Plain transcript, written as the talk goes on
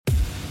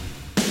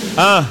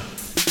Mama,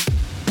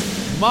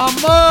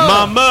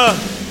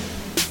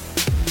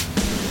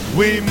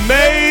 we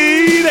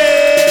made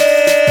it.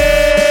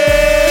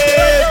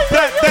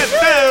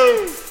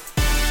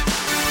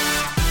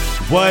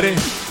 What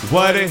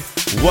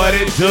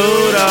it do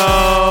though?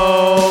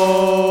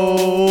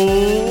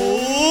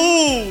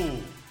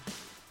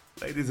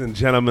 Ladies and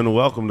gentlemen,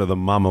 welcome to the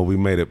Mama We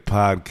Made It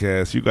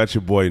podcast. You got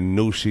your boy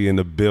Nushi in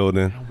the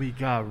building. We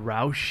got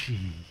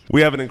Roushi. We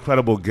have an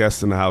incredible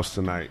guest in the house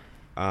tonight.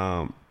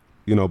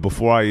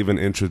 Before I even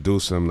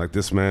introduce him, like,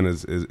 this man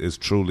is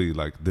truly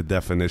like the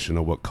definition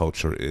of what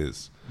culture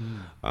is.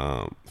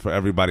 For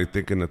everybody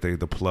thinking that they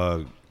the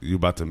plug, you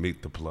about to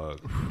meet the plug.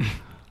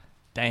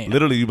 Damn.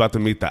 Literally, you about to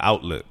meet the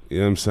outlet. You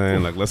know what I'm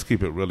saying? Like, let's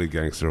keep it really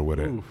gangster with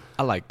it.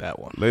 I like that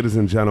one. Ladies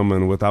and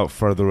gentlemen, without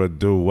further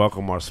ado,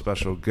 welcome our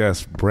special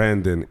guest,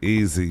 Brandon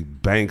Easy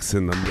Banks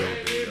in the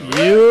building.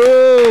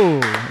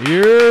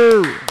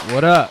 You.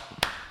 What up?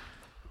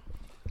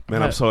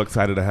 Man, I'm so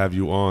excited to have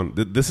you on.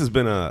 This has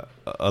been a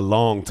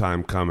long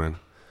time coming.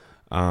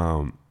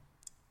 I'm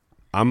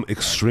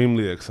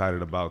extremely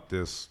excited about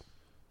this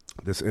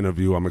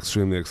interview. I'm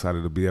extremely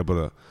excited to be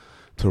able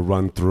to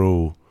run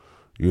through,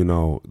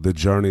 the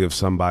journey of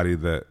somebody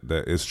that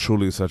is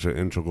truly such an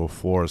integral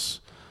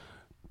force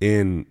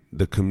in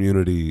the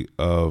community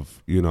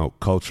of,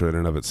 culture in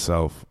and of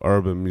itself,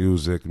 urban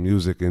music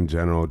in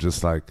general,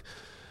 just like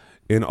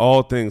in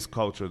all things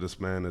culture, this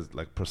man is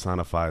like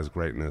personifies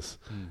greatness.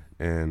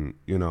 And,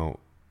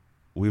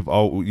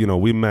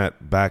 we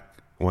met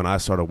back when I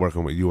started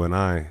working with you and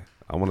I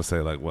want to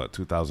say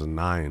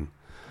 2009.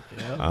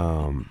 Yep.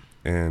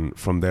 And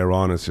from there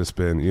on, it's just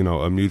been,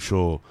 a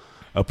mutual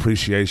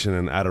appreciation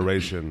and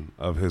adoration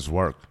of his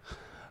work.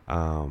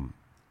 And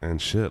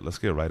shit, let's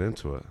get right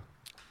into it.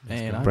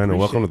 Man, Brandon,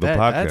 welcome to the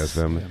podcast,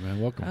 family. Yeah,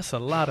 man, welcome. That's a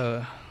lot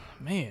of,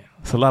 man.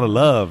 It's a lot of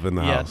love in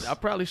the house. Yeah, I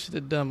probably should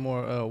have done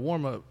more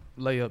warm-up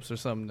layups or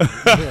something.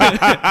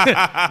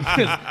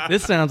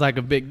 This sounds like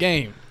a big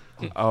game.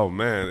 Oh,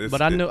 man.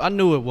 But I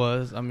knew it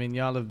was. I mean,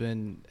 y'all have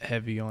been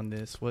heavy on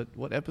this.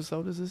 What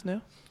episode is this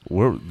now?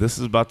 This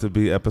is about to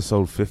be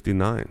episode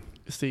 59.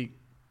 See,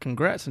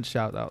 congrats and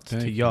shout outs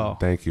to y'all.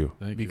 Thank you.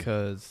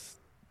 Because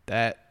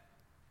that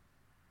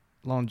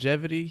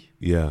longevity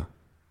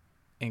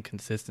and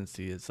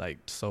consistency is like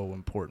so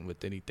important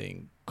with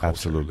anything culture.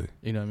 Absolutely.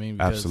 You know what I mean?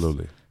 Because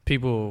absolutely.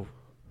 People,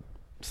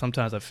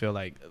 sometimes I feel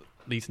like,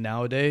 at least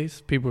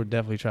nowadays, people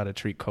definitely try to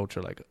treat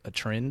culture like a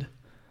trend.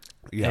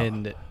 Yeah.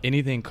 And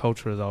anything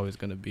culture is always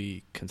going to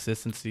be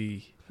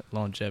consistency,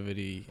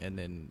 longevity, and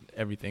then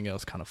everything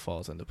else kind of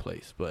falls into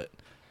place. But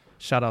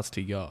shout outs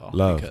to y'all.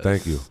 Love.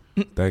 Thank you.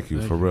 Thank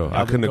you, for real.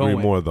 I couldn't agree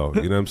more, though.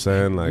 You know what I'm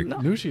saying? Like,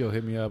 Nushi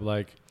hit me up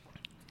like,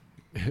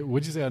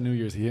 what'd you say on New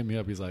Year's? He hit me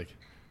up. He's like,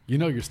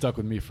 you're stuck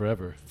with me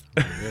forever.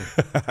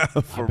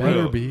 For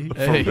better real. be.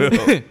 For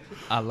real.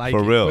 I like for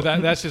it. real.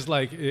 But that's just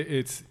like,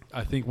 it's,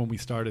 I think when we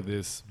started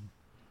this,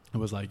 it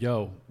was like,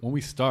 when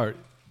we start,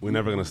 we're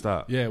never going to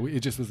stop. Yeah, it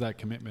just was that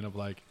commitment of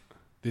like,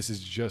 this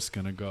is just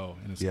going to go.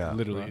 And it's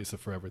literally, it's a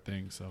forever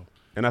thing. So.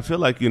 And I feel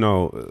like,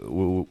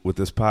 with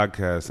this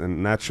podcast,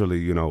 and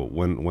naturally,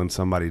 when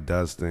somebody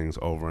does things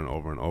over and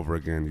over and over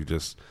again, you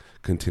just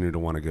continue to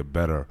want to get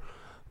better.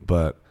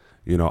 But,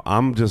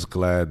 I'm just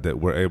glad that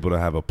we're able to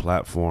have a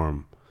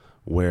platform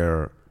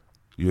where,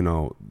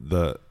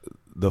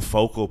 the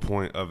focal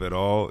point of it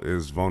all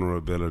is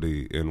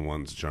vulnerability in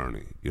one's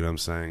journey. You know what I'm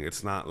saying?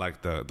 It's not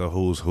like the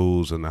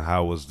who's and the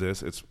how was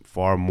this. It's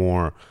far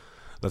more,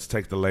 let's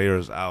take the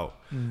layers out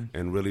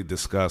and really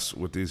discuss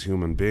with these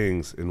human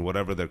beings in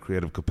whatever their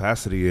creative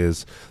capacity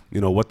is,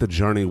 what the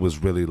journey was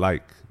really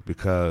like.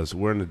 Because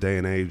we're in a day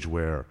and age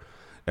where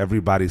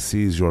everybody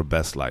sees your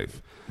best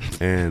life.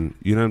 And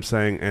you know what I'm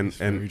saying?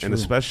 And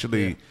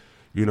especially,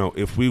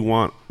 if we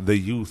want the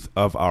youth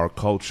of our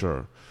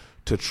culture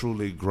to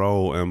truly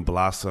grow and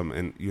blossom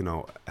and,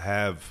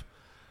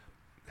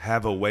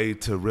 have a way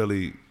to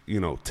really,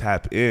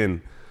 tap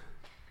in,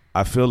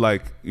 I feel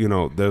like,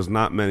 there's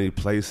not many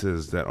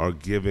places that are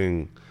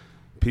giving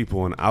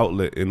people an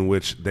outlet in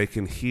which they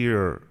can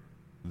hear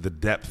the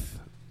depth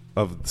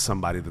of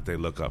somebody that they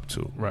look up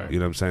to. Right. You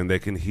know what I'm saying? They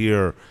can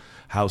hear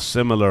how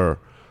similar,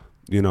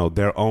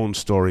 their own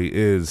story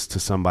is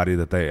to somebody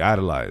that they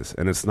idolize.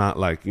 And it's not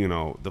like,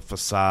 the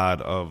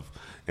facade of,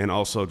 and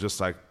also just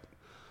like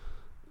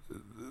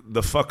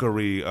the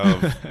fuckery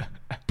of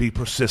be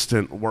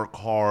persistent, work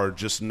hard,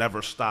 just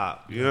never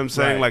stop. You know what I'm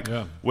saying? Right,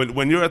 like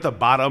when you're at the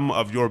bottom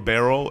of your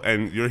barrel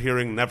and you're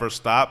hearing never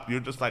stop, you're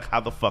just like, how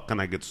the fuck can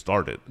I get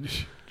started?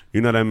 You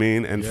know what I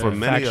mean? And for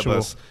many of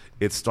us,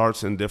 it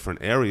starts in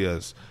different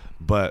areas.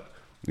 But,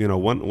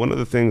 one of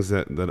the things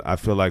that I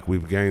feel like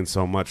we've gained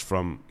so much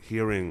from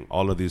hearing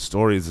all of these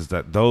stories is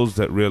that those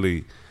that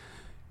really,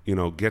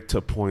 get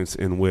to points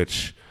in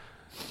which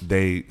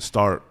they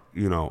start,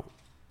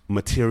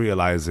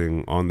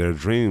 materializing on their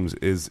dreams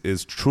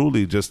is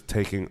truly just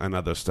taking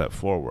another step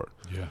forward.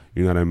 Yeah.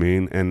 You know what I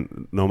mean?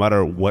 And no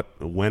matter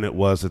when it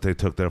was that they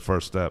took their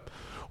first step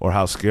or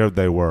how scared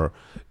they were,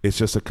 it's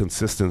just a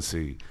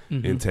consistency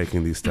in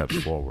taking these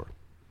steps forward.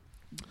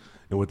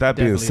 And with that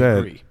being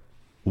said,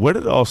 Where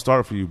did it all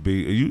start for you,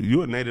 B?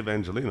 You a native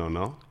Angelino,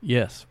 no?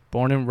 Yes,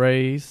 born and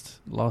raised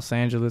Los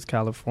Angeles,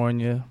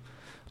 California,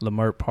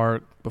 Leimert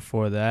Park.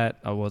 Before that,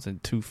 I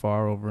wasn't too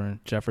far over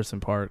in Jefferson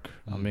Park.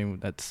 I mean,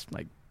 that's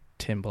like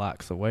 10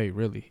 blocks away,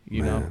 really.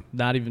 You know,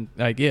 not even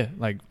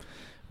like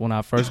when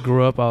I first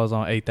grew up, I was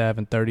on 8th Ave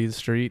and 30th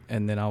Street,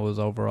 and then I was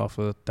over off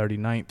of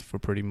 39th for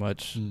pretty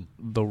much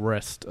the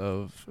rest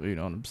of, you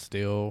know, I'm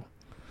still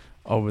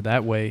over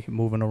that way,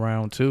 moving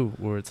around too,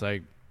 where it's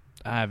like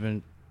I've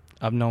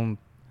known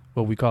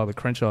what we call the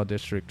Crenshaw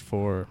district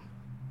for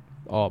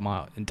all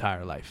my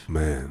entire life.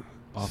 Man.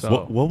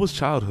 So, what was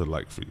childhood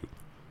like for you?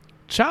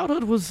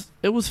 Childhood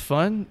was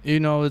fun.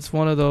 You know, it's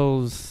one of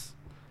those,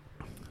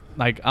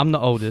 like, I'm the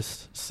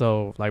oldest,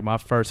 so like my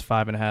first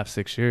 5.5,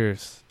 6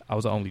 years, I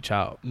was the only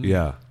child.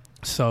 Yeah.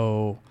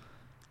 So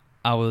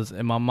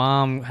and my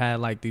mom had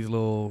like these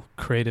little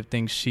creative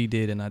things she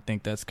did, and I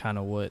think that's kind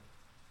of what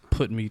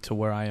put me to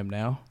where I am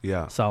now.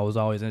 Yeah. So I was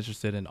always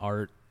interested in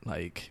art,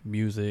 like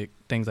music,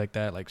 things like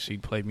that. Like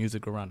she'd play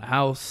music around the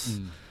house.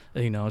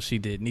 You know, she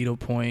did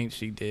needlepoint,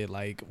 she did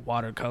like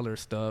watercolor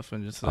stuff,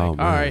 and just like, all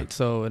right.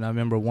 So, and I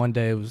remember one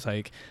day it was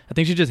like, I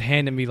think she just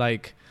handed me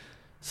like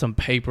some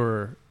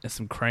paper and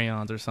some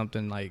crayons or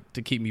something, like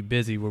to keep me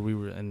busy where we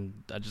were, and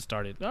I just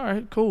started, all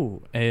right,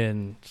 cool.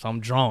 And so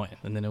I'm drawing,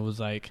 and then it was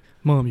like,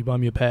 Mom, you buy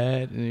me a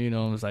pad? And, you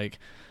know, it was like,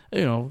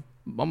 you know,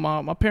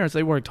 my parents,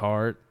 they worked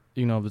hard,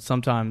 you know, but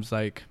sometimes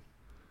like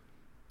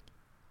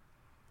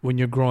when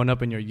you're growing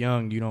up and you're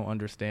young, you don't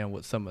understand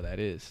what some of that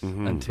is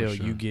until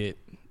you get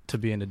to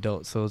be an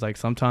adult. So it's like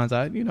sometimes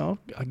I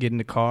get in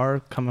the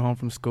car coming home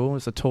from school,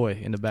 it's a toy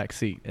in the back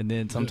seat, and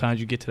then sometimes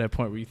you get to that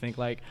point where you think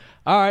like,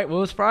 all right,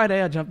 well, it's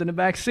Friday, I jumped in the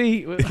back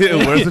seat.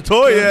 Where's the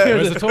toy at?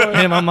 Where's the toy?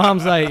 And my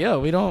mom's like, yo,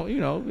 we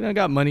don't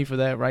got money for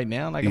that right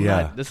now. Like,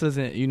 this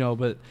isn't, you know,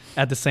 but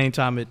at the same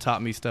time it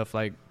taught me stuff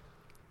like,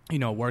 you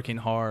know, working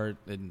hard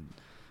and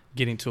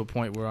getting to a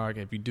point where,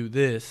 okay, if you do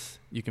this,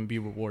 you can be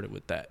rewarded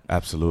with that.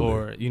 Absolutely.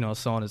 Or, you know,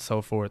 so on and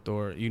so forth.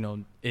 Or, you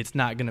know, it's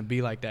not going to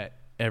be like that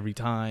every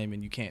time,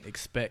 and you can't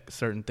expect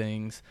certain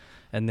things.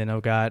 And then I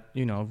got,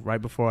 you know,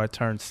 right before I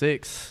turned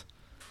 6,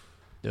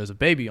 there was a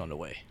baby on the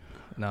way,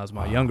 and that was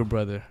my younger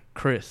brother,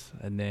 Chris.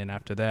 And then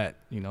after that,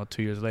 you know,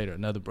 2 years later,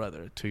 another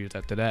brother. 2 years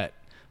after that,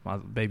 my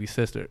baby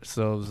sister.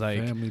 So it was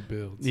like family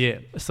builds. Yeah.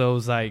 So it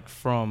was like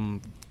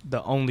from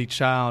the only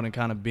child and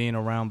kind of being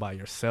around by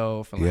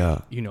yourself, and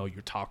like, you know,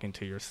 you're talking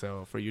to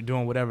yourself or you're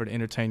doing whatever to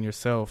entertain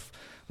yourself.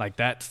 Like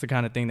that's the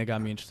kind of thing that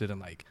got me interested in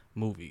like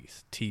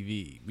movies,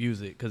 TV,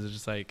 music, because it's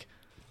just like,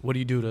 what do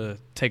you do to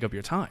take up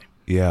your time?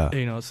 Yeah.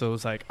 You know, so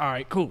it's like, all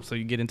right, cool. So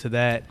you get into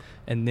that.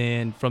 And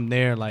then from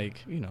there,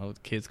 like, you know,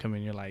 kids come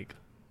in, you're like,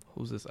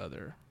 who's this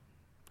other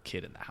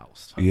kid in the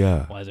house?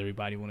 Yeah. Why does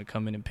everybody want to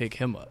come in and pick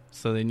him up?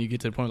 So then you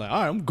get to the point like,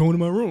 all right, I'm going to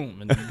my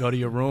room. And then you go to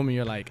your room and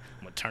you're like,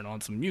 I'm going to turn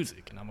on some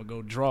music and I'm going to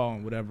go draw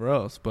and whatever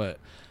else. But,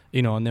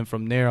 you know, and then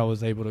from there I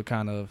was able to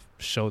kind of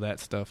show that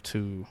stuff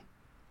to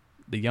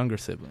the younger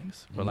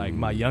siblings. But like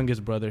my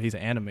youngest brother, he's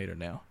an animator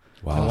now.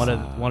 Wow.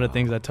 And one of the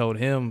things I told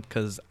him,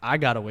 because I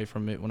got away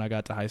from it when I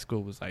got to high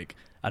school, was like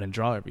I didn't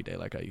draw every day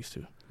like I used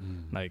to.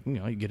 Like, you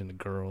know, you get into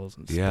girls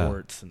and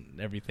sports and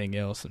everything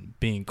else and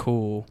being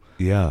cool.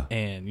 Yeah.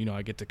 And, you know,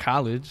 I get to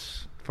college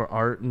for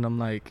art and I'm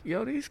like,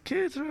 yo, these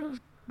kids are a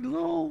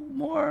little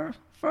more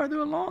further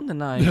along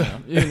than I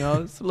am. You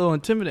know, it's a little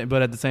intimidating.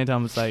 But at the same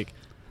time, it's like,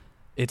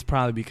 it's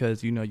probably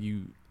because, you know,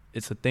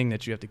 it's a thing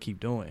that you have to keep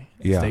doing.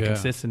 And stay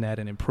consistent at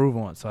and improve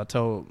on. So I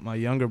told my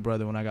younger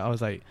brother I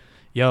was like,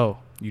 yo,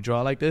 you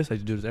draw like this? I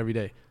just do this every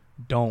day.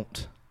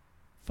 Don't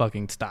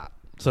fucking stop.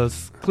 So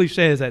as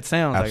cliche as that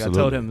sounds, like I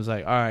told him, it was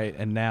like, all right.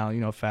 And now, you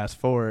know, fast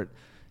forward,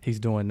 he's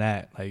doing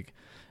that. Like,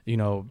 you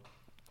know,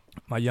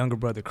 my younger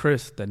brother,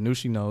 Chris, that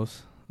Nushi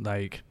knows,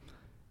 like,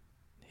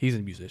 he's a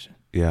musician.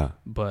 Yeah.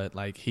 But,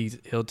 like,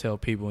 he'll tell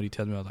people when he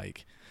tells me,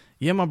 like,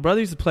 yeah, my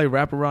brother used to play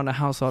rap around the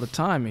house all the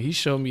time, and he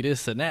showed me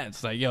this and that.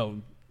 It's like, yo,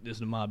 this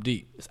is Mobb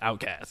Deep, it's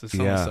Outkast, it's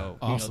so-and-so,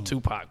 you know,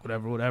 Tupac,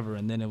 whatever.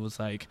 And then it was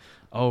like,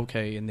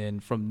 okay. And then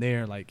from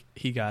there, like,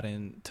 he got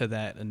into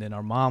that. And then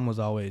our mom was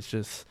always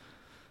just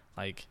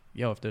like,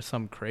 yo, if there's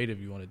something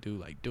creative you want to do,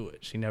 like, do it.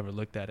 She never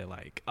looked at it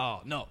like, oh,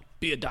 no,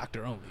 be a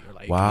doctor only. Or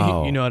like,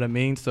 you know what I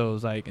mean? So it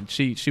was like, and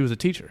she was a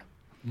teacher.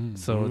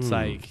 So it's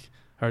like,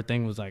 her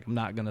thing was like, I'm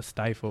not going to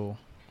stifle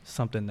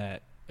something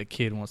that a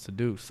kid wants to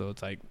do. So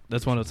it's like,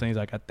 that's one of those things,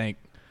 like, I thank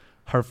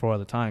her for all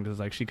the time. Because,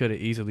 like, she could have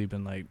easily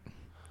been like,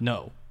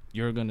 no,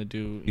 you're going to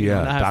do, you know,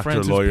 and I have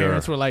friends whose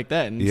parents were like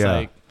that. And it's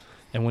like,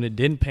 and when it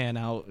didn't pan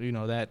out, you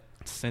know, that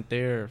sent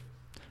their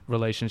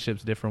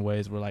relationships different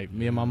ways. Where like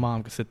me and my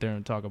mom could sit there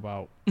and talk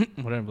about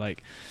whatever,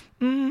 like,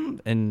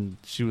 and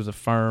she was a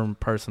firm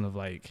person of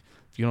like,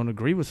 if you don't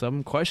agree with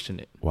something, question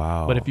it.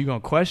 Wow. But if you're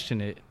going to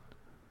question it,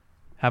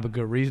 have a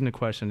good reason to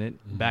question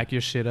it, back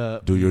your shit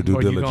up. Do your due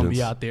diligence. Or you're going to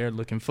be out there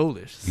looking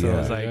foolish. So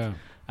it's like,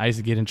 I used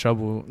to get in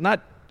trouble,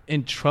 not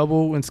in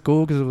trouble in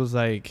school because it was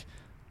like,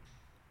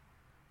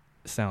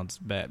 it sounds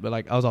bad, but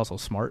like I was also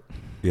smart.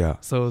 Yeah.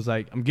 So it was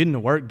like, I'm getting the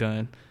work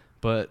done,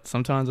 but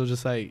sometimes it was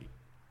just like,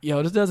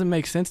 yo, this doesn't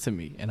make sense to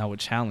me. And I would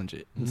challenge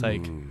it. It's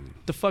like,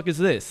 the fuck is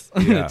this?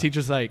 Yeah. The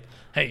teacher's like,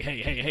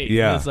 hey.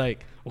 Yeah. And it's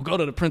like, well, go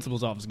to the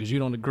principal's office because you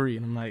don't agree.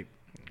 And I'm like,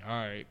 all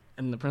right.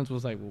 And the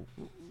principal's like, well,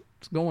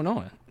 what's going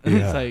on? And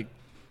Yeah. it's like,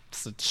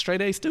 it's a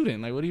straight A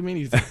student. Like, what do you mean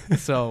he's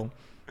so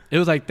it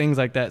was like things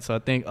like that. So I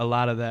think a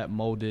lot of that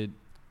molded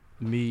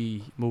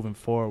me moving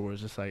forward.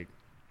 Was just like,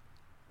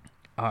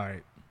 all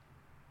right,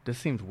 this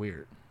seems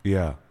weird.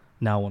 Yeah.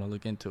 Now I want to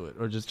look into it,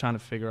 or just trying to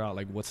figure out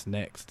like what's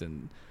next.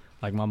 And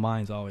like my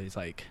mind's always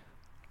like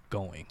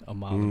going a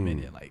mile a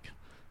minute. Like,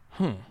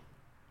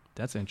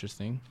 that's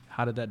interesting.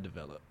 How did that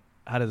develop?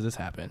 How does this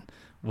happen?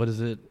 What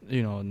is it?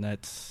 You know, and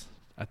that's,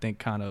 I think,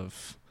 kind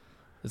of,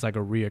 it's like a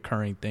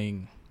reoccurring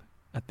thing,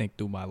 I think,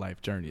 through my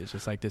life journey. It's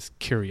just like this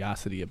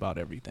curiosity about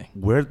everything.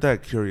 Where did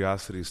that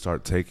curiosity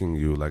start taking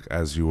you, like,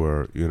 as you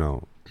were, you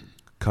know,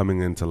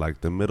 coming into,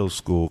 like, the middle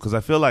school? Because I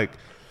feel like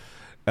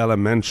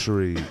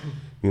elementary,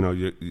 you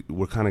know,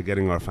 we're kind of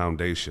getting our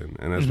foundation.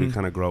 And as we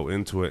kind of grow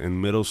into it in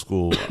middle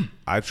school,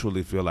 I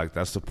truly feel like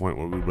that's the point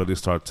where we really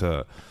start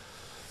to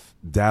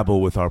dabble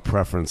with our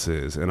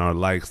preferences and our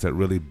likes that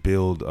really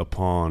build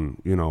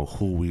upon, you know,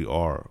 who we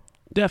are.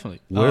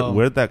 Definitely.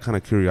 Where'd that kind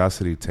of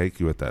curiosity take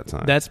you at that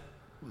time? That's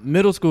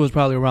middle school was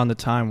probably around the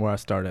time where I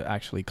started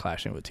actually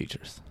clashing with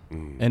teachers.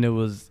 And it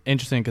was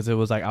interesting because it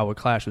was like I would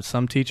clash with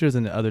some teachers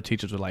and the other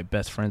teachers were like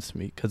best friends to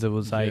me, because it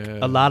was like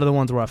a lot of the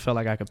ones where I felt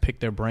like I could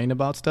pick their brain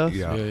about stuff.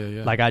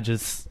 Like I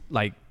just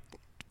like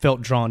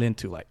felt drawn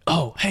into like,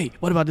 oh, hey,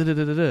 what about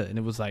da-da-da-da-da? And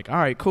it was like, all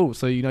right, cool.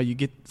 So, you know, you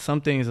get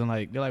some things and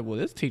like, they're like, well,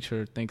 this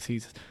teacher thinks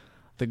he's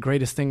the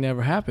greatest thing that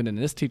ever happened. And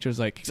this teacher's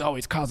like, he's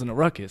always causing a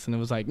ruckus. And it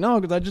was like, no,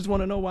 because I just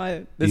want to know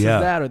why this is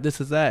that or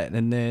this is that.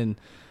 And then,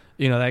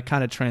 you know, that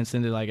kind of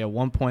transcended. Like at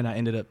one point I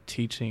ended up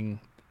teaching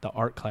the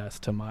art class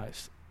to my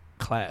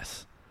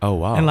class. Oh,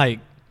 wow. And like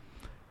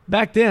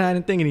back then I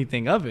didn't think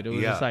anything of it. It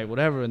was just like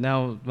whatever. And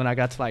now when I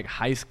got to like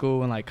high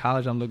school and like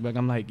college, I'm looking back,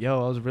 I'm like,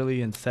 yo, I was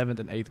really in 7th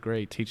and 8th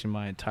grade teaching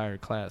my entire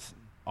class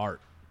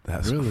art.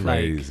 That's really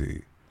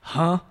crazy.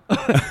 Huh?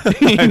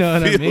 You know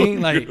what I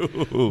mean? Like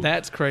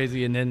that's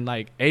crazy. And then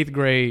like 8th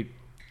grade,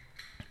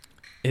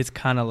 it's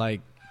kind of like,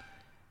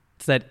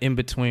 it's that in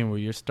between where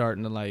you're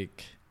starting to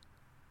like,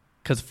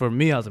 because for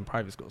me, I was in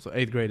private school. So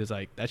 8th grade is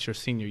like, that's your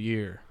senior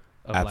year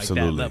of like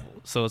that level.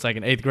 So it's like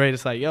in 8th grade,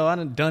 it's like, yo,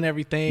 I done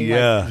everything.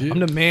 Yeah. Like, I'm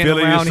the man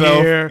Feeling around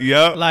yourself. here.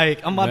 Yep.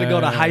 Like I'm about to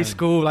go to high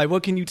school. Like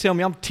what can you tell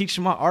me? I'm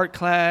teaching my art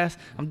class.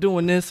 I'm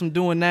doing this. I'm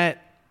doing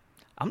that.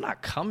 I'm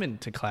not coming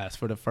to class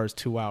for the first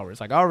 2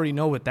 hours. Like I already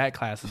know what that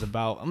class is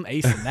about. I'm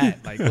acing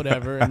that. Like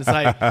whatever. And it's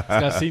like, it's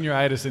got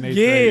senioritis in 8th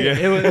grade.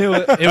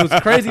 Yeah. It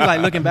was crazy. Like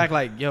looking back,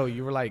 like, yo,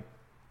 you were like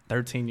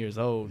 13 years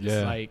old.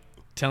 Just like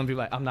telling people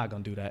like, I'm not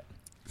going to do that.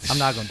 I'm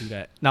not going to do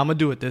that. Now I'm going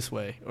to do it this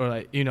way. Or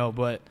like, you know,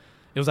 but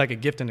it was like a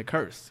gift and a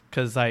curse.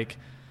 Because like,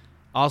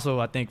 also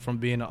I think from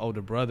being an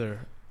older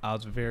brother, I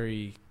was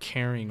very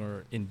caring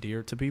or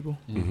endeared to people.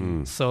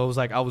 So it was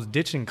like I was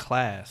ditching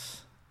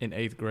class in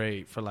 8th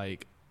grade for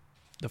like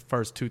the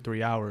first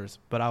 2-3 hours,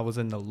 but I was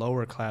in the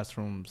lower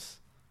classrooms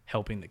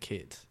helping the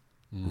kids.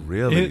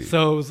 Really?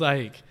 So it was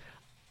like,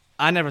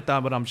 I never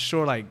thought, but I'm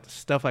sure like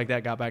stuff like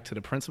that got back to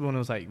the principal, and it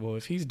was like, well,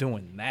 if he's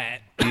doing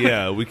that,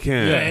 we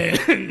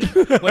can.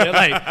 well,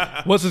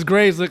 like, what's his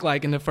grades look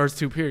like in the first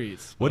 2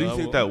 periods? What do you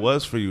think that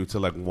was for you to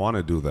like want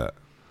to do that?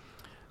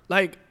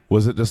 Like,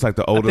 was it just like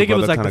the older I think it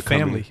was brother like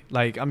kind the of family.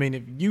 Like, I mean,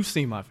 if you've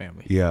seen my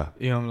family, Yeah.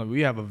 you know, like,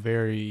 we have a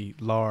very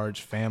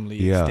large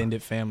family,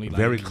 extended family, like,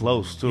 very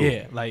close too.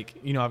 Yeah, like,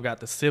 you know, I've got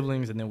the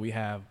siblings, and then we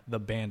have the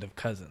band of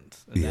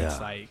cousins, and that's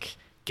like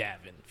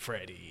Gavin,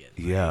 Freddie,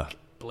 and like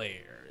Blair.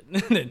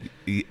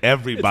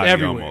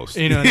 Everybody almost.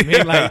 You know what I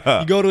mean? Like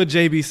you go to a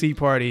JBC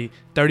party,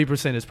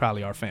 30% is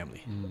probably our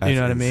family. You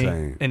know what I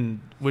mean? And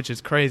which is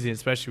crazy,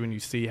 especially when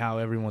you see how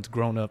everyone's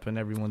grown up and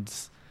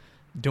everyone's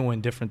doing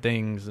different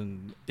things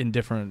and in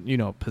different, you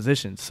know,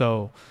 positions.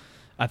 So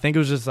I think it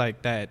was just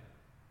like that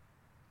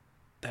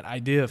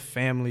idea of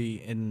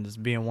family and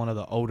just being one of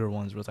the older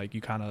ones was like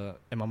you kind of,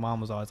 and my mom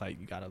was always like,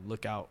 you got to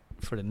look out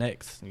for the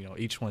next, you know,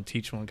 each one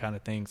teach one kind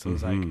of thing. So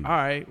it's like, all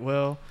right,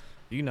 well,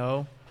 you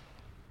know,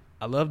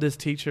 I love this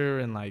teacher,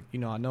 and like, you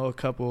know, I know a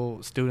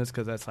couple students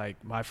because that's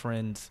like my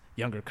friend's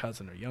younger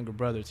cousin or younger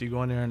brother. So you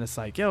go in there and it's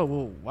like, yo,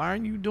 well, why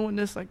aren't you doing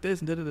this like this?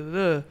 And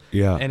da-da-da-da.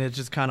 Yeah. And it's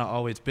just kind of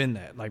always been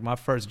that. Like my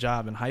first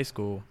job in high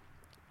school,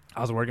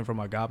 I was working for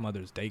my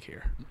godmother's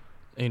daycare,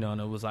 you know,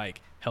 and it was like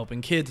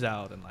helping kids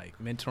out and like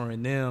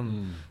mentoring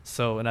them.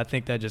 So, and I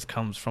think that just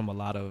comes from a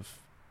lot of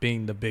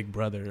being the big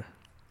brother.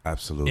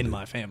 Absolutely. In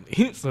my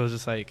family. So it's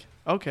just like,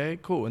 okay,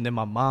 cool. And then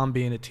my mom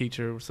being a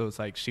teacher, so it's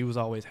like she was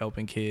always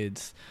helping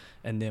kids.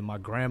 And then my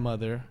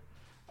grandmother,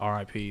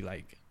 RIP,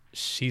 like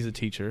she's a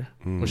teacher,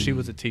 or she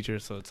was a teacher.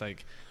 So it's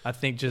like, I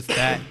think just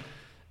that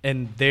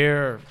and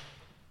their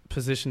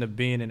position of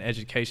being in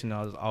education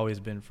has always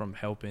been from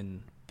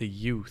helping the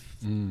youth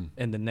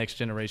and the next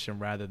generation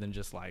rather than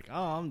just like,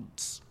 oh, I'm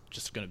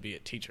just going to be a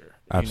teacher.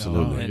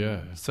 Absolutely. You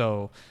know?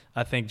 So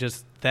I think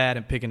just that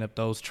and picking up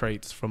those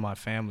traits from my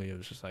family, it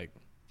was just like,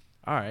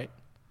 all right,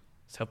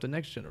 let's help the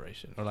next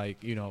generation. Or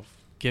like, you know,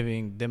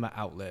 giving them an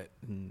outlet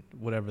and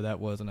whatever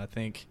that was. And I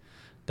think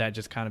that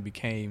just kind of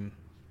became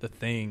the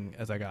thing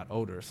as I got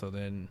older. So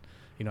then,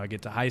 you know, I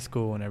get to high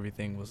school and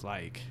everything was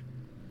like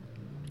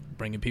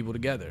bringing people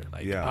together.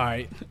 Like, all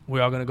right,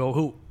 we're all going to go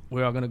hoop.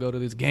 We're all going to go to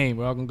this game.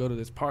 We're all going to go to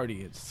this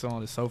party, and so on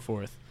and so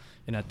forth.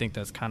 And I think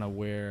that's kind of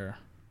where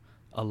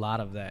a lot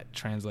of that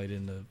translated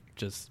into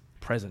just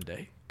present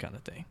day kind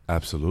of thing.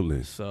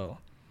 Absolutely. So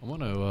I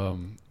want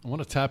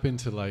to tap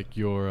into like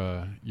your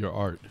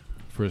art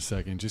for a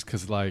second, just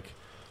because like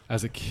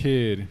as a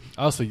kid,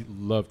 I also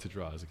love to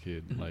draw as a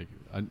kid. Mm-hmm. Like,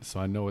 so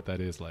I know what that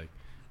is. Like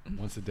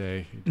once a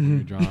day, you're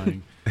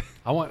drawing.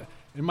 I want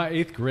in my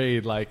 8th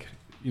grade, like,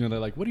 you know, they're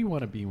like, what do you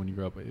want to be when you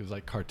grow up? It was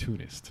like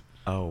cartoonist.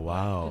 Oh,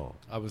 wow.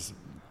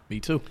 Me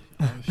too.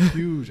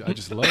 Huge. I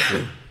just loved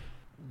it.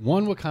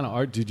 One, what kind of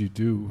art did you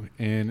do?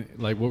 And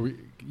like, what were,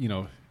 you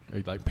know, are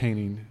you like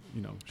painting,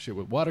 you know, shit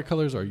with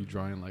watercolors? Or are you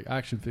drawing like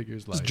action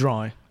figures? Like it's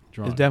drawing.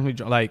 It's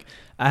definitely like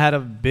I had a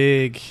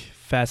big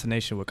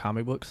fascination with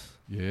comic books.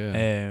 Yeah.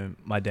 And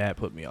my dad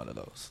put me onto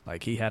those.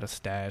 Like he had a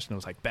stash and it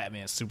was like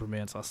Batman,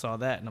 Superman. So I saw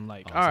that and I'm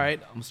like, awesome. All right,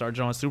 I'm gonna start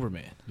drawing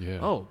Superman. Yeah.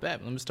 Oh,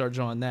 Batman, let me start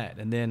drawing that.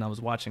 And then I was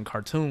watching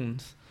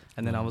cartoons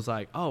and then I was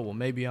like, oh, well,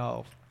 maybe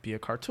I'll be a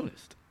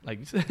cartoonist. Like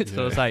you said.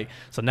 So it's like,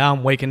 so now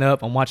I'm waking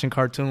up, I'm watching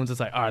cartoons. It's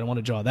like, all right, I want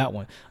to draw that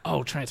one.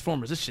 Oh,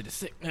 Transformers, this shit is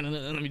sick. Let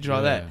me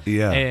draw that.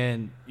 Yeah.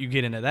 And you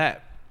get into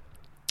that.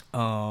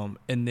 And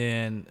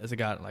then as it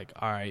got like,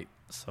 all right.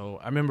 So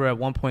I remember at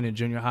one point in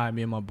junior high,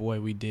 me and my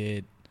boy, we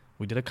did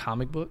a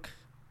comic book.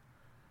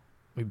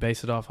 We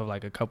based it off of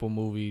like a couple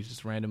movies,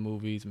 just random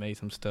movies, made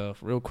some stuff,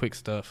 real quick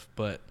stuff,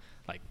 but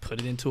like put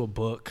it into a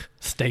book,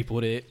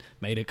 stapled it,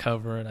 made a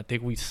cover, and I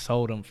think we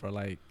sold them for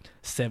like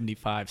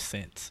 75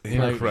 cents.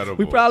 Incredible. Like,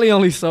 we probably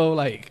only sold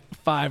like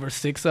 5 or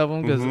 6 of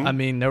them because I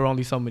mean there were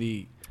only so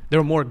many. There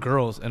were more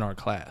girls in our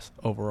class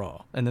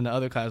overall, and then the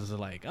other classes are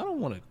like, I don't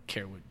want to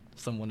care what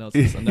someone else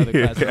is another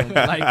class.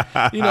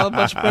 Like, you know, a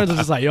bunch of friends are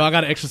just like, yo, I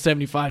got an extra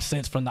 75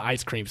 cents from the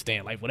ice cream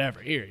stand. Like,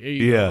 whatever. Here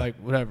you go. Like,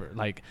 whatever.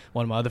 Like,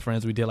 one of my other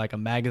friends, we did like a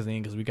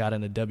magazine because we got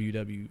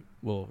into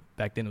well,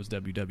 back then it was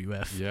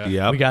WWF. Yeah.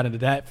 Yep. We got into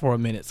that for a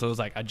minute. So it was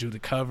like, I drew the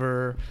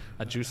cover,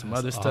 I drew some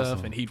other stuff,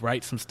 awesome. and he'd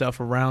write some stuff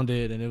around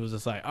it. And it was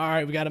just like, all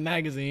right, we got a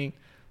magazine.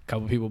 A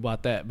couple people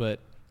bought that. But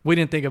we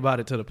didn't think about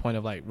it to the point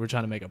of like, we're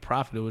trying to make a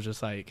profit. It was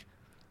just like,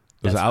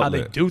 that's how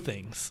they do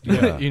things.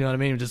 Yeah. You know what I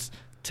mean? Just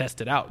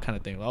test it out kind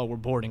of thing. Oh, we're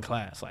bored in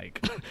class.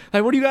 Like,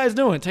 like, what are you guys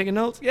doing? Taking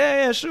notes?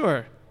 Yeah,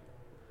 sure.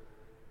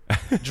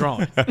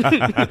 Drawing. You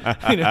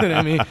know what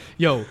I mean?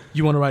 Yo,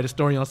 you want to write a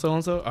story on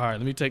so-and-so? All right,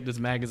 let me take this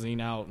magazine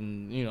out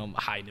and, you know, I'm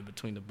hiding in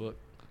between the book,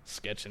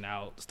 sketching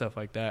out, stuff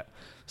like that.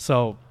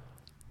 So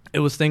it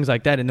was things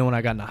like that. And then when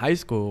I got into high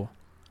school,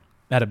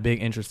 I had a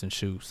big interest in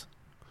shoes.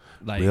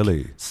 Like,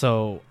 really?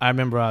 So I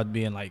remember I'd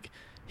be in like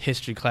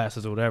history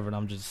classes or whatever, and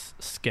I'm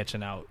just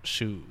sketching out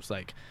shoes.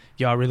 Like,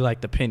 yo, I really like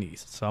the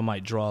pennies, so I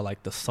might draw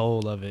like the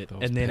sole of it,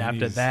 and then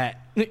after that,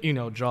 you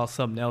know, draw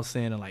something else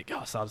in, and like, yo,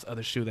 I saw this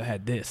other shoe that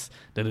had this,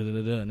 and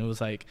it was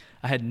like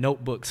I had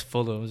notebooks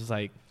full of, it was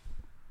like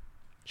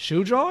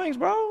shoe drawings,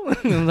 bro.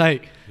 And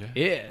like,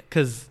 yeah,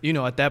 because you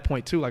know at that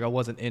point too, like I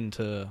wasn't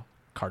into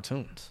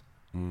cartoons,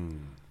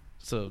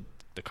 so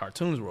the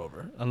cartoons were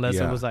over, unless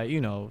it was like,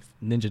 you know,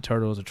 Ninja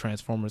Turtles or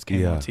Transformers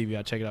came on TV.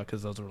 I check it out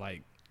because those were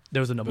like, there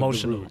was an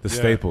emotional, the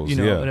staples, you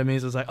know what I mean?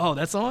 So it's like, oh,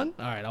 that's on?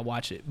 All right, I'll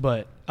watch it.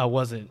 But I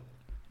wasn't,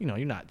 you know,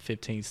 you're not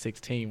 15,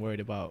 16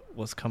 worried about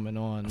what's coming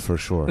on. For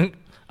sure.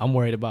 I'm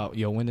worried about,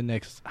 yo, when the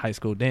next high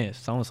school dance,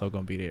 so-and-so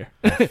going to be there.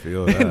 I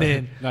feel that. And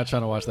then, not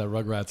trying to watch that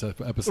Rugrats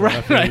episode.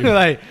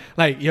 Right.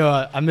 Like,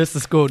 yo, I missed the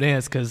school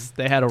dance because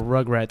they had a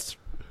Rugrats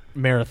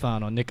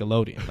marathon on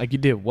Nickelodeon. Like, you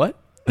did what?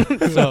 So,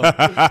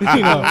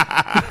 you know,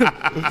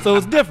 so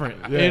it's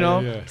different, you know?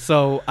 Yeah.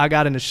 So I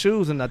got into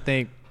shoes, and I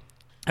think,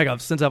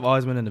 since I've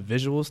always been into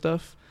visual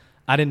stuff,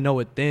 I didn't know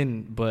it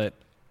then, but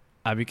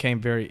I became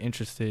very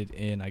interested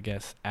in, I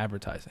guess,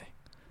 advertising.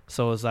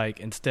 So it's like,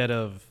 instead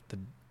of the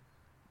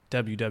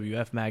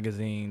WWF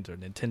magazines or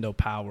Nintendo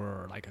Power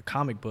or like a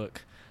comic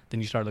book,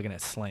 then you start looking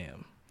at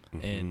Slam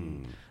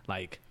and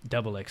like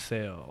Double XL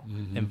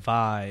and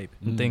Vibe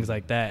and things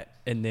like that.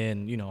 And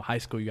then, you know, high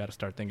school, you got to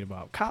start thinking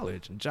about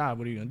college and job.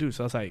 What are you going to do?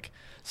 So it's like,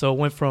 so it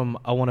went from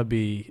I want to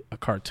be a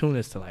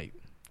cartoonist to like,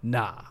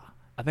 nah,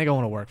 I think I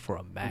want to work for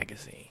a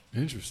magazine.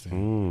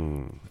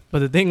 Interesting. But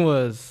the thing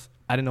was,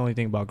 I didn't know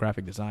anything about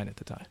graphic design at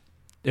the time.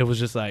 It was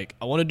just like,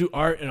 I want to do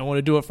art and I want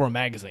to do it for a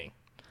magazine.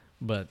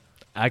 But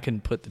I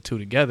couldn't put the two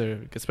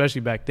together,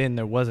 especially back then.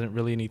 There wasn't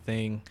really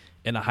anything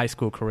in a high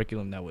school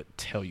curriculum that would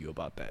tell you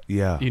about that.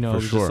 Yeah, you know, it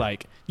was just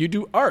like, you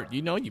do art,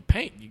 you know, you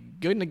paint, you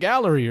go in the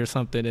gallery or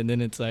something, and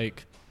then it's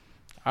like,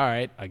 all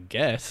right, I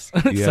guess.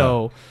 Yeah.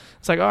 So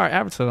it's like, all right,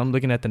 advertising. I'm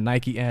looking at the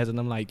Nike ads, and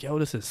I'm like, yo,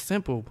 this is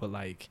simple, but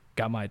like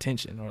got my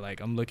attention. Or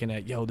like I'm looking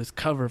at, yo, this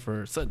cover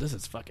for this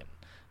is fucking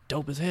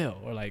dope as hell.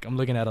 Or like I'm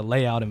looking at a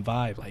layout and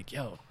vibe, like,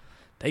 yo,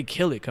 they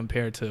kill it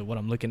compared to what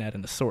I'm looking at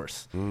in the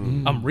source.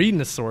 I'm reading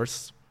the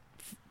source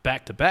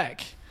back to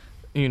back,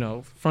 you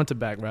know, front to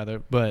back rather,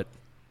 but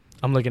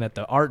I'm looking at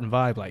the art and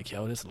vibe like,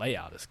 yo, this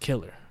layout is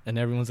killer. And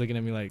everyone's looking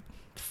at me like,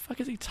 the fuck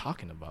is he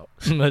talking about?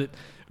 But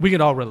we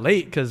could all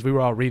relate because we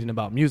were all reading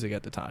about music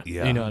at the time.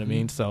 Yeah. You know what I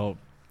mean? So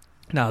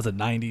now it's a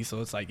 90s,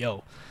 so it's like,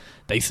 yo,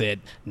 they said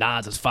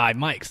Nas is 5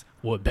 mics.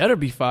 Well, it better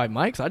be 5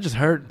 mics. I just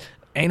heard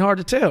Ain't Hard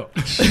to Tell.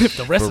 If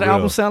the rest of the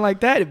album sound like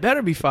that, it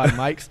better be 5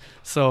 mics.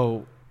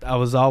 So I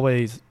was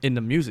always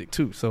into music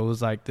too. So it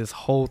was like this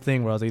whole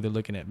thing where I was either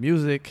looking at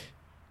music,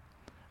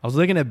 I was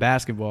looking at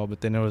basketball,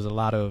 but then there was a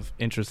lot of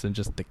interest in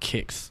just the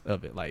kicks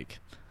of it. Like,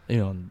 you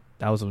know,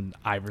 that was when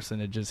Iverson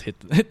had just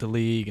hit the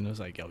league, and it was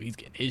like, yo, he's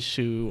getting his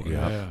shoe.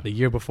 Or the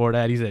year before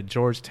that, he's at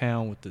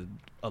Georgetown with the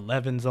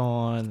 11s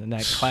on and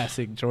that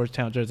classic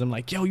Georgetown jersey. I'm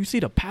like, yo, you see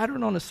the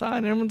pattern on the side?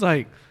 And everyone's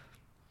like,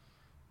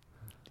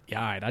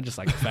 yeah, all right, I just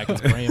like the fact it's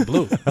gray and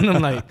blue. And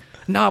I'm like,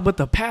 nah, but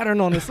the pattern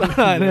on the side.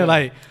 And they're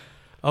like,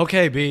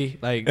 okay, B,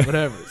 like,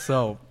 whatever.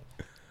 So,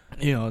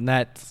 you know, and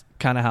that's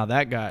kind of how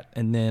that got.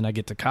 And then I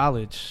get to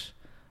college,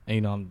 and,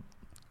 you know, I'm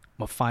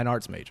a fine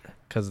arts major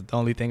because the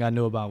only thing I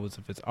knew about was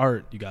if it's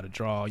art, you got to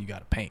draw, you got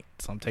to paint.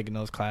 So I'm taking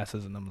those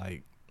classes, and I'm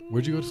like,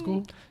 where'd you go to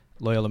school?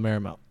 Loyola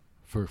Marymount.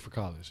 For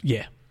college?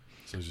 Yeah.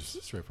 So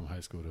just straight from high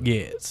school to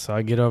yeah. So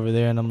I get over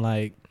there, and I'm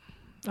like,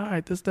 all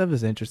right, this stuff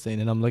is interesting.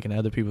 And I'm looking at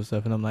other people's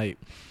stuff, and I'm like,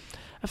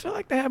 I feel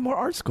like they had more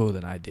art school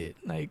than I did.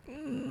 Like,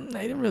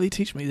 they didn't really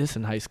teach me this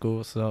in high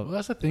school. So well,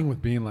 that's the thing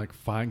with being like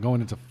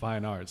going into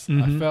fine arts.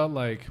 I felt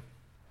like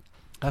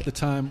at the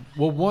time,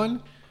 well,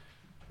 one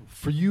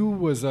for you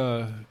was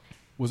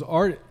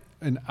art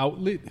an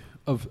outlet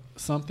of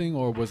something,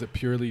 or was it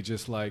purely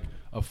just like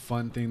a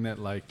fun thing that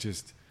like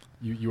just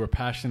you were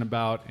passionate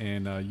about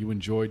and you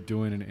enjoyed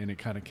doing and it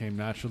kind of came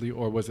naturally,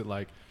 or was it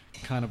like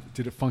kind of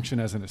did it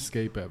function as an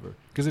escape ever?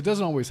 Because it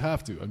doesn't always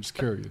have to. I'm just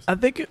curious. I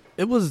think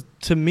it was,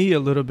 to me, a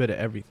little bit of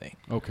everything.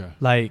 Okay.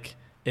 Like,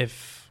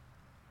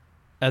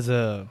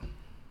 I'm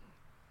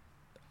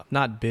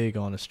not big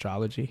on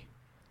astrology,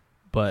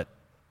 but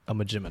I'm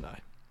a Gemini.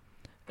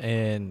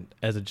 And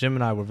as a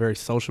Gemini, we're very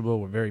sociable.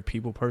 We're very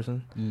people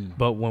person.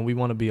 But when we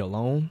want to be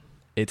alone,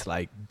 it's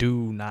like,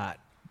 do not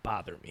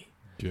bother me.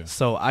 Yeah.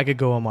 So I could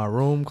go in my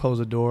room, close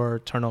the door,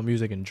 turn on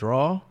music and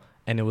draw,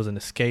 and it was an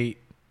escape.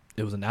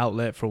 It was an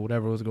outlet for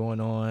whatever was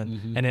going on.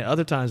 And then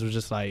other times it was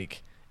just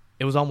like,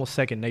 it was almost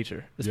second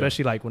nature,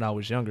 especially like when I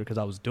was younger because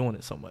I was doing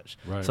it so much.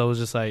 Right. So it was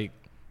just like,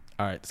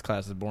 all right, this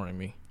class is boring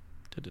me.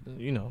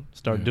 You know,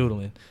 start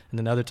doodling. And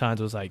then other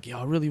times it was like, yo,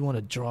 I really want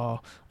to draw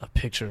a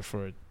picture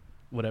for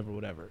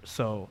whatever.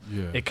 So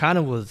it kind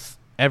of was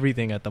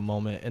everything at the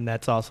moment. And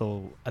that's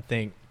also, I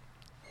think,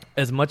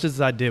 as much as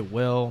I did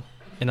well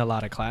in a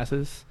lot of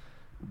classes,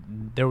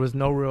 there was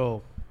no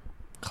real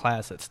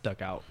class that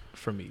stuck out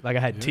for me. Like, I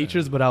had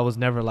teachers, but I was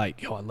never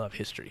like, yo, I love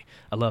history,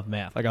 I love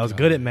math. Like, I was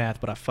good at math,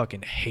 but I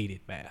fucking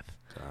hated math.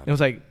 It was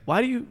like,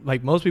 why do you,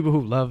 like, most people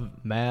who love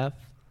math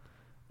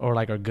or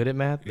like are good at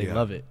math, they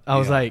love it. I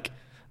was like,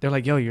 they're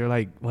like, yo, you're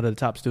like one of the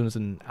top students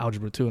in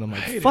algebra 2. And I'm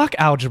like, fuck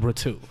algebra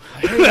 2.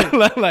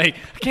 Like,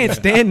 I can't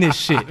stand this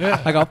shit.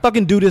 Like, I'll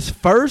fucking do this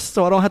first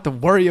so I don't have to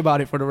worry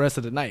about it for the rest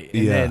of the night.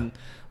 And then,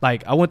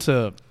 like, I went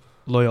to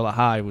Loyola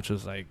High, which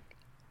was like,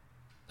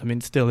 I mean,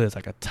 it still is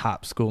like a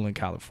top school in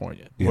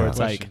California, where it's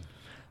like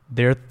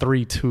their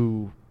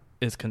 3.2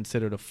 is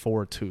considered a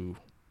 4.2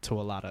 to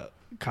a lot of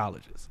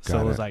colleges. So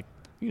it was like,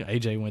 you know,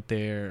 AJ went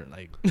there,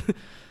 like,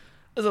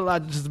 there's a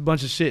lot, just a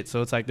bunch of shit.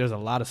 So it's like there's a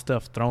lot of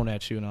stuff thrown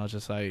at you, and I was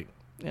just like,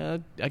 yeah,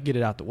 I get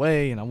it out the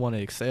way, and I want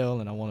to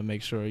excel, and I want to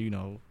make sure, you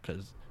know,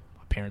 because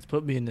my parents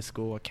put me in this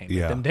school, I can't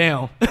let them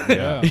down.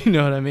 You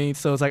know what I mean?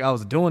 So it's like I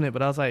was doing it,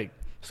 but I was like,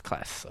 this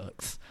class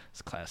sucks.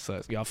 This class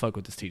sucks. Y'all fuck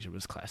with this teacher, but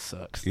this class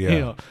sucks. You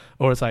know?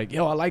 Or it's like,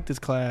 yo, I like this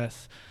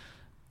class.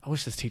 I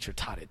wish this teacher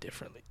taught it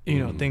differently. You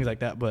know, things like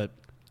that. But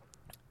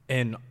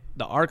in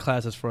the art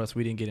classes for us,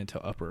 we didn't get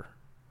into upper,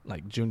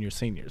 like junior,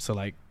 senior. So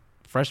like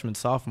freshman,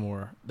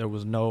 sophomore, there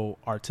was no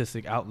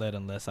artistic outlet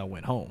unless I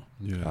went home.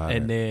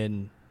 And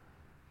then,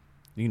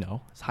 you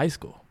know, it's high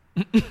school.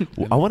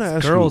 Well, I want to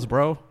ask girls, you,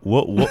 bro.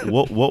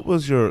 What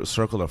was your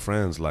circle of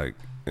friends like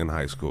in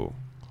high school?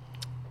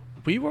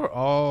 We were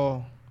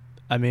all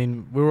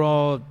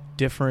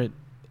different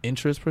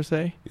interests per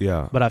se.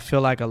 Yeah. But I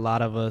feel like a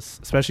lot of us,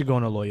 especially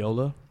going to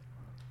Loyola,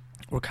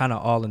 we're kind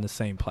of all in the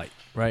same plight,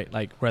 right?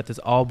 Like, we're at this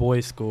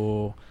all-boys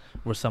school.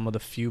 We're some of the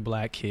few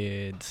black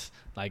kids.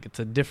 Like, it's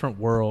a different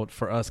world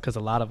for us because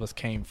a lot of us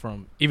came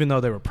from, even though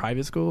they were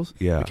private schools,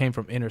 we came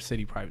from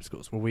inner-city private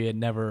schools where we had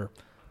never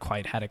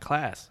quite had a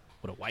class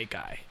with a white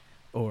guy.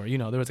 Or, you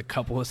know, there was a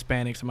couple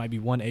Hispanics, there might be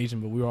one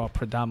Asian, but we were all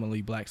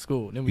predominantly black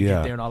school. And then we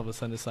get there and all of a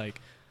sudden it's like,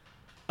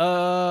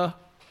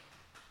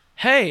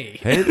 hey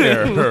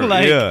there.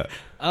 Like,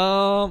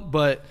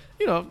 but,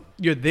 you know,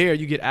 you're there,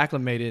 you get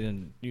acclimated,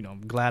 and, you know,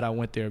 I'm glad I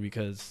went there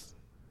because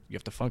you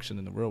have to function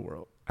in the real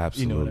world.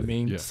 Absolutely. You know what I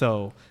mean?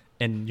 So,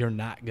 and you're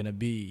not going to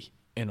be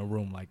in a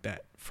room like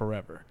that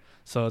forever.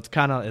 So it's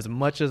kind of, as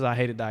much as I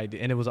hated the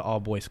idea, and it was an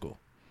all-boys school.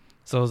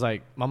 So it was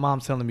like, my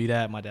mom's telling me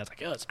that, my dad's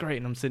like, yeah, it's great.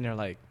 And I'm sitting there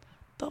like,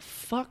 the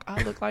fuck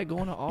I look like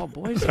going to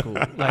all-boys school?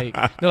 Like,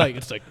 they're like,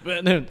 it's like,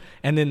 and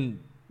then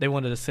they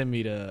wanted to send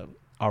me to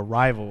our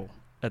rival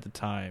at the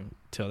time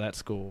till that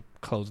school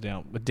closed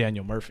down with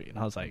Daniel Murphy. And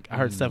I was like, I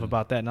heard stuff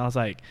about that. And I was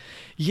like,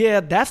 yeah,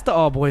 that's the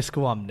all-boys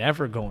school I'm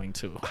never going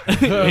to,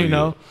 you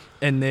know?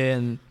 And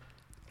then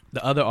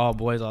the other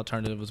all-boys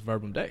alternative was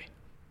Verbum Day.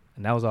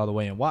 And that was all the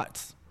way in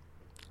Watts.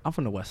 I'm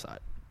from the West Side.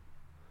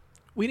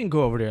 We didn't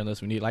go over there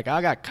unless we need. Like,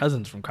 I got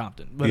cousins from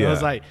Compton. But it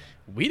was like,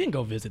 we didn't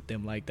go visit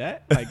them like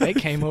that. Like, they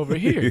came over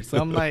here. So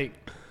I'm like,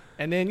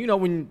 and then, you know,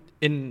 when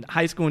in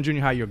high school and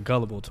junior high, you're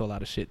gullible to a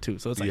lot of shit, too.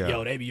 So it's like,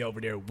 yo, they be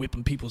over there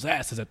whipping people's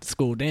asses at the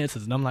school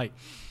dances. And I'm like,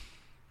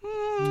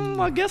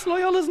 I guess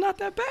Loyola's not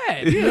that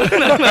bad. You know?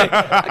 Like,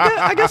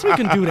 I guess we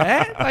can do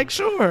that. Like,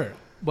 sure.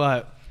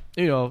 But,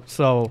 you know,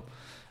 so,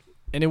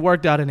 and it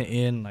worked out in the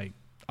end. Like,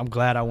 I'm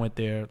glad I went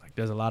there. Like,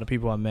 there's a lot of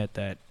people I met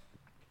that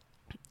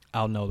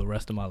I'll know the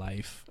rest of my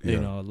life. You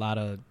know, a lot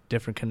of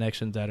different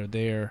connections that are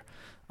there.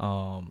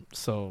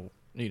 So,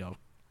 you know,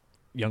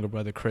 younger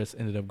brother Chris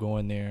ended up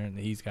going there, and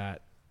he's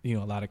got, you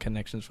know, a lot of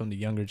connections from the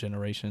younger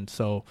generation.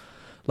 So,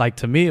 like,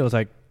 to me, it was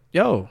like,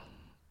 yo,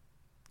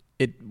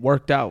 it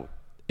worked out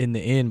in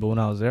the end. But when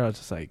I was there, I was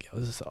just like, yo,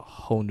 this is a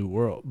whole new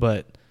world.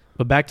 But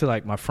back to,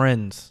 like, my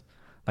friends,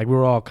 like, we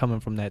were all coming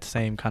from that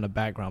same kind of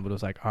background, but it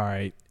was like, all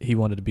right, he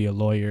wanted to be a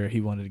lawyer.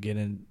 He wanted to get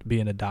in,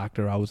 being a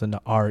doctor. I was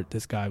into art.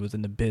 This guy was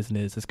into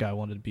business. This guy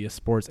wanted to be a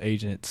sports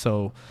agent.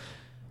 So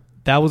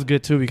that was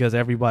good too, because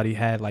everybody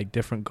had like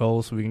different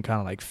goals. So we can kind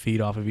of like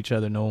feed off of each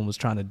other. No one was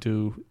trying to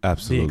do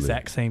the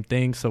exact same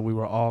thing. So we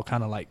were all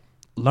kind of like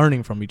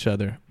learning from each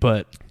other,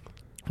 but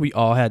we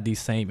all had these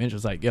same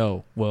interests. Like,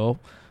 yo, well,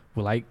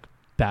 we like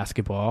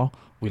basketball.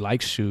 We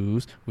like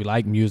shoes. We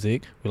like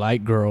music. We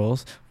like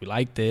girls. We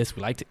like this.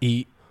 We like to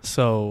eat.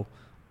 So,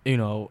 you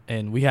know,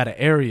 and we had an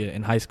area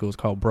in high school. It's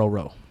called Bro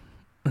Row.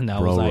 And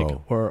that was like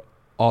where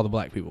all the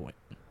black people went.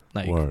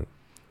 Like,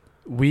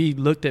 we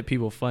looked at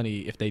people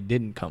funny if they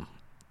didn't come.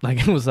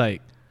 Like, it was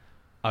like,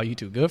 oh, you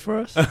too good for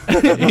us? You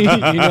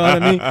know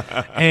what I mean?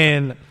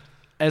 And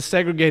as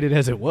segregated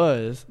as it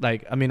was,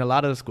 like, I mean, a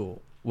lot of the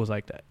school was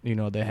like that. You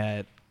know, they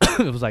had,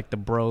 it was like the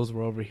bros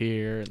were over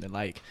here, and then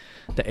like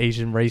the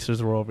Asian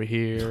racers were over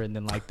here, and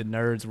then like the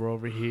nerds were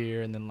over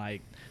here, and then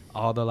like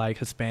all the like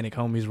Hispanic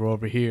homies were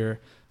over here.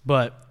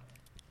 But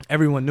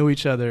everyone knew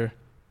each other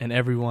and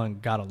everyone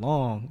got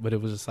along, but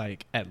it was just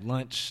like at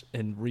lunch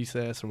and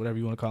recess or whatever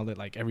you want to call it,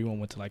 like everyone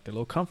went to like their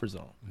little comfort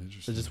zone.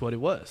 It's just what it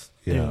was,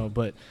 you know.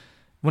 But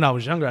when I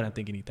was younger, I didn't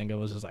think anything. I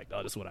was just like,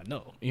 oh, this is what I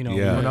know. You know,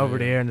 we went over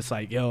there and it's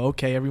like, yo,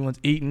 okay, everyone's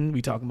eating.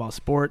 We talking about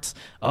sports.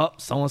 Oh,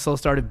 so-and-so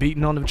started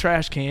beating on the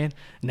trash can.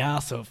 Now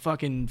it's a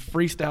fucking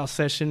freestyle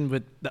session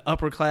with the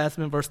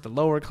upperclassmen versus the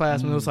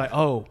lowerclassmen. It was like,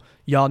 oh,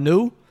 y'all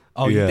knew?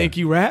 Oh, you think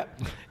you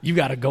rap? You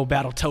got to go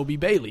battle Toby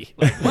Bailey.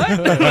 Like,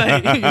 what?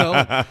 Like, you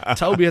know,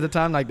 Toby at the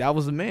time, like, that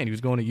was the man. He was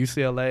going to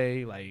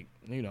UCLA. Like,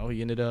 you know,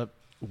 he ended up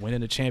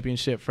winning the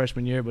championship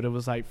freshman year. But it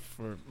was like,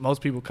 for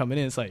most people coming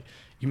in, it's like,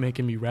 you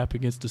making me rap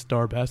against a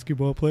star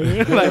basketball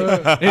player?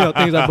 Like, you know,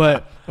 things like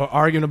that. Or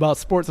arguing about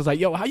sports. It's like,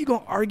 yo, how you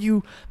going to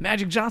argue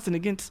Magic Johnson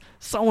against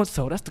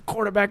so-and-so? That's the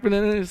quarterback.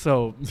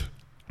 So,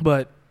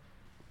 but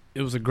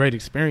it was a great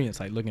experience.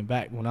 Like, looking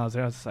back, when I was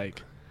there, I was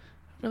like,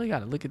 really got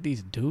to look at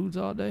these dudes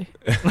all day.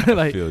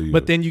 Like,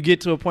 but then you get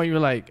to a point you're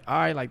like, all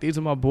right, like, these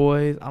are my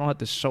boys. I don't have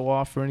to show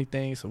off or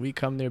anything. So we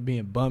come there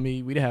being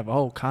bummy. We'd have a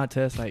whole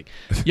contest like,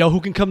 yo,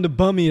 who can come to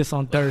bummiest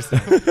on Thursday?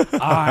 All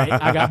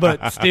right,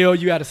 but still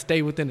you got to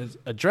stay within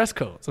a dress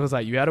code. So it's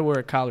like you had to wear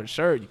a collared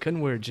shirt. You couldn't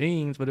wear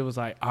jeans, but it was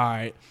like, all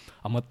right,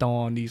 I'm going to throw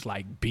on these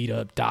like beat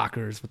up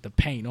Dockers with the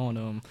paint on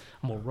them.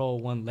 I'm going to roll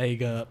one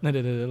leg up.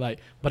 Like,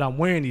 but I'm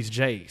wearing these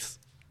J's.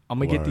 I'm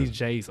going to get these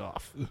J's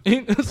off.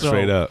 So,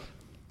 straight up.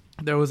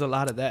 There was a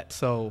lot of that.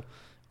 So,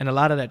 and a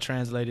lot of that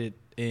translated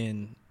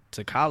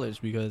into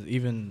college, because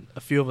even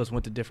a few of us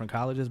went to different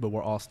colleges, but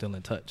we're all still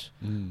in touch.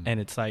 And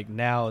it's like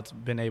now it's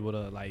been able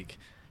to like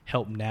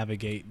help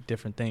navigate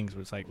different things.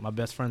 Where it's like my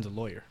best friend's a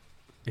lawyer,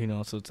 you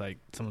know, so it's like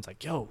someone's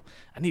like, yo,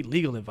 I need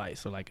legal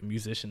advice. Or like a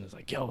musician is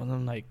like, yo, and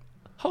I'm like,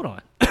 hold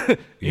on.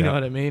 You know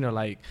what I mean? Or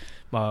like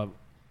my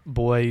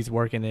boy's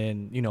working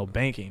in, you know,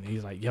 banking.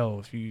 He's like, yo,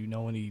 if you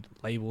know any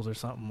labels or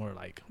something or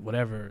like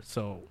whatever.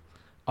 So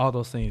all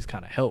those things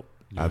kind of help.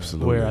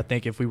 Absolutely. Where I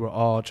think if we were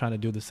all trying to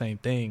do the same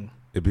thing,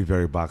 it'd be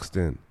very boxed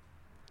in.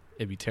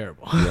 It'd be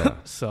terrible. Yeah.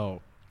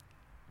 So,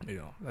 you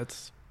know,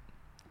 that's.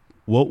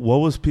 What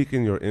was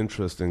piquing your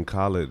interest in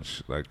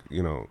college? Like,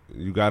 you know,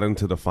 you got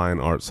into the fine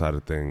art side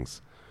of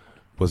things.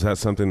 Was that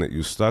something that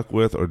you stuck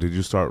with, or did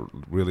you start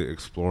really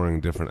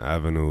exploring different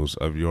avenues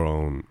of your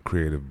own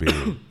creative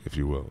being, if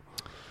you will?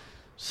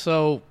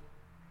 So,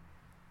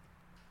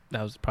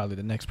 that was probably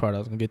the next part I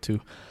was going to get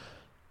to.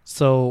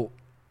 So,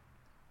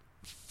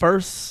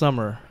 first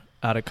summer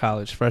out of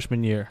college,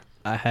 freshman year,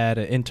 I had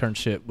an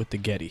internship with the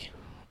Getty.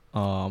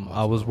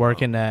 I was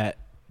working at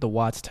the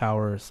Watts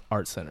Towers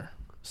Art Center.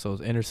 So it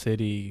was inner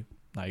city,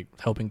 like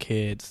helping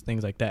kids,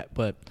 things like that.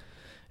 But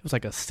it was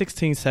like a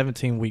 16,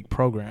 17-week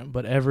program.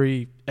 But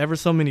ever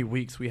so many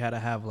weeks, we had to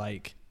have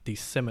like these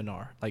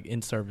seminar, like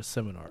in-service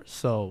seminars.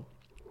 So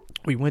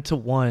we went to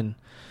one,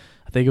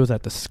 I think it was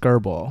at the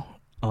Skirball,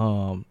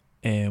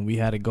 and we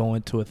had to go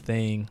into a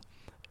thing.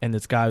 and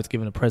this guy was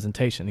giving a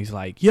presentation. He's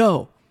like,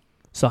 yo,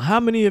 so how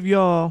many of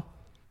y'all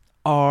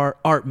are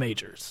art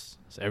majors?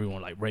 So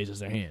everyone like raises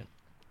their hand.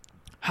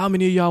 How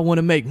many of y'all want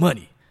to make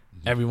money?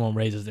 Everyone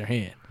raises their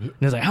hand. And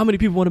it's like, how many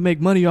people want to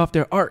make money off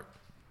their art?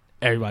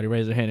 Everybody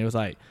raised their hand. It was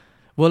like,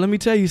 well, let me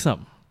tell you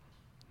something.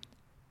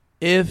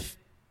 If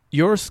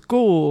your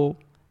school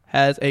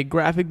has a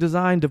graphic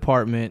design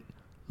department,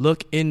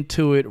 look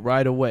into it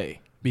right away,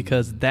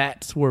 because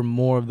that's where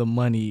more of the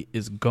money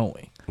is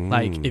going.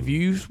 Like, if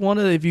you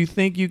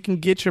think you can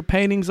get your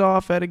paintings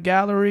off at a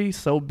gallery,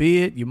 so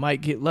be it. You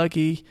might get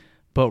lucky,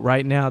 but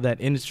right now that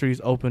industry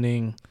is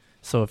opening.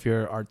 So if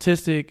you're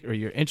artistic or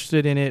you're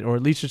interested in it, or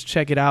at least just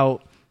check it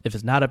out. If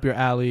it's not up your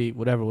alley,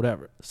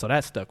 whatever. So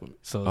that stuck with me.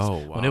 So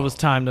when it was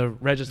time to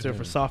register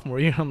for sophomore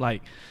year, I'm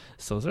like,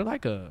 so is there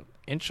like a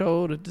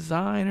intro to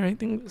design or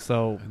anything?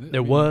 So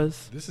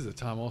was. This is a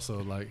time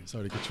also, like,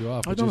 sorry to get you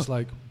off, but just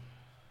like,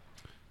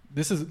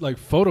 this is like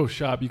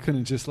Photoshop. You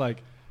couldn't just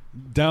like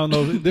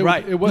download it.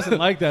 Right. It wasn't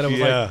like that. It was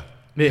like,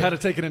 you had to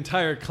take an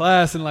entire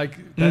class, and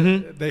like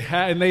they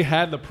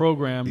had the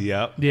program.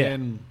 Yep. Yeah.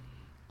 And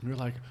we were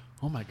like,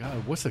 oh my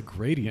God, what's a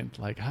gradient?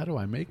 Like, how do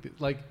I make it?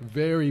 Like,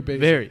 very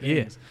basic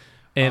things.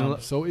 And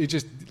so it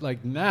just,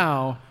 like,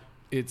 now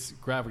it's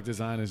graphic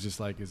design is just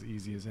like as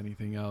easy as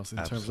anything else in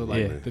terms of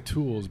like the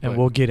tools. And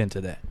we'll get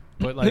into that.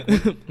 But like,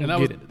 and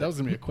that was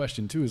gonna be a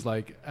question too. Is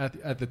like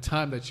at the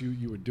time that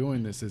you were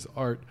doing this as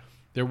art,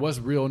 there was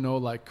no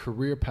like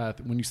career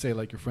path. When you say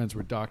like your friends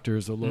were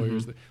doctors or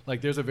lawyers, like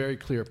there's a very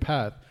clear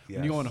path. Yes.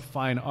 When you go into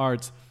fine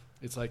arts,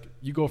 it's like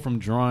you go from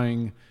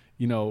drawing,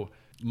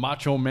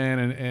 Macho Man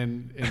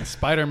and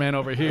Spider-Man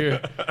over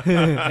here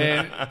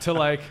and to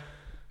like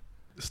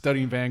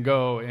studying Van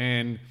Gogh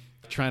and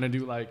trying to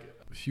do like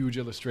huge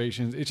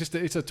illustrations.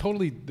 It's a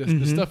totally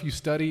the stuff you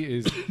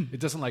study it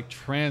doesn't like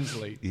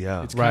translate.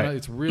 Yeah. It's kind of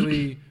it's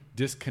really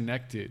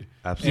disconnected.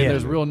 Absolutely.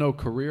 And there's no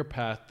career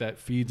path that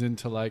feeds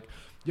into like,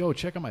 yo,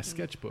 check out my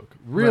sketchbook.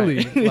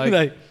 Really?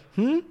 Like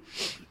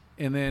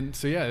And then,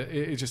 so yeah,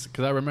 it just,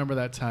 because I remember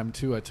that time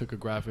too, I took a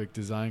graphic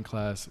design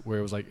class where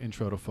it was like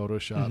intro to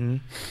Photoshop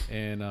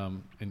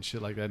and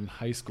shit like that in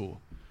high school.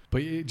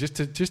 But just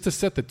to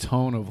set the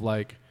tone of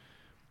like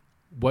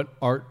what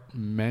art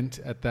meant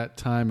at that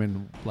time,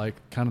 and like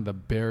kind of the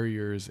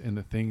barriers and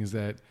the things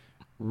that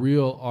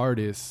real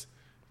artists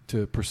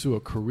to pursue a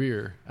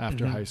career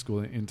after high school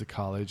and into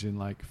college and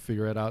like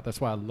figure it out.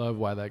 That's why I love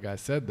why that guy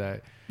said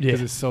that,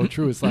 because it's so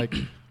true. It's like,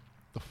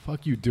 the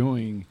fuck you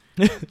doing?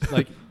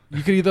 Like,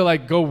 you could either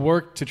like go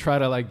work to try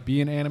to like be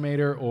an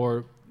animator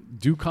or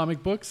do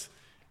comic books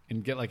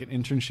and get like an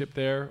internship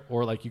there,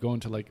 or like you go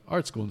into like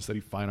art school and study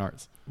fine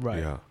arts. Right.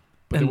 Yeah.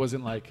 But it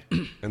wasn't like,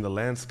 and the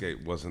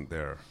landscape wasn't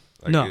there.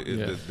 Like No.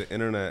 the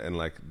internet and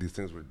like these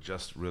things were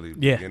just really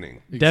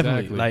beginning. Definitely.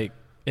 Exactly. Like,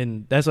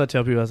 and that's what I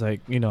tell people. I was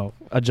like,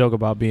 I joke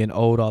about being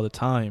old all the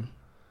time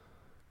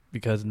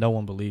because no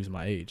one believes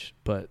my age,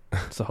 but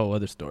it's a whole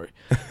other story.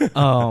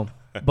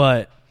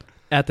 But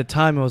at the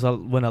time, it was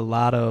when a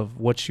lot of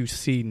what you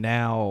see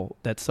now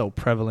that's so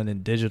prevalent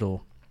in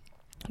digital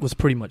was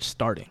pretty much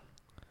starting.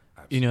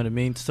 Absolutely. You know what I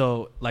mean?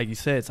 So, like you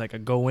said, it's like I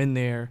go in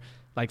there.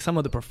 Like, some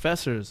of the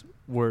professors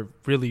were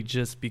really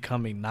just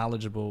becoming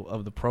knowledgeable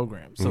of the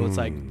program. So it's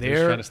like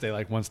they're trying to stay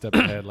like one step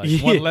ahead, like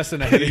one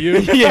lesson ahead of you.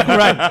 Yeah,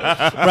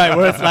 right.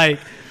 Where it's like,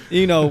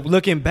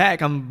 looking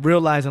back, I'm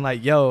realizing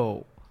like,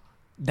 yo,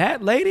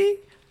 that lady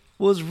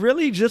was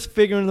really just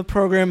figuring the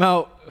program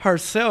out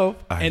herself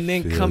and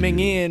then coming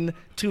in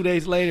 2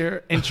 days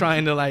later and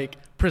trying to like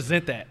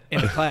present that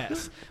in the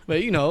class. But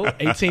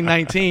 18,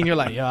 19, you're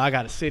like, yo, I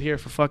got to sit here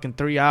for fucking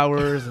 3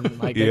 hours and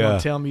like they're going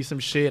to tell me some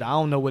shit. I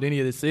don't know what any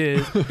of this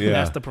is.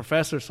 That's the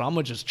professor, so I'm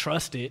going to just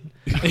trust it.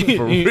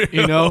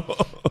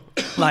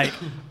 Like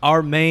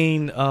our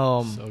main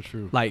so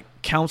true. Like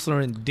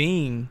counselor and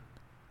dean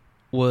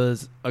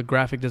was a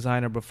graphic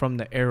designer, but from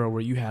the era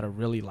where you had to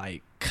really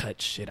like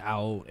cut shit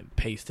out and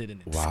paste it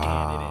and then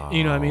scan it.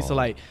 You know what I mean? So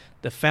like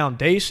the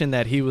foundation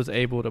that he was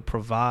able to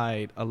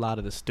provide a lot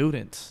of the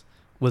students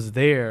was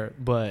there,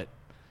 but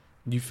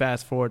you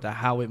fast forward to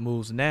how it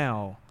moves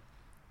now,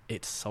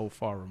 it's so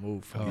far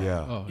removed from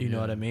you know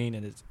what I mean?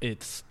 And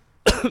it's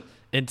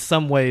in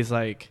some ways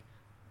like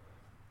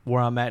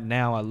where I'm at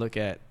now, I look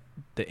at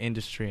the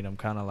industry and I'm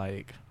kind of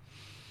like,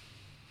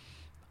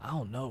 I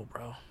don't know,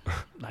 bro.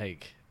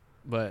 Like,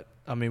 but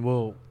I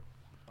mean,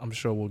 I'm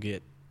sure we'll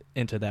get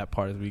into that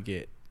part as we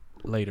get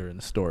later in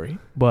the story.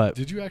 But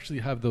did you actually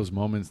have those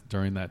moments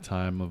during that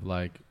time of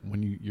like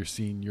when you're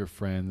seeing your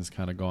friends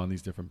kind of go on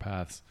these different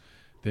paths?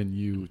 Did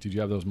you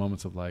have those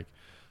moments of like,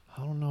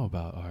 I don't know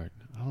about art.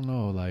 I don't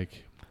know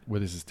like where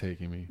this is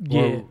taking me.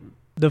 Yeah,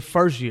 the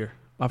first year,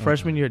 my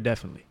freshman year,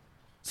 definitely.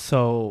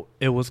 So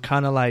it was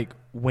kind of like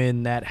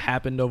when that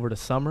happened over the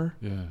summer.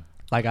 Yeah.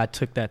 Like I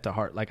took that to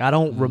heart. Like I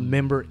don't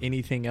remember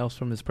anything else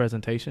from his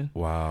presentation.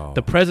 Wow.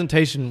 The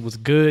presentation was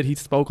good. He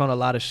spoke on a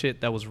lot of shit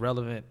that was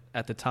relevant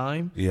at the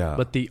time. Yeah.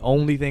 But the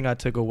only thing I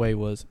took away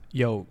was,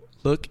 yo,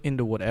 look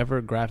into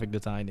whatever graphic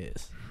design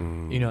is.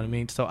 You know what I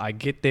mean? So I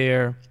get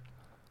there,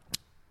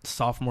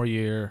 sophomore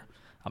year,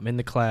 I'm in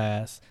the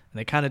class, and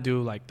they kind of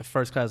do like the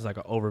first class is like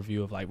an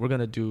overview of like we're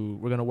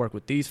gonna work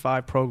with these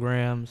 5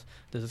 programs.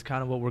 This is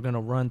kind of what we're gonna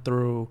run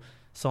through,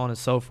 so on and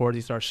so forth.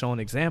 He starts showing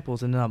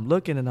examples, and then I'm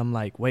looking and I'm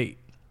like, wait,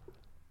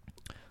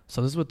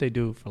 so this is what they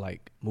do for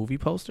like movie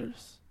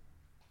posters,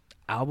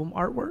 album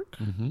artwork.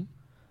 Mm-hmm.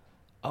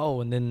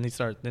 Oh, and then they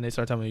start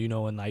telling me, you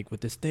know, and like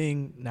with this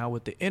thing now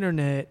with the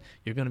internet,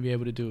 you're gonna be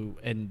able to do,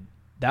 and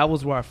that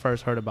was where I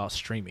first heard about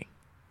streaming.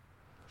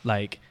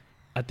 Like,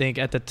 I think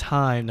at the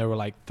time there were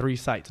like 3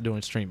 sites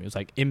doing streaming. It was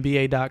like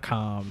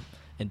NBA.com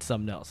and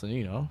something else. And,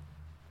 you know,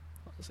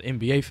 I was an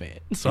NBA fan.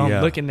 So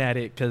I'm looking at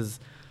it because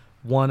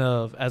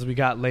as we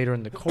got later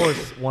in the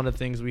course, one of the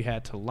things we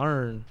had to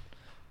learn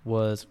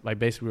was like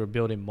basically we were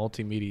building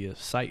multimedia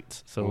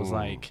sites. So it was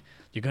like,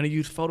 you're going to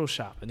use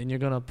Photoshop, and then you're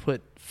going to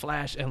put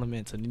Flash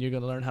elements, and then you're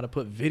going to learn how to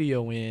put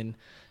video in.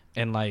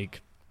 And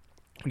like,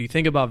 when you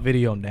think about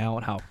video now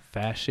and how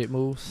fast shit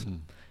moves,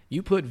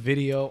 you put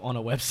video on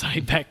a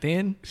website back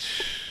then,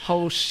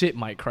 whole shit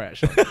might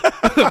crash. Like,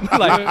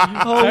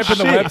 type in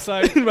the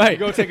website, right? You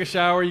go take a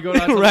shower, you go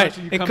down to right,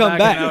 lunch, and come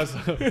back.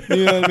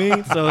 You know what I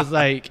mean? So it's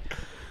like,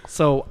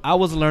 so I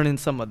was learning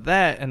some of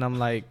that, and I'm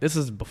like, this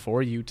is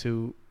before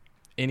YouTube,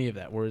 any of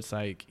that, where it's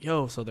like,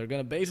 yo, so they're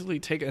gonna basically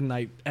take, and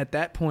like at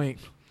that point,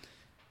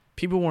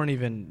 people weren't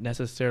even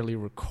necessarily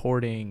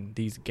recording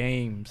these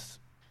games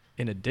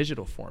in a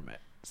digital format.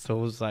 So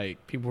it was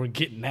like people were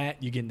getting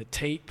that, you getting the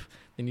tape.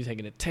 Then you're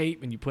taking the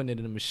tape and you're putting it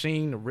in a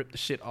machine to rip the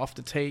shit off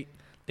the tape,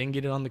 then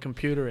get it on the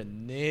computer,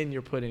 and then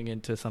you're putting it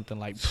into something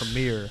like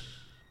Premiere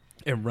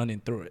and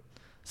running through it.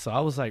 So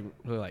I was like,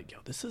 really like, yo,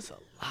 this is a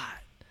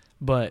lot.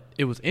 But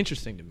it was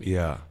interesting to me.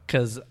 Yeah.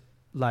 Because,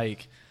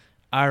 like,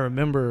 I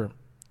remember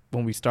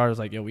when we started, it was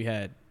like, yo, we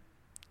had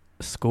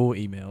school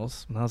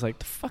emails. And I was like,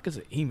 the fuck is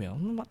an email?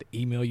 I'm about to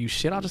email you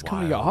shit. I'll just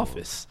come to your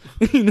office.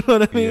 You know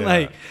what I mean? Yeah.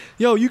 Like,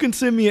 yo, you can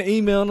send me an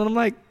email. And I'm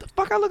like, the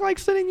fuck I look like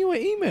sending you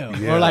an email?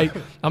 Yeah. Or like,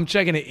 I'm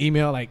checking an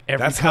email like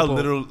every That's couple.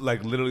 how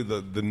literally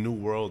the new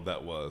world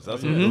that was.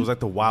 That's It was like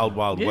the wild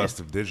west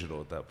of digital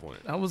at that point.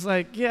 I was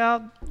like, yeah,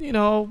 you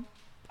know,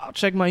 I'll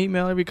check my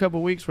email every couple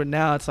of weeks. But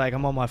now it's like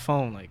I'm on my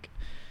phone like,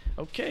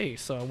 okay,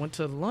 so I went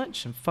to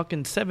lunch and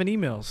fucking 7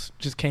 emails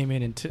just came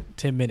in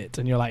 10 minutes.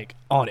 And you're like,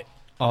 on it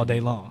all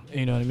day long.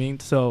 You know what I mean?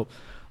 So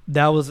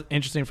that was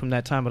interesting from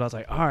that time. But I was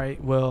like, all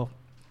right, well,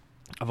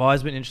 I've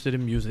always been interested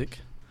in music.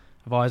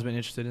 I've always been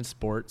interested in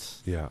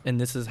sports. Yeah. And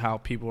this is how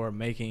people are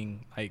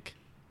making like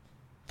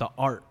the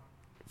art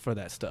for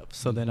that stuff.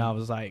 So then I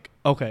was like,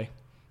 okay,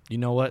 you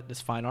know what?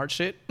 This fine art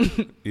shit,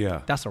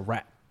 Yeah. that's a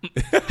wrap.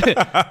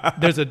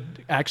 There's an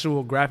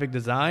actual graphic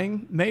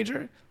design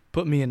major.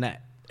 Put me in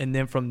that. And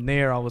then from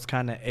there, I was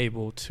kind of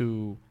able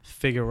to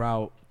figure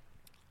out,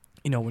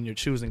 you know, when you're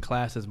choosing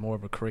classes, more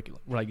of a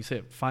curriculum. Like you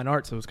said, fine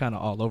arts, it was kind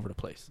of all over the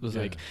place. It was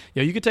like,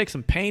 yo, you could take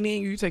some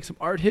painting, you could take some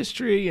art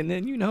history, and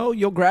then, you know,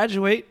 you'll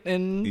graduate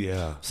and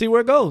see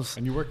where it goes.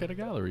 And you work at a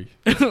gallery.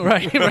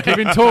 right.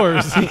 Giving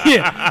tours.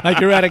 Yeah. Like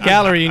you're at a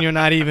gallery and you're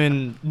not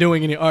even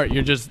doing any art.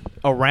 You're just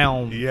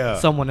around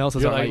someone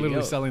else's You're art. like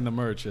literally selling the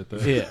merch at the...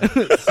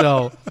 Yeah.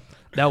 So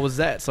that was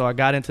that. So I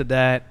got into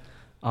that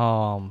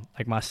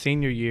like my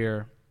senior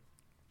year.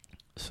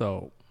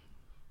 So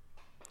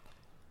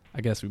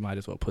I guess we might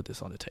as well put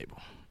this on the table.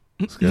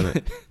 Let's get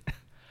it.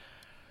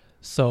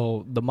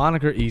 So the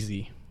moniker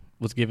Easy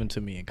was given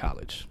to me in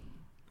college.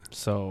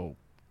 So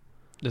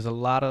there's a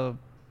lot of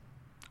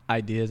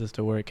ideas as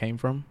to where it came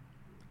from.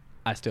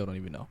 I still don't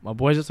even know. My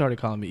boys just started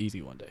calling me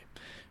Easy one day.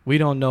 We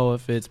don't know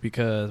if it's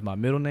because my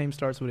middle name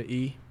starts with an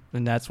E,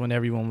 and that's when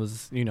everyone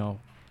was, you know,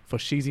 for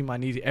Sheezy My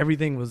Neezy,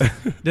 everything was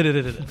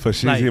for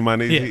Sheezy My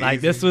Neezy. Yeah,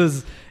 like this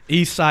was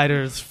East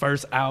Sider's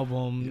first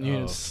album. You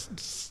know,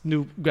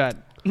 Snoop got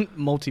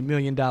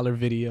multi-million-dollar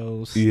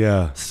videos.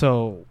 Yeah.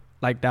 So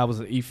like that was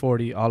an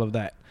E40, all of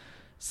that.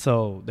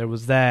 So there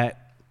was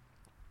that.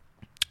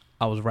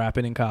 I was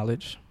rapping in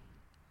college.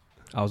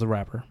 I was a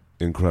rapper.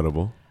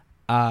 Incredible.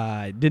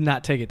 I did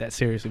not take it that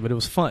seriously, but it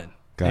was fun.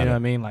 You know what I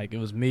mean? Like it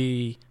was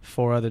me,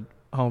 4 other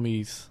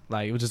homies.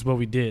 Like it was just what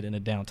we did in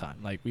the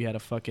downtime. Like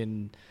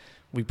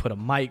we put a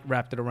mic,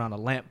 wrapped it around a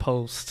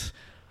lamppost.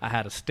 I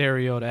had a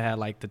stereo that had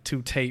like the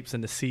 2 tapes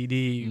and the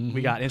CD. Mm-hmm.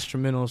 We got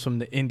instrumentals from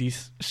the indie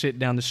shit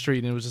down the street,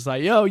 and it was just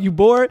like, yo, you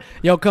bored?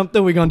 Yo, come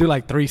through. We're going to do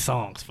like 3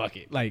 songs. Fuck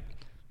it. Like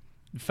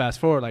fast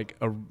forward, like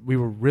we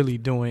were really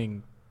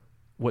doing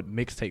what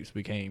mixtapes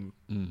became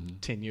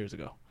 10 years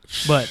ago.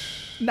 But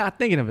not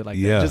thinking of it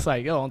like that. Just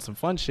like, yo, on some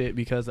fun shit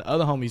because the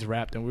other homies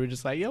rapped, and we were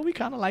just like, yo, we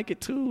kind of like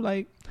it too.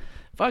 Like,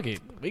 fuck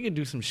it. We can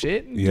do some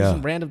shit and do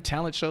some random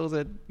talent shows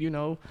that, you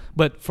know,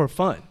 but for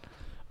fun.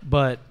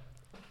 But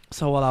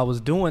so while I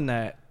was doing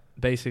that,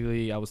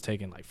 basically I was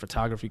taking like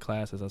photography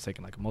classes. I was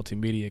taking like a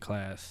multimedia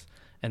class.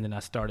 And then I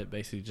started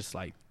basically just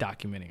like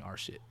documenting our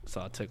shit.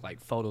 So I took like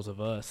photos of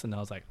us, and I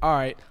was like, all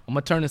right, I'm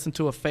going to turn this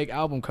into a fake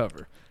album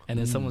cover. And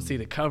then someone see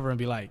the cover and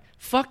be like,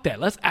 fuck that.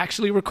 Let's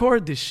actually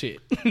record this shit.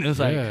 And it was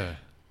like,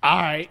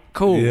 all right,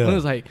 cool. Yeah. And it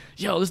was like,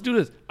 yo, let's do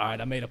this. All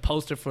right, I made a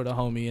poster for the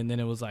homie. And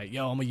then it was like,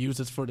 yo, I'm going to use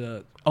this for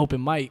the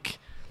open mic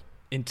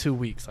in 2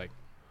 weeks. Like,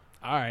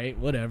 all right,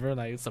 whatever.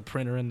 Like, it's a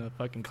printer in the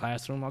fucking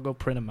classroom. I'll go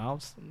print them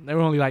out. They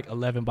were only like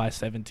 11 by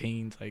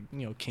 17s, like,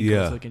 you know,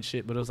 Kinko's looking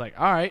shit. But it was like,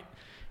 all right,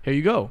 here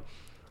you go.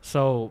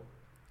 So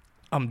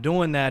I'm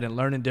doing that and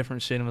learning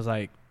different shit. And it was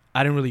like,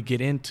 I didn't really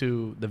get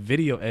into the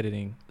video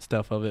editing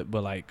stuff of it,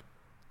 but like,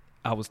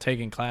 I was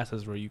taking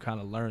classes where you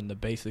kind of learn the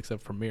basics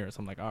of Premiere.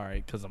 So I'm like, all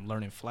right, because I'm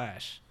learning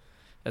Flash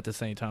at the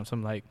same time. So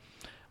I'm like,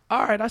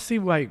 all right, I see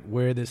like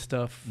where this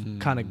stuff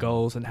kind of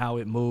goes and how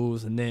it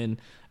moves. And then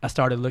I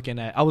started looking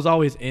at, I was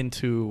always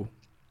into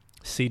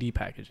CD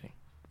packaging.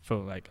 For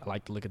like, I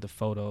like to look at the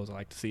photos. I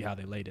like to see how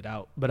they laid it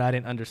out. But I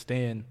didn't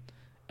understand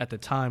at the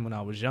time when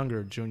I was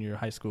younger, junior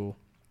high school,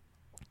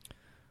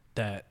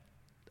 that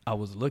I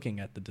was looking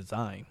at the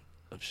design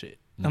of shit.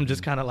 I'm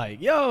just kind of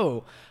like,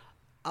 yo,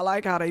 I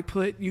like how they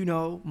put, you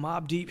know,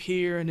 Mobb Deep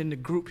here and then the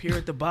group here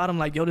at the bottom.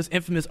 Like, yo, this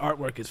Infamous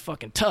artwork is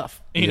fucking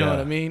tough. You know what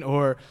I mean?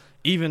 Or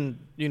even,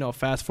 you know,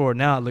 fast forward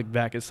now, I look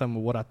back at some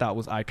of what I thought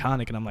was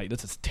iconic, and I'm like,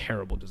 this is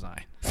terrible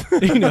design.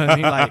 You know what I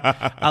mean? Like,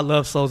 I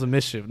love Souls of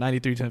Mischief.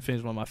 93 to Infinity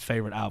is one of my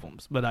favorite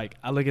albums. But, like,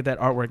 I look at that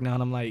artwork now,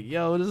 and I'm like,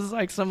 yo, this is,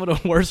 like, some of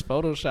the worst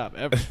Photoshop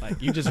ever.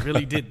 Like, you just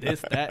really did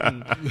this, that,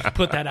 and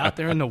put that out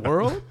there in the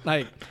world?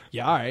 Like,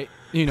 yeah, all right.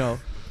 You know,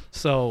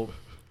 so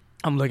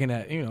I'm looking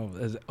at, you know,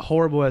 as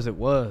horrible as it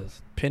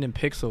was, Pen and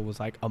Pixel was,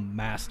 like, a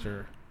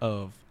master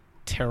of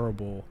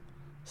terrible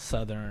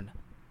Southern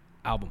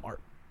album art.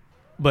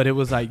 But it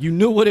was like, you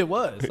knew what it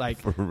was. Like,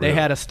 they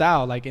had a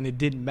style, like, and it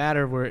didn't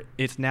matter where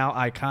it's now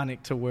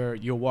iconic to where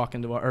you'll walk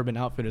into an Urban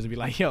Outfitters and be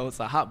like, yo, it's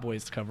a Hot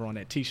Boys cover on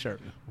that T-shirt.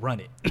 Run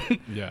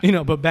it. Yeah. You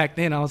know, but back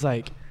then I was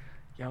like,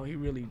 yo, he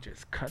really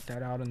just cut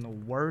that out in the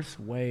worst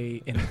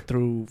way and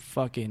through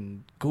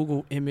fucking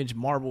Google image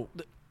marble.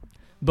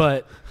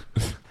 But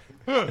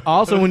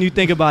also when you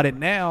think about it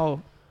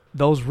now,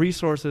 those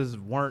resources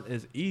weren't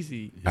as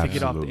easy to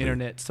get off the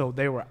internet. So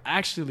they were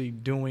actually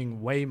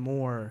doing way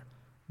more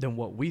than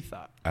what we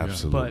thought.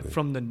 Absolutely. But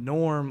from the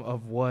norm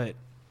of what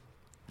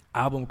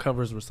album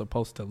covers were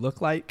supposed to look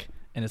like,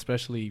 and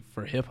especially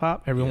for hip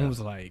hop, everyone was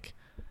like,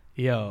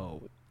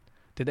 yo,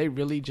 did they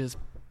really just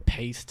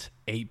paste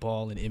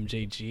 8-Ball and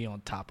MJG on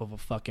top of a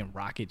fucking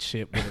rocket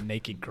ship with a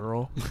naked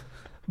girl?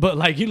 But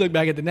like, you look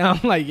back at the now,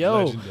 I'm like,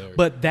 yo, legendary.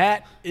 But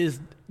that is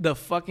the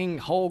fucking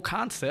whole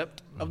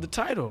concept of the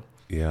title.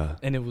 Yeah.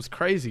 And it was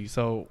crazy.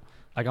 So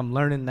like, I'm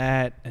learning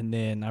that. And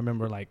then I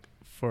remember like,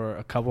 for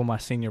a couple of my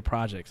senior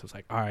projects, it's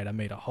like, all right, I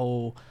made a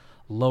whole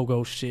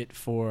logo shit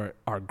for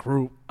our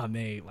group. I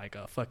made like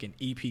a fucking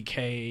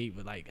EPK,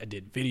 but like I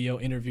did video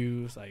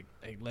interviews. Like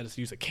they let us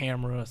use a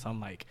camera. So I'm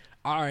like,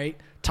 all right,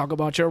 talk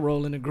about your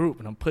role in the group.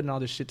 And I'm putting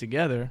all this shit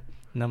together.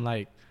 And I'm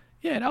like,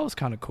 yeah, that was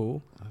kind of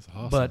cool. That's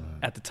awesome. But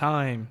at the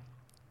time,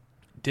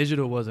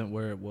 digital wasn't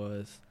where it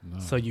was. No.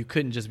 So you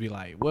couldn't just be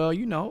like, well,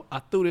 you know, I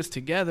threw this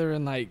together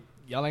and like,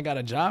 y'all ain't got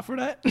a job for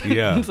that?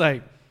 Yeah. It's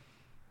like,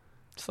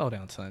 slow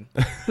down, son.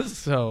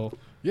 So,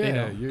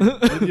 yeah, you know.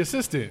 you're the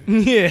assistant.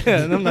 Yeah,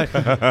 and I'm like,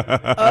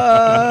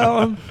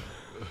 I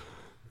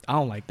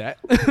don't like that.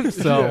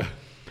 So,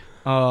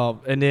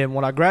 and then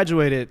when I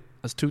graduated,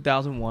 it was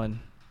 2001.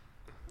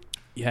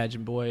 You had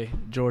your boy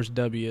George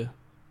W.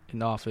 in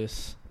the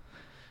office.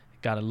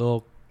 Got a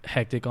little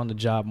hectic on the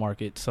job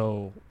market.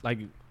 So, like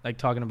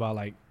talking about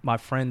like my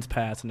friends'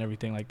 past and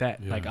everything like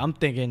that. Yeah. Like I'm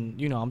thinking,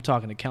 you know, I'm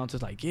talking to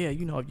accountants like, yeah,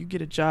 you know, if you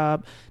get a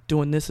job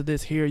doing this or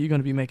this here, you're going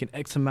to be making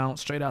X amount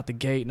straight out the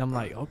gate. And I'm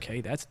like,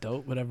 okay, that's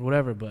dope,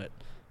 whatever. But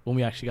when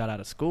we actually got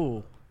out of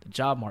school, the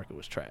job market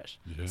was trash.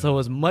 Yeah. So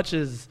as much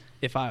as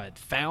if I had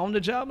found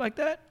a job like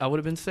that, I would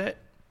have been set.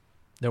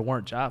 There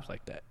weren't jobs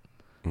like that.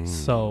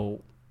 So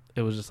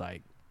it was just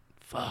like,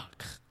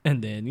 fuck.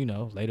 And then, you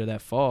know, later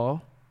that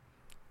fall,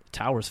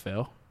 towers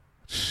fell.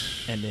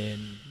 And then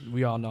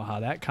we all know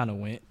how that kind of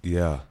went.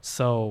 Yeah.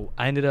 So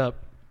I ended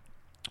up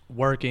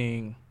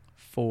working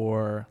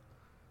for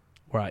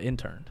where I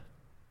interned.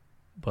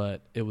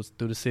 But it was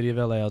through the city of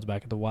LA. I was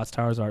back at the Watts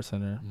Towers Art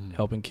Center,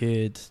 helping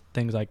kids,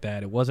 things like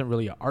that. It wasn't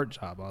really an art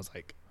job. I was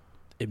like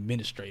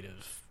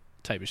administrative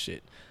type of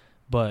shit.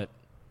 But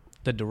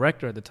the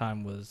director at the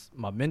time was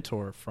my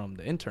mentor from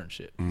the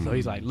internship. So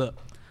he's like, look,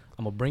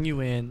 I'm going to bring you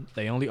in.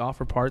 They only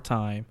offer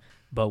part-time.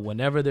 But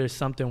whenever there's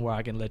something where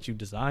I can let you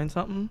design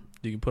something,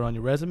 you can put on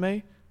your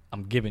resume,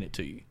 I'm giving it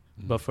to you.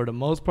 But for the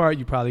most part,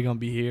 you're probably going to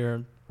be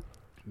here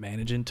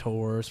managing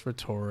tours for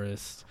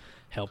tourists,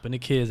 helping the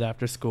kids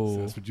after school.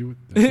 So that's what you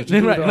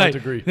do with art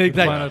degree.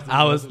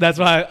 Exactly. That's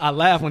why I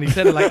laughed when he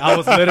said it. Like I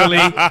was literally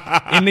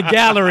in the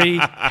gallery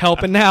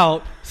helping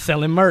out,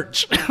 selling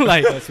merch.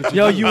 Like,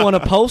 yo, you want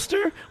a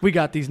poster? We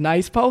got these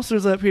nice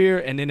posters up here.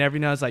 And then every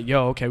now it's like,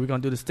 yo, okay, we're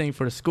going to do this thing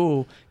for the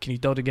school. Can you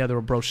throw together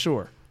a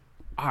brochure?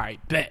 All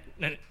right, bet.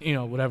 You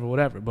know,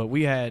 whatever. But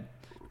we had,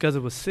 because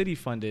it was city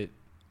funded,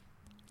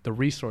 the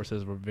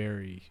resources were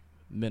very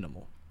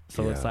minimal.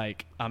 So it's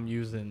like I'm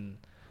using,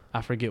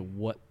 I forget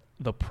what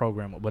the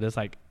program, but it's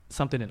like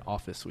something in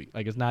Office Suite.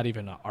 Like it's not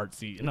even an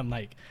artsy. And I'm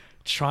like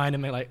trying to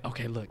make like,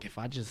 okay, look, if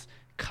I just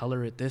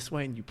color it this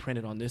way and you print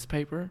it on this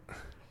paper,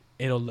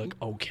 it'll look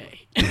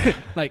okay.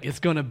 Like it's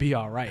going to be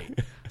all right.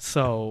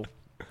 So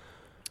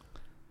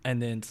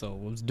And then so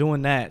I was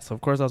doing that. So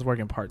of course I was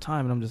working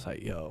part-time, and I'm just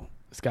like, yo,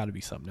 it's got to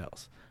be something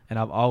else. And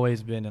I've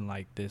always been in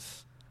like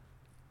this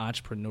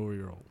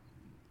entrepreneurial,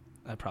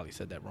 I probably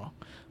said that wrong,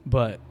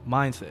 but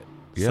mindset.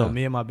 Yeah. So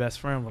me and my best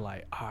friend were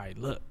like, all right,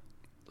 look,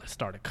 let's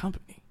start a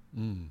company.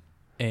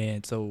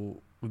 And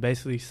so we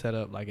basically set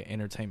up like an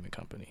entertainment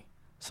company.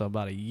 So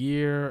about a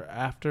year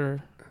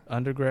after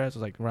undergrad, it was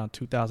like around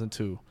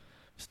 2002,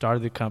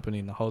 started the company,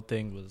 and the whole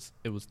thing was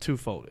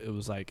twofold. It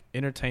was like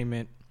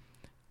entertainment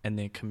and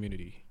then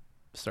community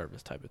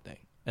service type of thing.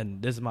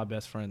 And this is my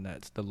best friend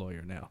that's the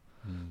lawyer now.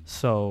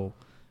 So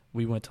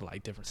we went to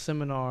like different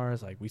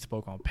seminars, like we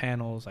spoke on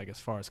panels, like as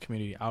far as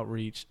community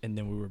outreach, and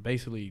then we were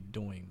basically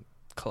doing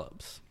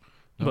clubs.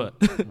 No,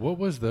 But what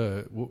was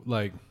the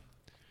like?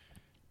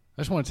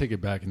 I just want to take it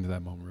back into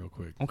that moment real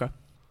quick. Okay.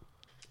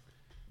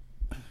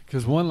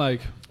 Because one,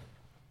 like,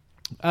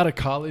 out of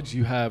college,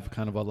 you have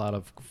kind of a lot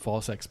of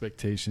false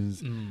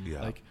expectations.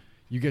 Yeah. Like,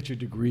 you get your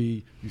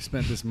degree, you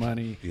spent this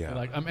money. Yeah. You're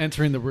like, I'm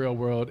entering the real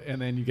world,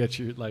 and then you get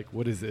your, like,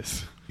 what is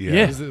this?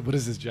 Yeah. What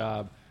is this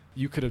job?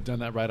 You could have done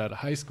that right out of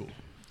high school.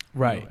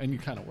 Right. You know, and you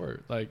kind of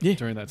were, like, Yeah.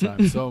 during that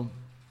time. So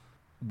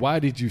why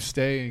did you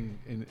stay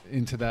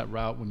into that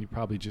route when you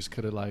probably just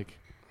could have, like,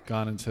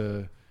 gone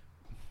into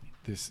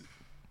this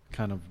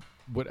kind of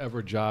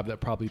whatever job that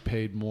probably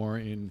paid more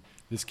in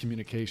this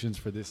communications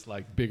for this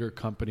like bigger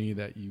company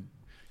that you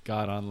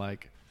got on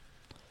like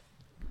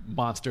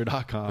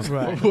monster.com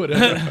Right. or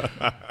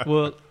whatever?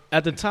 Well,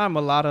 at the time,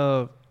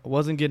 I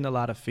wasn't getting a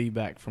lot of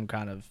feedback from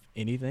kind of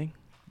anything.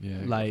 Yeah.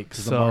 Like,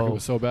 because the market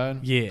was so bad.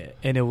 Yeah.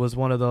 And it was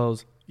one of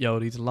those, yo,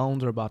 these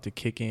loans are about to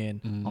kick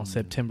in on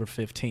September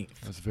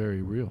 15th. That's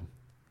very real.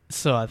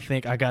 So I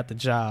think I got the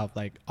job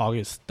like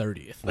August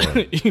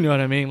 30th. You know what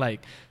I mean?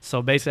 Like,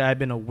 so basically I had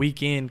been a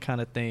weekend kind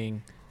of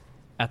thing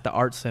at the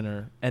art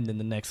center, and then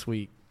the next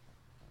week,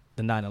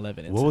 the 9/11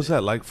 incident. What was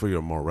that like for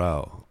your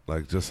morale?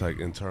 Like, just like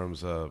in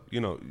terms of,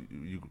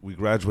 we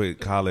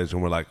graduate college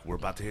and we're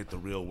about to hit the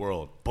real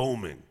world,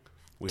 booming.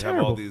 We have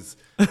all these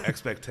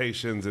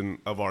expectations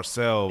of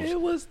ourselves. It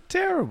was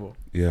terrible.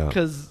 Yeah.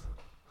 Because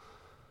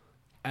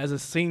as a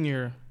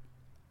senior,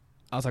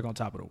 I was like on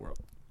top of the world.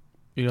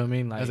 You know what I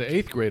mean? Like, As an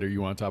 8th grader,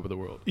 you were on top of the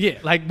world. yeah,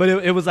 like, but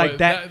it was like But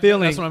that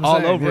feeling that's what I'm all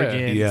saying, over yeah.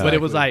 again. Yeah. But it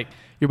was Exactly. like,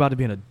 you're about to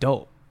be an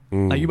adult.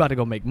 Like, you're about to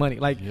go make money.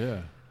 Like,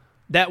 Yeah.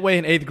 that way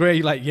in 8th grade,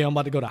 you're like, yeah, I'm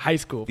about to go to high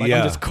school. Like, Yeah.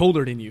 I'm just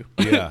cooler than you.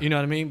 Yeah. You know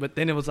what I mean? But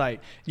then it was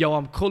like, yo,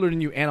 I'm cooler than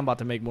you and I'm about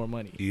to make more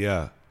money.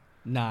 Yeah.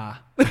 Nah.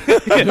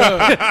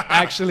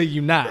 Actually,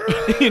 you not.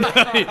 You know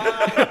what I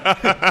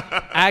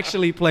mean?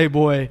 Actually,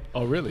 Playboy,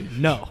 Oh, really?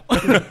 no.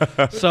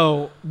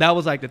 So that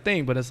was like the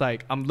thing. But it's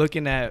like, I'm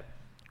looking at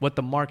what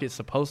the market's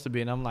supposed to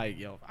be, and I'm like,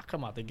 yo, if I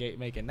come out the gate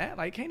making that,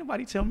 like, can't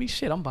nobody tell me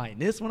shit. I'm buying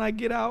this when I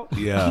get out.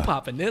 Yeah. I'm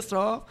popping this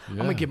off. I'm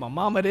Yeah. gonna get my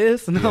mama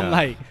this, and Yeah. I'm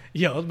like,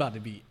 yo, it's about to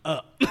be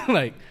up.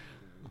 Like,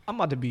 I'm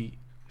about to be,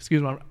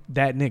 excuse me,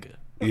 that nigga.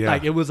 Yeah.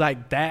 Like, it was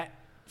like that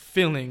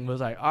feeling was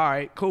like, all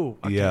right, cool.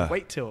 I Yeah. can't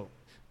wait till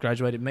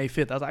graduated May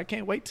 5th. I was like, I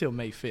can't wait till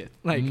May 5th.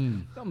 Like,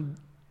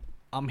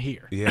 I'm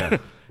here. Yeah.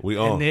 We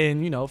all. And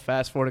then,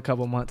 fast forward a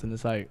couple months, and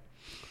it's like,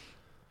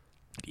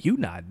 you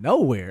not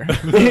nowhere.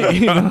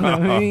 You know what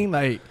I mean?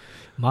 Like,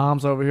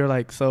 mom's over here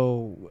like,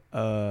 so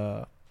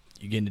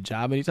you getting a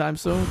job anytime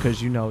soon?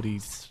 Because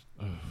these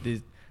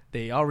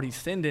they already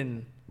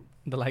sending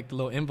the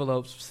little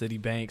envelopes,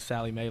 Citibank,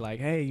 Sally Mae,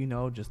 like, hey,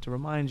 just to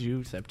remind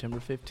you, September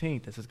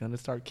 15th, this is gonna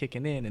start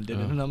kicking in, and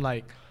I'm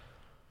like,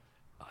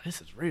 oh,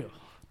 this is real.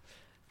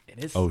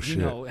 And it's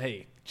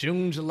hey,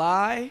 June,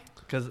 July,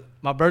 because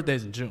my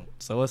birthday's in June,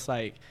 so it's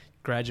like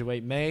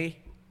graduate May.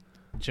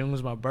 June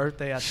was my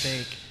birthday, I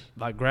think.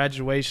 My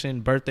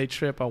graduation birthday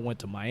trip, I went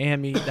to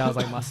Miami. That was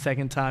like my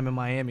second time in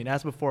Miami.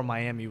 That's before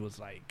Miami was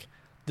like,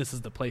 this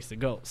is the place to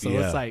go. So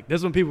Yeah. it's like, this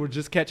is when people were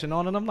just catching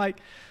on, and I'm like,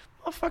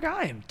 motherfucker,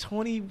 I am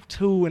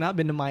 22 and I've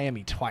been to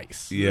Miami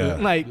twice. Yeah.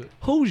 Like,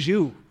 who's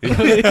you?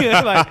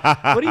 Like,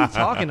 what are you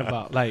talking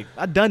about? Like,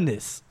 I've done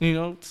this,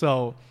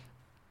 So,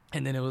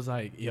 and then it was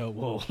like, yo,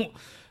 whoa.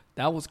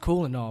 That was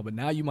cool and all, but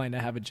now you might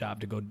not have a job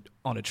to go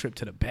on a trip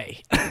to the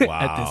Bay at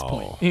this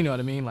point. Wow. You know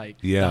what I mean? Like,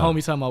 Yeah. the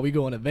homie talking about we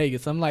going to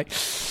Vegas. I'm like,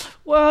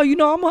 well,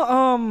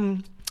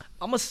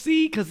 I'm a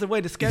see because the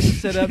way the schedule's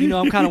set up,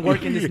 I'm kind of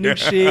working this new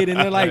shit, and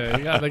they're like,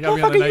 Yeah, they got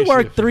me on the motherfucker, you night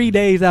work shift. 3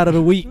 days out of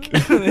the week,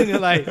 and you're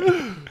like,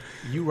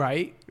 you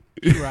right,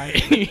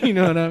 you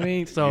know what I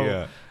mean? So,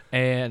 Yeah.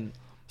 and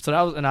so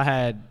that was, and I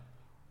had,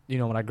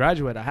 when I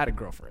graduated, I had a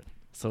girlfriend.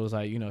 So it was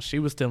like, she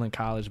was still in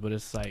college, but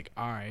it's like,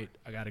 all right,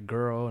 I got a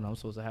girl and I'm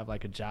supposed to have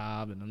like a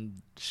job,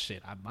 and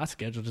my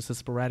schedule just as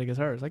sporadic as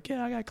hers. Like,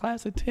 yeah, I got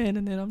class at 10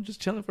 and then I'm just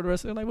chilling for the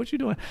rest of the day. Like, what you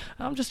doing?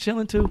 I'm just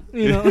chilling too,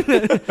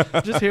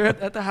 just here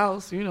at the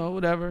house,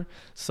 whatever.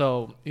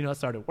 So, I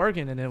started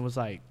working, and it was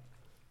like,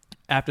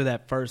 after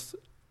that first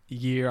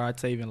year, I'd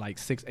say even like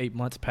 6-8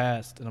 months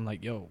passed, and I'm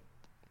like, yo,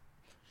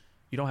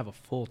 you don't have a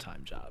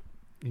full-time job.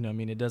 You know what I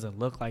mean? It doesn't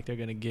look like they're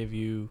going to give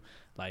you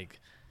like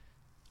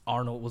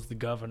Arnold was the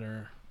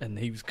governor and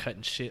he was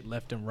cutting shit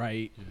left and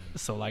right. Yeah.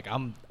 So like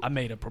I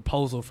made a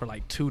proposal for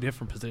like 2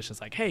 different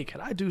positions. Like, hey,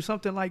 can I do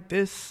something like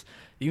this,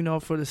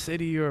 for the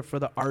city or for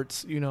the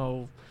arts,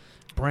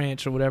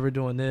 branch or whatever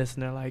doing this?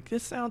 And they're like,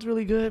 this sounds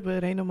really good,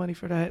 but ain't no money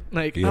for that.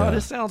 Like, oh,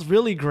 this sounds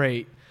really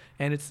great.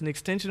 And it's an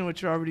extension of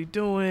what you're already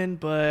doing,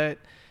 but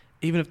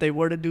even if they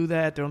were to do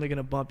that, they're only going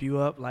to bump you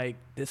up like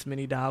this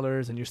many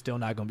dollars and you're still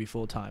not going to be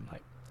full time.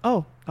 Like,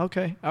 oh,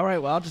 okay. All right.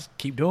 Well, I'll just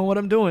keep doing what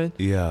I'm doing.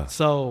 Yeah.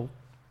 So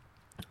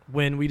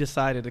when we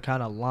decided to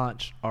kind of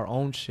launch our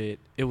own shit,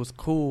 it was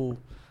cool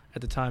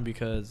at the time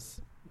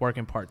because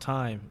working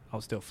part-time, I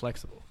was still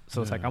flexible.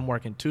 So it's like I'm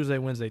working Tuesday,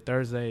 Wednesday,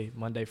 Thursday,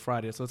 Monday,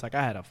 Friday. So it's like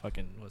I had a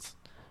fucking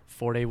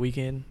 4-day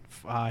weekend,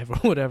 5 or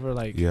whatever,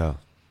 like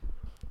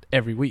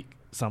every week.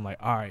 So I'm like,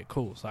 all right,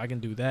 cool. So I can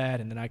do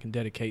that, and then I can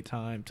dedicate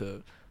time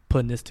to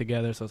putting this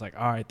together. So it's like,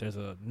 all right, there's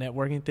a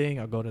networking thing,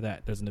 I'll go to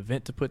that. There's an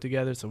event to put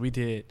together. So we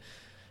did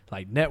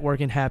like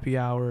networking happy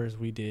hours.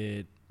 We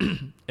did,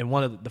 and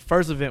one of the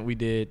first event we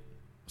did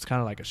was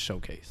kind of like a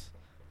showcase.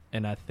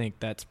 And I think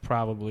that's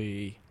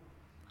probably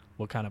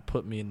what kind of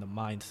put me in the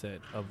mindset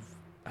of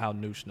how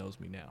Noosh knows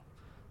me now.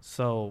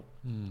 So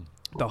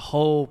the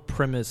whole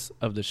premise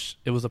of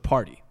it was a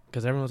party.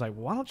 Because everyone was like,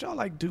 why don't y'all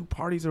like do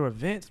parties or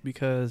events?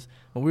 Because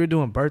when we were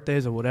doing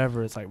birthdays or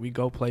whatever, it's like we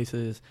go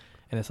places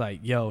and it's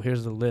like, yo,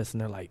 here's the list.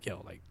 And they're like,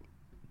 yo, like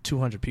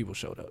 200 people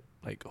showed up.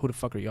 Like, who the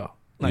fuck are y'all?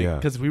 Like,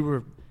 because we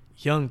were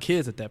young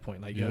kids at that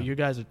point. Like, yo, you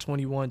guys are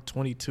 21,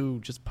 22,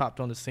 just popped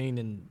on the scene,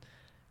 and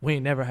we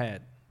ain't never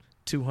had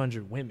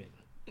 200 women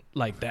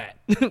like that.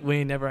 We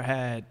ain't never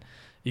had,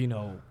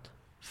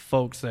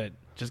 folks that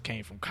just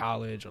came from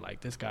college or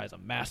like this guy's a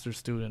master's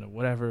student or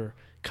whatever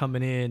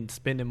coming in,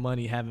 spending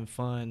money, having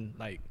fun.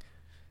 Like,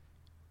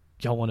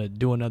 y'all want to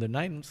do another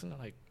night? And I'm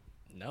like,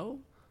 no.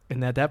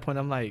 And at that point,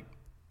 I'm like,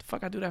 the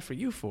fuck I do that for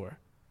you for?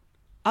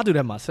 I'll do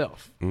that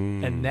myself.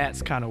 And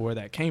that's kind of where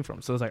that came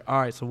from. So it's like, all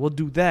right, so we'll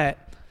do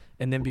that.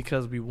 And then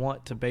because we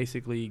want to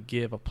basically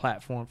give a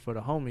platform for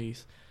the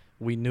homies,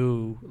 we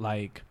knew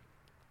like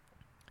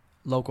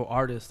local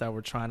artists that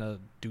were trying to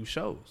do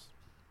shows.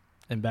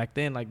 And back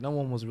then, like, no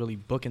one was really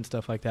booking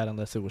stuff like that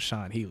unless it was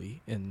Sean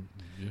Healy and,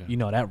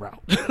 that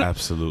route.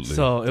 Absolutely.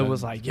 So it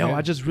was like, yo,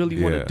 I just really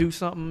want to do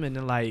something. And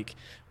then, like,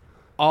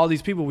 all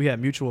these people, we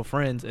had mutual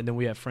friends, and then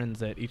we had friends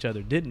that each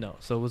other didn't know.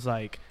 So it was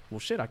like,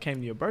 well, shit, I came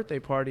to your birthday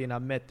party, and I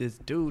met this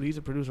dude. He's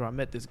a producer. I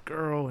met this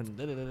girl, and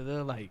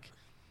da-da-da-da-da. Like,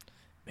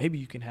 maybe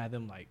you can have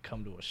them, like,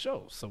 come to a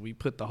show. So we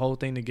put the whole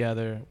thing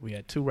together. We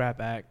had 2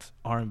 rap acts,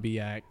 R&B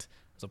act.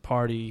 It was a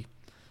party.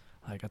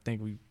 Like, I think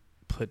we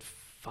put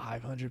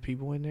 500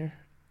 people in there,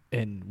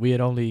 and we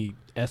had only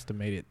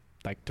estimated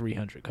like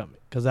 300 coming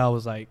because that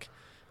was like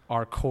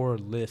our core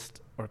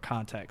list or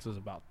contacts was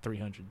about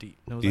 300 deep.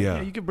 And it was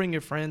like, you could bring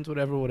your friends,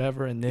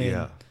 whatever. And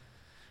then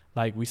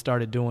like we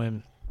started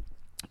doing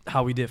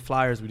how we did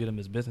flyers. We did them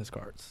as business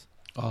cards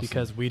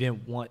because we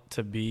didn't want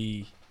to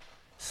be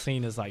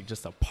seen as like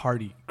just a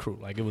party crew.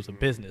 Like it was a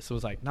business. It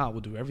was like, nah,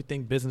 we'll do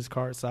everything business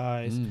card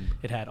size.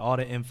 It had all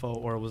the info,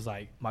 or it was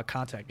like my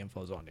contact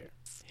info is on there.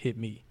 Hit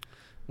me.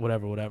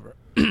 Whatever.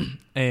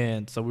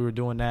 And so we were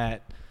doing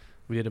that.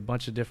 We did a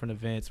bunch of different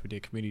events. We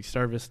did community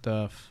service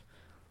stuff.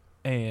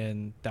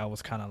 And that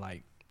was kind of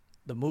like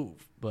the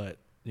move. But,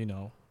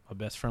 my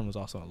best friend was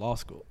also in law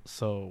school.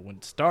 So when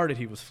it started,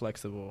 he was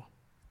flexible.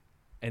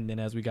 And then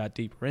as we got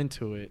deeper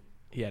into it,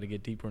 he had to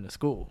get deeper into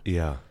school.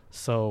 Yeah.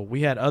 So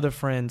we had other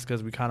friends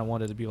because we kind of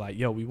wanted to be like,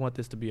 yo, we want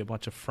this to be a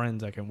bunch of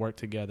friends that can work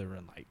together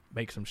and like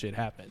make some shit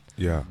happen.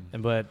 Yeah.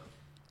 But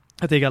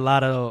I think a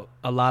lot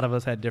of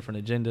us had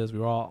different agendas. We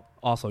were all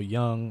also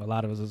young. A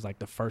lot of us was like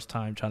the first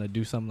time trying to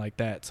do something like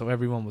that. So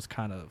everyone was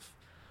kind of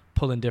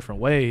pulling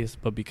different ways.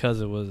 But because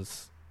it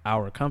was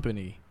our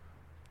company,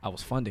 I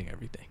was funding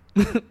everything.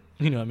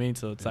 You know what I mean?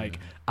 So it's like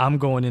I'm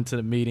going into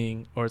the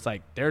meeting, or it's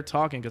like they're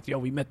talking because, yo,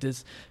 we met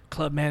this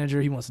club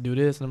manager. He wants to do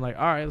this. And I'm like,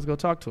 all right, let's go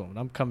talk to him. And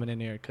I'm coming in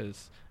there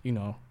because,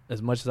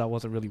 as much as I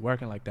wasn't really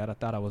working like that, I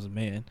thought I was a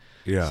man.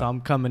 Yeah. So I'm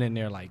coming in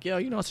there like, yo,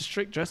 it's a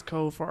strict dress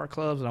code for our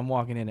clubs. And I'm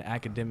walking in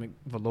academic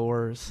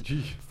velours,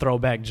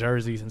 throwback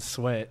jerseys and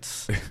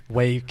sweats,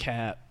 wave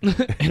cap.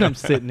 And I'm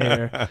sitting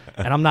there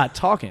and I'm not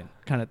talking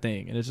kind of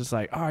thing. And it's just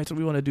like, all right, so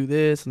we want to do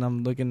this. And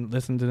I'm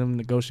listening to them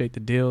negotiate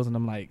the deals. And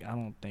I'm like, I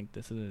don't think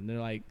this is it. And they're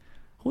like,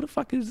 who the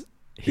fuck is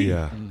he?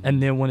 Yeah.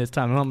 And then when it's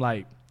time, and I'm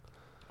like,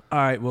 all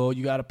right, well,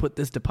 you got to put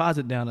this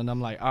deposit down. And I'm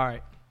like, all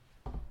right.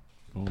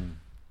 Boom.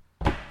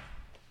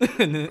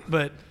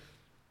 But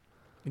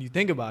when you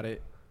think about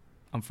it,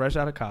 I'm fresh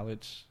out of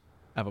college.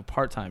 I have a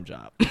part-time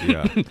job.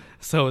 Yeah.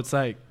 So it's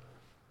like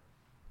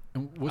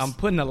I'm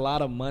putting a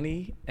lot of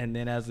money, and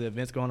then as the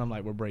event's going, I'm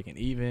like, we're breaking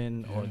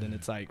even. Or then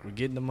it's like we're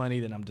getting the money,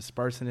 then I'm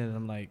dispersing it, and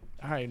I'm like,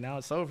 all right, now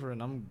it's over,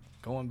 and I'm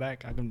going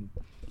back. I can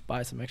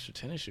buy some extra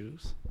tennis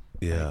shoes.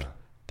 Yeah. Like,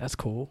 that's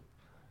cool.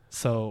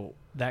 So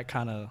that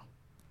kind of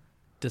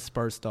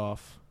dispersed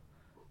off.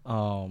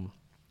 And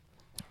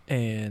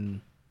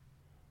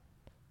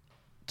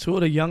 2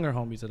 of the younger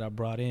homies that I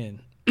brought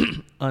in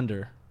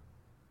it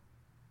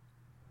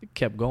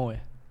kept going.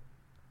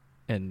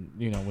 And,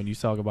 you know, when you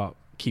talk about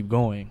keep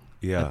going,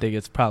 Yeah. I think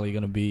it's probably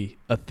going to be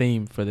a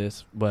theme for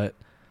this. But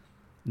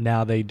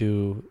now they're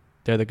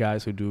the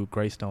guys who do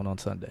Greystone on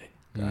Sunday,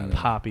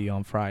 Poppy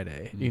on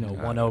Friday, you know,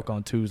 One Oak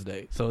on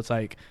Tuesday. So it's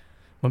like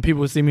when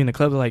people see me in the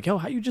club, they're like, yo,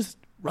 how you just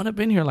run up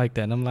in here like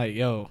that? And I'm like,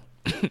 yo,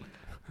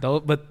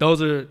 but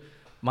those are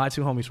my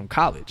two homies from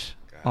college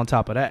on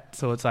top of that.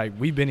 So it's like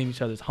we've been in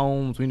each other's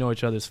homes. We know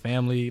each other's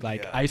family.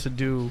 Like I used to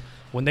do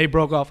when they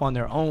broke off on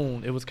their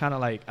own, it was kind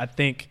of like, I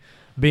think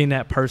being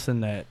that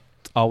person that's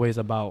always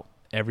about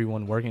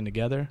everyone working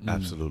together.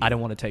 Absolutely. I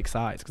didn't want to take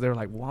sides because they were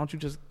like, well, why don't you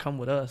just come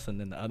with us? And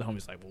then the other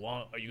homie's like,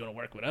 well, are you going to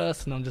work with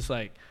us? And I'm just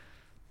like,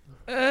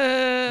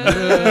 I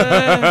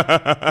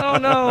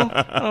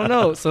don't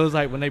know. So it's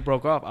like when they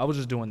broke off, I was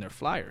just doing their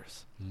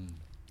flyers.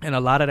 And a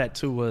lot of that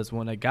too was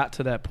when I got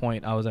to that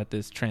point, I was at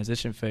this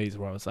transition phase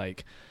where I was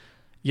like,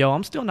 yo,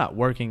 I'm still not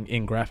working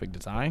in graphic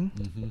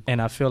design.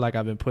 And I feel like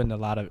I've been putting a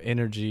lot of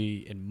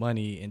energy and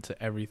money into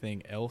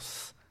everything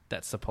else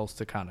that's supposed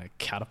to kind of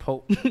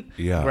catapult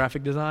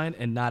graphic design,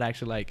 and not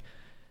actually like,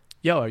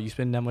 yo, are you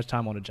spending that much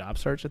time on a job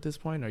search at this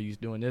point? Are you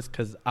doing this?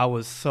 Because I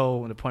was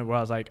so in the point where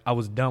I was like, I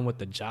was done with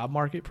the job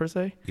market per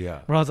se. Yeah.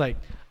 Where I was like,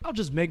 I'll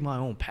just make my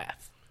own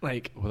path.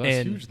 Like, well,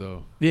 that's huge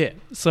though. Yeah.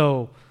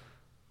 So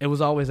it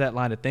was always that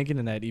line of thinking,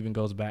 and that even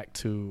goes back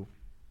to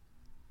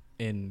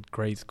in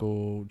grade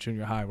school,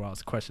 junior high, where I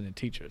was questioning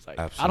teachers. Like,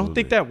 I don't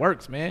think that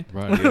works, man.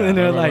 Right. Yeah. And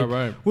they're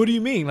like, what do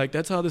you mean? Like,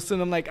 that's how this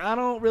system. I'm like, I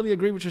don't really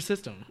agree with your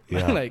system.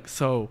 Yeah. Like,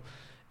 so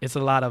it's a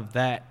lot of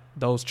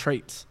those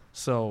traits.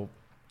 So,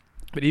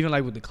 but even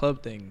like with the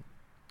club thing,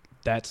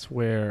 that's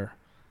where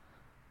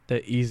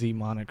the Easy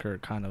moniker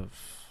kind of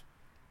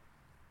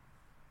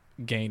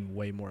gained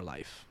way more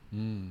life.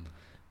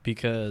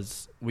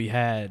 Because we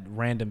had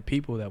random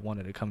people that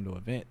wanted to come to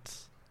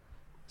events.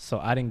 So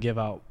I didn't give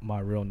out my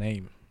real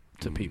name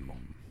to people.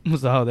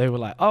 So they were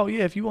like, oh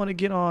yeah, if you want to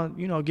get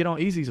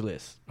on Easy's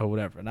list or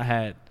whatever. And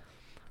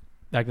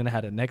back then I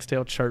had a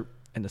Nextel, Chirp,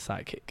 and the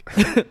Sidekick.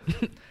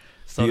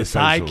 So the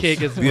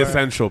Sidekick is the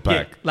essential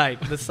pack. Yeah, like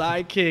the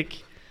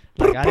Sidekick,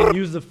 like I didn't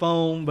use the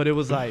phone, but it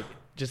was like,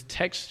 just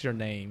text your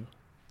name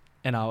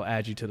and I'll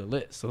add you to the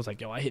list. So it was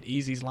like, yo, I hit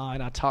Easy's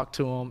line, I talked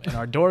to him, and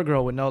our door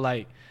girl would know,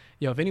 like,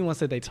 yo, if anyone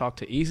said they talked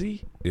to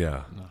Easy,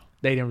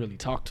 they didn't really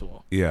talk to him.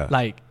 Yeah.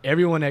 Like,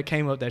 everyone that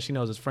came up that she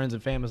knows as friends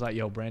and family was like,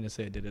 yo, Brandon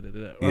said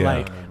da-da-da-da. Or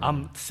like,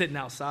 I'm sitting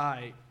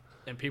outside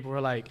and people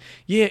were like,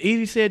 yeah,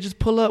 Easy said just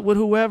pull up with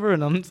whoever.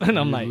 And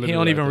I'm like, he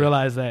don't even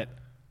realize that.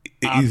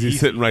 Easy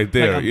sitting right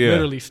there. Like, I'm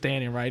literally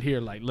standing right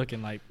here, like,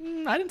 looking like,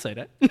 I didn't say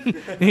that.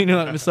 You know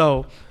what I mean?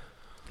 So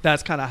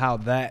that's kind of how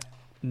that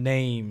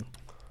name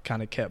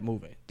kind of kept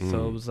moving.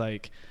 So it was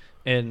like,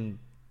 and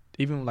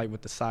even like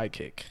with the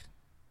Sidekick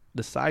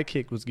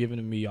was given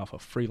to me off a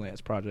freelance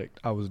project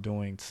I was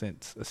doing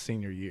since a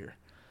senior year.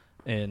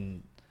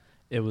 And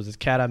it was this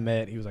cat I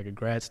met. He was like a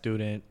grad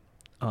student.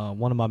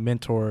 One of my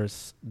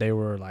mentors, they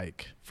were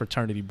like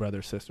fraternity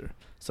brother, sister.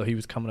 So he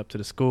was coming up to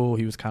the school.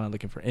 He was kind of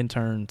looking for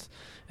interns,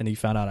 and he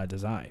found out I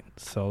designed.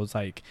 So it was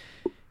like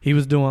he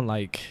was doing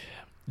like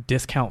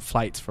discount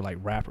flights for like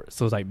rappers.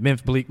 So it was like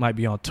Memphis Bleak might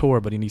be on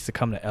tour, but he needs to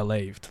come to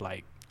LA to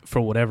like,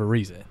 for whatever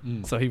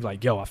reason. So he was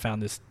like, yo, I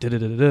found this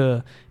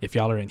da-da-da-da-da. If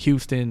y'all are in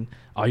Houston,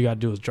 all you got to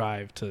do is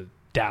drive to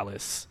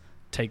Dallas,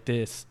 take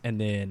this, and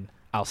then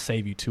I'll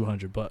save you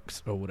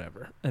 $200 or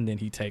whatever. And then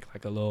he take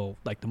like a little,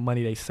 like the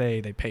money they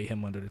say, they pay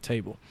him under the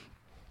table.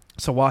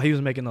 So while he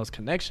was making those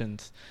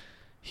connections,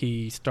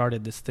 he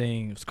started this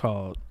thing. It was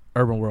called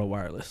Urban World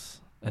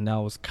Wireless. And that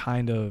was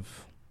kind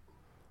of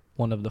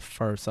one of the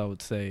first, I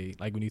would say,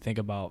 like when you think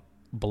about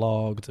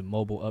blogs and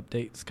mobile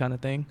updates kind of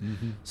thing.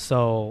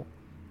 So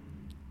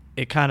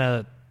it kind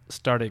of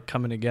started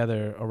coming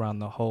together around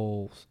the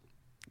whole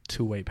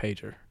two-way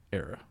pager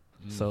era.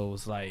 So it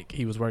was like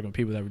he was working with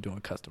people that were doing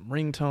custom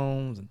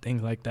ringtones and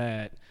things like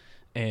that.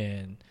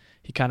 And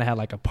he kind of had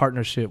like a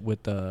partnership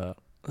with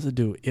what's it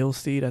do?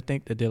 Illseed, I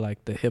think, that did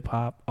like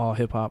the all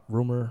hip-hop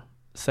rumor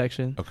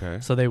section. Okay.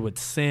 So they would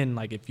send,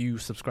 like, if you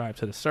subscribe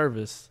to the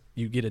service,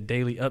 you get a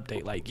daily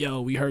update. Like,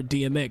 yo, we heard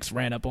DMX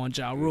ran up on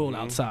Ja Rule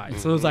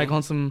outside. So it was like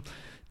on some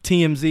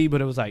TMZ,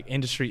 but it was like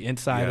industry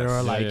insider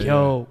or like,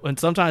 yo. And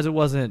sometimes it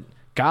wasn't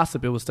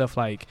gossip. It was stuff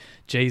like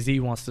Jay-Z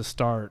wants to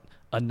start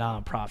a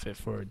nonprofit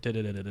for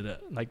da-da-da-da-da,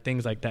 like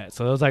things like that.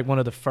 So it was like one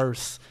of the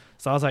first.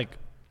 So I was like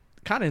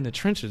kind of in the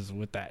trenches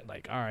with that.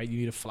 Like, all right, you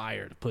need a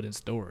flyer to put in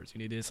stores. You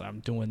need this.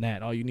 I'm doing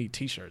that. Oh, you need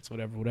T-shirts,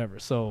 whatever.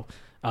 So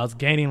I was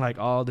gaining like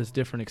all this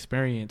different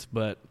experience,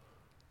 but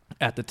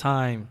at the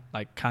time,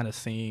 like kind of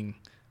seeing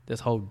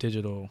this whole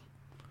digital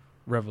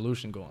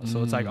revolution going.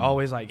 So it's like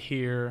always like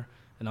here,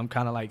 and I'm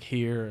kind of like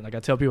here. Like I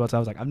tell people, I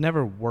was like, I've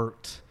never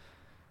worked,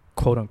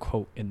 quote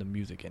unquote, in the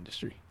music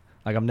industry.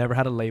 Like, I've never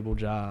had a label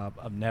job.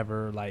 I've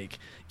never, like,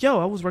 yo,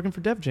 I was working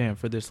for Def Jam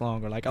for this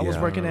long. Or, like, I was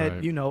working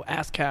at, you know,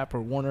 ASCAP or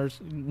Warner's.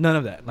 None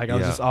of that. Like, I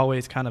was just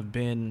always kind of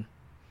been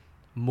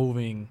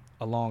moving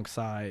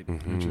alongside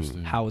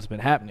how it's been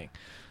happening.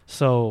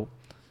 So,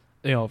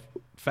 you know,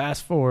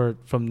 fast forward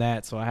from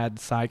that. So, I had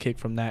the Sidekick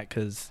from that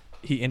because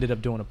he ended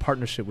up doing a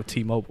partnership with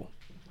T-Mobile.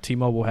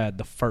 T-Mobile had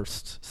the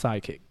first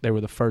Sidekick. They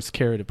were the first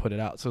carrier to put it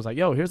out. So it's like,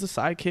 yo, here's a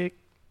Sidekick.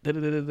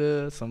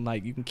 So I'm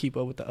like, you can keep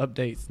up with the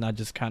updates. And I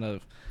just kind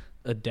of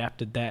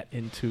adapted that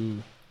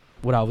into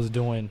what I was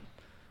doing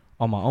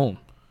on my own.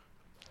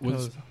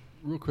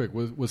 Real quick,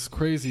 what's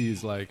crazy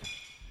is like,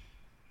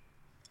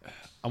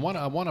 I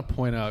want to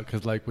point out,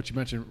 because like what you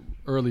mentioned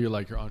earlier,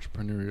 like your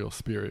entrepreneurial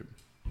spirit,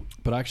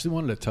 but I actually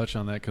wanted to touch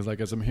on that because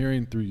like as I'm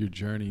hearing through your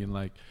journey and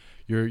like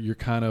you're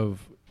kind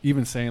of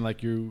even saying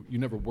like you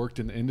never worked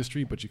in the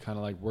industry, but you kind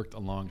of like worked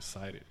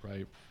alongside it,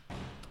 right?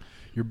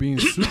 You're being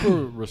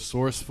super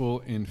resourceful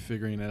in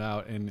figuring it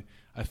out, and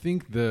I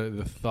think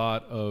the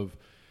thought of,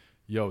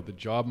 yo, the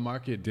job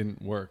market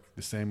didn't work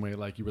the same way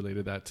like you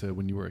related that to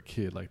when you were a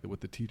kid, like with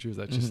the teachers,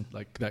 that just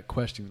like that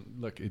question,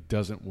 look, it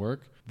doesn't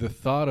work. The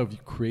thought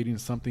of creating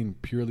something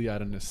purely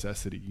out of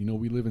necessity. You know,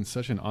 we live in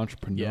such an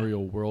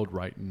entrepreneurial world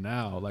right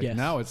now. Like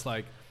now it's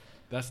like,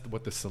 that's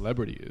what the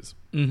celebrity is.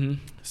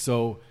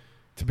 So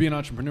to be an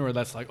entrepreneur,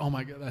 that's like, oh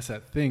my God, that's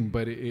that thing.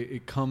 But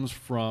it comes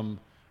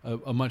from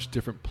a much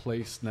different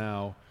place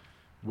now.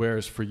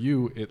 Whereas for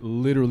you, it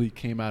literally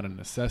came out of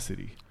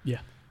necessity. Yeah.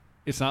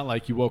 It's not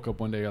like you woke up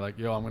one day, you're like,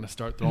 yo, I'm going to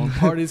start throwing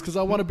parties because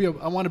I want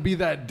to be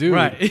that dude.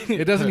 Right.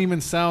 It doesn't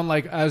even sound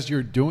like as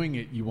you're doing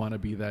it, you want to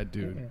be that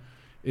dude. Yeah.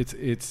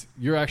 It's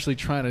you're actually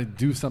trying to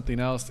do something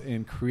else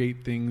and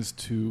create things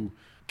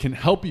can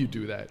help you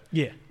do that.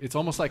 Yeah. It's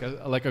almost like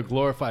a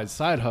glorified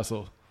side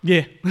hustle.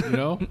 Yeah. You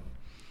know?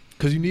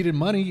 Because you needed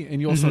money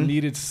and you also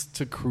needed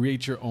to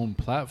create your own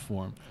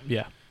platform.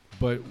 Yeah.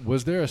 But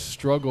was there a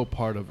struggle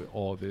part of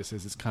all this?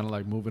 Is it's kind of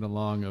like moving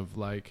along of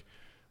like,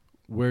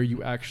 where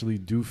you actually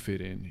do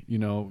fit in? You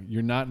know,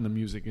 you're not in the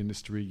music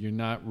industry. You're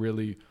not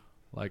really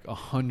like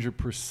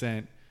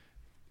 100%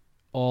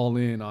 all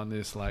in on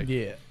this like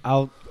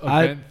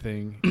event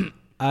thing.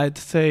 I'd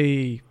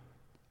say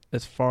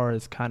as far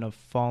as kind of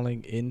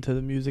falling into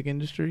the music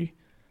industry,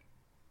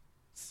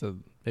 so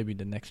maybe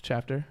the next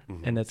chapter,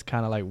 and that's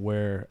kind of like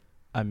where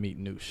I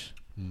meet Noosh.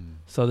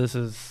 So this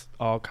is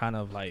all kind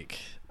of like,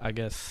 I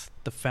guess,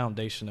 the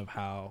foundation of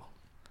how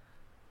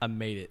I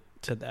made it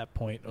to that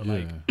point, or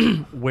like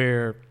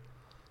where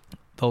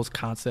those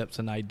concepts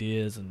and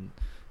ideas and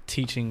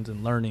teachings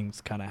and learnings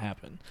kind of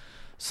happen.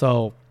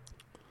 So,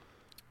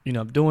 you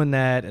know, I'm doing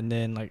that, and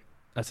then like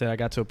I said, I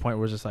got to a point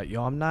where it's just like,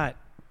 yo, I'm not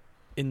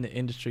in the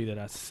industry that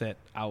I set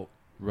out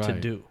to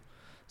do.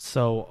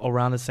 So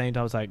around the same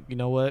time, I was like, you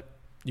know what,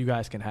 you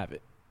guys can have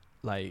it.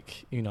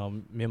 Like, you know,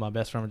 me and my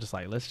best friend were just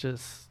like, let's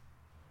just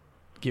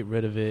get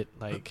rid of it.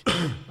 Like,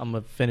 I'm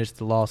gonna finish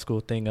the law school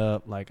thing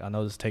up. Like, I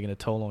know this is taking a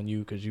toll on you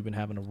because you've been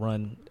having to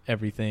run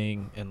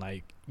everything and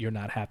like you're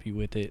not happy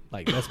with it.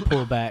 Like, let's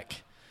pull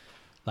back.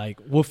 Like,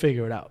 we'll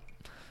figure it out.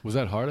 Was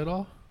that hard at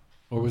all,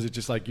 or was it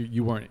just like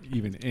you weren't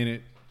even in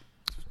it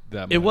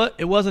that much?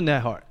 It wasn't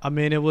that hard. I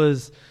mean, it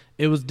was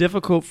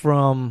difficult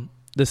from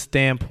the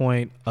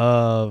standpoint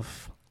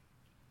of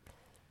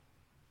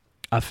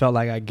I felt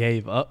like I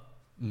gave up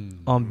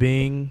on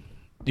being,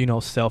 you know,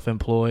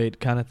 self-employed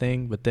kind of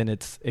thing, but then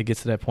it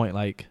gets to that point,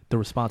 like the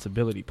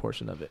responsibility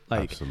portion of it.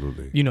 Like,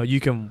 absolutely. You know, you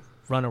can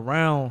run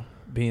around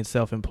being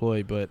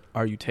self-employed, but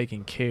are you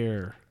taking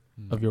care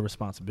of your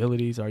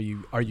responsibilities? Are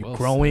you well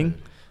growing?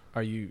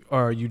 Said.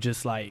 Are you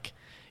just like,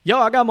 yo,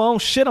 I got my own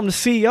shit, I'm the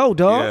CEO,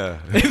 dog.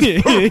 Yeah.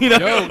 You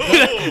know?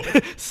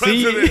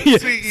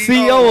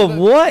 CEO of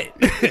what?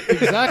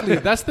 Exactly.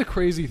 That's the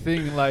crazy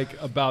thing,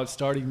 like, about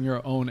starting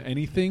your own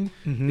anything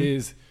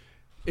is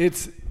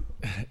it's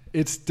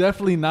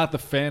definitely not the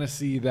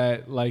fantasy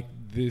that like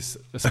this,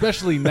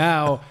 especially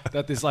now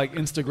that this like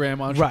Instagram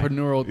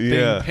entrepreneurial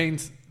thing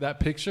paints that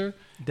picture.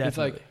 Definitely. It's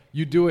like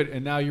you do it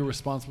and now you're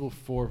responsible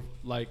for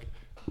like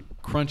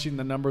crunching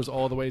the numbers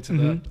all the way to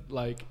the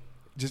like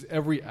just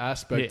every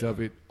aspect of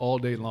it all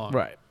day long.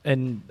 Right.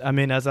 And I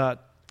mean, as I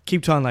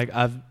keep talking, like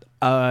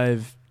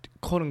I've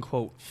quote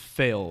unquote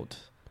failed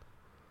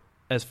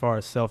as far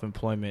as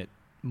self-employment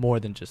more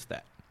than just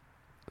that.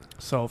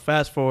 So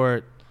fast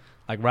forward,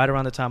 like right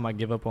around the time I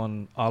give up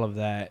on all of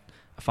that,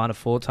 I find a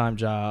full-time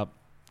job,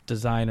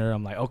 designer.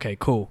 I'm like, okay,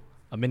 cool.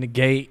 I'm in the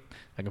gate.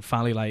 I can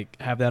finally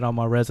like have that on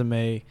my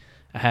resume.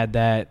 I had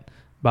that.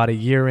 About a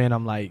year in,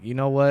 I'm like, you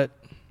know what?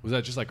 Was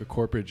that just like a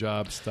corporate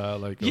job style?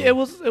 Like it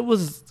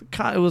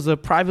was a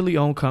privately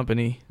owned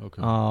company.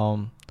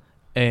 Okay.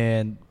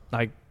 And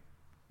like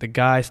the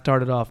guy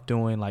started off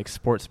doing like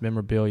sports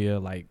memorabilia,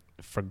 like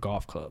for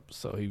golf clubs.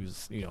 So he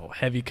was, you know,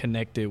 heavy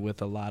connected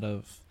with a lot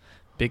of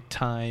big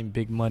time,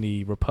 big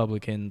money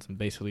Republicans, and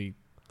basically,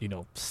 you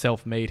know,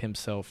 self-made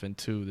himself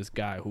into this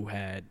guy who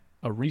had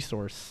a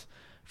resource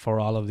for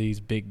all of these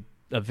big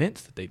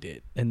events that they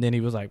did. And then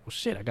he was like, well,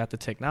 shit, I got the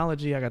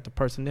technology, I got the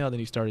personnel. Then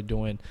he started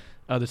doing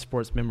other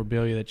sports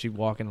memorabilia that you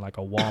walk in like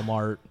a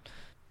Walmart,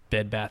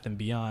 Bed Bath &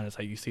 Beyond. It's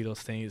like you see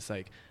those things, it's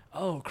like,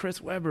 oh, Chris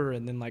Webber,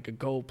 and then like a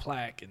gold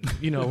plaque and,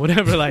 you know,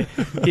 whatever. Like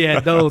he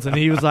had those, and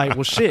he was like,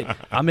 well, shit,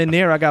 I'm in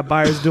there. I got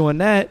buyers doing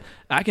that.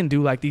 I can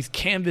do like these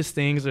canvas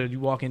things, or you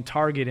walk in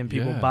Target and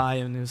people buy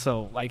them. And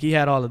so like he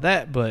had all of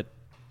that, but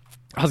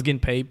I was getting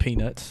paid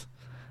peanuts.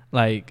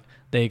 Like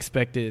they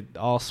expected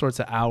all sorts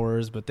of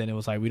hours, but then it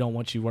was like, we don't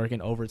want you working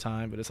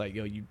overtime. But it's like,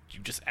 yo, you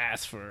just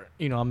asked for,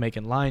 I'm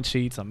making line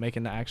sheets, I'm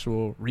making the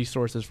actual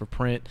resources for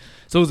print.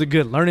 So it was a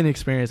good learning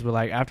experience. But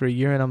like after a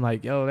year, and I'm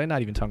like, yo, they're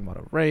not even talking about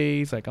a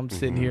raise. Like I'm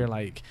sitting here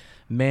like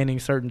manning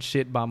certain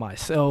shit by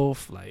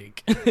myself.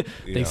 Like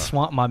they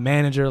swamped my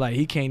manager. Like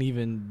he can't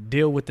even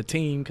deal with the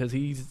team because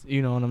he's,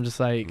 and I'm just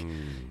like,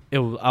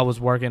 I was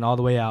working all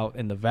the way out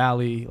in the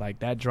valley. Like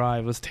that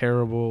drive was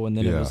terrible. And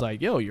then it was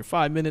like, yo, you're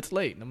 5 minutes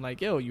late. And I'm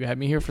like, yo, you had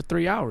me here for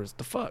 3 hours.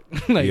 The fuck?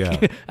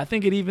 Like, I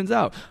think it evens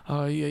out.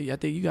 Oh yeah, I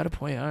think you got a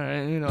point. All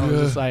right. I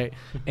was just like,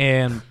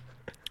 and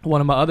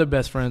one of my other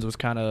best friends was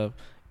kind of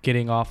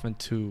getting off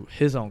into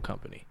his own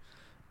company.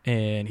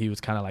 And he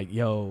was kind of like,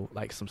 yo,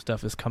 like some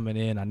stuff is coming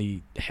in. I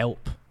need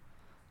help.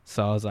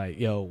 So I was like,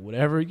 yo,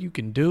 whatever you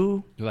can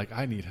do. You're like,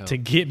 I need help. To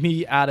get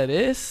me out of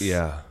this.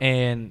 Yeah.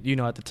 And,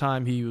 at the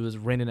time he was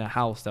renting a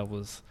house that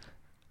was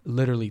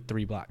literally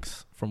 3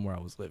 blocks from where I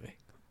was living.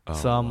 Oh,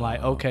 so I'm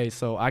like, okay,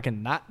 so I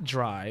can not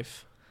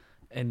drive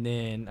and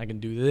then I can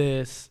do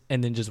this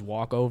and then just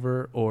walk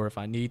over. Or if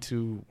I need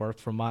to work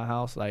from my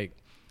house, like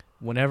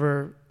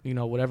whenever,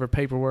 whatever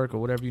paperwork or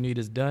whatever you need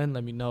is done,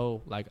 let me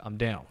know. Like I'm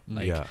down.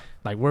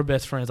 Like we're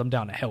best friends. I'm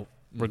down to help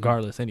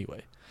regardless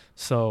anyway.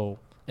 So,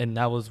 and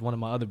that was one of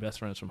my other best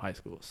friends from high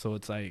school. So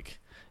it's like,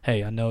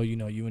 hey, I know, you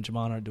and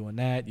Jamon are doing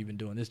that. You've been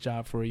doing this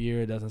job for a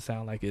year. It doesn't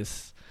sound like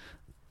it's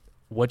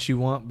what you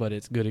want, but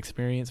it's good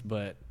experience.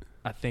 But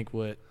I think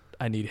what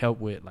I need help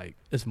with, like,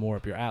 it's more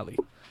up your alley.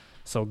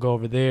 So go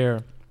over there,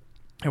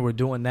 and we're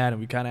doing that.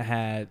 And we kind of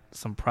had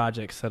some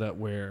projects set up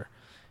where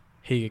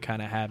he could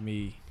kind of have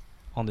me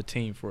on the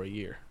team for a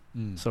year.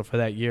 So for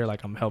that year,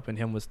 like I'm helping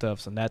him with stuff.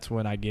 So that's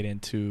when I get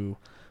into,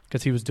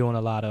 because he was doing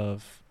a lot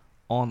of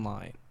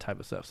online type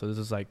of stuff. So this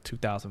is like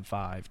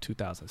 2005,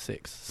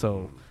 2006.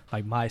 So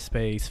like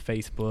MySpace,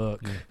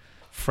 Facebook,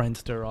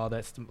 Friendster, all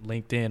that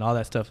LinkedIn, all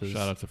that stuff is.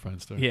 Shout out to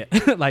Friendster.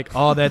 Yeah, like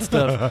all that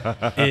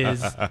stuff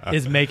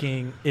is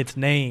making its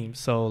name.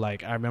 So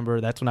like I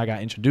remember that's when I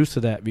got introduced to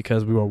that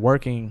because we were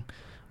working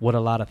with a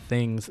lot of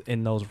things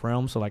in those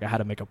realms. So like I had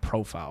to make a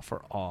profile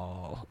for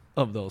all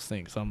of those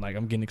things. So I'm like,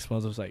 I'm getting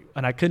exposed. I was like,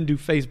 and I couldn't do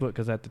Facebook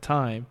because at the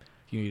time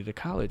you needed a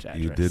college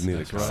address. You did need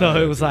a college.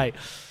 So it was like,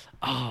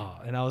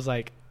 and I was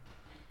like,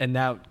 and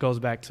that goes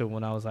back to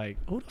when I was like,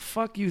 who the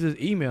fuck uses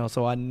email?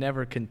 So I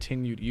never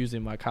continued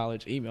using my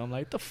college email. I'm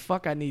like, what the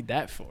fuck I need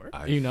that for?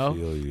 I feel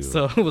you.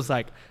 So it was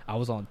like, I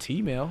was on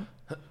T-mail,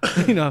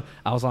 I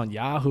was on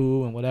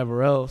Yahoo and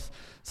whatever else.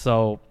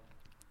 So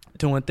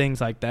doing things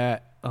like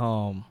that.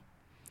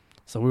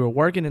 So we were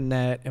working in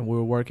that, and we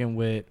were working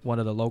with one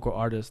of the local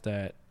artists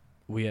that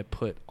we had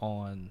put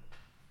on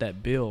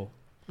that bill,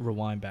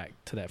 rewind back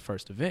to that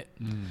first event.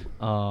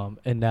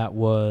 And that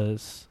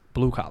was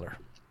Blue Collar.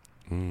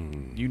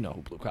 You know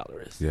who Blue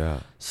Collar is.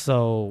 Yeah.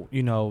 So,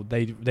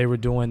 they were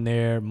doing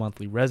their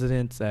monthly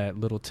residence at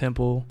Little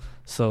Temple.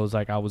 So it was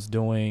like I was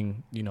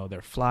doing,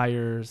 their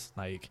flyers.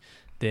 Like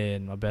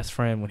then my best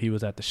friend, when he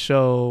was at the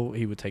show,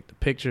 he would take the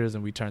pictures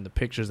and we turned the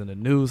pictures into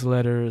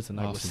newsletters and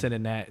I was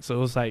sending that. So it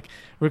was like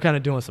we were kind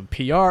of doing some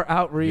PR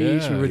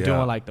outreach. We were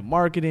doing like the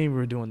marketing. We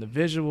were doing the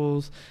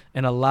visuals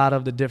and a lot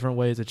of the different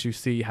ways that you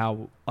see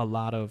how a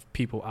lot of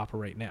people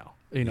operate now.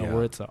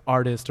 Where it's an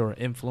artist or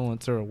an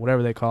influencer or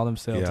whatever they call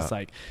themselves. It's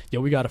like,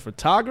 yo, we got a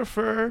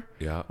photographer.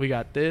 Yeah. We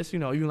got this,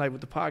 even like with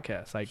the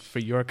podcast. Like for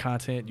your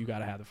content, you got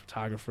to have the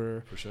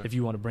photographer. For sure. If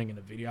you want to bring in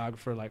a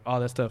videographer, like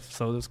all that stuff.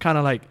 So it was kind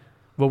of like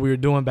what we were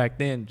doing back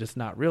then, just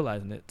not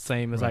realizing it.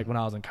 Same as like when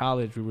I was in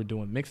college, we were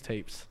doing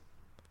mixtapes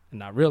and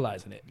not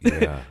realizing it.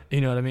 Yeah.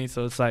 You know what I mean?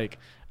 So it's like,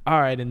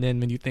 all right. And then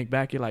when you think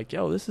back, you're like,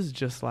 yo, this is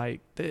just like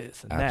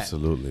this and that.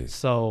 Absolutely.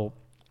 So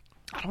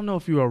I don't know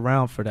if you were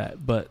around for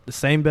that, but the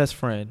same best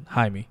friend,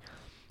 Jaime,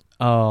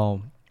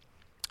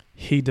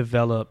 he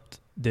developed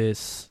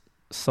this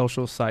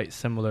social site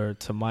similar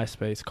to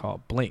MySpace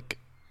called Blink,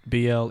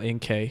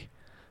 BLNK.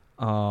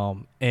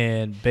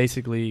 And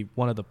basically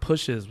one of the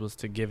pushes was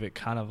to give it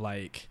kind of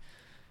like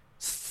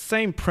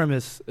same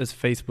premise as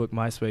Facebook,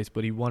 MySpace,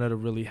 but he wanted to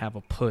really have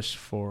a push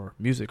for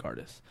music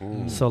artists.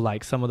 So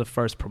like some of the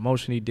first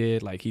promotion he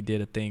did, like he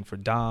did a thing for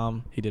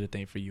Dom, he did a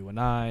thing for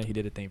U&I, he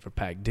did a thing for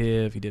Pac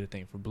Div, he did a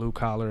thing for Blue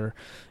Collar,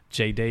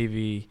 Jay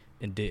Davy,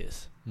 and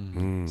Diz.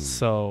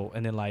 So,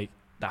 and then like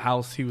the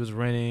house he was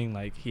renting,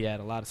 like he had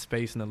a lot of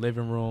space in the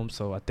living room.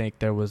 So I think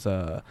there was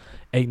a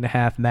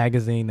 8.5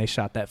 magazine. They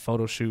shot that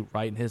photo shoot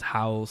right in his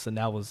house. And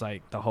that was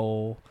like the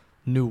whole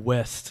New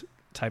West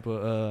type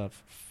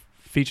of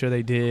feature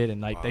they did. And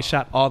like they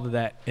shot all of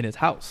that in his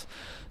house.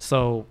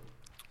 So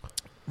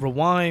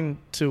rewind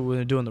to when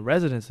they're doing the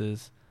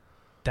residences.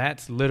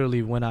 That's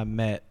literally when I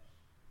met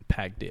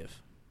Pac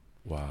Div.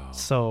 Wow.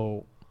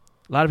 So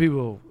a lot of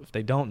people, if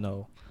they don't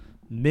know,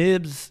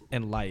 Mibs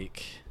and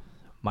like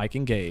Mike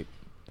and Gabe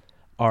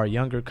are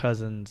younger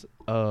cousins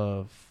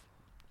of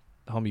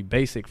homie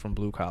Basic from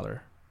Blue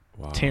Collar.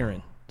 Wow.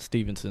 Taryn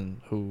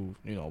Stevenson, who,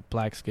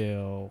 Black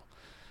Scale,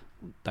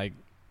 like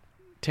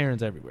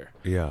Taryn's everywhere.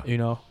 Yeah.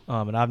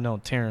 And I've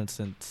known Taryn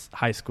since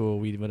high school.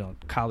 We went on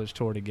college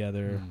tour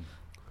together,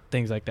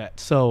 things like that.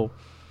 So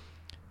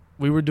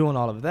we were doing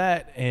all of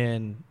that,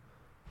 and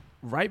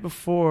right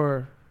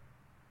before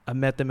I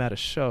met them at a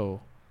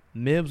show,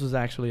 Mibbs was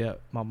actually at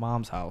my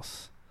mom's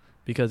house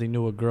because he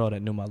knew a girl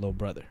that knew my little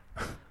brother.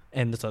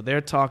 And so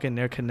they're talking,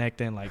 they're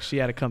connecting. Like, she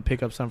had to come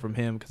pick up something from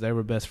him because they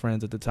were best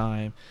friends at the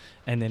time.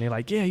 And then they're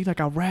like, yeah, you like,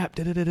 I rap,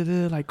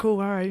 da-da-da-da-da. Like,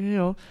 cool, all right, you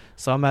know.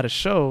 So I'm at a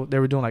show. They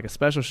were doing like a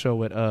special show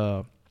with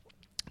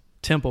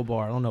Temple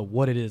Bar. I don't know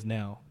what it is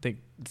now. I think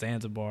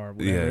Zanzibar,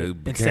 whatever,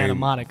 in Santa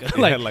Monica. It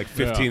had like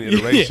 15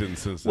 iterations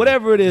since then.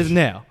 Whatever it is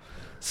now.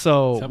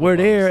 So Temple we're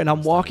there, and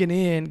I'm walking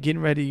in,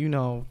 getting ready, you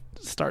know,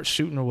 start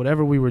shooting or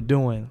whatever we were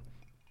doing.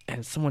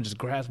 And someone just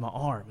grabs my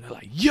arm. And they're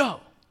like, yo,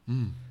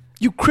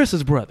 you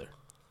Chris's brother.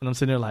 And I'm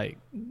sitting there like,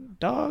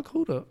 dog,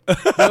 who the?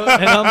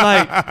 And I'm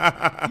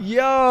like,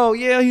 yo,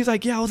 yeah. He's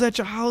like, yeah, I was at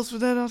your house.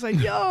 And I was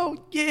like, yo,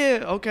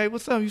 yeah, okay,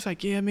 what's up? He's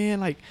like, yeah, man,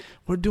 like,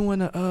 we're doing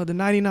the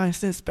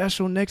 99-cent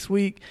special next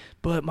week,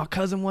 but my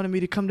cousin wanted me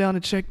to come down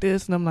and check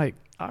this. And I'm like,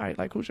 all right,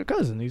 like, who's your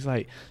cousin? He's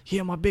like,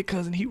 yeah, my big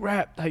cousin, he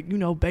rapped, like, you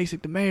know,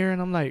 Basic the Mayor.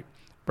 And I'm like,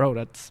 bro,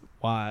 that's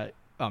why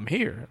I'm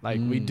here.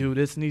 Like, we do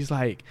this. And he's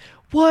like,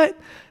 what?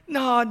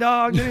 Nah,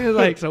 dog.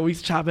 Like, so we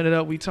chopping it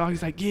up. We talk.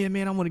 He's like, yeah,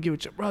 man, I want to get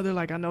with your brother.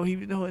 Like, I know he,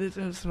 you know,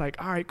 it's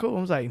like, all right, cool. I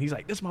was like, he's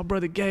like, this is my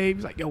brother Gabe.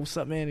 He's like, yo, what's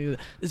up, man? He's like,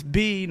 this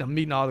B. And I'm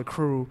meeting all the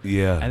crew.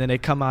 Yeah. And then they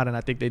come out, and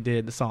I think they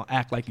did the song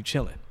Act Like You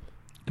Chillin'.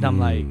 And I'm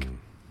like,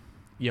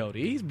 yo,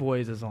 these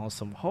boys is on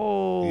some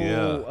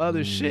whole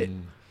other shit.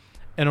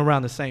 And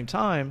around the same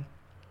time,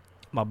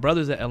 my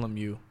brother's at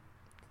LMU,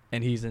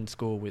 and he's in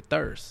school with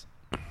Thurs.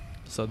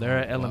 So they're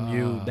at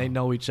LMU. Wow. They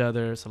know each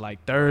other. So,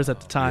 like, Thurs at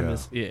the time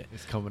is,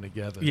 it's coming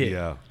together.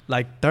 Yeah.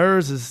 Like,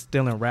 Thurs is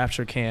still in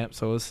Rapture Camp.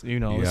 So, it's, you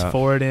know, it's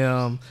for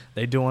them.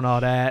 They doing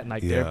all that. And,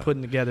 like, they're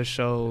putting together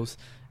shows.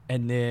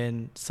 And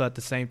then, so at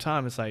the same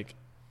time, it's like,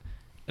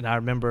 and I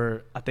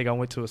remember, I think I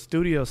went to a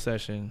studio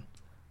session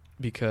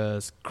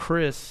because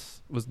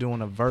Chris was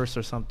doing a verse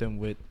or something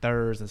with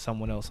Thurs and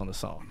someone else on the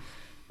song.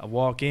 I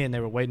walk in. They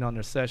were waiting on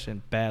their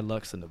session. Bad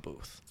Luck's in the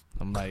booth.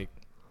 I'm like,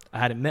 I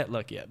hadn't met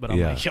Luck yet, but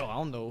I'm like, yo, I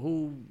don't know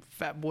who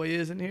Fat Boy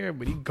is in here,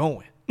 but he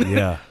going.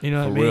 Yeah. You know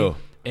what I mean? Real.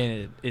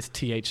 And it's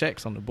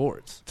THX on the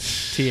boards.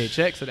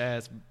 THX had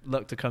asked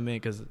Luck to come in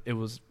because it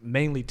was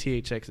mainly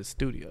THX's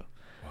studio.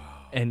 Wow.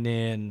 And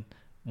then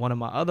one of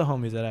my other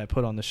homies that I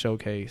put on the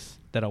showcase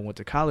that I went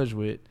to college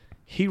with,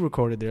 he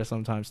recorded there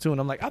sometimes too.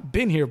 And I'm like, I've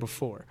been here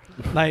before.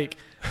 Like,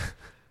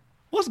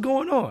 what's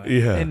going on?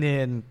 Yeah.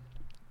 And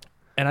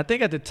I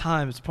think at the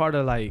time it's part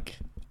of like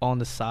on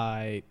the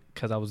side,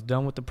 because I was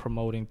done with the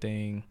promoting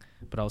thing,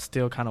 but I was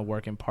still kind of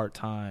working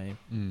part-time.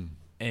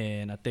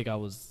 And I think it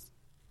was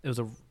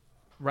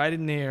right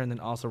in there, and then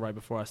also right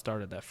before I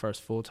started that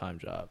first full-time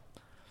job.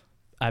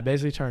 I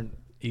basically turned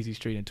Easy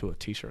Street into a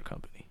T-shirt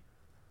company.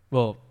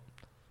 Well,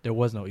 there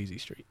was no Easy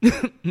Street,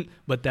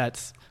 but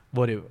that's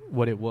what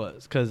it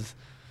was. Because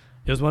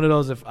it was one of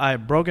those, if I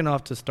had broken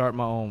off to start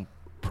my own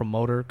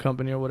promoter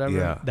company or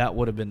whatever, that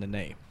would have been the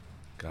name.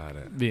 Got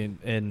it.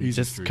 And Easy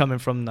just Street. coming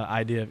from the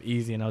idea of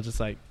easy, and I was just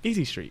like,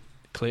 Easy Street,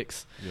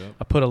 clicks. Yep.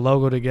 I put a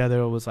logo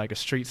together. It was like a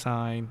street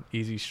sign,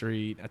 Easy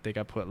Street. I think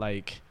I put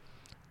like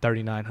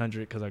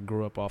 3900 because I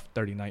grew up off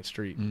 39th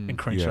Street in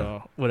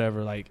Crenshaw,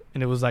 whatever. Like,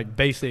 and it was like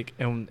basic,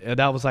 and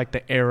that was like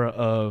the era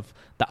of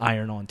the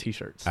iron-on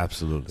T-shirts.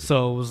 Absolutely.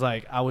 So it was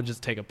like I would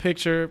just take a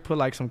picture, put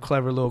like some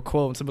clever little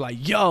quote, and be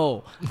like,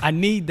 "Yo, I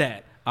need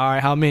that." All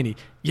right, how many?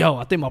 Yo,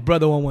 I think my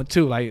brother want one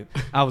too. Like,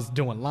 I was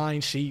doing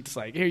line sheets.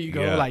 Like, here you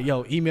go. Yeah. Like,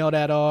 yo, email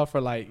that off,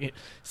 or like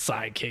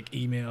Sidekick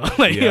email.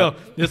 Like, yo,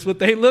 this is what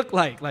they look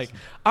like. Like,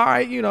 all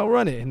right, you know,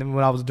 run it. And then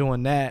when I was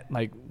doing that,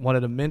 like, one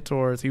of the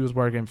mentors, he was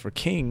working for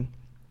King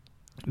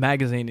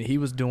magazine, and he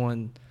was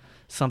doing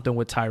something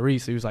with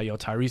Tyrese. He was like, yo,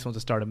 Tyrese wants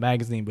to start a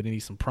magazine, but he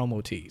needs some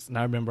promo tees. And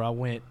I remember I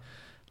went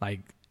like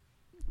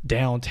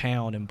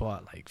downtown and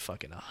bought like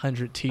fucking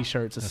 100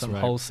 T-shirts at some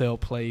wholesale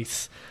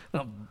place.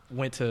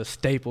 Went to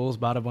Staples,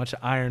 bought a bunch of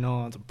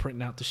iron-ons. I'm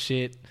printing out the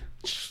shit.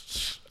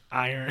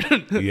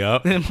 Iron.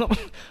 Yep. And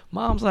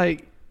mom's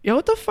like, yo,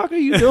 what the fuck are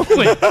you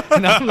doing?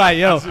 And I'm like,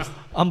 yo,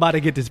 I'm about to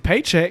get this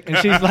paycheck. And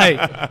she's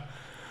like,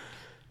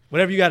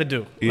 whatever you got to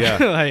do. Yeah.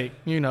 Like,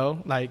 you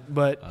know, like,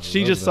 but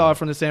she just saw it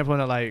from the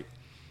standpoint of like,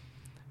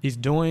 he's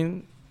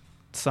doing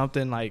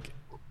something like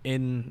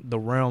in the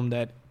realm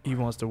that he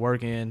wants to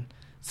work in.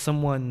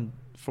 Someone,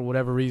 for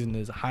whatever reason,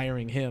 is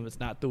hiring him. It's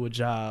not through a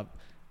job,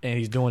 and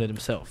he's doing it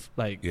himself.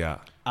 Like,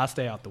 I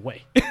stay out the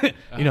way. You know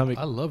what I mean?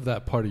 I love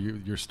that part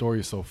of your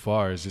story so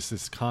far. Is just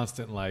this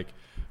constant like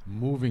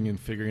moving and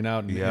figuring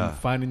out and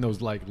finding those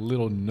like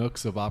little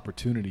nooks of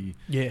opportunity.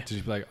 Yeah. To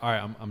just be like, all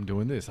right, I'm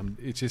doing this.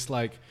 It's just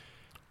like,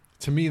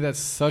 to me, that's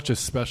such a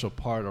special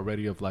part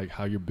already of like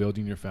how you're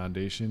building your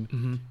foundation.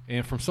 Mm-hmm.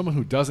 And from someone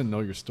who doesn't know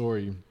your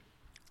story,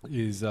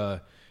 is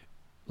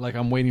like,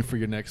 I'm waiting for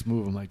your next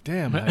move. I'm like,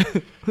 damn,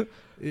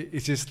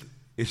 it's just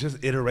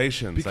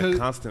iterations, like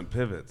constant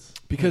pivots.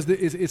 Because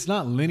it's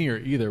not linear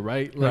either,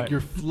 right? Like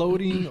you're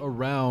floating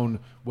around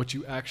what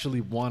you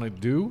actually want to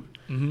do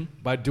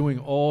by doing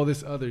all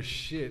this other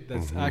shit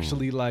that's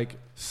actually like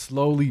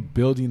slowly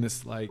building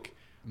this like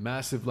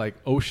massive like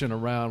ocean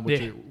around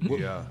with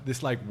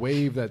this like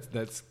wave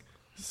that's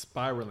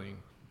spiraling,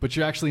 but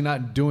you're actually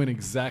not doing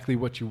exactly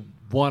what you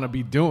want to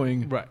be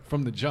doing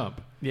from the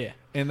jump. Yeah.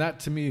 And that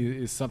to me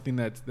is something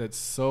that's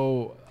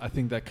so, I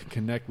think that could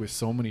connect with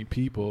so many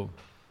people,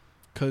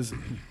 because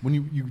when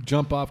you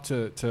jump off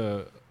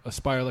to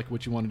aspire like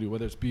what you want to do,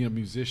 whether it's being a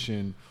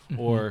musician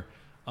or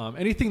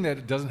anything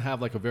that doesn't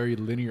have like a very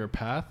linear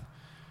path,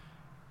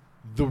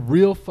 the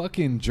real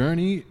fucking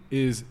journey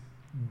is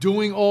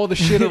doing all the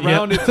shit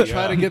around it to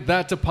try to get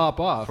that to pop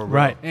off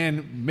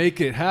and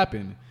make it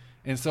happen.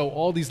 And so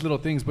all these little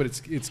things, but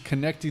it's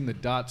connecting the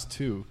dots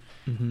too.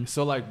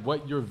 So like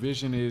what your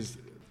vision is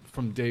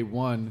from day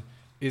one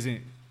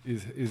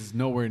is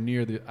nowhere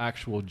near the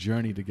actual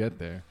journey to get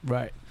there.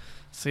 Right.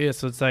 So yeah,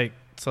 so it's like,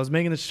 so I was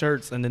making the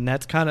shirts, and then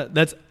that's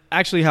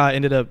actually how I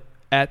ended up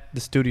at the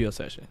studio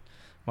session.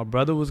 My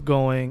brother was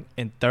going,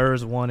 and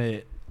Thurs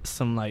wanted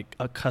some like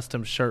a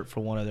custom shirt for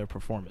one of their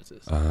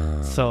performances.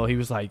 So he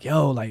was like,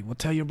 yo, like, well,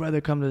 tell your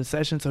brother come to the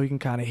session so he can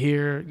kind of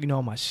hear, you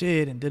know, my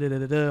shit and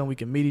and we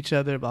can meet each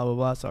other, blah, blah,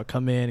 blah. So I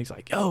come in, he's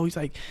like, yo,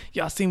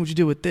 I seen what you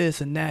do with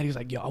this and that. He was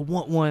like, yo, I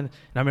want one. And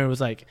I remember it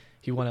was like,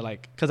 he wanted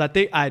like, because I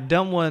think I had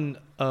done one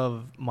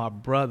of my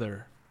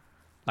brother,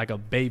 like a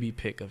baby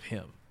pic of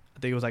him. I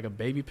think it was like a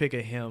baby pic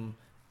of him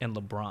and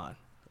LeBron,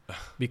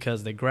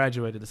 because they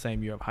graduated the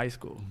same year of high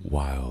school.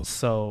 Wild.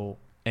 So,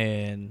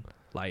 and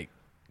like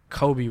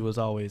Kobe was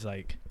always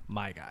like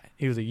my guy.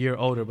 He was a year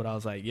older, but I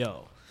was like,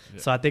 yo. Yeah.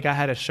 So I think I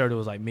had a shirt that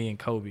was like me and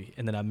Kobe,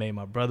 and then I made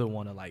my brother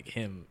want to like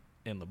him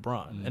and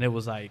LeBron. And it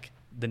was like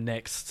the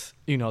next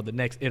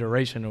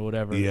iteration or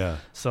whatever. Yeah.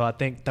 So I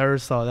think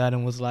Thurs saw that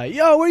and was like,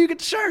 yo, where you get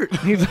the shirt?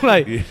 He's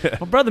like,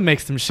 my brother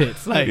makes some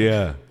shits. Like,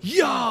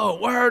 yo,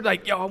 word,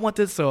 like, yo, I want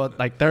this. So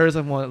like Thurs,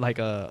 I wanted like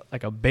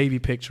a baby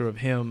picture of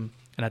him.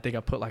 And I think I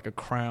put like a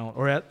crown,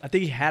 or I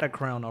think he had a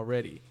crown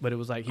already, but it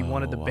was like he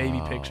wanted the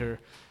baby picture,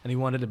 and he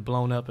wanted it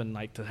blown up and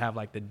like to have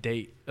like the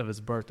date of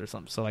his birth or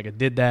something. So like I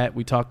did that.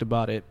 We talked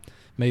about it,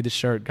 made the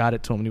shirt, got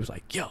it to him, and he was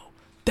like, yo,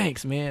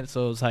 thanks, man.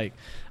 So it was like,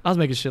 I was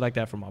making shit like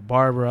that for my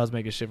barber. I was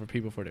making shit for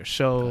people for their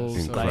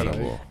shows.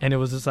 Incredible. And it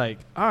was just like,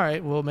 all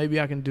right, well, maybe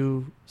I can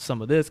do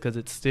some of this, because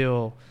it's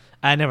still,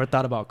 I never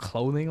thought about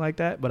clothing like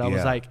that, but I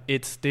was like,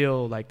 it's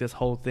still like this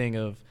whole thing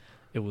of,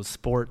 it was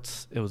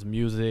sports, it was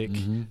music,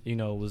 you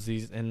know, it was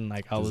these, and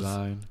like I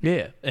Design.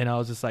 and I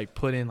was just like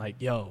put in like,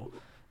 yo,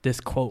 this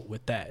quote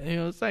with that. And, you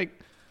know, it's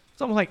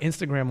almost like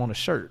Instagram on a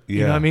shirt. You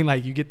know what I mean?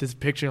 Like you get this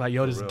picture like,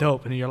 yo, this is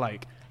dope, and then you're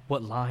like,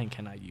 what line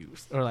can I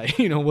use? Or like,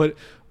 you know,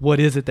 what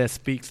is it that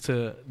speaks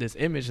to this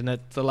image? And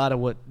that's a lot of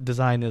what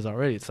design is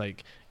already. It's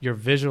like you're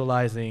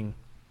visualizing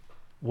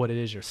what it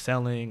is you're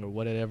selling or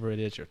whatever it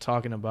is you're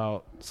talking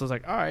about. So it's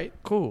like, all right,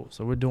 cool.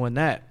 So we're doing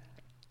that.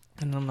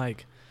 And I'm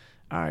like,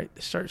 all right,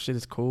 the shirt shit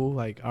is cool.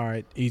 Like, all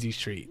right, Easy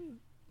Street,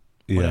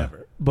 whatever.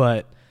 Yeah.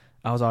 But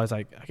I was always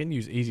like, I can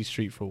use Easy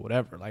Street for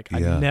whatever. Like, I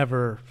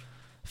never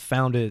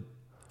founded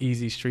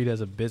Easy Street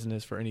as a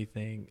business for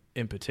anything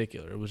in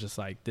particular. It was just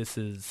like, this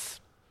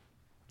is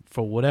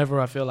for whatever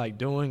I feel like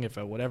doing. If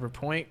at whatever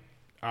point,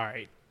 all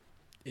right,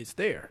 it's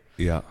there.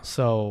 Yeah.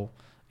 So,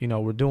 you know,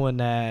 we're doing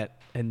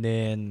that. And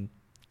then,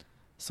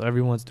 so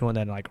everyone's doing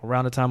that. And like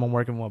around the time I'm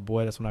working with my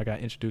boy, that's when I got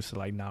introduced to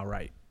like Now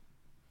Right.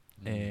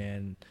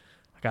 And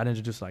got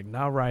introduced to like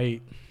Now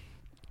Right,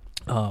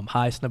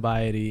 High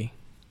Snobiety.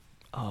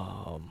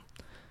 I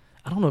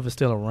don't know if it's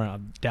still around.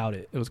 I doubt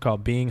it. It was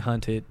called Being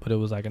Hunted, but it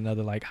was like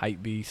another like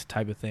hype beast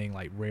type of thing,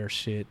 like rare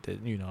shit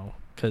that, you know,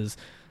 because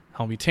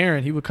homie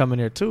Taryn, he would come in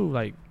there too.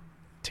 Like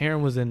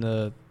Taryn was in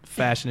the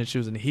fashion and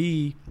shoes, and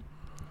I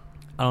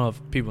don't know if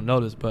people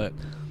know this, but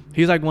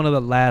he's like one of the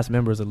last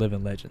members of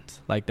Living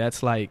Legends. Like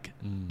that's like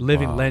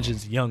Living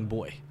Legends young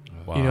boy.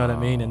 Wow. You know what I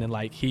mean? And then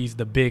like he's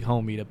the big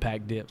homie to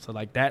Pack Dip. So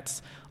like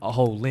that's a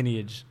whole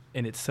lineage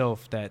in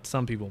itself that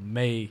some people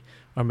may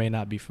or may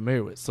not be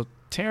familiar with. So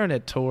Taryn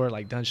had toured,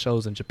 like done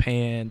shows in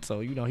Japan.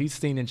 So, you know, he's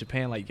seen in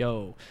Japan like,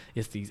 yo,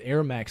 it's these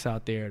Air Max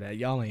out there that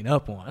y'all ain't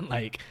up on.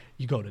 Like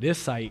you go to this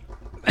site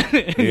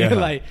and you're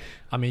like,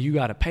 I mean, you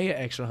got to pay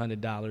an extra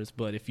 $100,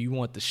 but if you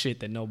want the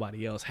shit that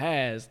nobody else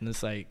has, and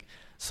it's like,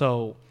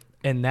 so,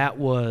 and that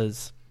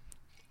was,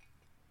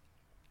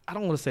 I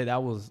don't want to say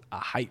that was a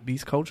hype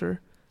beast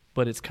culture,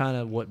 but it's kind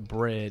of what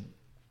bred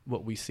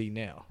what we see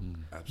now.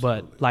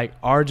 But like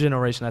our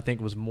generation, I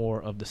think, was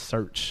more of the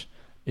search.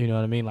 You know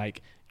what I mean?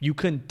 Like you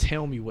couldn't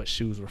tell me what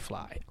shoes were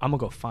fly. I'm gonna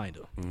go find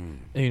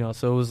them. You know,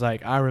 so it was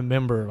like I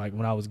remember like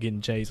when I was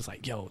getting J's, it's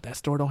like, yo, that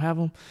store don't have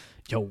them.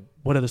 Yo,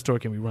 what other store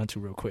can we run to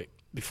real quick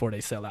before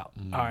they sell out?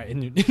 All right,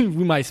 and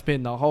we might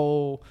spend the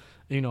whole,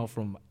 you know,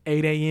 from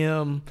 8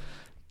 a.m.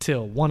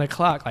 till 1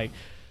 o'clock. Like,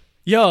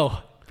 yo,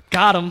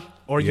 got them,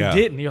 or you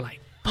didn't. You're like,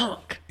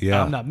 fuck.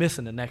 Yeah, I'm not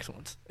missing the next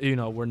ones. You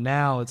know, where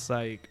now it's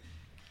like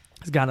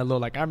it's gotten a little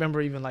like I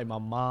remember even like my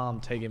mom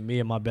taking me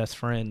and my best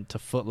friend to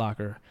Foot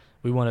Locker.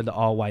 We wanted the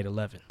all white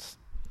 11s,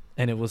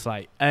 and it was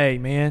like, hey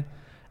man,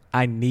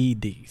 I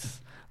need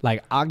these.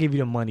 Like I'll give you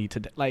the money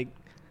today. Like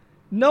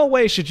no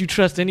way should you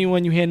trust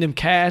anyone you hand them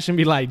cash and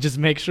be like, just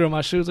make sure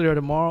my shoes are there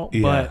tomorrow.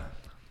 Yeah. But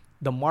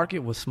the market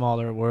was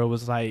smaller, where it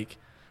was like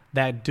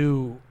that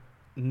dude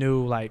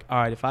knew like, all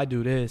right, if I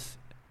do this,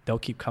 they'll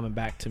keep coming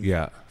back to me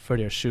for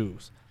their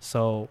shoes.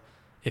 So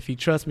if he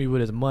trusts me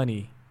with his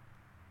money,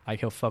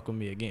 like he'll fuck with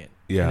me again.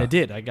 Yeah. And it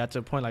did. I got to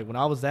a point like when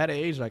I was that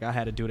age, like I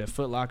had a dude at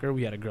Foot Locker,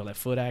 we had a girl at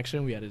Foot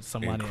Action, we had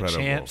somebody at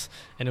Champs,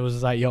 and it was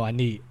just like, yo, I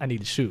need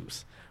the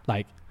shoes.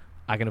 Like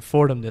I can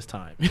afford them this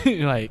time.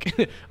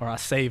 Like or I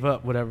save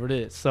up, whatever it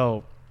is.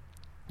 So,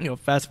 you know,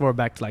 fast forward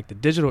back to like the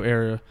digital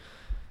era,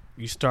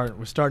 we're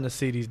starting to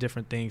see these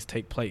different things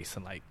take place,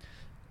 and like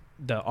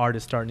the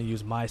artists starting to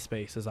use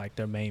MySpace as like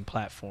their main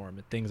platform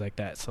and things like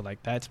that. So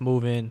like that's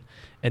moving,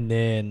 and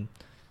then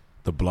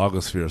the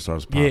blogosphere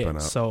starts popping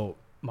up. So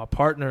my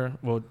partner,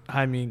 well,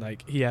 I mean,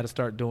 like he had to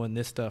start doing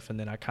this stuff, and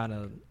then I kind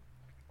of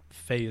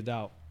phased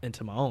out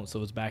into my own. So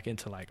it was back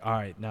into like, all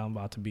right, now I'm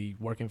about to be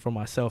working for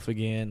myself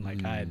again.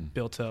 Like I had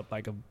built up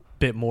like a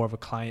bit more of a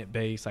client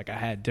base. Like I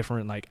had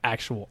different like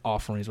actual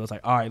offerings. I was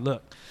like, all right,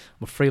 look,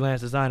 I'm a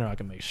freelance designer. I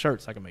can make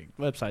shirts. I can make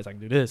websites. I can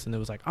do this. And it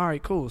was like, all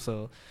right, cool.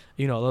 So,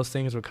 you know, those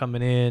things were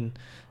coming in,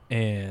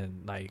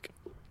 and like,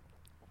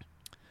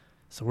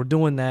 so we're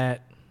doing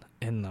that,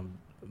 and I'm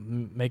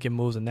making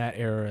moves in that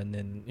era. And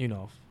then, you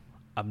know,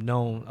 I'm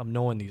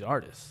knowing these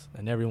artists,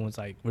 and everyone's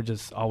like, we're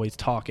just always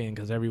talking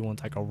because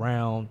everyone's like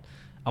around.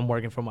 I'm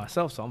working for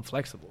myself, so I'm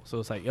flexible. So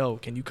it's like, yo,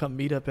 can you come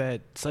meet up at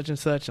such and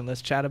such and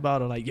let's chat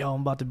about it? Or like, yo, I'm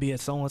about to be at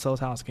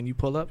so-and-so's house. Can you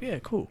pull up? Yeah,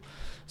 cool.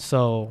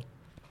 So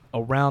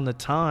around the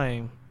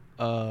time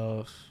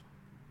of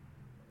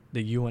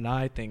the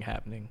U&I thing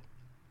happening,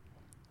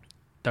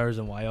 Thurs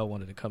and YL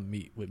wanted to come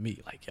meet with me.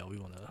 Like, yo, we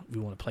want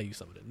to play you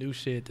some of the new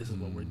shit. This is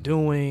what we're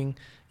doing.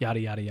 Yada,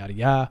 yada, yada,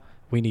 yada.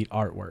 We need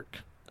artwork.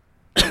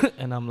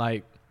 And I'm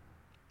like,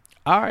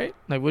 all right,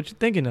 like what you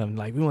thinking of?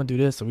 Like, we want to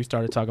do this. So we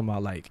started talking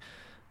about like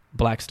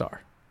Black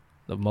Star,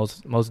 the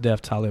most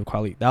Def Talib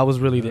Kweli. That was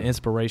really the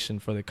inspiration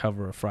for the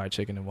cover of Fried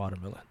Chicken and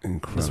Watermelon.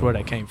 Incredible. That's where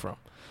that came from.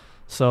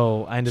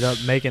 So I ended up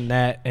making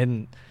that,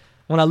 and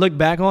when I look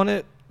back on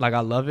it, like I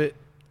love it,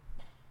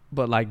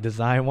 but like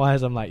design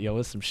wise, I'm like, yo,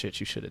 it's some shit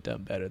you should have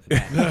done better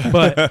than that.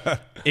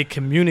 But it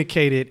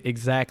communicated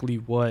exactly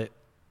what,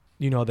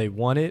 you know, they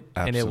wanted.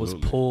 Absolutely. And it was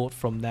pulled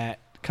from that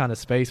kind of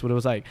space. But it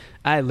was like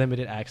I had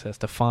limited access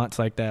to fonts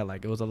like that.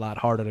 Like it was a lot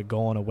harder to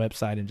go on a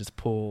website and just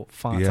pull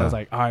fonts. I was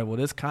like, all right, well,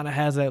 this kind of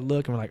has that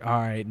look. And we're like, all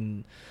right,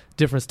 and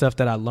different stuff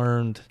that I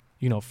learned,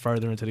 you know,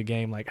 further into the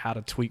game, like how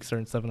to tweak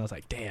certain stuff. And I was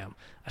like, damn,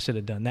 I should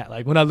have done that.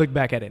 Like when I look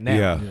back at it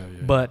now,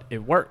 but it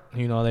worked.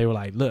 You know, they were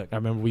like, look, I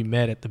remember we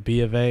met at the B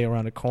of A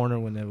around the corner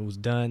when it was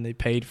done. They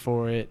paid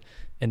for it,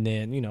 and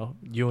then, you know,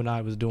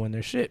 U&I was doing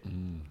their shit.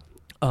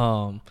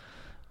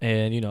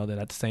 And, you know, then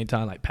at the same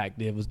time, like Pac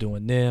Div was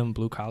doing them.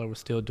 Blue Collar was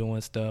still doing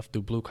stuff.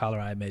 Through Blue Collar,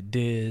 I met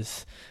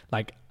Diz.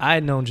 Like, I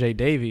had known Jay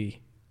Davy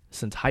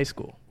since high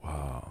school.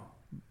 Wow.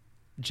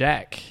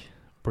 Jack,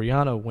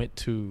 Brianna went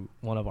to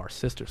one of our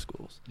sister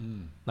schools.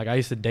 Like, I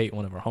used to date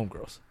one of her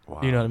homegirls.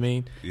 Wow. You know what I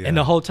mean? Yeah. And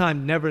the whole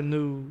time, never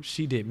knew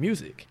she did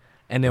music.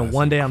 And then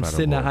one day I'm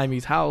sitting at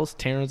Jaime's house.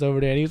 Terrence over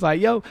there, and he's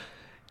like, yo,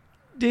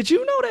 did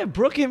you know that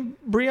Brooke and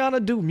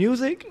Brianna do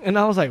music? And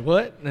I was like,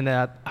 what? And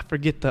then I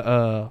forget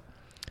the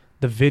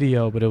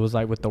video, but it was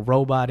like with the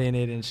robot in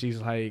it, and she's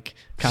like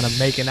kind of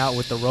making out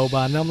with the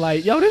robot, and I'm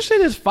like, yo, this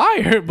shit is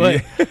fire, but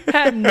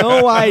had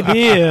no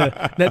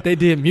idea that they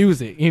did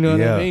music. You know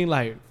what I mean?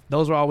 Like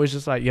those were always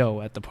just like,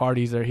 yo, at the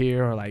parties they're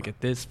here, or like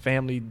at this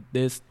family,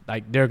 this,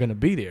 like they're gonna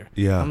be there.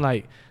 I'm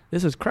like,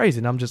 this is crazy.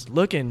 And I'm just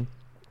looking,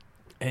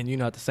 and you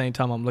know, at the same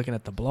time I'm looking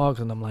at the blogs,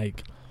 and I'm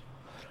like,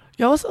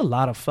 yo, it's a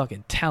lot of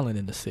fucking talent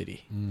in the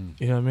city.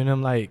 You know what I mean?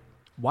 I'm like,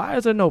 why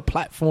is there no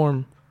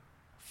platform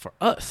for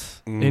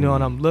us? You know,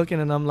 and I'm looking,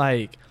 and I'm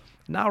like,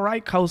 nah,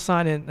 right,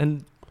 co-signing,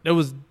 and there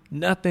was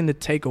nothing to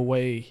take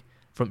away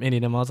from any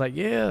of them. I was like,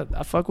 yeah,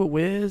 I fuck with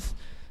Wiz.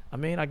 I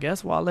mean, I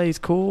guess Wale's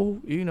cool.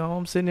 You know,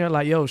 I'm sitting there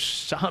like, yo,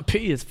 Sean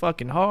P is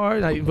fucking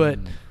hard, like, but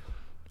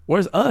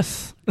where's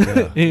us?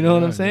 You know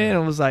what I'm saying? I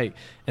was like,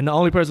 and the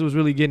only person who was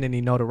really getting any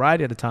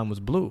notoriety at the time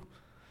was Blue.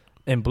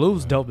 And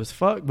Blue's dope as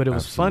fuck, but it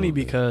was funny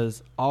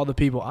because all the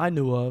people I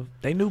knew of,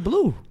 they knew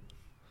Blue.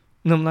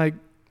 And I'm like,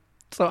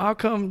 so how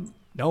come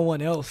no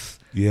one else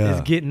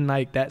is getting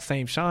like that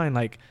same shine?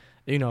 Like,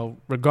 you know,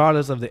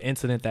 regardless of the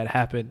incident that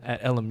happened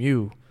at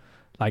LMU,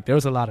 like there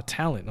was a lot of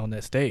talent on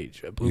that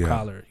stage. At Blue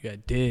Collar, you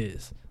had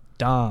Diz,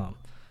 Dom,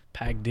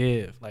 Pac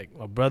Div. Like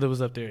my brother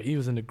was up there. He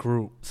was in the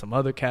group. Some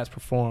other cats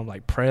performed.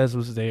 Like Prez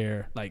was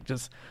there. Like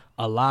just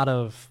a lot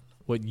of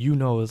what you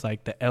know is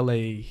like the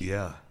LA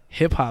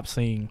hip hop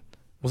scene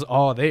was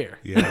all there.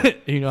 You know what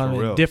I mean?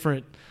 Real.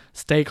 Different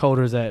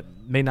stakeholders that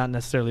may not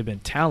necessarily been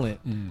talent,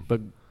 but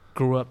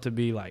grew up to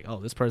be like, oh,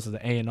 this person's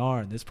an A&R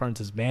and this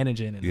person's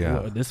managing, and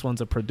or this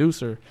one's a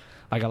producer.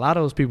 Like a lot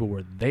of those people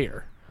were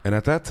there. And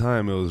at that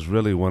time, it was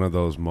really one of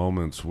those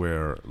moments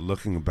where,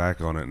 looking back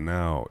on it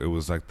now, it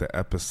was like the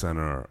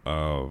epicenter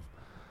of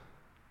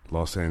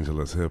Los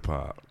Angeles hip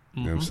hop.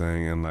 You know what I'm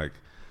saying? And like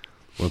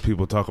when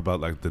people talk about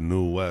like the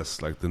New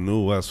West, like the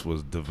New West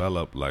was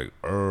developed like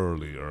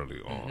early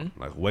on,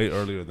 like way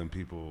earlier than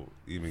people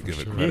even give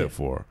it credit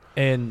for.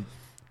 And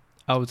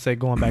I would say,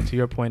 going back to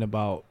your point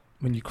about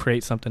when you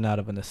create something out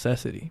of a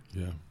necessity,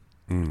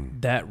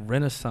 that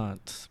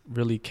renaissance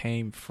really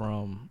came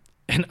from,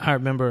 and I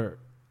remember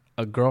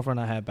a girlfriend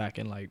I had back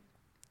in like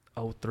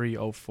 03,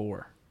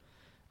 04.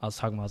 I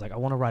was like, I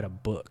want to write a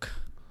book.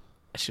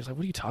 And she was like,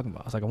 what are you talking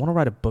about? I was like, I want to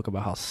write a book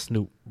about how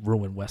Snoop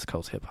ruined West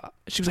Coast hip hop.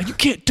 She was like, you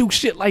can't do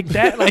shit like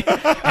that. Like,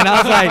 and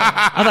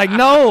I was like,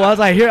 no. I was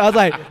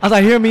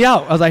like, hear me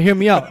out.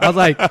 I was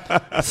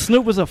like,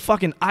 Snoop was a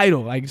fucking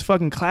idol. Like, it's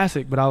fucking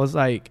classic. But I was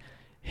like,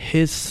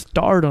 his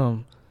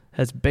stardom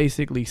has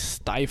basically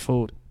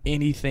stifled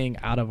anything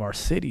out of our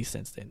city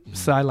since then.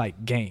 So I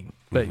like Game.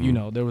 But, you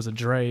know, there was a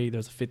Dre,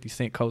 there's a 50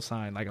 Cent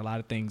cosign. Like, a lot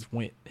of things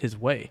went his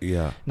way.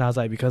 Yeah. And I was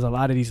like, because a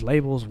lot of these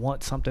labels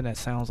want something that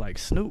sounds like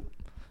Snoop.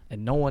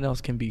 And no one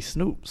else can be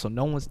Snoop. So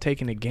no one's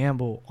taking a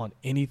gamble on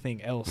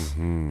anything else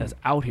that's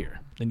out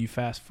here. Then you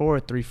fast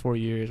forward 3-4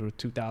 years, or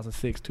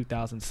 2006,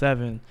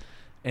 2007,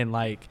 and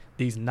like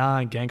these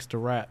non-gangster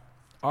rap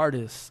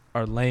artists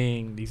are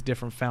laying these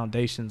different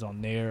foundations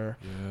on their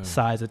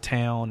sides of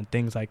town and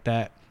things like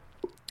that.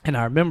 And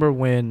I remember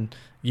when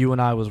you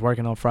and I was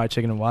working on Fried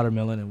Chicken and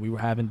Watermelon, and we were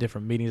having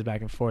different meetings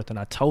back and forth, and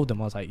I told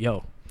them, I was like,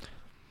 yo,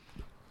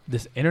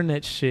 this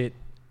internet shit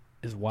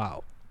is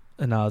wild.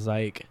 And I was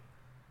like,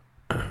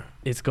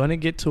 it's going to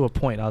get to a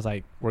point. I was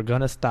like, we're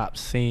going to stop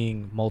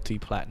seeing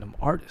multi-platinum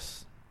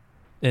artists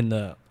in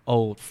the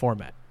old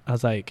format. I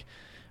was like,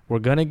 we're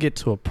going to get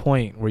to a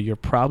point where you're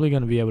probably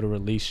going to be able to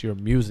release your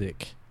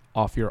music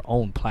off your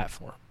own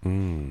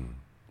platform.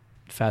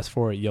 Fast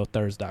forward,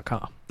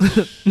 yothurs.com.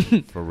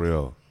 For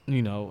real.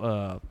 You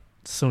know,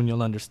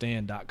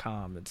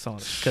 soonyou'llunderstand.com and so on.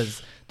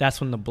 Because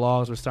that's when the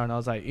blogs were starting. I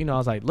was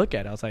like, look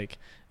at it. I was like,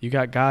 you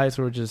got guys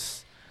who are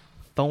just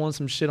throwing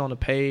some shit on a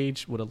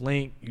page with a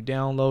link, you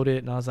download it,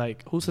 and I was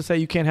like, who's to say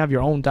you can't have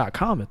your own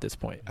 .com at this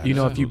point? Absolutely. You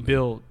know, if you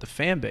build the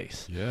fan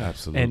base. Yeah,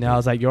 absolutely. And I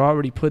was like, you're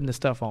already putting the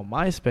stuff on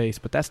MySpace,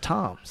 but that's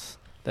Tom's.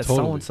 That's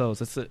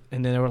so-and-so's. And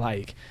then they were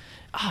like,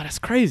 that's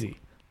crazy.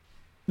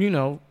 You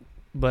know,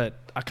 but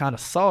I kind of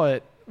saw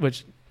it,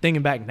 which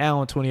thinking back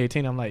now in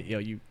 2018, I'm like, yo,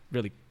 you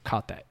really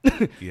caught that.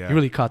 You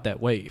really caught that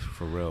wave.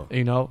 For real.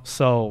 You know,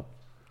 so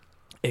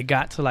it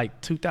got to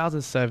like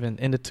 2007,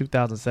 into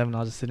 2007, I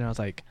was just sitting there, I was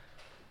like,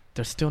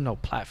 there's still no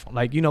platform.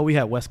 Like, you know, we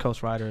had West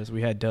Coast Writers,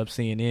 we had Dub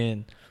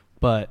CNN,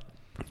 but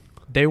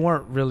they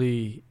weren't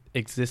really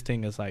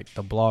existing as like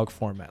the blog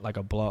format, like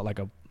a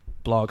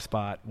blog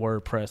spot,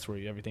 WordPress, where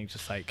everything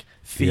just like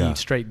feed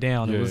straight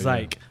down. It was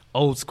like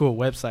old school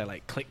website,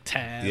 like click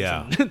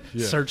tabs and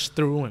search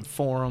through, and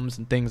forums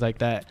and things like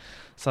that.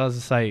 So I was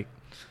just like,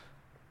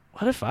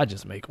 what if I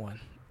just make one?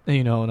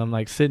 You know, and I'm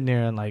like sitting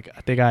there, and like I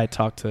think I had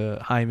talked to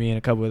Jaime and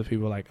a couple other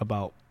people like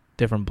about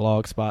different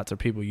blog spots or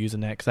people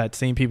using that, because I'd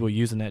seen people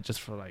using that just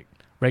for like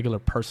regular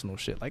personal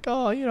shit, like,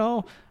 oh, you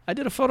know, I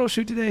did a photo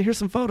shoot today, here's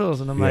some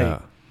photos, and I'm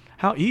like,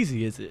 how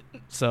easy is it?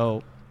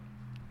 So,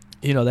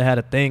 you know, they had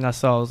a thing I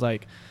saw, it was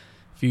like,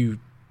 if you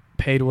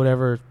paid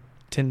whatever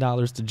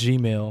 $10 to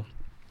Gmail,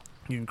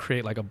 you can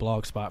create like a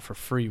blog spot for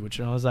free, which,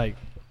 you know, I was like,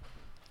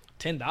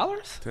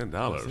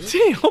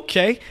 $10?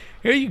 Okay,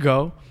 here you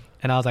go.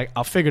 And I was like,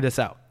 I'll figure this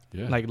out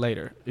like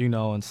later, you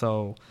know. And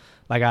so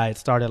like I had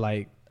started,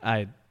 like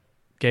I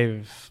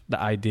gave the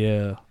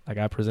idea, like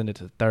I presented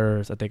to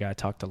Thurs. I think I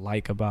talked to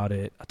Like about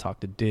it. I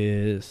talked to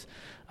Diz.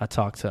 I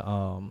talked to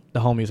the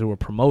homies who were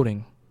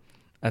promoting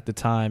at the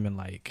time, and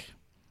like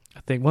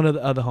I think one of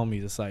the other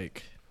homies is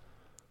like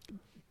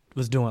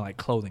was doing like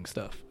clothing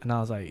stuff, and I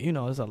was like, you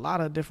know, there's a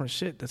lot of different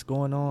shit that's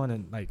going on.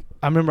 And like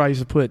I remember I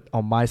used to put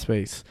on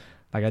MySpace,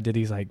 like I did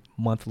these like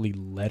monthly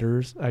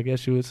letters, I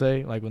guess you would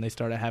say, like when they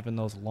started having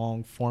those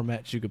long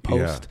formats you could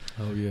post.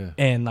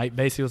 And like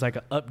basically it was like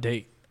an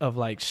update of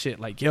like shit,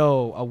 like,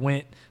 yo, I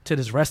went to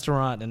this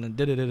restaurant and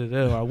then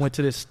or I went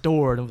to this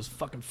store and it was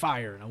fucking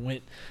fire, and I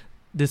went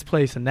this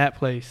place and that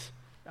place,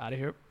 out of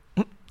here.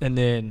 And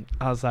then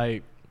I was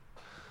like,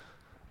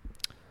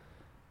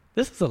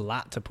 this is a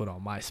lot to put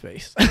on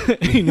MySpace.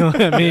 You know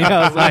what I mean?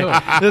 I was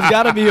like, there's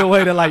got to be a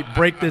way to like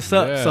break this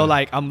up. So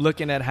like I'm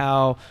looking at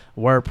how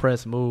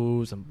WordPress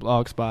moves and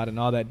Blogspot and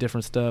all that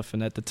different stuff.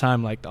 And at the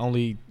time, like the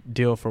only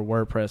deal for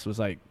WordPress was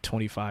like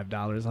 $25.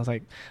 I was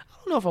like, I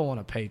don't know if I want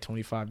to pay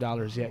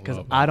 $25 yet,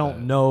 because I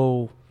don't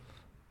know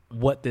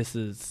what this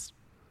is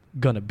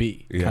going to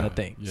be, kind of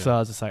thing. So I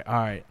was just like, all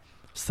right.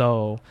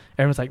 So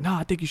everyone's like, no,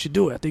 I think you should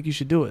do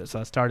it. So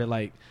I started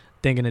like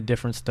thinking of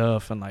different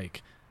stuff and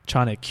like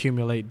trying to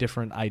accumulate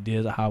different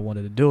ideas of how I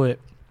wanted to do it.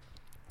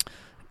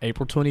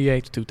 April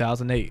 28th,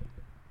 2008,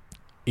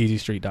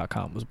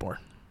 EasyStreet.com was born.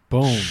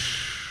 Boom.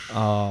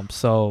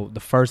 So the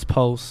first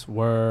posts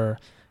were,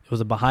 it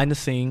was a behind the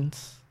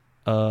scenes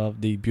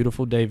of the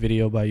Beautiful Day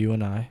video by you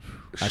and I.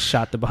 I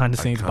shot the behind the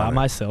scenes by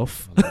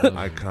myself.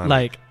 Iconic.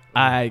 Like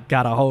I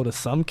got a hold of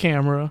some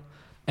camera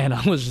and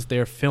I was just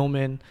there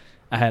filming.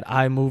 I had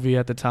iMovie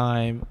at the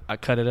time. I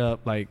cut it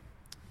up, like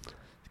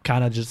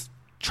kind of just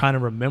trying to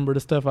remember the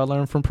stuff I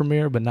learned from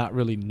Premiere, but not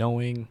really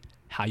knowing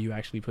how you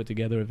actually put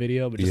together a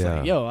video, but just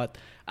like, yo,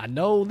 I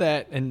know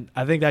that, and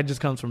I think that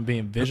just comes from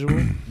being visual.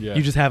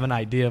 You just have an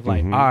idea of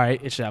like, all right,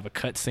 it should have a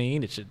cut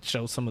scene, it should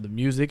show some of the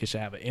music, it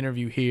should have an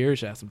interview here, it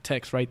should have some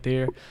text right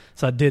there.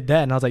 So I did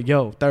that, and I was like,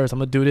 yo, Thursday, I'm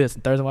gonna do this.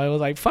 And Thursday, I was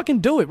like, fucking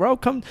do it, bro.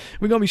 Come,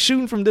 we're gonna be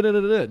shooting from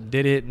da-da-da-da.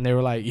 Did it, and they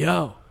were like,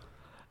 yo,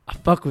 I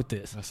fuck with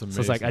this. That's amazing. So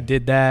it's like, I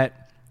did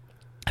that.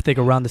 I think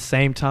around the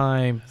same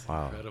time,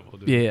 incredible,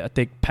 dude. yeah, I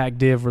think Pac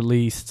Div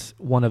released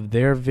one of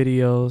their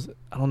videos.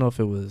 I don't know if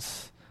it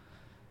was,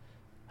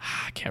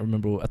 I can't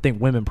remember. I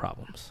think Women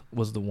Problems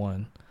was the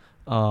one.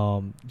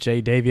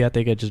 Jay Davey, I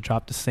think, had just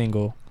dropped a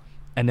single.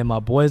 And then my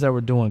boys that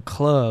were doing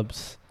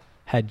clubs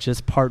had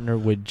just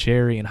partnered with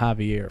Jerry and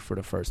Javier for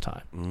the first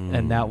time.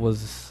 And that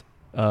was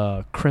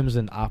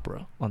Crimson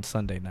Opera on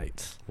Sunday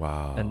nights.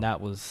 Wow. And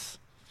that was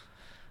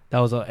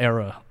an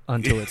era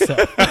unto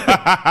itself.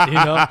 You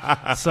know?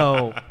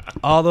 So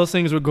all those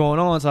things were going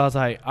on. So I was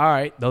like, all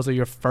right, those are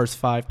your first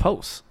 5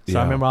 posts. So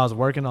I remember I was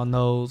working on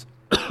those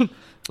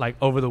like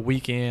over the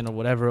weekend or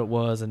whatever it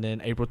was. And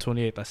then April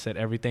 28th, I set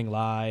everything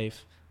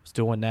live. Was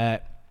doing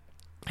that.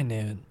 And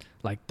then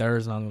like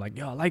Thursday, I'm like,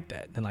 yo, I like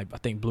that. And like, I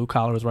think Blue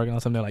Collar was working on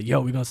something. They're like,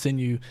 yo, we're going to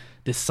send you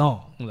this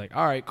song. I'm like,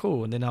 all right,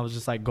 cool. And then I was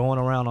just like going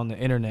around on the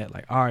internet,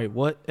 like, all right,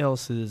 what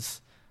else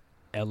is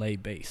LA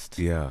based?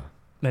 Yeah.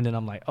 And then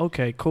I'm like,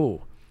 okay,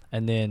 cool.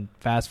 And then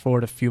fast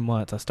forward a few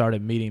months, I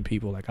started meeting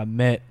people. Like I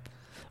met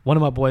one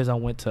of my boys I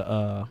went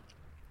to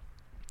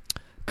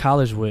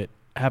college with,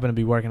 happened to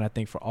be working, I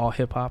think, for All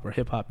Hip Hop or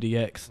Hip Hop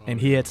DX. And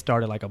he had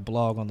started like a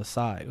blog on the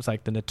side. It was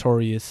like the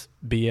Notorious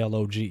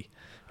BLOG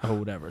or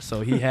whatever.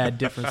 So he had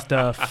different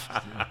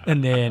stuff.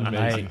 And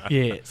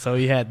then so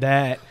he had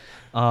that.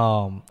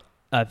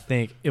 I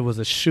think it was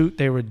a shoot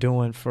they were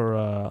doing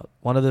for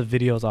one of the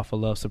videos off of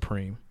Love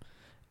Supreme.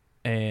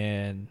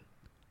 And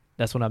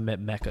that's when I met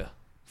Mecca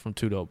from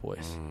Two Dope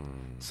Boys.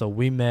 So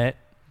we met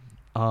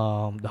the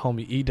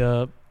homie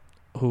E-Dub,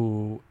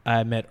 who I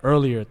had met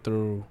earlier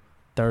through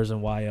Thurs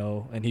and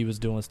YO, and he was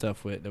doing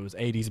stuff with, there was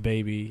 80s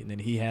Baby, and then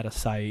he had a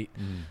site.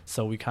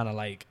 So we kind of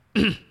like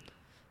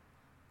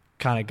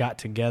got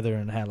together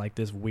and had like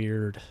this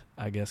weird,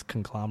 I guess,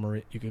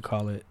 conglomerate, you could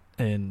call it,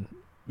 and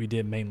we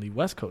did mainly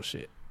West Coast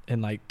shit.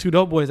 And like Two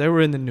Dope Boys, they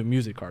were in the New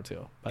Music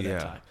Cartel by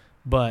that time.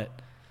 But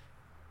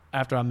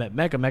after I met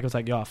Mecca, Mecca was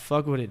like, yo, I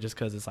fuck with it just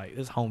because it's like,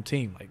 it's home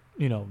team. Like,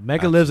 you know,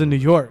 Mecca lives in New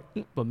York,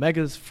 but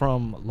Mecca's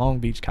from Long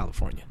Beach,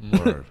 California.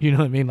 You know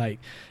what I mean? Like,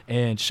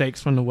 and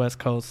Shake's from the West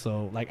Coast.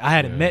 So, like, I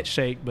hadn't met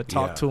Shake, but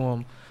talked to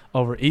him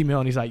over email.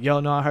 And he's like, yo,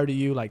 no, I heard of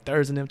you. Like,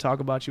 Thurs and them talk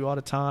about you all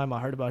the time. I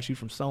heard about you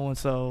from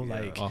so-and-so.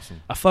 Like, awesome.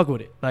 I fuck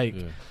with it. Like,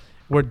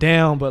 we're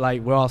down, but,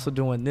 like, we're also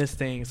doing this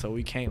thing, so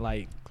we can't,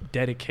 like,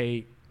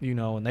 dedicate, you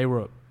know, and they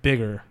were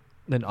bigger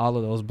than all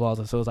of those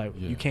blogs. So it's like,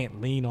 you can't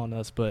lean on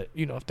us, but,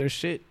 you know, if there's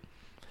shit,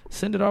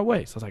 send it our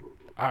way. So I was like,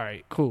 all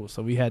right, cool.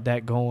 So we had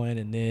that going,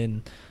 and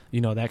then, you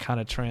know, that kind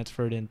of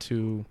transferred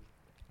into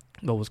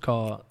what was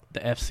called the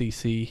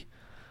FCC,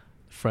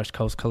 Fresh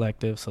Coast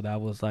Collective. So that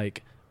was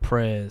like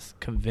Prez,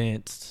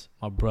 Convinced,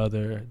 my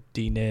brother,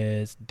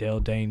 D-Nez,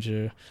 Del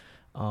Danger,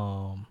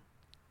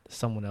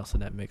 someone else in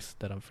that mix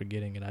that I'm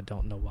forgetting, and I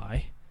don't know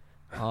why.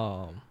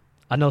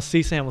 I know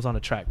C-Sam was on the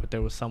track, but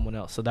there was someone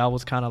else. So that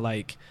was kind of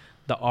like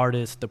the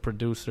artists, the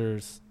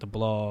producers, the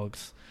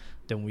blogs.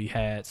 Then we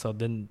had, so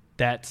then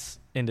that's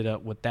ended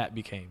up what that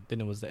became. Then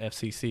it was the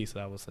FCC, so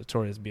that was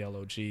Notorious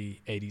BLOG,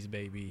 80s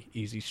Baby,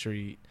 Easy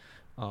Street,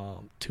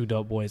 Two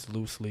Dope Boys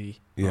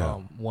loosely,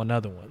 one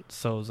other one.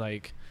 So it was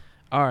like,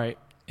 all right.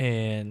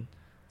 And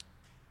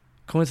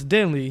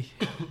coincidentally,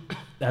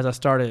 as I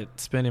started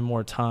spending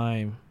more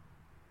time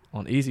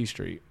on Easy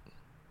Street,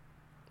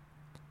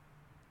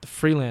 the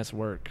freelance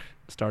work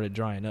started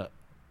drying up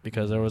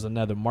because there was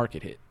another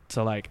market hit.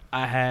 So like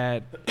I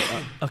had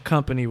a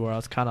company where I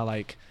was kind of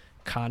like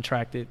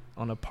contracted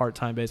on a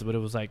part-time basis, but it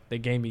was like they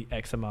gave me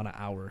X amount of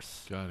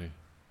hours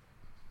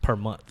per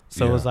month.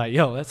 So it was like,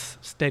 yo, that's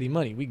steady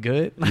money. We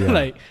good?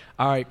 Like,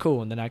 all right,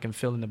 cool. And then I can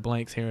fill in the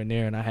blanks here and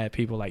there. And I had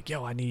people like,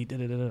 yo, I need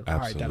all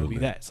right, that'll be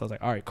that. So I was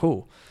like, all right,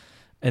 cool.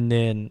 And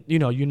then, you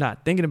know, you're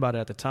not thinking about it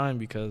at the time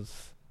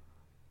because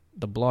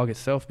the blog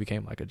itself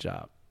became like a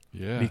job.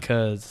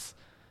 Because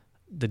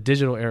the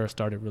digital era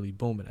started really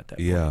booming at that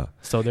point.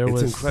 So there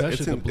was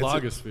especially the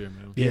blogosphere,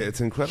 man.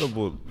 It's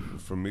incredible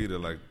for me to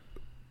like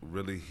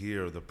really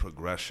hear the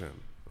progression,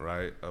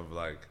 right, of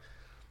like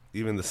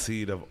even the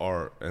seed of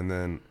art, and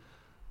then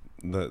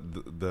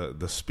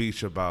the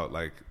speech about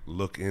like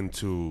look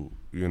into,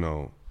 you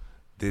know,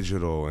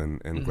 digital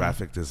and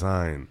graphic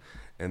design,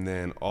 and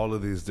then all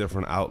of these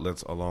different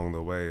outlets along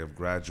the way of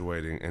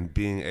graduating and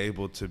being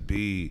able to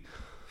be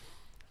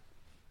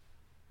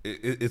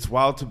it's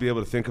wild to be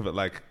able to think of it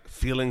like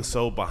feeling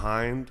so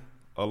behind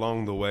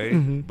along the way,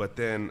 but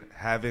then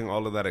having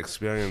all of that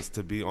experience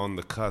to be on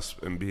the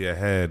cusp and be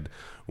ahead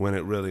when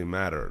it really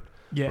mattered,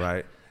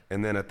 right?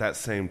 And then at that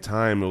same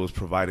time, it was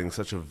providing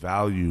such a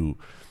value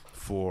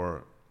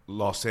for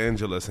Los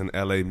Angeles and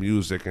LA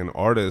music and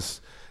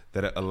artists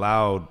that it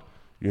allowed,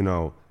 you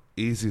know,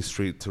 Easy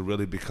Street to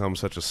really become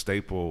such a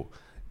staple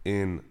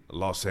in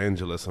Los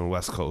Angeles and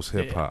West Coast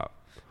hip hop.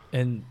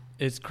 And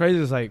it's crazy.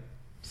 It's like,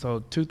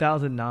 so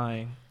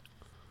 2009,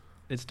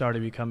 it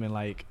started becoming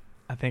like,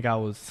 I think I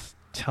was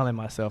telling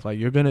myself, like,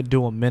 you're going to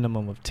do a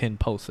minimum of 10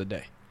 posts a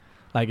day.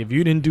 Like, if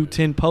you didn't do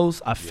 10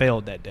 posts, I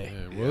failed that day.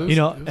 Well, you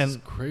know, it was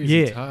and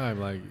crazy time.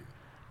 Like,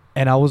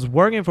 and I was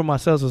working for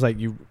myself. So it's like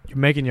you're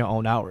making your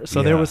own hours.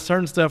 So there was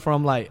certain stuff where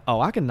I'm like,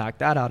 oh, I can knock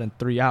that out in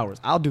 3 hours.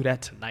 I'll do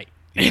that tonight.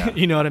 Yeah.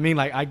 You know what I mean?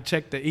 Like, I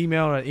check the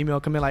email, or email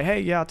come in like, hey,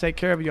 yeah, I'll take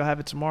care of it. You'll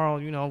have it tomorrow.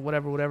 You know,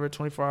 whatever,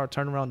 24-hour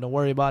turnaround. Don't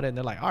worry about it. And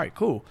they're like, all right,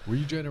 cool. Were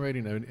you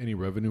generating any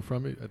revenue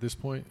from it at this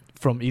point?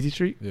 From Easy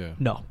Street? Yeah.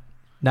 No,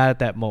 not at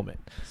that moment.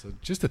 So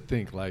just to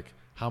think, like,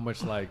 how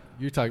much, like,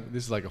 you're talking,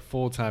 this is like a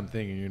full-time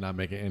thing and you're not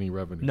making any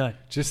revenue. None.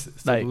 Just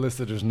so the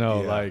listeners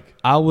know, like.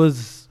 I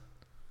was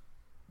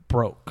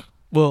broke.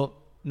 Well,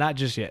 not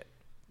just yet.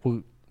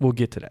 We'll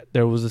get to that.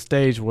 There was a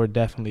stage where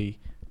definitely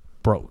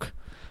broke.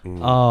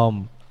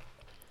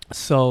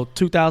 So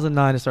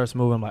 2009, it starts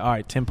moving. I'm like, all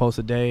right, 10 posts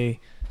a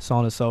day, so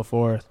on and so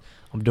forth.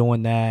 I'm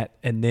doing that.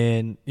 And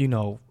then, you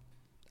know,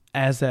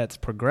 as that's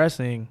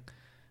progressing,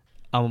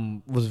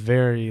 was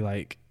very,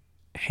 like,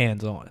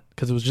 hands-on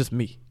because it was just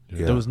me.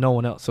 Yeah. There was no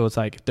one else. So it's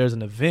like, if there's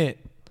an event,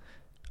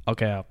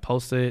 okay, I'll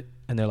post it,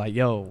 and they're like,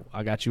 yo,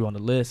 I got you on the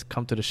list.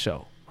 Come to the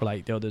show. Or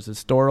like, yo, there's a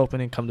store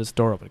opening. Come to the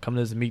store opening. Come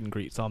to this meet and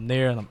greet. So I'm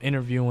there, and I'm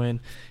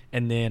interviewing,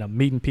 and then I'm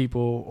meeting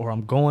people, or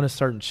I'm going to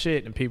certain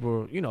shit, and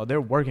people, you know,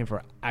 they're working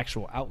for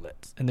actual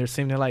outlets, and they're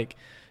seeing, they're like,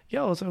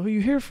 yo, so who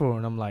you here for?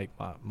 And I'm like,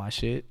 my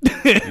shit.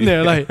 And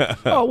they're like,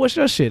 oh, what's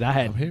your shit?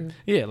 I'm here.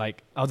 Yeah,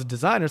 like, I was a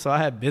designer, so I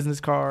had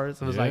business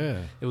cards. It was like,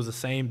 it was the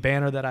same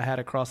banner that I had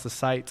across the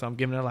site. So I'm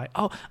giving it like,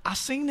 oh, I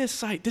seen this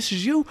site. This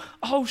is you?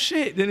 Oh,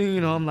 shit. Then,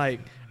 you know, I'm like,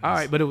 all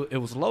right, but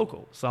it was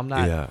local. So I'm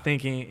not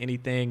thinking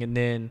anything. And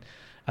then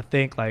I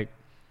think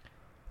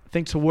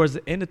towards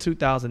the end of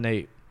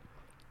 2008,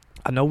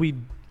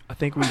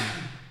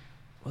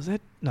 was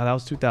it? No, that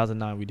was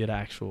 2009. We did an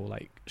actual,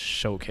 like,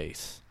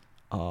 showcase.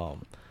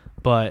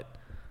 But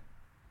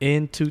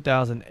in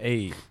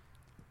 2008,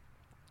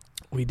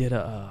 we did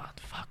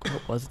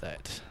what was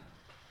that?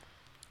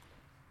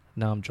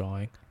 Now I'm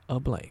drawing a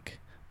blank.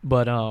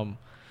 But, so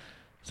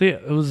yeah,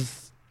 it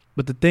was,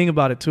 but the thing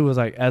about it too is,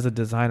 like, as a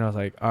designer, I was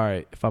like, all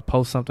right, if I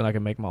post something, I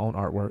can make my own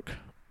artwork.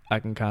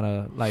 I can kind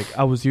of, like,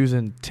 I was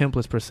using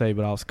templates per se,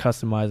 but I was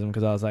customizing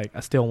because I was like,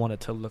 I still want it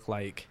to look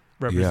like,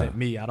 represent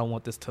me. I don't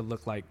want this to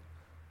look like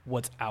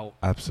what's out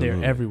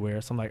there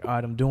everywhere. So I'm like, all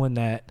right, I'm doing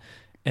that.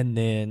 And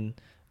then,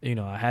 you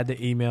know, I had the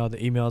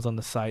emails on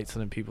the site. So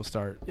then people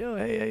start, yo,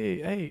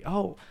 hey,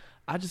 oh,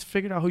 I just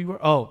figured out who you were.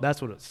 Oh, that's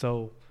what it.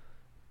 So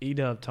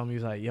E-Dub told me, he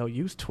was like, yo,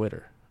 use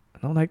Twitter.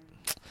 And I'm like,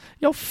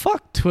 yo,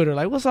 fuck Twitter.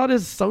 Like, what's all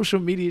this social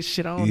media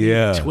shit on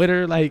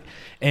Twitter? Like,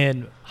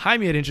 and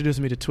Jaime had introduced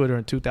me to Twitter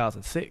in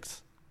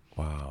 2006.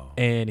 Wow.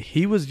 And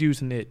he was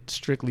using it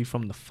strictly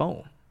from the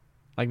phone,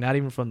 like, not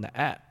even from the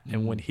app.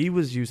 And when he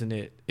was using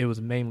it, it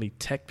was mainly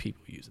tech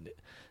people using it.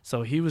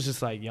 So he was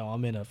just like, yo,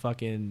 I'm in a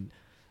fucking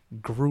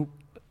group,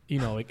 you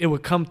know, it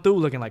would come through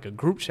looking like a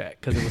group chat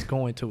because it was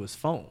going to his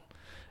phone.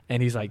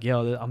 And he's like,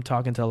 yo, I'm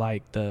talking to,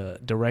 like, the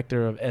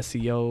director of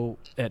SEO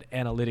at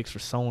analytics for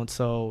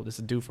so-and-so. This is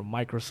a dude from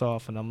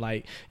Microsoft. And I'm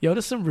like, yo,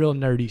 this is some real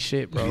nerdy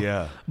shit, bro.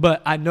 Yeah.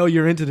 But I know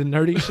you're into the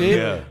nerdy shit.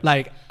 Yeah.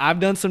 Like, I've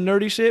done some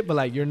nerdy shit, but,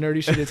 like, your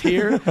nerdy shit is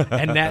here.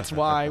 And that's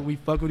why we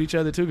fuck with each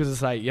other, too, because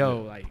it's like,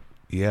 yo, like,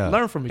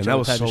 learn from each other.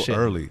 And that was so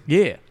early.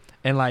 Yeah.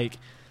 And, like,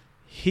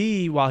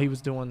 while he was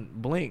doing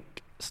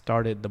Blink,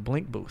 started the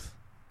Blink booth.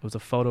 It was a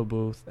photo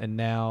booth. And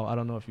now, I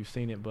don't know if you've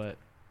seen it, but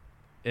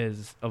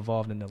is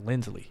evolved into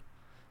Lindsley.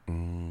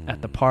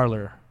 At the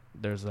Parlor,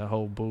 there's a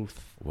whole booth.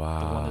 Wow.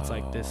 The one that's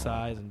like this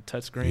size and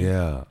touchscreen.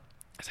 Yeah.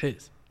 It's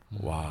his.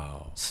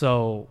 Wow.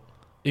 So,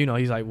 you know,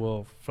 he's like,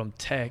 well, from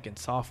tech and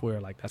software,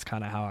 like, that's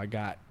kind of how I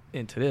got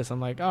into this. I'm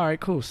like, all right,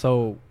 cool.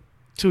 So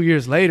 2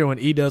 years later, when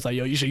E does like,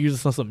 yo, you should use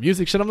this on some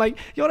music shit, I'm like,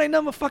 yo, they ain't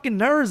nothing but fucking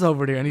nerds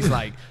over there. And he's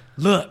like,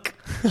 look,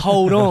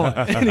 hold on.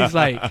 And he's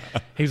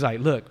like,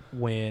 look,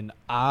 when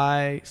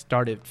I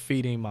started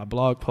feeding my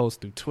blog posts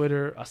through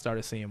Twitter, I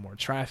started seeing more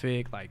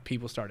traffic. Like,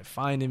 people started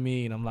finding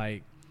me, and I'm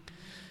like,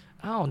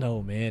 I don't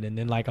know, man. And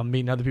then, like, I'm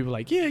meeting other people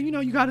like, yeah, you know,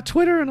 you got a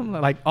Twitter? And I'm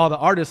like, all the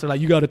artists are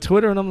like, you got a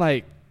Twitter? And I'm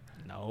like,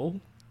 no.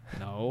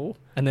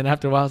 And then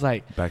after a while, I was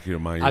like, back of your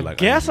mind, you're I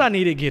guess I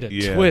need to get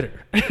a Twitter.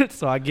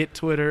 So I get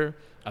Twitter.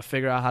 I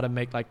figure out how to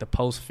make, like, the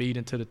post feed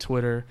into the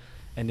Twitter.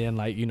 And then,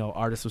 like, you know,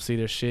 artists will see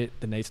their shit.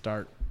 Then they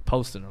start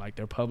posting, or, like,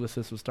 their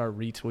publicists will start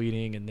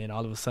retweeting. And then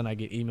all of a sudden I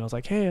get emails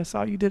like, hey, I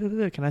saw you did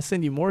it. Can I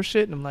send you more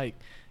shit? And I'm like,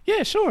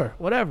 yeah, sure,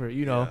 whatever,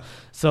 you know. Yeah.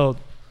 So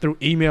through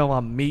email,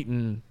 I'm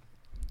meeting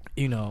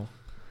TDE.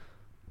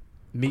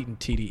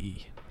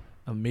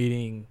 I'm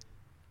meeting,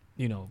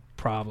 you know,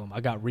 Problem.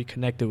 I got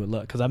reconnected with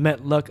Luck because I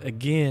met Luck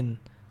again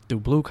through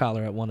Blue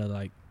Collar at one of,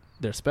 like,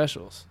 their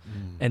specials.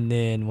 And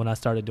then when I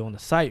started doing the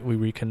site, we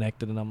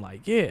reconnected, and I'm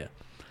like, yeah.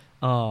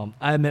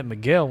 I met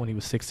Miguel when he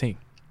was 16.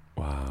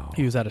 Wow.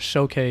 He was at a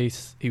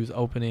showcase. He was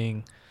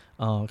opening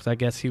because I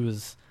guess he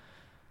was,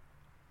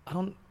 I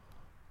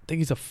think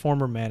he's a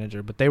former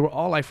manager, but they were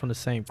all like from the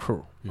same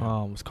crew.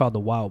 Yeah. It's called the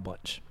Wild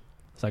Bunch.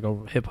 It's like a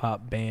hip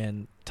hop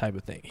band type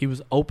of thing. He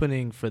was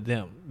opening for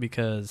them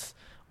because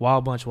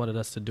Wild Bunch wanted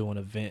us to do an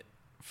event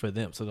for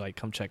them. So like,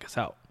 come check us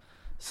out.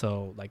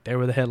 So like, they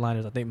were the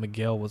headliners. I think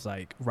Miguel was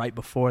like right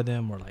before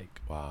them or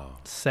like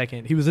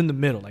second. He was in the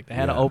middle. Like they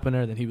had an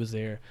opener, then he was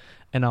there.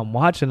 And I'm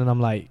watching and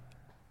I'm like,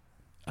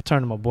 I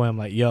turned to my boy. I'm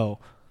like, yo,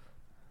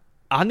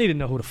 I need to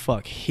know who the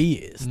fuck he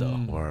is though.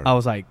 Word. I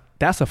was like,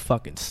 that's a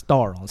fucking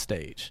star on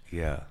stage.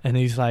 Yeah. And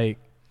he's like,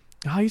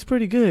 oh, he's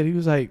pretty good. He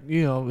was like,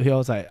 you know, I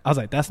was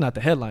like, that's not the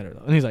headliner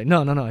though. And he's like,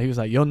 no. He was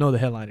like, you'll know the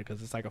headliner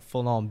because it's like a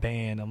full on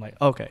band. I'm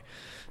like, okay.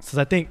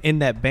 So I think in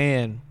that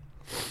band,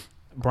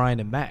 Brian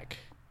and Mac,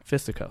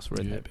 Fisticuffs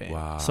were in that band.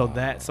 Wow.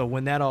 So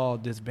when that all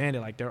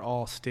disbanded, like they're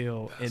all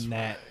still in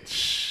that.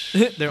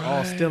 They're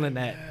all still in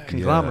that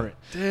conglomerate.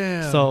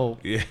 Yeah. Damn. So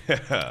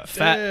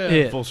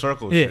full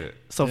circle yeah. shit.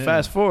 So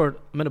fast forward,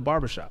 I'm in a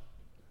barbershop.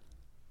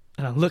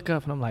 And I look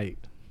up and I'm like,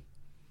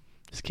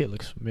 this kid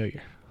looks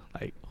familiar.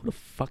 Like, who the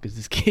fuck is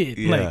this kid?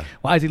 Yeah. Like,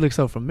 why does he look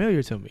so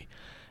familiar to me?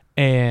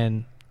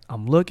 And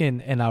I'm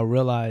looking and I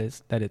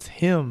realize that it's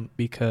him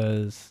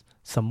because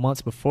some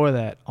months before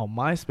that on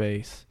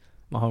MySpace,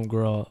 my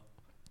homegirl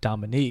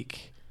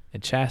Dominique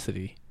and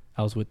Chastity,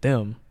 I was with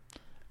them.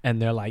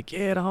 And they're like,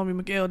 yeah, the homie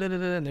Miguel, da da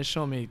da. And they're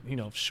showing me, you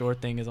know, short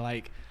thing is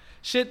like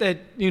shit that,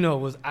 you know,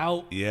 was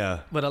out. Yeah.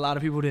 But a lot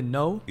of people didn't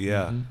know.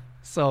 Yeah. Mm-hmm.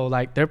 So,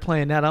 like, they're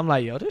playing that. I'm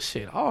like, yo, this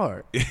shit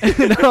hard.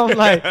 And I'm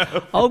like,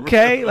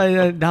 okay.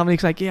 Like,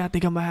 Dominique's like, yeah, I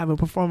think I'm going to have a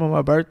perform on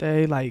my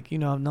birthday. Like, you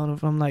know, I've known him.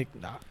 I'm like,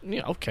 nah,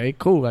 yeah, okay,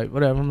 cool. Like,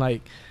 whatever. I'm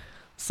like,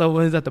 so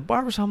when he's at the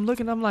barbershop, I'm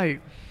looking, I'm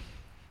like,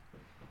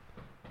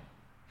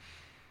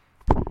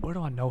 where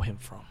do I know him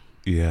from?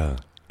 Yeah.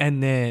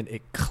 And then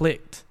it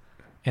clicked.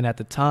 And at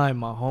the time,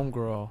 my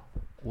homegirl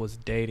was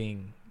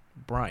dating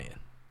Brian.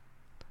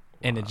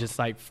 And it just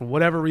like, for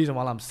whatever reason,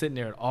 while I'm sitting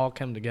there, it all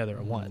came together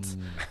at once.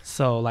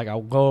 So like, I'll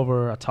go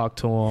over, I talk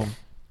to him.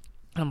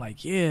 And I'm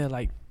like, yeah,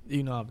 like,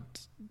 you know,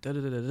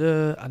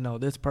 I know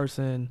this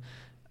person.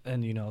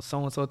 And, you know,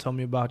 so-and-so told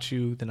me about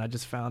you. Then I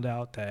just found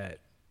out that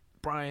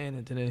Brian,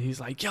 and then he's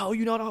like, yo,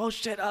 you know the whole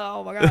shit.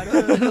 Oh my God.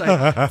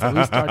 Like, so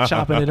we start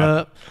chopping it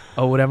up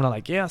or whatever. And I'm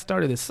like, yeah, I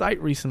started this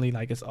site recently.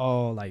 Like, it's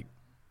all like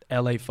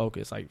LA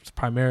focused. Like, it's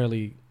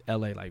primarily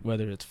LA, like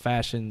whether it's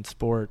fashion,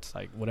 sports,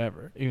 like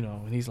whatever, you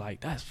know. And he's like,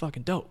 that's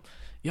fucking dope.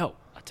 Yo,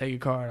 I'll take your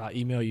card, I'll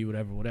email you,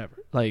 whatever.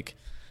 Like,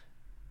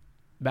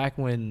 back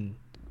when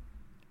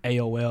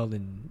AOL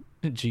and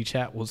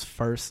GChat was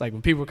first, like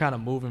when people were kind of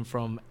moving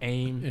from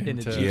AIM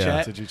into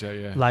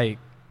GChat, yeah. like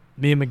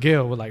me and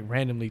Miguel would like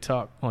randomly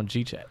talk on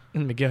GChat.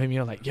 And Miguel hit me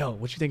up like, yo,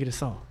 what you think of this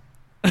song?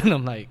 And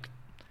I'm like,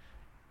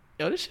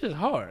 yo, this shit is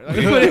hard.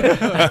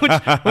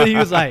 Like, but he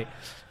was like,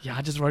 yeah,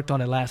 I just worked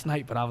on it last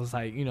night. But I was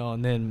like, you know,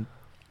 and then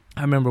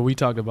I remember we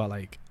talked about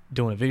like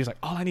doing a video. He's like,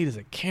 all I need is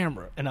a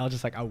camera. And I was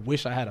just like, I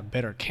wish I had a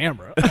better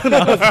camera. And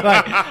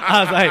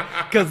I was like,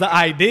 because the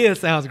idea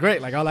sounds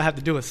great. Like all I have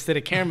to do is sit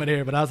a camera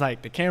there. But I was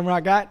like, the camera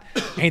I got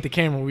ain't the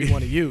camera we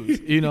want to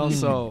use, you know?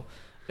 So,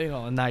 you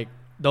know, and like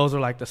those are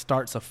like the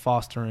starts of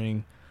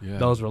fostering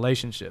those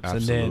relationships.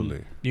 Absolutely. And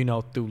then, you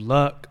know, through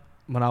luck,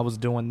 when I was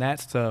doing that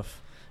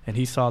stuff and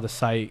he saw the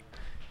site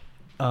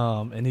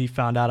and he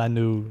found out I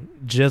knew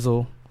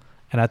Jizzle.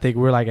 And I think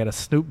we're like at a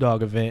Snoop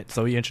Dogg event,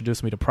 so he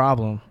introduced me to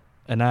Problem,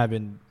 and I've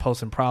been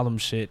posting Problem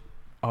shit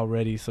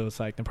already. So it's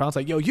like, the Problem's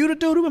like, yo, you the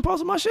dude who been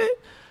posting my shit?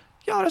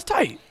 Yo, that's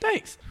tight,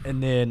 thanks.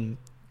 And then,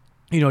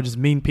 you know, just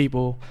meeting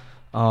people,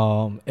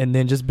 and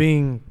then just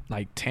being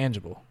like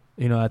tangible.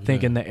 You know, I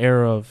think in the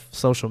era of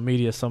social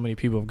media, so many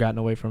people have gotten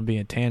away from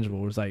being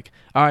tangible. It's like,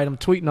 all right, I'm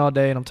tweeting all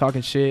day and I'm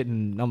talking shit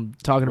and I'm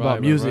talking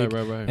about music,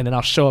 and then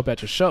I'll show up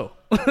at your show.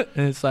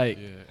 And it's like,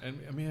 and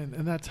I mean,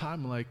 in that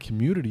time, like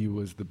community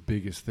was the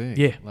biggest thing.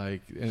 Yeah,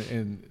 like,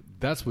 and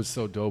that's what's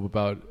so dope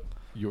about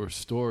your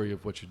story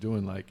of what you're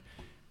doing. Like,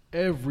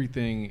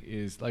 everything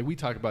is like we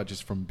talk about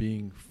just from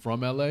being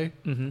from LA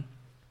and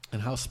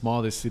how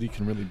small this city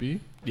can really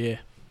be. Yeah,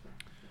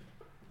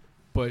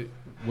 but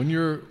when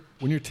you're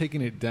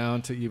taking it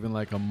down to even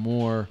like a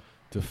more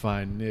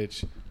defined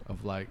niche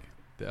of like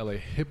the LA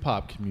hip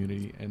hop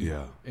community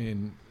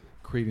and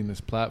creating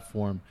this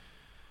platform,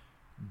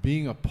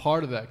 being a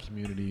part of that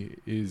community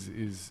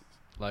is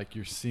like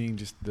you're seeing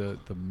just the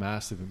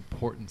massive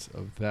importance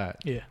of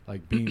that. Yeah.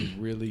 Like being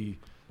really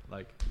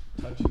like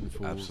touching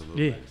fools.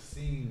 Absolutely. Like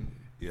seeing,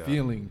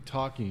 feeling,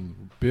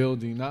 talking,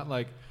 building, not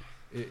like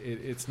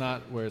it's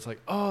not where it's like,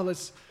 oh,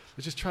 let's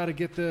just try to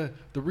get the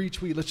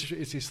retweet.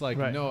 It's just like,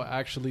 no,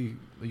 actually,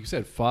 like you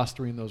said,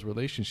 fostering those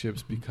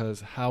relationships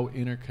because how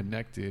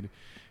interconnected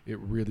it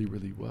really,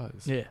 really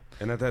was. Yeah.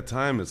 And at that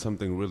time, it's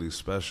something really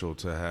special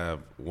to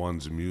have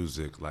one's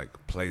music like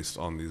placed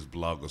on these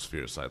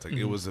blogosphere sites. Like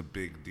it was a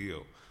big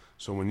deal.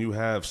 So when you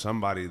have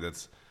somebody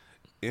that's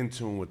in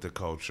tune with the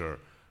culture,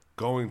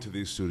 going to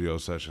these studio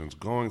sessions,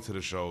 going to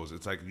the shows,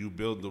 it's like you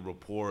build the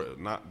rapport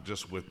not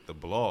just with the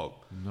blog,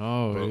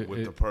 but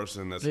with the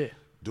person that's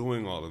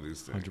doing all of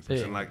these things.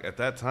 100%. And like at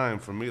that time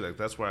for me, like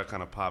that's where I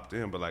kind of popped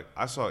in. But like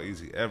I saw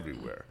Easy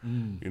everywhere.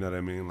 You know what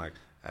I mean? Like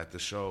at the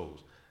shows,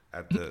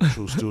 at the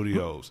True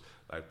Studios,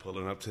 like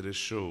pulling up to this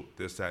shoot,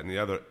 this, that, and the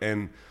other.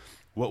 And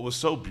what was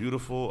so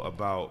beautiful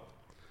about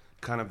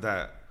kind of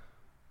that,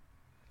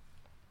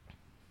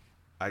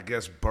 I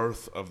guess,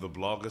 birth of the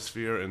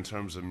blogosphere in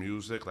terms of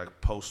music,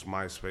 like post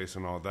MySpace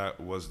and all that,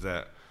 was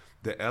that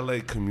the LA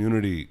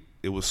community,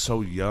 it was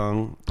so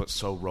young but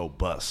so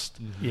robust.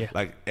 Yeah.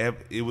 Like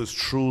it was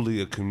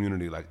truly a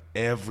community. Like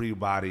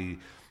everybody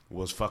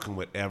was fucking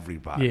with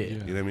everybody. Yeah. You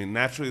know what I mean?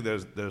 Naturally,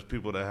 there's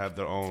people that have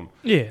their own,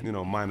 Yeah. you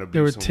know, minor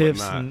There were beefs and tips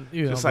whatnot. and,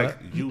 you know, just like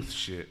youth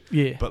shit.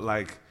 Yeah. But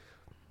like,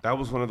 that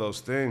was one of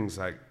those things,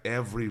 like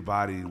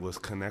everybody was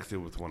connected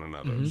with one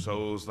another. Mm-hmm.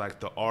 So it was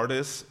like the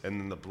artists and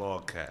then the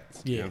blog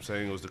cats. You know Yeah. what I'm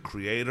saying? It was the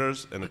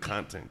creators and the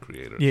content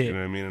creators. Yeah. You know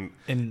what I mean?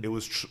 And it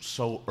was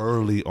so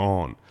early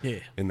on Yeah.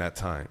 in that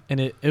time. And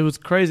it was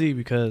crazy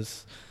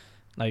because,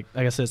 like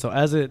I said, so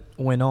as it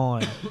went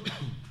on,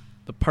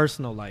 the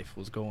personal life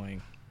was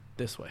going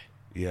this way.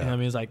 Yeah. You know what I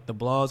mean? It's like the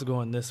blogs are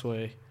going this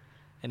way,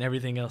 and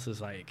everything else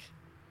is like,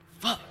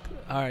 fuck.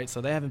 All right,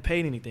 so they haven't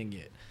paid anything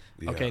yet.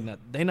 Yeah. Okay, now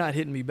they not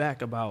hitting me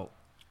back about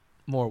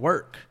more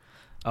work.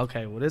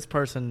 Okay, well, this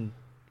person,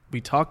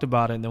 we talked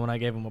about it, and then when I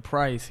gave him a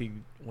price, he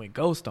went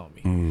ghost on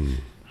me.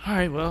 All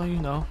right, well, you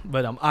know,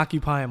 but I'm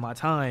occupying my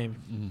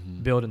time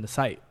building the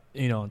site,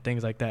 you know, and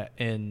things like that.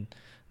 And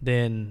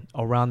then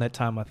around that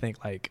time, I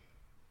think like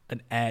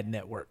an ad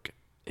network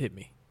hit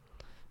me.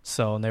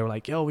 So, and they were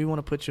like, yo, we want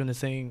to put you in this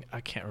thing.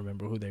 I can't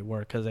remember who they were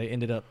because they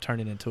ended up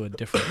turning into a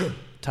different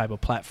type of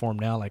platform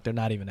now. Like they're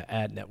not even an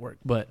ad network,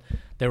 but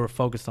they were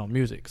focused on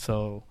music.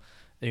 So,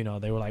 you know,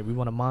 they were like, we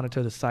want to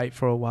monitor the site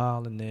for a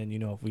while. And then, you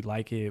know, if we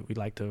like it, we'd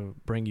like to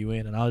bring you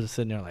in. And I was just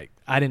sitting there like,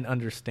 I didn't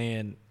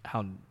understand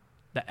how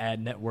the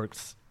ad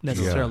networks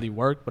necessarily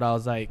work, but I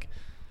was like,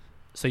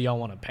 so y'all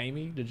want to pay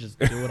me to just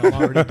do what I'm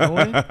already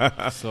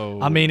doing?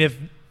 So I mean, if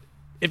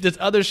this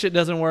other shit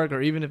doesn't work,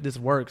 or even if this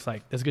works,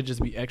 like this could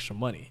just be extra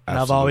money. And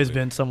I've always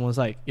been someone's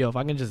like, yo, if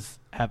I can just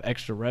have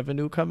extra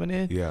revenue coming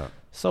in, Yeah.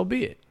 so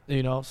be it.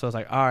 You know, so it's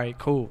like, all right,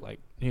 cool. Like,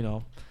 you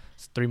know,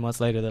 3 months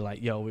later, they're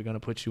like, yo, we're gonna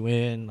put you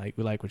in. Like,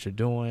 we like what you're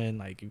doing.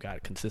 Like, you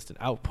got consistent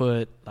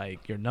output.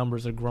 Like, your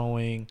numbers are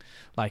growing.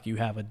 Like, you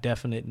have a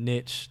definite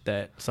niche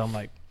that. So I'm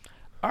like,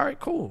 all right,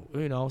 cool.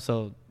 You know,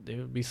 so there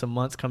would be some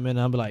months come in,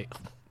 and I'll be like,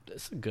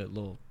 this is a good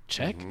little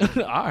check.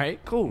 All right,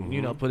 cool.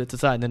 You know, put it to the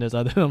side. And then there's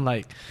other. I'm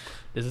like,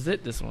 this is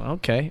it. This one,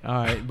 okay, all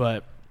right.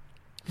 But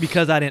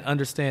because I didn't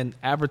understand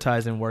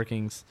advertising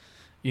workings,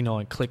 you know,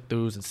 and click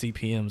throughs and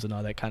CPMs and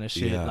all that kind of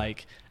shit,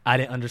 like I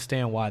didn't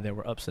understand why there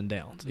were ups and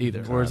downs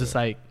either. Whereas it's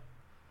like,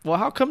 well,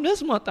 how come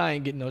this month I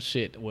ain't getting no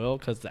shit? Well,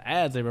 because the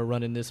ads they were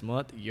running this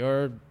month,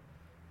 your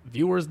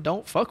viewers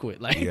don't fuck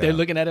with. Like they're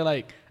looking at it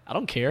like, I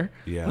don't care.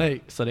 Yeah.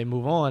 Like, so they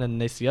move on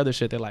and they see other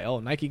shit. They're like, oh,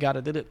 Nike got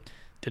it, did it.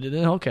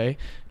 Okay,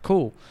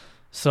 cool.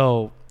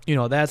 So, you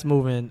know, that's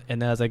moving.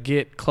 And as I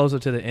get closer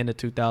to the end of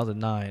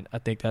 2009, I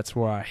think that's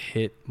where I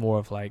hit more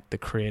of like the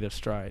creative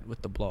stride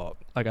with the blog.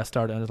 Like I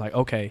started, I was like,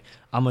 okay,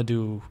 I'm going to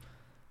do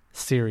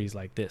series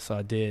like this. So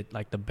I did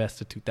like the best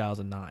of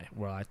 2009,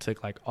 where I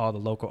took like all the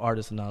local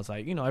artists and I was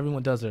like, you know,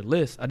 everyone does their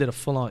list. I did a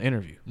full on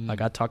interview.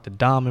 Like I talked to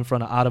Dom in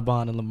front of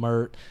Audubon and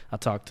Lamert. I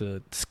talked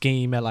to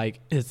Scheme at like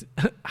his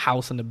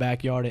house in the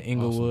backyard in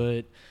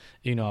Inglewood. Awesome.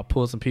 You know, I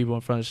pulled some people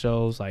in front of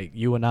shows like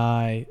you and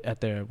I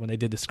at their, when they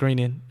did the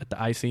screening at the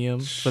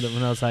ICM for the,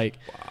 when I was like,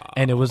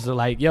 and it was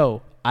like,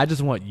 yo, I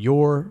just want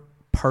your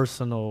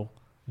personal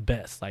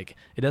best. Like,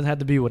 it doesn't have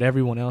to be what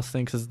everyone else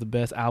thinks is the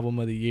best album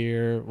of the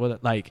year.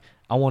 What, like,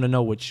 I want to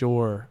know what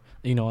your,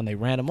 you know, and they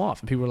ran them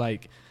off. And people were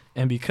like,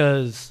 and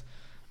because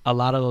a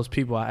lot of those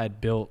people I had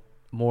built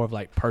more of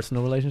like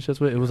personal relationships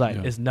with, it was like,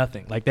 it's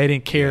nothing. Like, they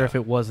didn't care if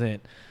it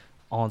wasn't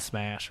on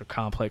Smash or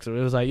Complex, or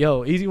it was like,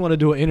 yo, Easy want to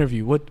do an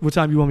interview. What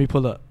time you want me to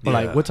pull up? Or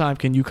like, what time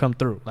can you come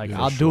through? Like,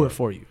 I'll do it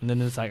for you. And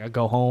then it's like, I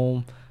go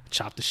home,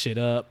 chop the shit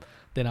up.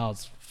 Then I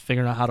was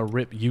figuring out how to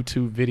rip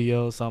YouTube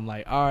videos. So I'm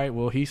like, all right,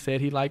 well, he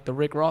said he liked the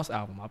Rick Ross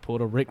album. I pulled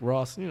a Rick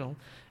Ross, you know.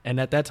 And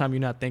at that time, you're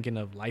not thinking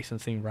of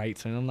licensing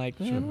rights. And I'm like,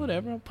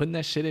 whatever. I'm putting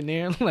that shit in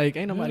there. Like,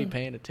 ain't nobody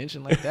paying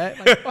attention like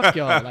that. Like, fuck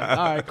y'all. Like,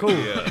 all right,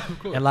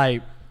 cool. And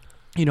like,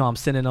 you know, I'm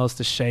sending those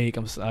to Shake.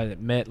 I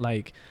met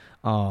like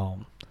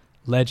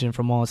Legend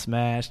from On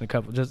Smash and a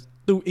couple, just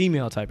through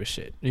email type of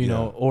shit, you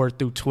know, or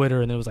through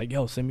Twitter. And it was like,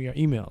 yo, send me your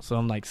email. So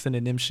I'm like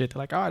sending them shit. They're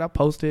like, all right, I'll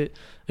post it.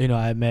 You know,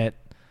 I met,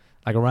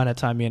 like around that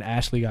time, me and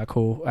Ashley got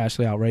cool.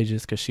 Ashley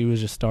Outrageous, because she was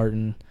just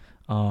starting.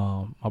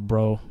 My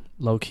bro,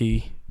 low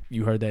key,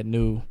 you heard that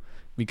new,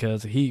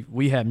 because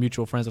we had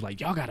mutual friends that were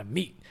like, y'all gotta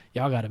meet.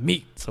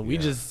 So we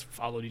just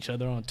followed each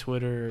other on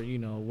Twitter, you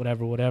know,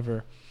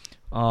 whatever.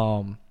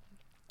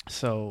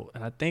 So,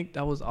 and I think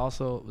that was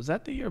also, was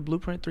that the year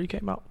Blueprint 3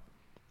 came out?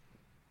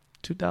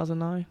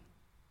 2009?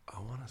 I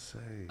want to say.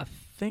 I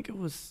think it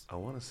was. I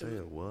want to say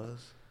it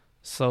was.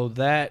 So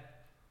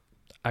that,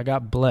 I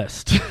got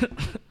blessed.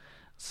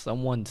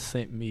 Someone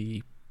sent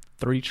me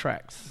 3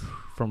 tracks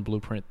from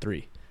Blueprint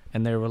 3.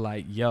 And they were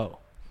like, yo,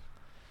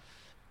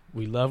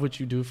 we love what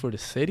you do for the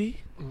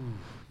city.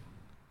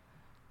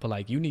 but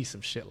like you need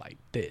some shit like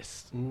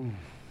this. Ooh.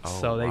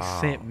 So they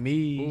sent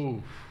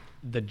me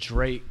the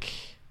Drake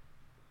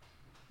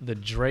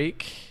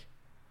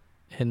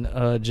and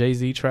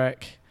Jay-Z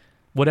track,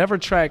 whatever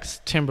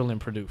tracks Timberland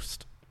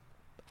produced.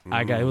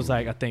 It was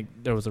like, I think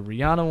there was a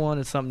Rihanna one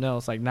and something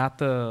else, like not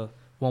the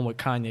one with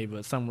Kanye,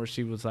 but somewhere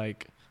she was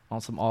like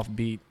on some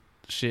offbeat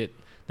shit.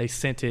 They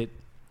sent it,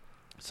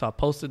 so I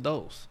posted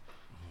those.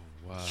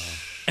 Wow.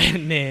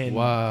 And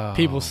then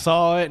people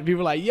saw it and people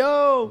were like,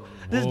 yo,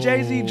 this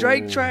Jay-Z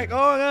Drake track.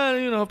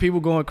 Oh, God, people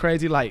going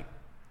crazy. Like,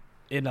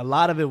 and a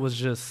lot of it was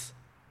just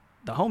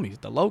the homies,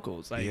 the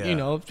locals. Like,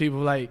 people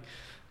like,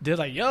 they're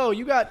like, yo,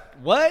 you got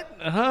what?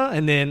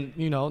 And then,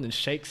 then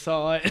Shake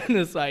saw it and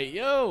it's like,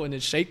 yo. And then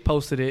Shake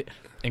posted it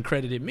and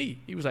credited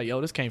me. He was like, yo,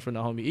 this came from the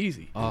homie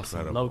Easy.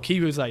 Awesome. Low key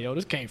was like, yo,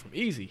 this came from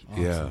Easy.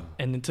 Awesome. Yeah.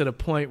 And then to the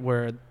point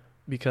where,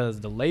 because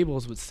the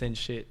labels would send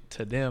shit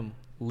to them,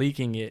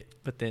 leaking it,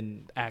 but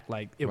then act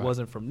like it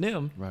wasn't from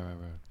them. Right.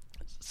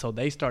 So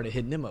they started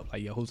hitting them up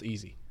like, yo, who's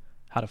Easy?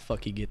 How the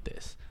fuck he get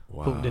this?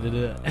 Wow.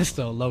 And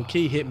so low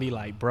key hit me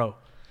like, bro,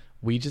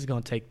 we just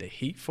gonna take the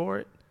heat for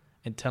it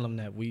and tell them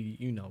that we,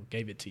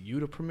 gave it to you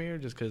to premiere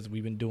just because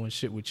we've been doing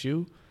shit with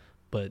you.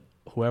 But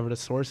whoever the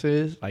source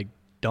is, like,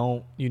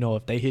 don't,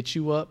 if they hit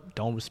you up,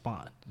 don't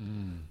respond.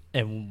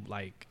 And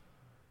like,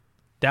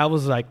 that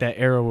was like that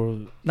era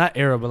where, not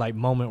era, but like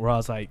moment where I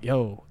was like,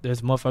 yo,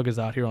 there's motherfuckers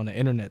out here on the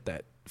internet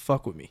that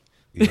fuck with me.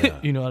 Yeah.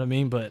 You know what I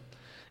mean? But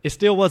it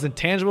still wasn't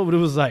tangible, but it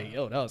was like,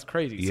 yo, that was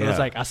crazy. So Yeah. it's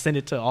like, I sent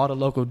it to all the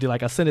local,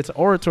 I sent it to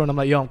Orator and I'm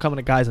like, yo, I'm coming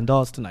to Guys and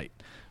Dolls tonight.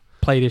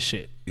 Play this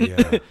shit.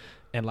 Yeah.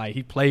 And like,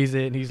 he plays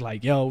it and he's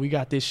like, yo, we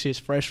got this shit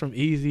fresh from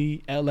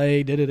Easy,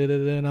 LA,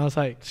 da-da-da-da-da. And I was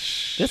like,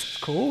 this is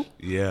cool.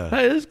 Yeah.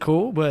 Hey, this is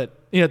cool. But,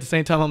 at the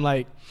same time, I'm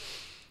like,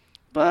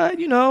 but,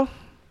 I'm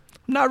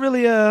not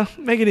really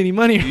making any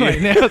money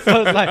right now.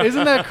 So it's like,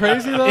 Isn't that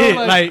crazy though?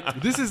 Yeah,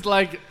 like this is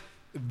like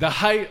the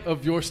height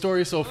of your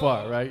story so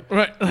far, right?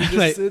 right.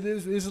 This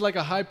is like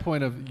a high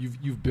point of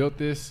you've built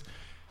this,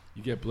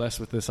 you get blessed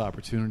with this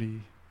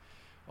opportunity,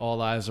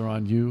 all eyes are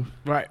on you,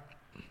 right.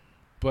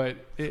 but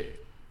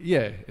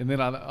and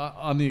then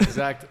on the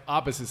exact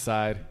opposite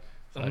side,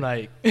 I'm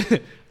like,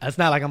 it's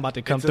not like I'm about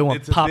to come It's through a- and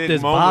it's a pop big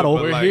this moment, bottle.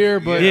 but we're like, here,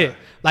 but Yeah,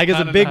 like it's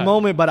a Kinda big not.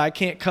 moment, but I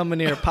can't come in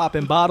there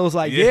popping bottles.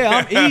 Like,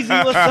 I'm Easy.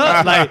 What's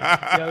up? Like,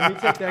 yo, let me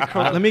take that.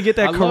 Let me get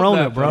that I love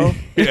Corona, that, bro.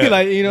 Yeah.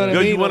 Like, you know what Yo,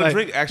 I mean? you want a Like,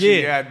 drink?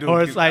 Actually, yeah, I do.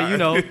 Or it's like,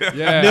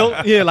 Yeah. milk.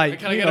 Yeah, like,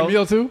 Can I get a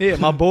meal too? Yeah,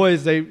 my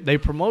boys they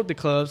promote the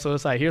club, so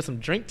it's like, here's some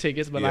drink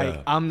tickets, but Yeah.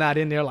 like I'm not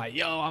in there like,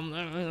 yo,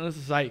 this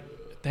is like,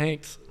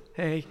 thanks,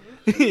 hey.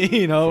 Like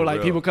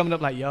real. people coming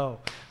up like, yo,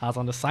 I was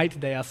on the site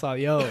today, I saw,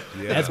 yo,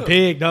 Yeah. that's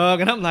big, dog.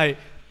 And I'm like,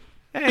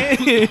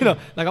 hey,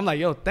 like I'm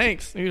like, yo,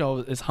 thanks.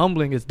 It's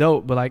humbling, it's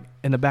dope, but like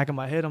in the back of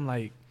my head, I'm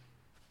like,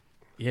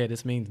 yeah,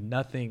 this means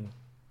nothing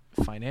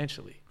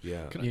financially.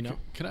 Yeah.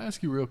 Can I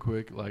ask you real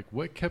quick, like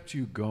what kept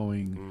you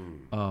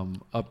going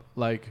up,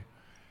 like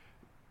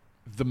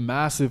the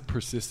massive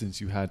persistence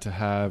you had to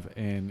have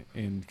and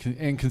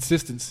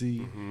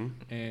consistency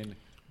and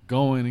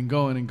going and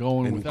going and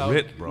going And without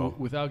grit, bro.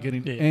 without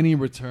getting Yeah. any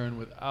return,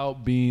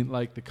 without being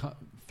like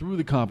through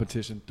the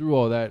competition, through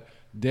all that,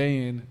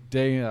 day in,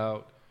 day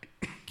out,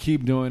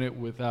 keep doing it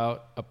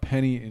without a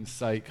penny in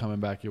sight coming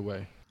back your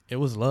way. It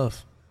was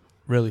love,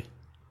 really.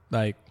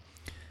 Like,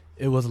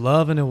 it was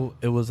love, and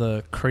it was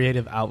a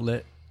creative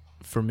outlet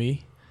for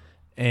me.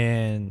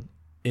 And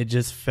it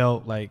just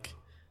felt like,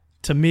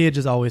 to me, it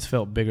just always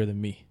felt bigger than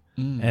me.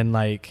 And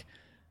like,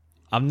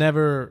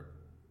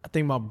 I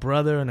think my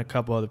brother and a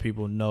couple other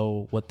people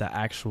know what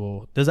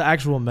there's an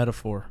actual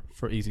metaphor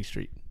for Easy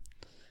Street.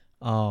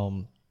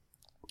 And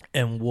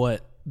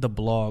what the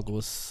blog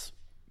was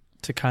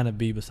to kind of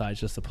be besides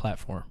just a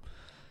platform.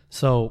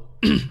 So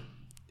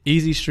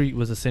Easy Street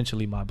was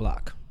essentially my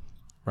block,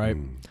 right?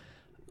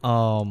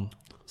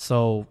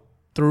 So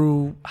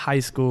through high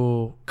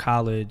school,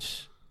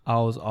 college, I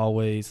was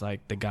always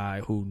like the guy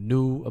who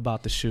knew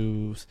about the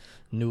shoes,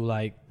 knew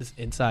like this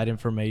inside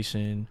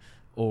information,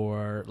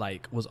 or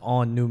like was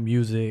on new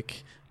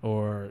music,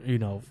 or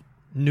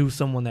knew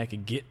someone that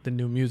could get the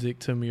new music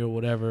to me or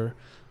whatever.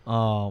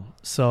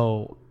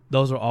 So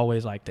those were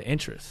always like the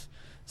interests.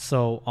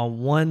 So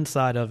on one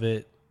side of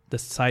it, the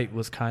site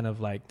was kind of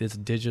like this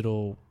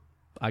digital,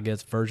 I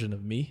guess, version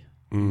of me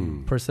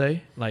per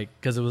se, like,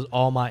 because it was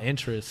all my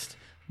interest,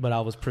 but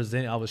I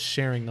was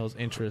sharing those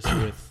interests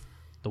with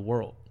the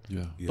world.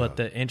 Yeah. But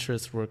the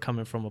interests were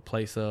coming from a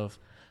place of,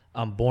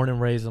 I'm born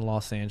and raised in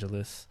Los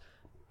Angeles,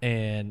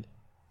 and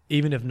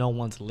even if no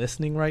one's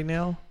listening right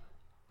now,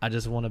 I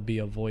just want to be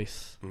a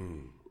voice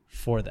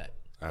for that.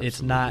 Absolutely.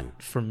 It's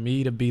not for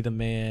me to be the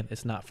man.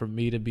 It's not for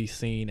me to be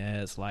seen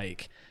as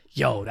like,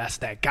 yo, that's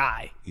that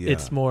guy. Yeah.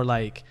 It's more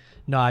like,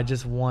 no, I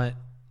just want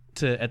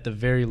to, at the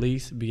very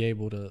least, be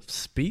able to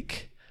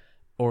speak,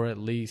 or at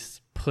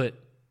least put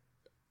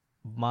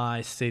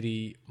my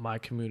city, my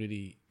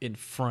community in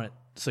front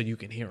so you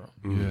can hear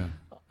them.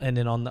 Yeah. And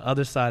then on the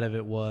other side of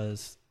it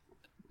was,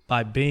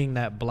 by being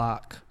that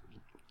block,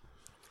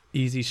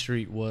 Easy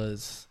Street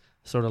was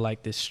sort of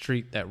like this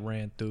street that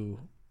ran through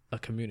a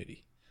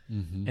community.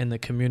 and the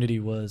community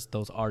was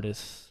those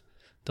artists,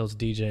 those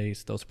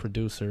DJs, those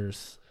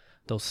producers,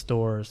 those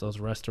stores, those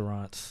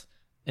restaurants,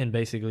 and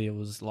basically it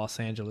was Los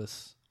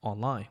Angeles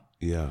online.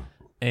 Yeah.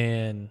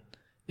 And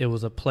it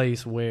was a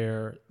place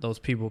where those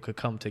people could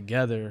come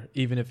together,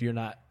 even if you're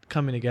not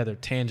coming together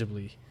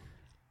tangibly.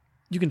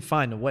 You can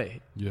find a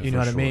way. Yeah, you know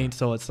what sure. I mean?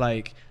 So it's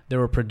like there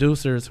were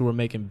producers who were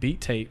making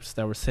beat tapes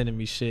that were sending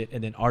me shit,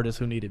 and then artists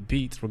who needed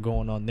beats were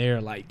going on there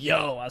like,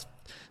 yo, I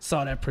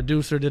saw that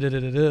producer,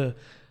 da-da-da-da-da.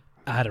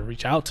 I had to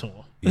reach out to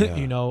him, Yeah.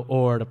 you know,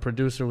 or the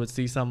producer would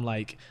see something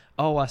like,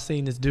 oh, I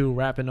seen this dude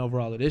rapping over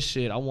all of this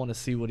shit. I want to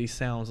see what he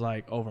sounds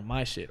like over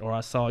my shit. Or I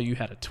saw you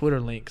had a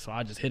Twitter link, so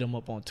I just hit him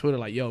up on Twitter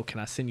like, yo,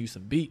 can I send you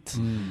some beats?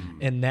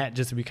 And that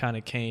just kind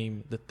of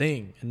came the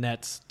thing. And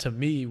that's, to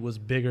me, was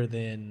bigger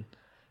than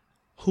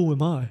who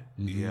am I?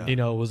 Yeah. You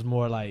know, it was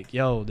more like,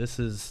 yo, this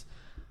is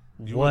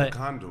You were the what.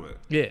 conduit.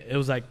 Yeah, it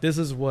was like, this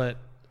is what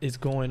is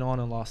going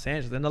on in Los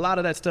Angeles. And a lot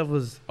of that stuff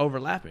was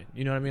overlapping.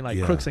 You know what I mean? Like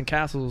Yeah. Crooks and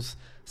Castles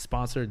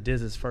sponsored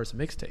Diz's first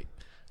mixtape.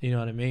 You know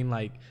what I mean?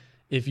 Like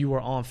if you were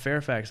on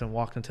Fairfax and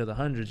walked into the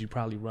hundreds, you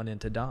probably run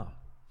into Dom.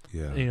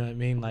 Yeah. You know what I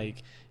mean?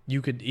 Like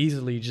you could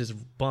easily just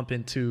bump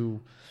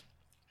into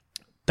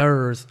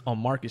Thurs on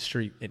Market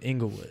Street in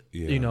Inglewood.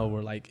 Yeah. You know,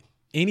 or like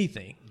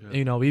anything. Yeah.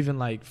 You know, even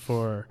like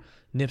for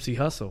Nipsey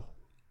Hussle,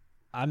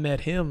 I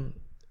met him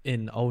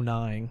in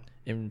 2009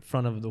 in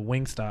front of the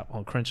Wingstop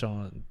on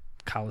Crenshaw and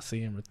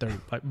Coliseum or 30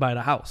 by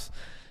the house.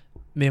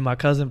 Me and my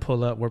cousin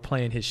pull up, we're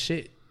playing his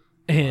shit.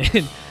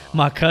 And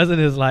my cousin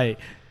is like,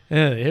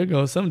 yeah, here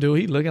goes some dude,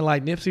 he looking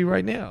like Nipsey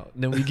right now.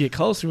 Then we get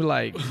closer, we're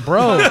like,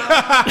 bro,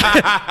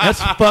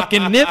 that's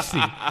fucking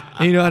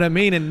Nipsey. You know what I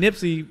mean? And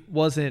Nipsey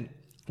wasn't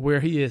where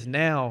he is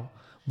now,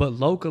 but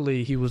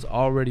locally he was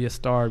already a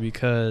star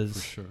because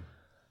For sure.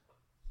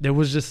 there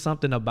was just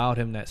something about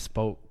him that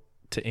spoke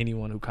to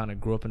anyone who kind of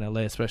grew up in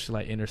LA, especially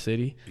like inner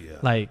city. Yeah.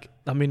 Like,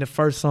 I mean, the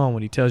first song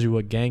when he tells you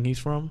what gang he's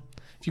from,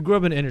 if you grew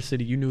up in the inner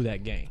city, you knew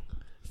that gang,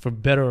 for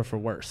better or for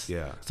worse.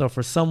 Yeah. So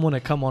for someone to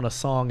come on a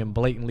song and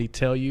blatantly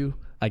tell you,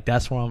 like,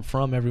 that's where I'm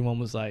from, everyone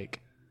was like,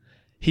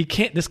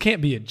 this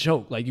can't be a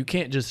joke. Like, you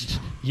can't just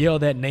yell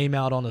that name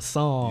out on a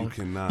song. You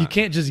cannot. You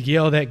can't just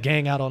yell that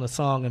gang out on a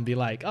song and be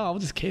like, oh, I'm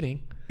just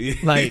kidding.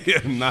 Like,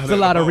 Not there's a at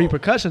lot of all.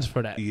 repercussions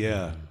for that.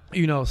 Yeah.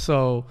 You know,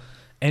 so,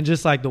 and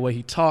just like the way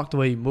he talked, the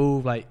way he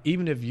moved, like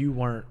even if you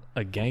weren't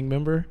a gang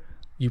member,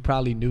 you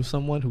probably knew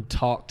someone who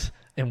talked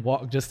and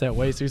walked just that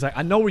way. So he's like,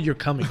 I know where you're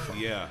coming from.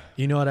 Yeah.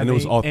 You know what I And mean?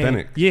 it was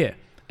authentic. And, yeah.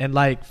 And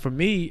like for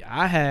me,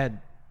 I had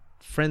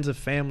friends of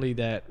family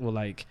that were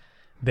like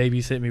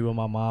babysit me when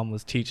my mom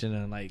was teaching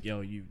and like,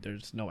 yo,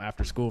 there's no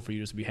after school for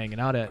you to be hanging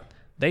out at.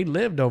 They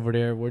lived over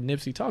there where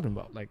Nipsey talking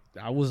about. Like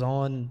I was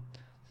on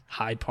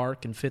Hyde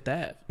Park and Fifth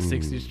Ave,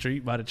 60th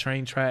Street by the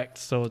train tracks.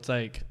 So it's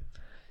like,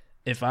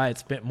 if I had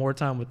spent more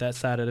time with that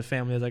side of the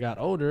family as I got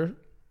older,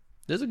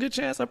 there's a good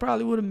chance I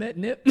probably would have met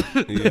Nip.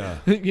 Yeah.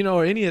 You know,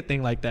 or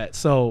anything like that.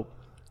 So,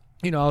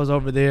 you know, I was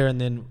over there and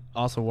then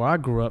also where I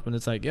grew up and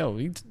it's like, yo,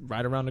 he's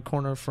right around the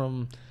corner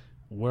from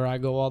where I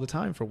go all the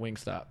time for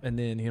Wingstop. And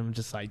then him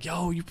just like,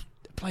 yo, you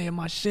playing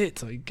my shit.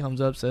 So he comes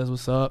up, says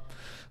what's up.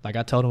 Like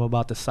I told him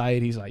about the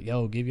site. He's like,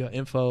 yo, give your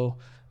info,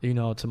 you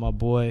know, to my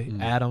boy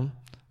Adam,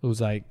 who's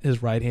like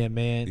his right hand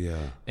man. Yeah.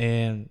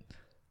 And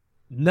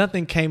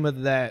nothing came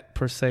of that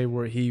per se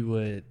where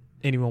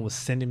anyone was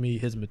sending me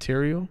his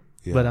material.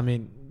 Yeah. But I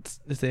mean,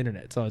 it's the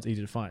internet, so it's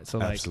easy to find. So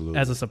like Absolutely.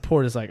 as a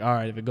support, it's like, all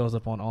right, if it goes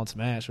up on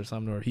Smash or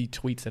something, or he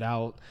tweets it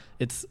out,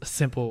 it's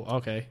simple.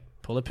 Okay,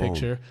 pull a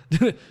picture,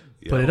 put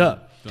it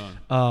up.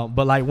 Done.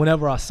 But like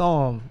whenever I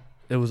saw him,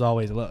 it was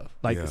always love.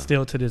 Like Yeah.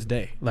 still to this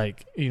day,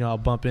 like, you know, I'll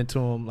bump into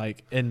him.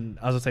 Like, and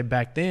I was gonna say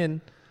back then,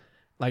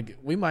 like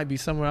we might be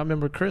somewhere. I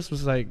remember Chris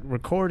was like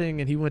recording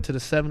and he went to the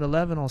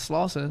 7-Eleven on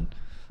Slauson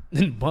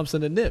and bumps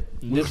into Nip.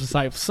 Nip's just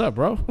like, what's up,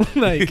 bro?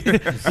 Like,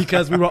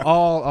 because we were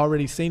all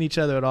already seeing each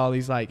other at all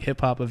these like hip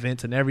hop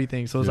events and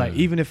everything. So it's like,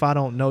 even if I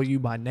don't know you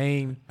by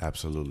name,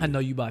 Absolutely. I know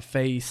you by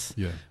face,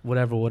 Yeah.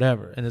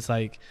 whatever. And it's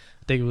like,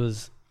 I think it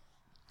was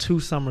 2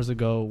 summers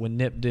ago when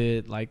Nip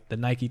did like the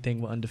Nike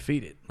thing with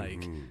Undefeated.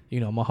 Like, you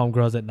know, my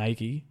homegirls at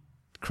Nike,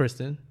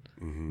 Kristen,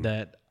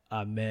 that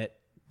I met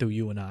through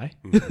you and I.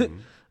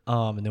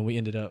 And then we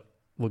ended up,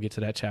 we'll get to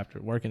that chapter,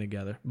 working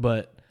together.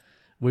 But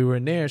we were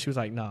in there. She was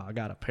like, nah, I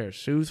got a pair of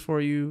shoes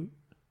for you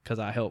because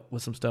I helped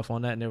with some stuff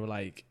on that. And they were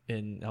like,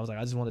 and I was like,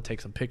 I just want to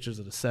take some pictures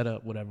of the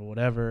setup,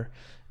 whatever.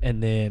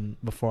 And then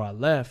before I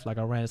left, like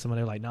I ran into someone,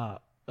 they were like, nah,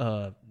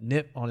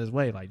 Nip on his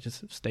way, like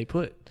just stay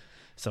put.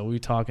 So we were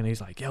talking. He's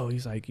like,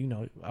 you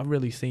know, I've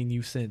really seen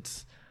you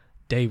since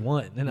day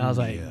one. And I was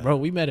like, bro,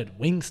 we met at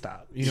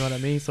Wingstop. You know what I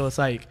mean? So it's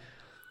like,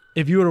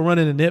 if you were to run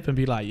into Nip and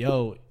be like,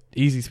 yo,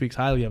 Easy speaks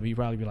highly of you, you'd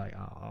probably be like,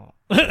 oh.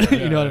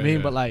 You know what I mean?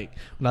 Yeah. But like,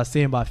 when I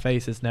see him by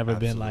face, it's never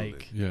been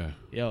like, Yeah.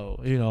 yo,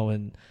 you know,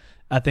 and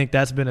I think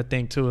that's been a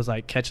thing too, is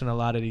like catching a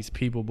lot of these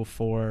people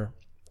before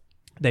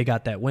they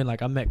got that win.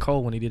 Like I met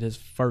Cole when he did his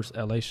first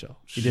LA show.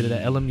 He did it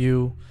at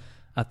LMU.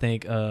 I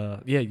think,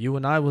 you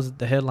and I was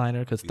the headliner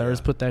because Thurs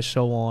put that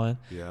show on,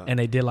 and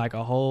they did like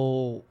a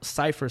whole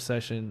cypher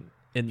session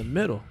in the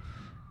middle.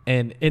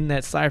 And in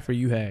that cypher,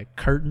 you had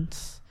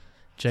Curtains,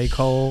 J.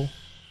 Cole,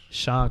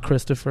 Sean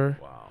Christopher.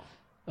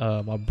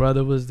 Wow. My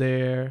brother was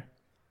there.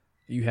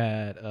 You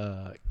had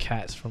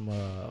cats from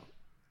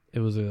it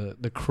was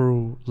the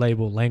crew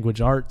label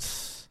Language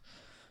Arts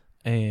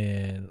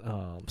and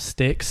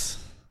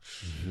Styx.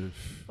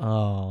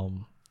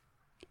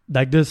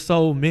 Like there's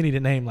so many to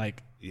name.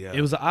 Like it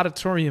was an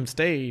auditorium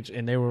stage,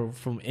 and they were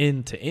from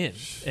end to end.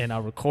 And I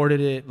recorded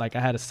it. Like I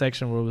had a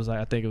section where it was like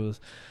I think it was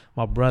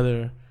my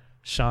brother,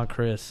 Sean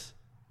Chris,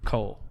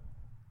 Cole.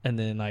 And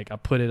then like I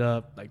put it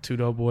up, like Two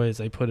Dope Boys,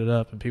 they put it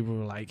up, and people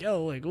were like,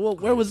 "Yo, like,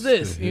 where was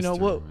this? You know,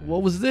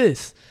 what was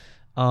this?"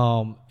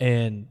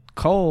 And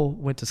Cole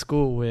went to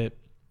school with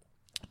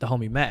the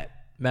homie Matt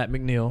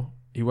McNeil.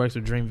 He works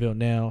with Dreamville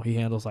now. He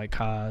handles like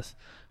Kaz,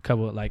 a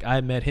couple of, like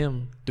I met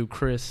him through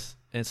Chris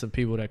and some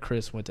people that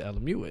Chris went to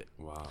LMU with.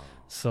 Wow.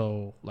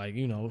 So like,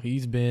 you know,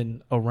 he's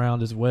been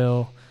around as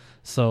well.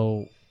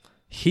 So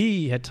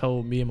he had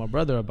told me and my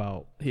brother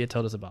he had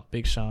told us about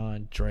Big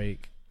Sean,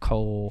 Drake,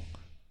 Cole,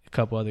 a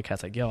couple other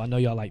cats. Like, yo, I know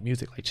y'all like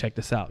music. Like, check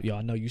this out. Yo,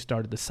 I know you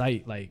started the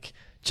site. Like,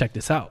 check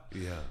this out.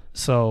 Yeah.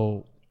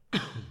 So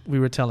we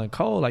were telling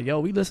Cole, like, yo,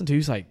 we listen to you.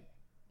 He's like,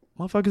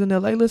 motherfuckers in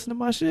LA listen to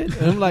my shit.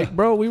 And I'm like,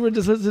 bro, we were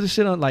just listening to the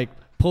shit on, like,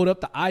 pulled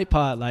up the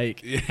iPod,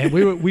 like, and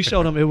we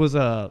showed him. It was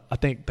I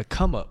think the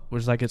Come Up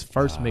was like his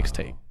first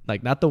mixtape,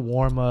 like not the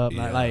warm up,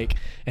 not like.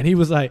 And he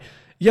was like,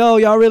 yo,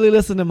 y'all really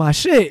listen to my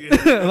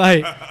shit?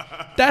 Like,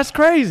 that's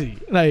crazy.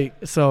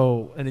 Like,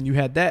 so, and then you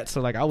had that.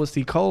 So like I would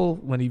see Cole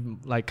when he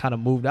like kind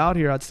of moved out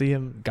here. I'd see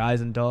him,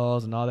 Guys and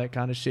Dolls and all that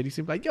kind of shit. He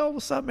seemed like, yo,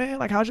 what's up, man?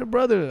 Like, how's your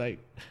brother? Like,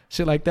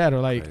 shit like that.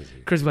 Or like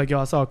Chris was like, yo,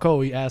 I saw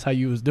Cole. He asked how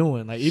you was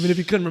doing. Like, even if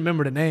he couldn't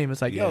remember the name,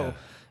 it's like, yo.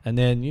 And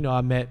then, you know,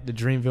 I met the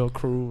Dreamville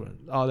crew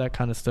and all that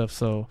kind of stuff.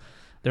 So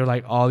they're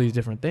like all these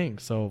different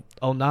things. So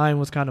 09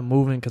 was kind of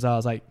moving because I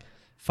was like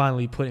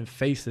finally putting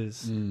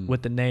faces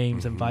with the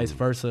names and vice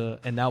versa.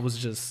 And that was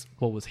just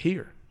what was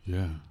here.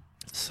 Yeah.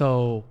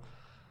 So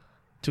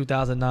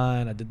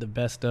 2009, I did the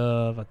best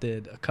of. I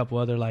did a couple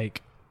other,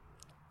 like,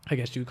 I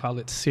guess you'd call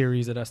it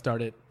series that I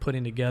started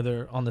putting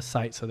together on the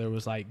site. So there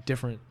was like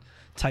different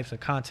types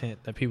of content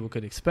that people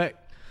could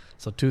expect.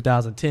 So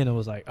 2010, it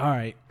was like, all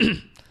right,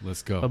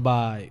 let's go. But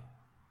by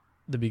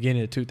the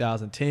beginning of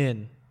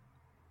 2010,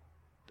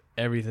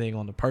 everything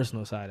on the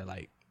personal side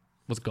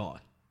was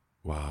gone.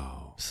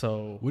 Wow.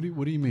 So what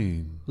do you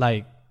mean?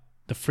 Like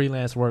the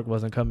freelance work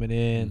wasn't coming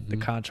in, the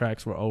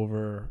contracts were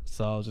over.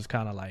 So I was just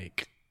kind of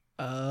like,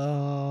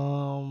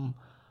 all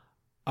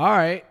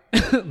right.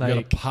 Like, you got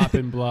a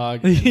poppin'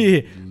 blog.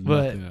 Yeah.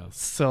 But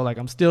so like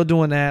I'm still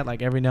doing that.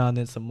 Like every now and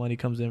then some money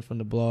comes in from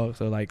the blog.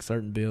 So like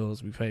certain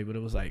bills we pay. But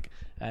it was like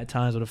at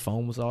times where the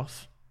phone was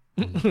off.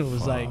 It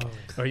was like,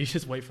 or you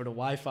just wait for the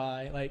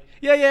Wi-Fi. Like,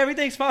 yeah,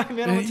 everything's fine,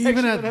 man. And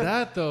even at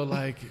that though,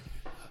 like,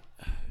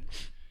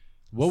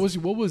 what was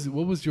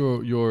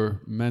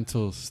your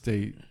mental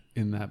state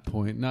in that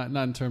point? Not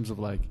in terms of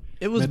like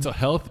it was mental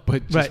health,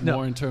 but just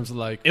more in terms of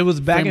like it was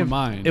back frame of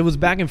mind. It was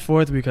back and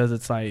forth because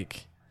it's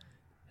like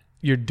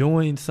you're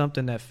doing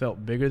something that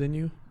felt bigger than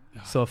you,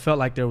 so it felt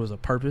like there was a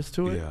purpose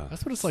to it. Yeah,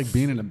 that's what it's like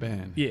being in a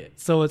band. Yeah,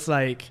 so it's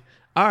like,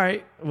 all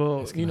right,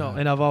 well, you know,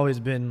 and I've always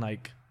been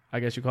like, I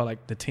guess you call it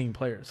like the team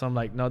player. So I'm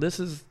like, no, this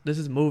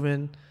is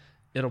moving.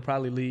 It'll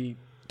probably lead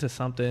to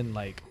something.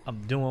 Like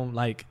I'm doing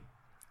like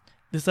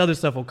this other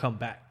stuff will come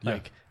back.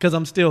 Like, cause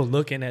I'm still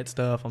looking at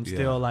stuff. I'm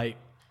still like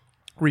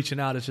reaching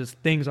out. It's just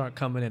things aren't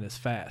coming in as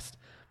fast.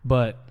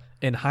 But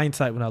in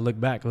hindsight, when I look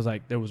back, it was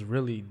like there was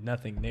really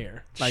nothing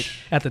there. Like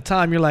at the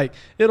time, you're like,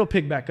 it'll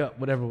pick back up,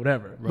 whatever.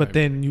 Right. But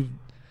then you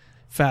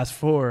fast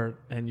forward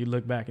and you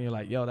look back and you're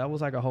like, yo, that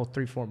was like a whole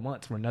 3-4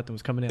 months where nothing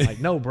was coming in. Like,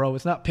 no, bro,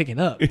 it's not picking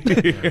up.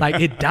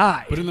 Like it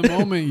died. But in the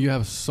moment, you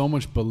have so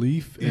much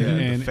belief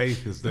and the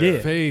faith is there. Yeah.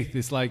 Faith.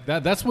 It's like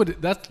that. That's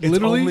it's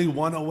literally only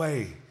one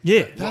away.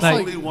 Yeah, that's like,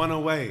 only one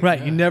away. Right.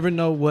 Yeah. You never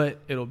know what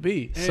it'll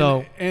be.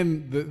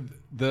 And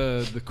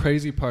the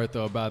crazy part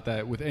though about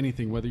that with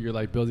anything, whether you're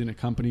like building a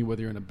company,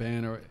 whether you're in a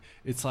band, or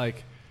it's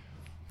like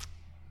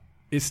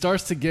it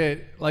starts to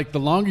get like the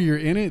longer you're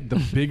in it, the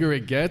bigger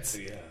it gets.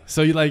 Yeah.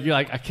 So you're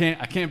like I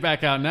can't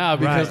back out now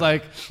because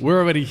like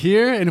we're already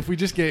here, and if we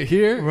just get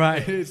here,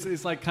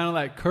 it's like kind of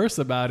like curse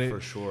about it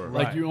for sure.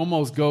 Like you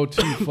almost go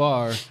too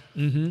far,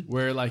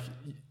 where like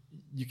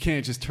you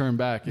can't just turn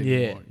back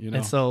anymore. Yeah, you know.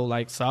 And so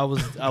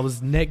I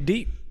was neck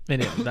deep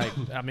in it. Like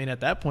I mean,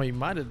 at that point, you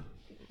might have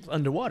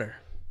underwater.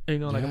 You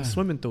know, like I'm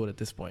swimming through it at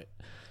this point.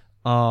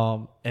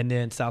 And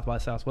then South by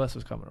Southwest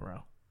was coming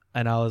around,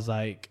 and I was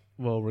like,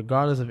 well,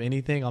 regardless of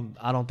anything,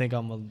 I don't think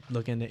I'm gonna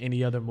look into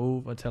any other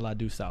move until I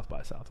do South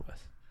by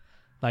Southwest.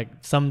 Like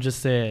some just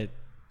said,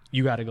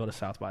 you got to go to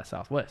South by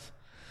Southwest,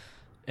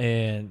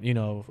 and you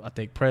know, I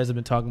think Prez had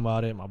been talking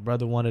about it. My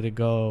brother wanted to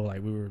go.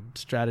 Like we were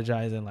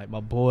strategizing. Like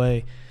my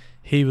boy,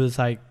 he was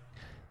like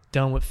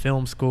done with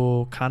film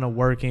school, kind of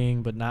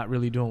working, but not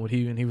really doing what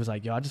and he was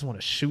like, yo, I just want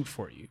to shoot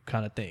for you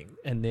kind of thing.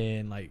 And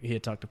then like he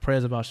had talked to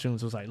Prez about shooting.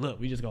 So it was like, look,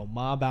 we just gonna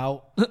mob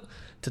out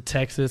to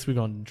Texas. We're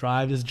going to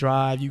drive this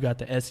drive. You got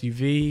the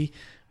SUV.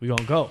 we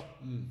gonna go.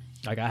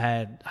 Like I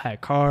had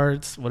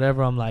cards,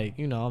 whatever. I'm like,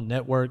 I'll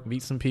network,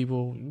 meet some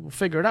people, we'll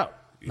figure it out.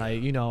 Yeah.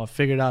 Like, I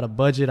figured out a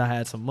budget. I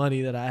had some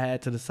money that I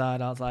had to the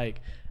side. I was like,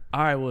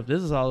 all right, well, if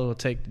this is all it'll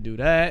take to do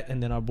that.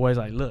 And then our boy's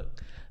like,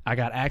 look, I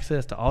got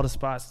access to all the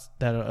spots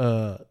that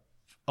are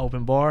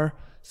open bar,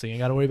 so you ain't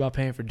got to worry about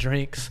paying for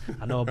drinks.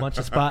 I know a bunch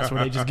of spots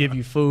where they just give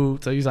you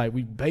food. So he's like,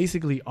 we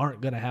basically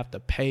aren't going to have to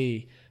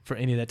pay for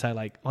any of that type.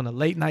 Like on a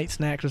late night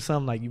snacks or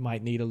something, like you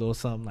might need a little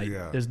something.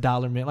 Like there's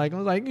dollar mint. Like I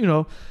was like,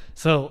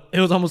 so it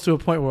was almost to a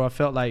point where I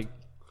felt like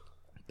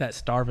that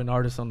starving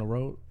artist on the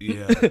road.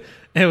 Yeah.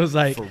 It was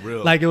like, for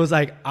real. Like it was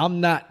like, I'm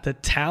not the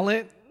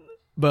talent,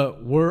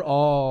 but we're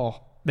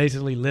all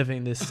basically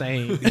living this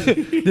same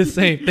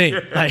thing.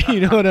 Like, you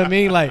know what I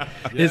mean? Like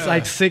it's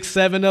like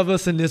 6-7 of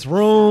us in this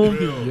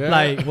room,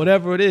 like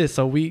whatever it is.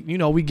 So we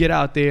get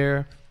out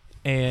there,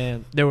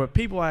 and there were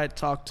people I had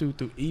talked to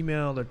through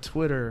email or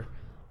Twitter,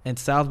 and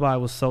South by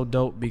was so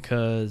dope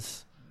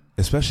because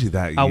especially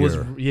that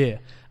year.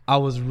 I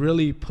was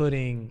really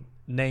putting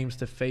names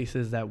to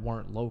faces that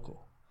weren't local.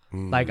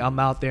 Like I'm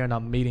out there and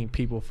I'm meeting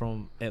people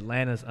from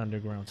Atlanta's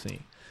underground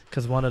scene,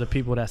 because one of the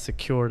people that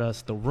secured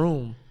us the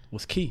room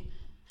was Key.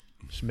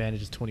 She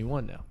manages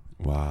 21 now.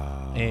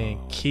 Wow.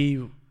 And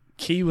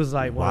Key was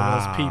like one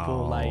of those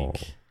people,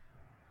 like,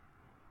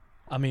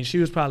 I mean, she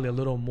was probably a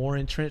little more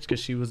entrenched because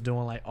she was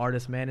doing like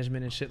artist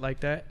management and shit like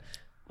that.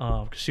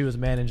 Cause she was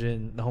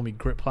managing the homie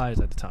Grip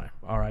Pliers at the time.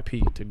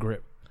 R.I.P. to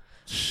Grip.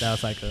 That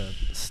was like a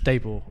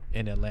staple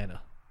in Atlanta.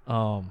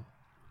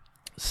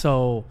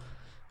 So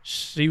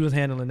she was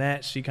handling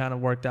that. She kind of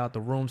worked out the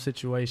room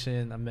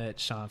situation. I met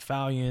Sean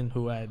Fallion,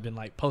 who had been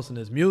like posting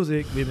his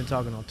music. We've been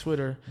talking on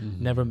Twitter.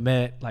 Never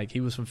met. Like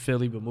he was from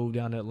Philly but moved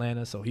down to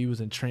Atlanta, so he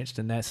was entrenched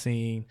in that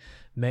scene.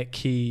 Met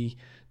Key.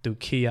 Through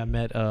Key, I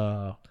met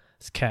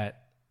this cat,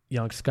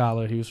 Young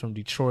Scholar. He was from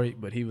Detroit,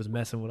 but he was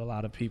messing with a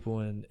lot of people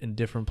in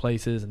different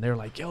places. And they were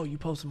like, yo, you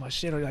posted my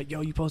shit. Or like,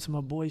 yo, you posted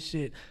my boy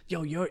shit.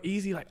 Yo, you're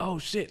easy. Like, oh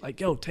shit.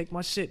 Like, yo, take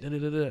my shit.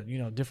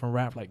 Different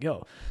rap. Like,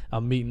 yo,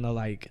 I'm meeting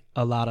like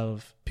a lot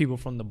of people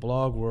from the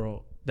blog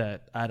world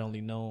that I'd only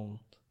known.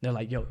 They're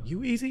like, yo,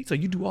 you easy? So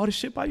you do all this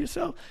shit by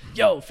yourself?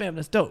 Yo, fam,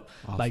 that's dope.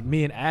 Awesome. Like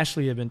me and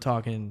Ashley have been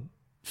talking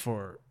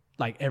for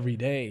like every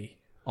day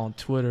on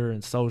Twitter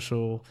and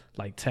social,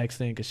 like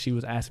texting, because she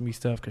was asking me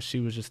stuff because she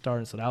was just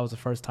starting. So that was the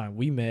first time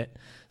we met.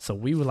 So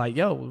we were like,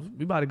 yo,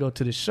 we about to go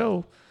to this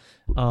show,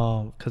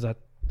 because I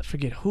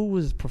forget who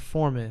was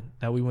performing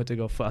that we went to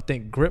go for. I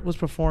think Grip was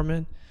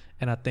performing,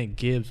 and I think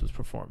Gibbs was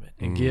performing.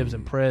 And Gibbs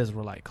and Prez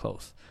were like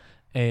close.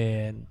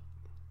 And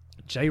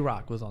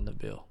J-Rock was on the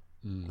bill.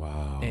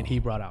 Wow. And he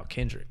brought out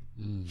Kendrick.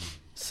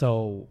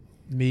 So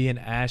me and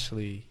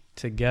Ashley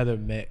together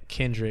met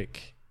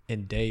Kendrick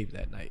and Dave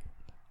that night.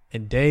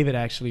 And David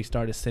actually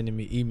started sending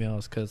me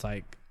emails because,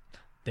 like,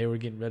 they were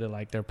getting rid of,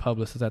 like, their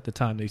publicists at the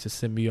time. They used to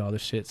send me all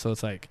this shit. So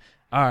it's like,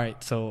 all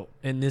right, so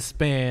in this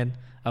span,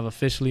 I've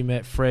officially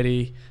met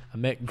Freddie. I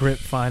met Grip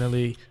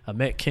finally. I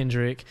met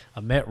Kendrick. I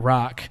met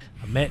Rock.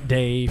 I met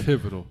Dave.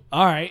 Pivotal.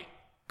 All right,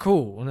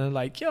 cool. And then,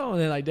 like, yo, and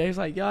then, like, Dave's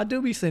like, yo, I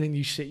do be sending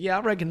you shit. Yeah, I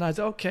recognize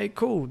it. Okay,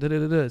 cool.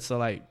 Da-da-da-da. So,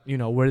 like,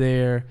 we're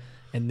there.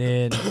 And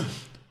then,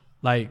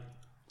 like,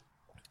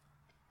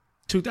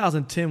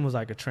 2010 was,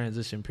 like, a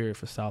transition period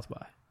for South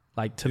by.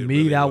 Like, to me,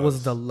 really that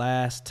was the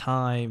last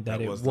time that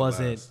it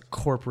wasn't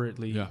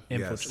corporately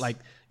infiltrated. Yes. Like,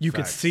 you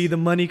could see the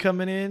money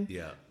coming in,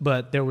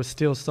 but there was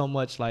still so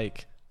much,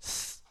 like,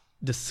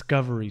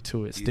 discovery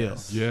to it still.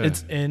 Yes. Yeah.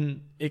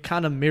 And it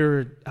kind of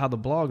mirrored how the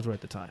blogs were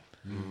at the time.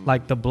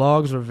 Like, the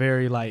blogs were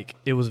very, like,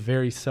 it was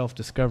very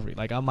self-discovery.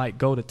 Like, I might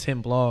go to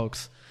 10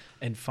 blogs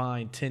and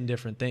find 10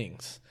 different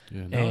things.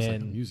 Yeah, now it's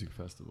like a music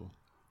festival.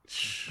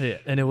 Yeah,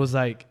 and it was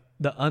like,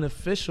 the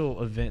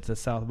unofficial events at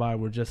South by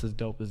were just as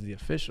dope as the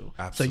official.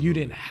 Absolutely. So you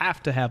didn't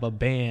have to have a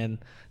band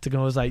to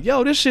go. It was like,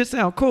 yo, this shit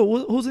sound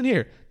cool. Who's in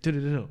here?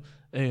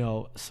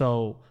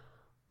 So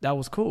that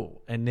was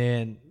cool. And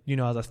then,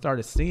 as I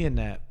started seeing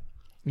that,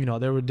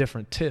 there were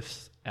different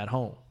TIFFs at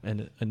home,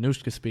 and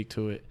Anush could speak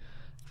to it.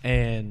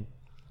 And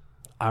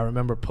I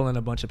remember pulling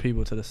a bunch of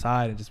people to the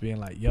side and just being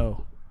like,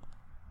 yo,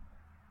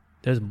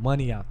 there's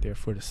money out there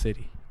for the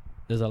city.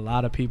 There's a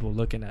lot of people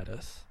looking at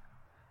us.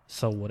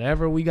 So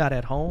whatever we got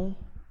at home,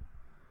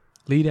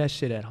 leave that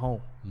shit at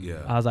home.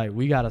 Yeah. I was like,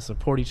 we got to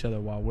support each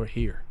other while we're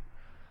here.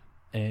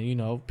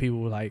 And, people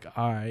were like,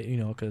 all right,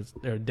 because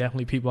there are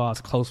definitely people I was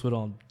close with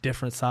on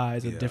different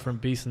sides of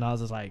different beasts. And I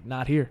was just like,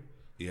 not here.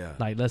 Yeah.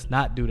 Like, let's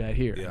not do that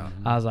here. Yeah.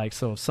 I was like,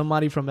 so if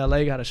somebody from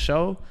LA got a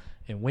show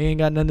and we ain't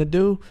got nothing to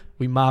do,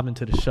 we mobbing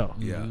to the show.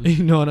 Yeah.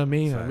 You know what I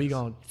mean? And we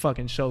gonna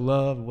fucking show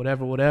love or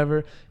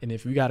whatever. And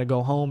if we got to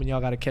go home and y'all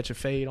got to catch a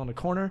fade on the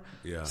corner,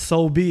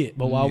 so be it.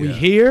 But while we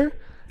here,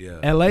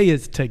 LA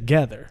is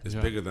together. It's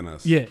bigger than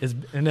us. Yeah,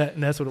 and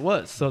that's what it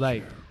was. So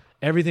like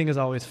everything has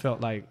always felt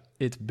like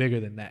it's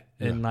bigger than that.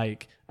 Yeah. And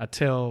like I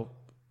tell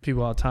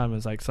people all the time,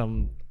 it's like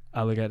something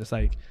I look at, it's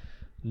like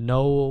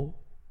no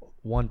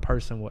one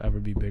person will ever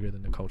be bigger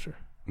than the culture.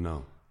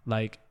 No.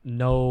 Like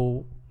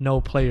no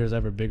player is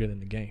ever bigger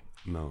than the game.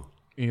 No.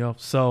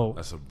 So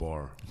that's a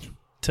bar.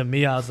 to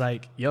me, I was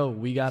like, yo,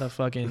 we gotta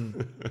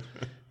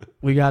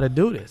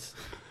do this.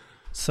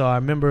 So I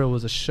remember it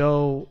was a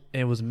show,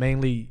 and it was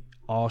mainly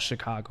all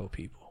Chicago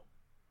people.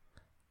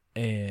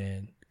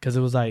 And because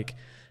it was like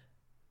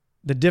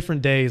the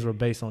different days were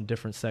based on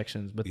different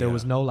sections, but there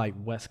was no like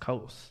West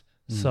Coast.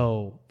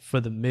 So for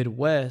the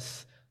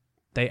Midwest,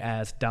 they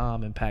asked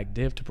Dom and Pac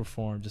Div to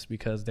perform just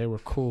because they were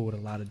cool with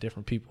a lot of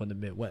different people in the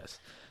Midwest.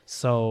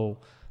 So,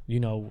 you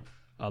know,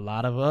 a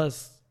lot of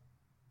us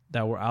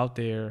that were out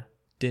there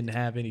didn't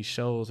have any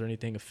shows or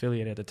anything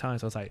affiliated at the time.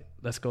 So I was like,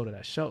 let's go to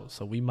that show.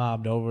 So we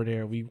mobbed over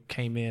there. We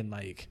came in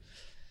like,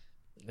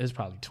 it was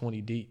probably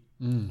 20 deep.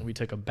 We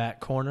took a back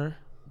corner.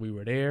 We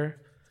were there.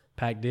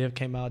 Pac Div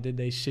came out, did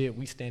they shit.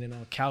 We standing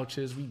on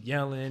couches. We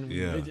yelling.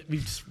 We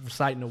just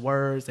reciting the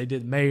words. They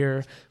did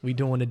Mayor. We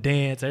doing the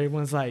dance.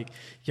 Everyone's like,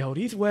 yo,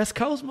 these West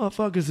Coast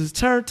motherfuckers is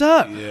turned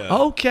up. Yeah.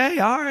 Okay,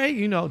 all right.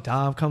 You know,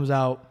 Dom comes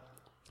out.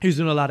 He was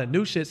doing a lot of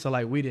new shit. So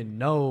like we didn't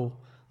know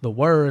the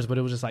words, but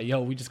it was just like,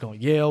 yo, we just gonna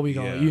yell, we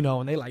gonna, you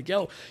know, and they like,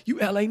 yo, you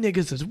LA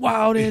niggas is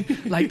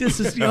wildin', like this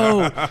is,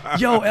 yo,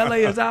 LA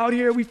is out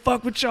here, we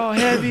fuck with y'all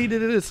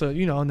heavy, so,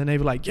 you know, and then they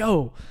were like,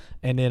 yo,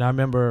 and then I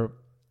remember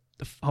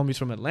the homies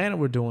from Atlanta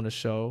were doing a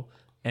show,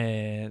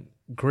 and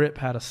Grip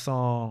had a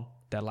song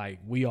that like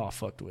we all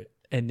fucked with,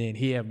 and then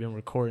he had been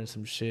recording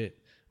some shit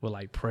with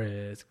like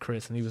Prez,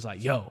 Chris, and he was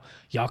like, yo,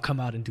 y'all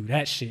come out and do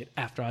that shit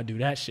after I do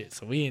that shit.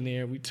 So we in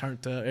there, we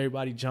turned up,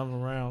 everybody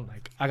jumping around.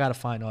 Like, I got to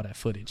find all that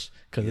footage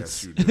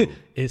because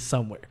it's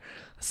somewhere.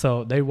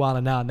 So they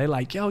wilding out, and they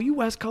like, yo, you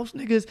West Coast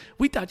niggas,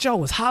 we thought y'all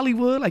was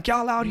Hollywood, like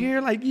y'all out here,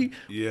 like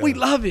we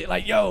love it.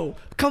 Like, yo,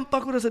 come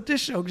fuck with us at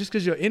this show just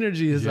because your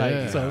energy is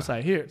like, so it's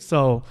like here.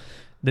 So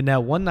then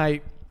that one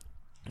night,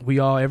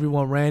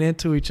 everyone ran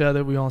into each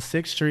other. We on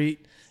 6th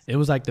Street. It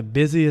was like the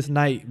busiest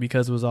night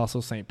because it was also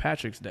St.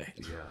 Patrick's Day.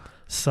 Yeah.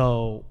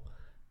 So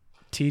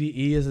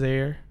TDE is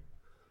there,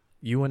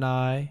 you and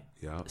I,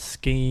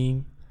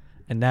 Scheme,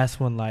 and that's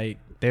when like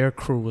their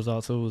crew was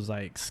also, it was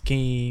like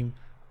Scheme,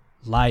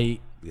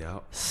 Light,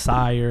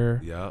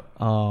 Sire.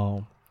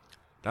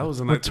 That was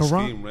a night the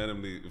Scheme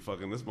randomly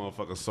fucking, this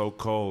motherfucker so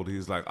cold,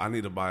 he's like, I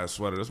need to buy a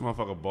sweater. This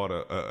motherfucker bought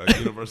a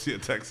University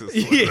of Texas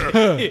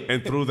sweater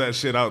and threw that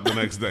shit out the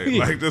next day.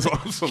 Like this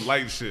was some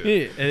light shit.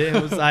 Yeah, and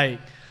it was like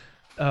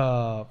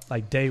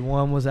Day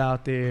One was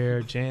out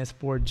there,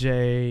 Jansport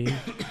J,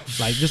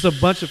 like just a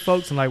bunch of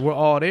folks, and like we're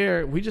all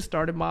there. We just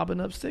started mobbing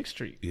up 6th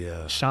Street.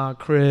 Yeah, Sean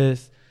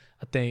Chris,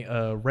 I think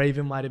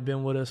Raven might have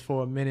been with us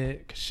for a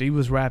minute because she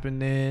was rapping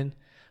then.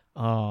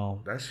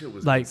 That shit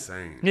was like,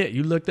 insane. Yeah,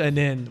 you looked, and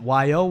then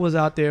YO was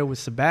out there with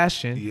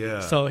Sebastian. Yeah,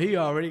 so he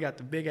already got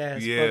the big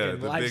ass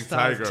fucking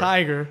lifestyle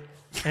tiger.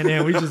 And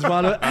then we just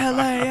wound up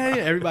LA.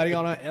 Everybody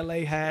on our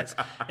LA hats.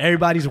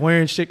 Everybody's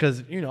wearing shit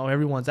because, you know,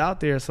 everyone's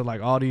out there. So,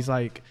 like, all these,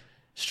 like,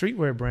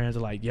 streetwear brands are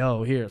like,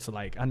 yo, here. So,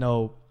 like, I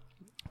know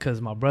because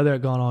my brother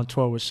had gone on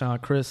tour with Sean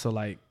Chris. So,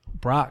 like,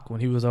 Brock,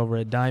 when he was over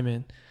at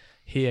Diamond,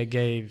 he had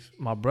gave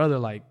my brother,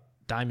 like,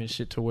 Diamond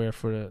shit to wear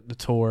for the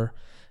tour.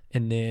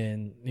 And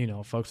then, you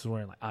know, folks was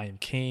wearing, like, I Am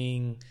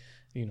King.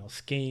 You know,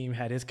 Scheme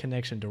had his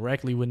connection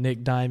directly with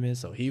Nick Diamond.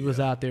 So, he was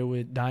out there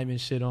with Diamond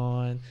shit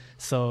on.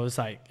 So, it's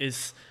like,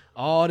 it's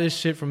all this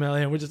shit from LA,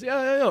 and we're just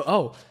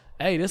oh,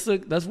 hey,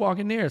 let's walk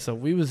in there. So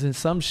we was in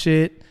some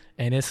shit,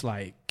 and it's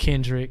like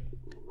Kendrick,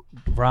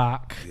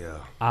 Rock,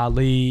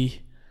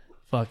 Ali,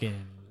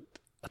 fucking,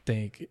 I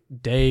think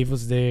Dave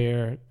was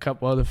there, a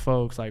couple other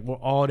folks. Like we're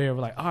all there.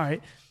 We're like, all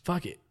right,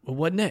 fuck it. Well,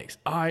 what next?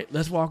 All right,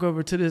 let's walk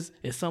over to this.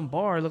 It's some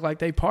bar. It looked like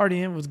they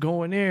partying. Was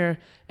going there,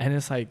 and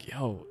it's like,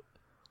 yo,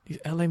 these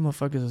LA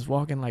motherfuckers is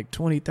walking like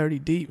 20, 30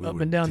 deep up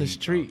and down the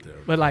street, there,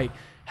 but like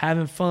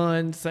having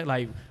fun,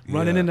 like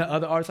running into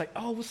other artists, like,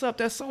 oh, what's up?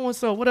 That's so and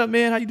so. What up,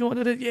 man? How you doing?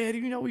 Yeah,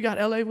 you know, we got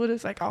LA with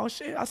us. Like, oh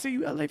shit, I see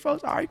you, LA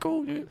folks. All right,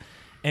 cool, dude.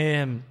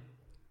 And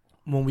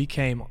when we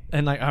came,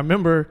 and like I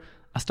remember,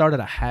 I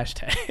started a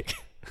hashtag.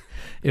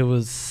 It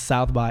was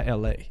South by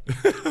LA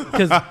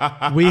because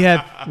we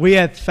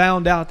had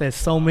found out that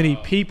so many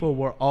people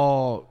were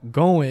all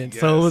going,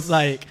 so it was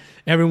like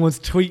everyone's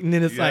tweeting,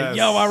 and it's like,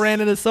 yo, I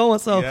ran into so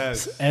and so,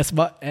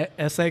 SXLA,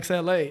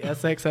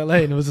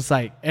 and it was just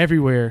like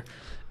everywhere.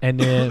 And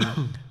then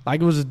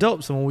like it was just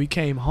dope. So when we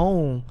came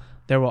home,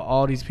 there were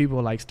all these people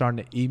like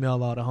starting to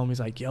email all the homies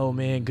like, yo,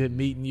 man, good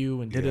meeting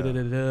you, and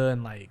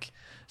and like,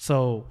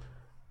 so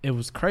it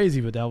was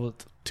crazy. But that was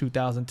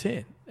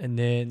 2010. And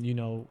then, you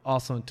know,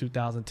 also in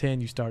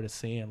 2010, you started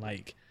seeing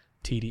like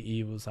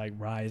TDE was like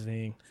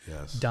rising.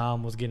 Yes.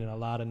 Dom was getting a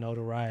lot of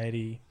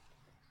notoriety.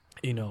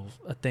 You know,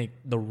 I think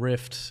the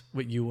rift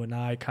with you and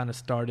I kind of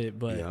started,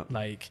 but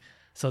like,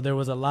 so there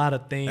was a lot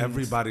of things.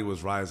 Everybody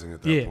was rising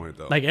at that point,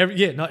 though. Like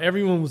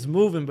everyone was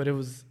moving, but it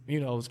was, you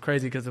know, it was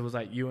crazy because it was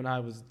like you and I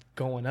was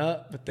going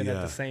up, but then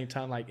at the same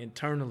time, like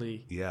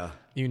internally,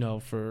 you know,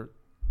 for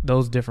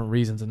those different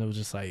reasons, and it was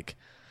just like,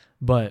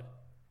 but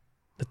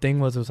the thing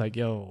was, it was like,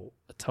 yo,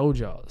 I told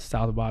y'all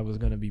South by was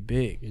gonna be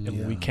big, and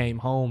when we came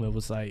home, it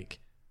was like,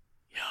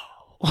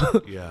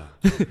 yo,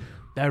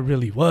 that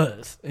really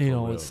was, you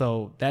know. And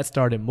so that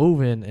started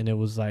moving, and it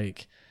was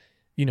like,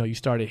 you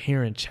started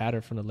hearing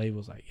chatter from the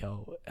labels like,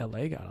 yo,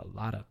 LA got a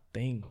lot of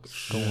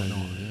things going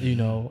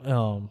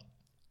on,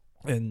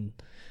 and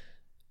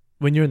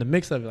when you're in the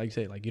mix of it, like you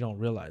say, like you don't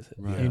realize it,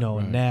 right,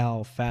 and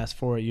now fast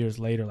forward years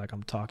later, like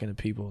I'm talking to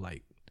people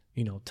like,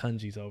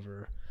 Tunji's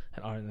over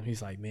at Arlington.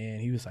 He's like, man,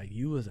 he was like,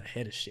 you was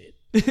ahead of shit,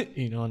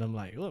 and I'm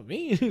like, what,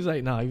 me? He was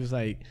like, no, he was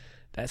like,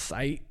 that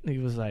site, he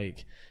was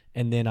like,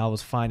 and then I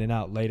was finding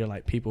out later,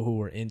 like people who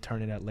were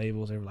interning at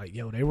labels, they were like,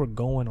 yo, they were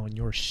going on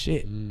your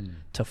shit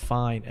to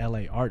find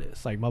LA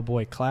artists. Like my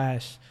boy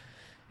Clash,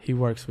 he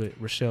works with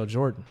Rochelle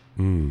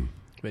Jordan,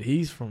 but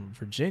he's from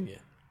Virginia.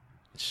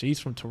 She's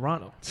from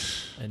Toronto.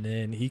 And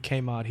then he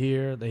came out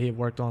here. They had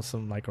worked on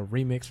some like a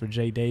remix for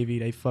Jay Davy.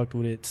 They fucked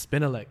with it.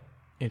 Spinelec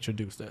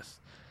introduced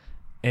us.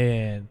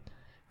 And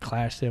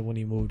Clash said when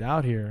he moved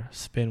out here,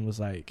 Spin was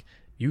like,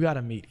 you got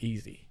to meet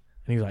Easy.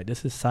 And he was like,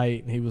 this is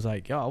Sight. And he was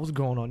like, yo, I was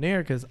going on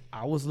there because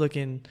I was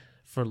looking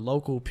for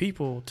local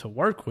people to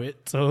work with.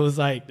 So it was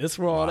like, this is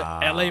where all the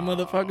LA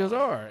motherfuckers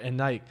are. And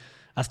like,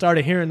 I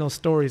started hearing those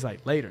stories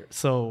like later.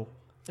 So,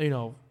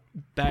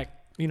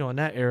 back, in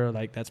that era,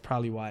 like that's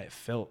probably why it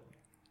felt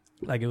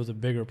like it was a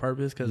bigger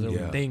purpose, because there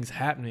were things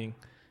happening.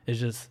 It's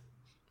just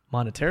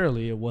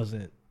monetarily it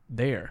wasn't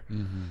there.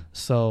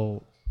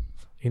 So,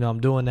 I'm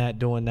doing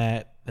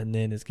that, and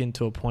then it's getting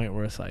to a point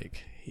where it's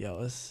like,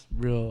 yo, it's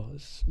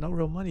no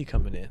real money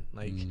coming in.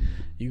 Like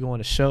you going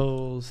to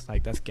shows,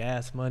 like that's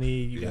gas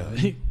money. You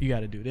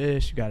gotta do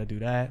this, you gotta do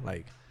that.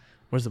 Like,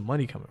 where's the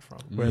money coming from?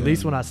 Where at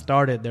least when I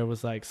started, there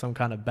was like some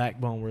kind of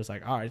backbone where it's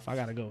like, all right, if I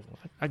gotta go,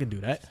 I can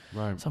do that.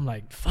 Right. So I'm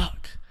like,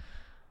 fuck,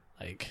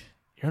 like.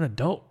 You're an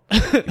adult.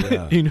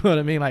 You know what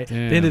I mean? Like, at the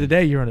end of the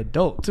day, you're an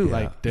adult, too.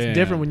 Like, it's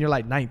different when you're,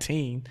 like,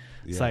 19.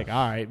 It's like,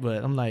 all right.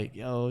 But I'm like,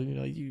 yo,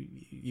 you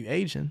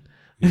Asian.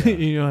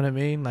 You know what I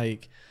mean?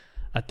 Like,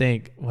 I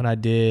think when I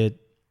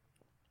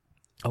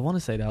want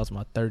to say that was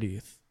my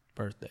 30th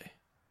birthday.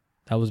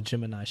 That was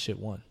Gemini Shit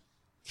 1.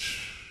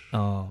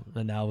 And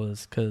that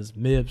was because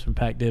Mibbs from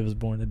Pac Div was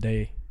born the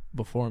day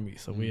before me.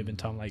 So we had been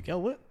talking like, yo,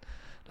 what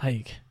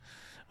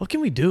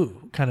can we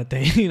do kind of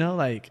thing?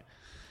 Like,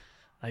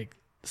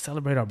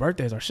 celebrate our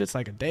birthdays. Our shit's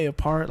like a day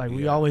apart. Like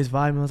we always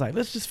vibe. And was like,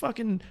 let's just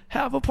fucking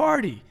have a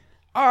party.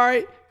 All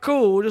right,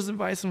 cool. We'll just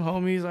invite some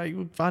homies. Like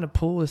we'll find a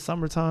pool. It's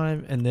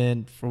summertime. And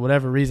then for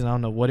whatever reason, I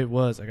don't know what it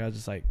was. Like I was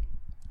just like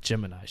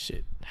Gemini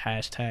shit.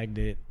 Hashtagged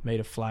it. Made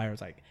a flyer. It was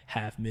like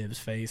half Mib's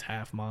face,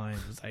 half mine.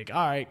 It was like,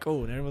 all right,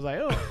 cool. And everyone was like,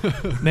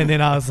 oh. And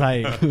then I was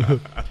like,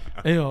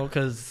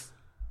 because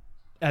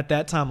at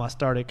that time I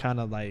started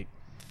kind of like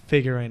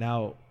figuring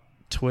out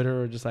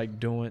Twitter, or just like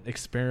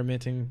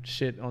experimenting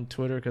shit on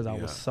Twitter, because I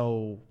was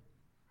so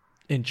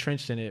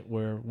entrenched in it,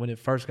 where when it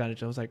first got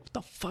into it, I was like, what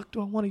the fuck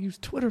do I want to use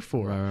Twitter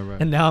for? Right.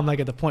 And now I'm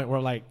like at the point where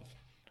I'm like,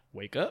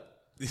 wake up,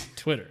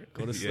 Twitter,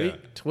 go to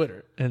sleep,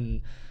 Twitter.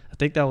 And I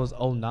think that was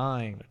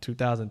 2009 or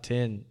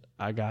 2010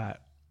 I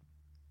got,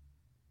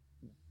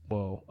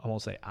 well, I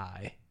won't say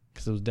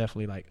because it was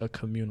definitely like a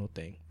communal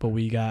thing, but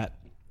we got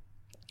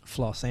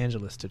Floss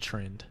Angeles to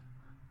trend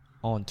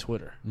on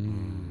Twitter.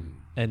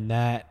 And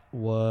that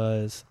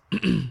was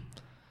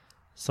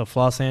so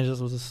Floss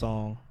Angeles was a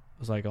song. It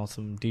was like on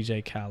some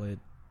DJ Khaled,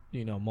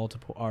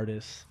 multiple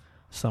artists.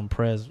 Some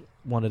Prez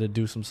wanted to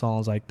do some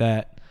songs like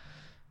that.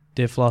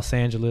 Did Floss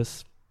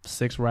Angeles,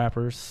 6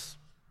 rappers,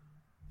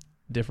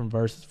 different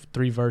verses,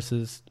 3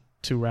 verses,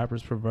 2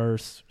 rappers per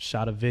verse,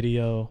 shot a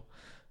video,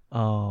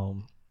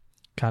 kind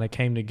of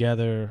came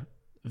together,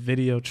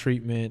 video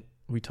treatment.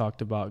 We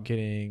talked about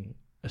getting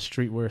a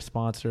streetwear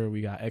sponsor.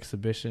 We got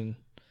Exhibition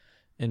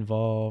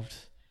involved.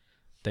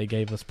 They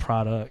gave us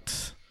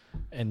products,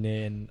 and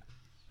then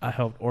I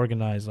helped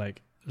organize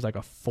it was like a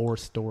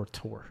 4-store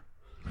tour.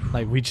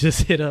 Like we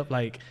just hit up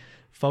like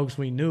folks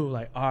we knew,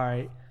 like, all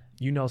right,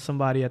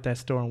 somebody at that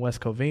store in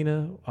West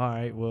Covina. All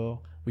right,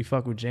 well, we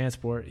fuck with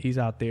Jansport. He's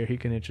out there, he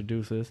can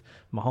introduce us.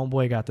 My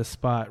homeboy got the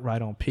spot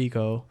right on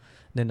Pico.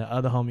 Then the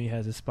other homie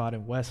has a spot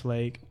in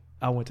Westlake.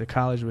 I went to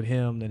college with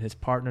him. Then his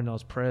partner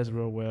knows Prez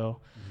real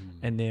well.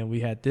 And then we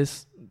had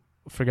this,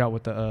 forgot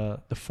what the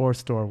 4th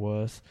store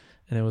was.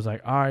 And it was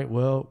like, all right,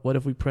 well, what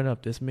if we print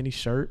up this many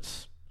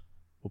shirts?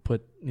 We'll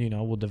put,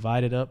 we'll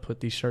divide it up, put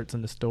these shirts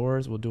in the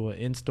stores. We'll do an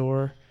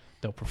in-store.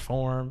 They'll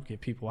perform, get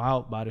people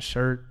out, buy the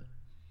shirt.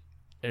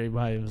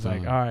 Everybody was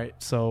like, all right.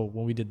 So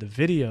when we did the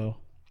video,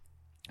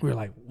 we were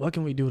like, what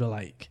can we do to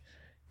like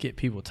get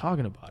people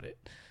talking about it?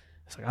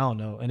 It's like, I don't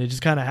know. And it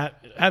just kind of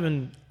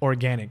happened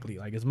organically.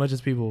 Like as much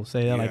as people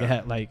say that, like it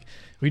had, like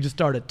we just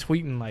started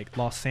tweeting like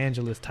Los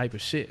Angeles type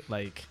of shit.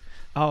 Like,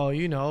 oh,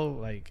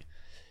 like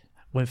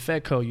when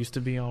Fedco used to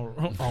be on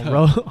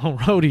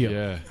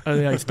rodeo,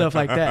 like stuff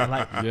like that,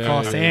 like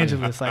Los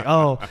Angeles, like,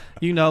 oh,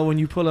 when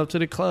you pull up to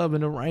the club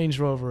in a Range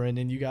Rover, and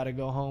then you got to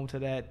go home to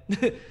that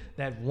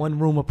that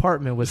 1-room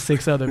apartment with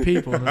 6 other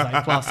people. And it was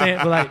like Los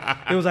Angeles, like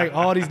it was like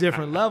all these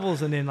different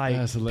levels, and then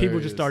like people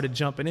just started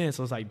jumping in.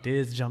 So it's like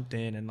Diz jumped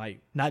in, and like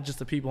not just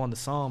the people on the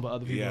song, but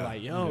other people were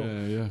like, yo,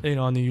 and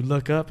then you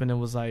look up, and it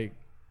was like,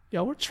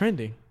 yo, we're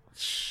trending,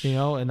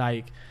 and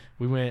like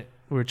we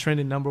were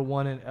trending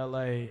 #1 in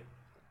LA.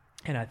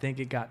 and I think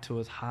it got to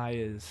as high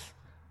as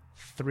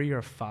 3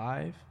 or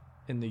 5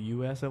 in the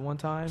U.S. at one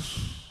time,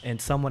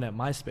 and someone at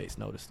MySpace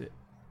noticed it.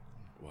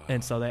 Wow.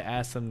 And so they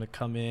asked them to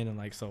come in, and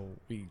like, so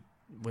we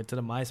went to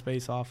the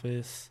MySpace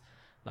office.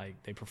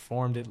 Like, they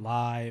performed it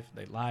live.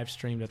 They live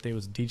streamed it. There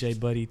was DJ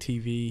Buddy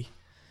TV.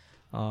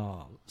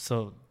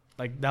 So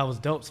like, that was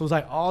dope. So it was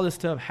like all this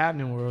stuff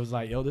happening where it was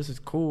like, yo, this is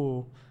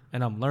cool,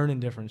 and I'm learning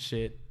different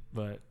shit.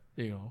 But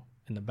you know,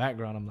 in the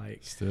background, I'm like,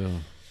 still.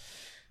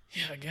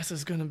 Yeah, I guess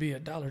it's gonna be a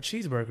 $1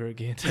 cheeseburger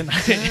again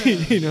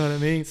tonight. You know what I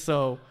mean?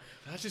 So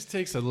that just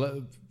takes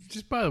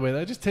just by the way,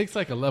 that just takes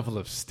like a level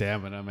of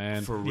stamina,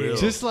 man. For real.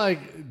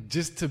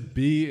 Just to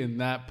be in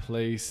that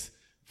place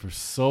for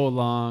so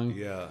long.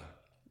 Yeah.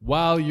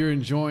 While you're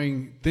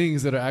enjoying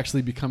things that are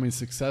actually becoming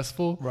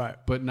successful. Right.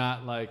 But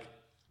not like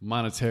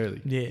monetarily.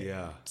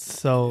 Yeah.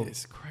 So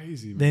it's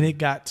crazy, man. Then it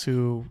got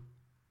to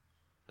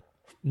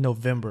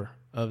November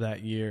of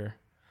that year,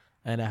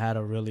 and I had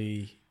to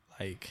really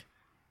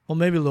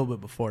maybe a little bit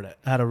before that,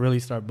 I had to really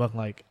start bucking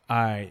like, all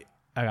right,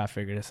 I got to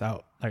figure this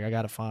out. Like, I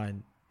got to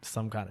find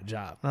some kind of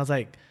job. And I was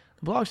like,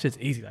 the blog shit's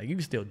easy. Like, you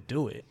can still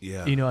do it.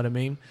 Yeah. You know what I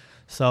mean?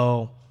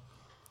 So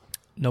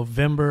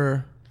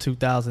November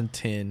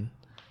 2010,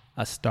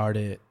 I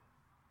started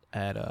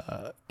at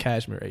a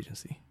Cashmere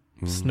agency,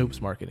 Snoop's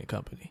marketing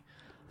company.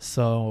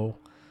 So,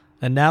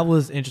 and that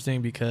was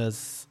interesting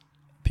because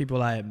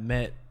people I had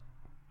met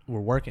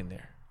were working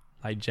there.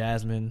 Like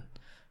Jasmine,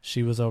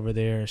 she was over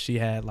there. She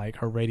had like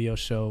her radio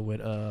show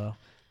with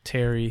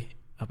Terry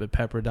up at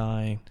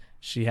Pepperdine.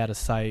 She had a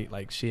site,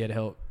 like she had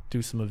helped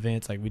do some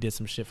events. Like we did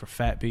some shit for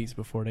Fat Beats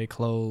before they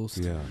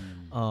closed. Yeah.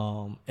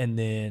 And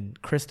then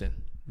Kristen,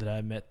 that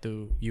I met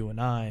through you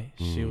and I,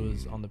 she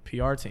was on the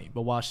PR team.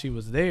 But while she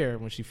was there,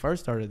 when she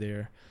first started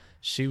there,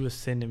 she was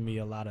sending me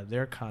a lot of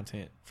their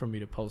content for me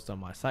to post on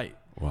my site.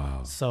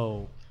 Wow.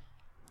 So,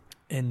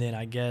 and then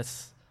I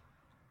guess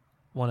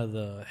one of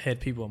the head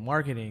people in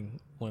marketing,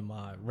 when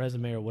my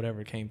resume or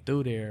whatever came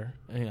through there,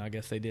 you know, I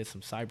guess they did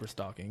some cyber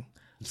stalking.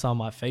 Saw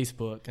my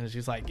Facebook, and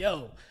she's like,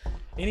 yo,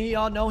 any of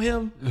y'all know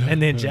him? And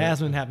then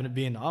Jasmine happened to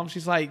be in the office.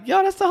 She's like,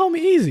 yo, that's the homie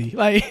Easy.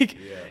 Like,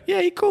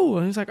 yeah, he cool.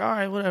 And he's like, all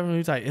right, whatever. And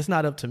he's like, it's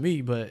not up to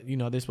me, but, you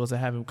know, they're supposed to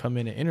have him come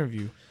in and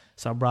interview.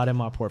 So I brought in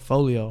my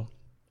portfolio,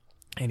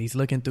 and he's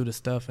looking through the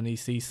stuff, and he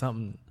sees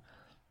something,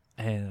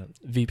 and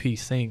VP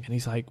Singh, and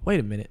he's like, wait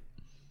a minute.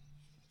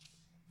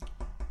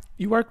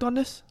 You worked on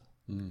this?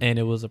 And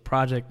it was a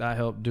project I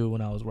helped do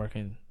when I was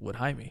working with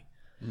Jaime.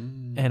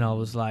 And I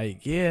was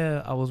like,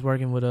 yeah, I was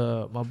working with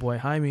my boy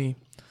Jaime,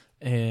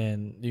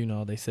 and, you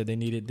know, they said they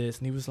needed this.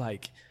 And he was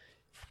like,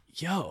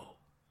 yo,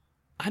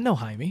 I know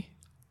Jaime.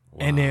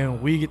 Wow. And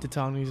then we get to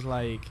talk, and he's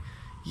like,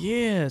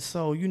 yeah,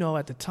 so, you know,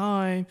 at the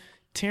time,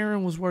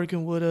 Taryn was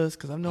working with us,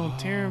 because I've known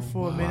Taryn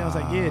for a minute. I was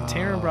like, yeah,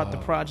 Taryn brought the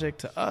project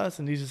to us.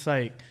 And he's just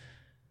like,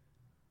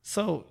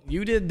 so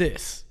you did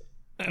this?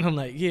 And I'm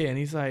like, yeah. And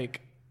he's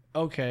like,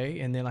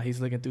 okay. And then like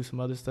he's looking through some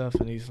other stuff,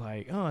 and he's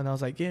like, oh. And I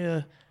was like,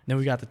 yeah. And then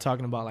we got to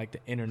talking about like the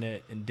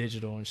internet and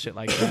digital and shit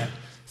like that.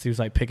 So he was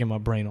like picking my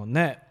brain on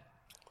that.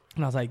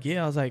 And I was like,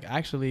 yeah. I was like,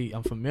 actually,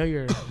 I'm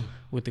familiar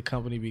with the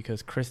company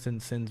because Kristen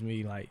sends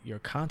me like your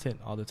content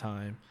all the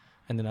time.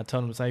 And then I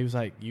told him, so he was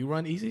like, you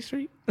run Easy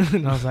Street?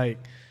 And I was like,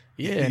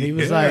 yeah. And he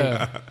was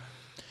like,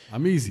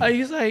 I'm easy.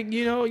 He's like,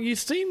 you know, you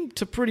seem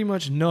to pretty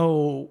much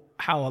know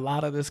how a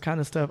lot of this kind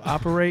of stuff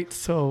operates.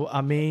 So, I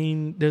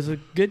mean, there's a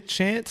good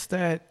chance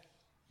that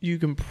you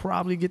can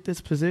probably get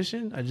this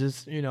position. I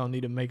just, you know,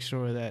 need to make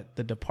sure that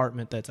the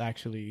department that's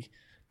actually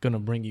going to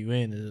bring you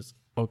in is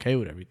okay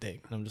with everything.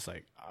 And I'm just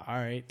like, all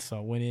right. So I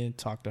went in,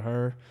 talked to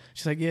her.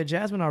 She's like, yeah,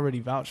 Jasmine already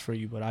vouched for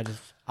you, but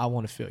I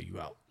want to fill you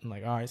out. I'm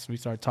like, all right. So we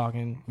started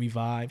talking, we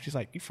vibed. She's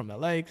like, you from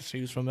LA? 'Cause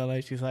she was from LA.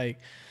 She's like,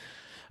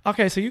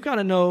 okay, so you kind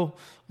of know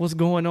what's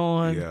going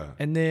on. Yeah.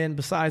 And then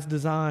besides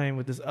design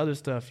with this other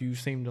stuff, you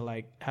seem to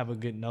like have a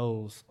good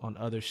nose on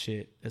other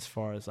shit as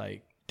far as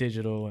like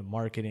digital and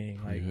marketing.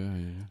 Like,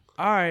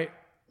 all right,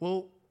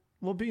 well,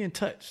 we'll be in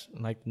touch.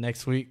 And like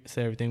next week,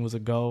 said everything was a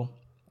go.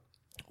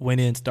 Went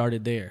in,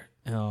 started there.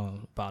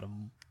 About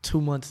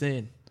 2 months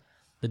in,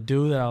 the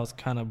dude that I was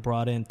kind of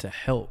brought in to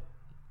help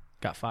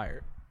got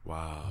fired.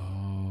 Wow.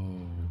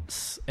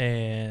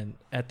 And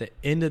at the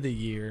end of the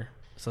year,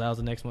 so that was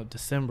the next month,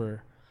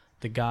 December,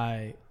 the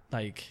guy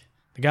I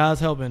was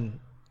helping,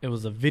 it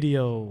was a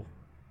video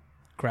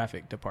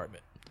graphic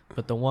department.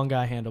 But the one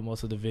guy handled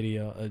most of the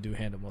video, the dude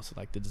handled most of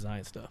like the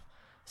design stuff.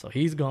 So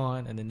he's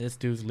gone, and then this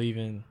dude's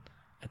leaving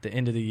at the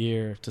end of the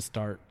year to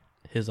start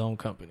his own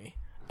company.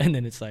 And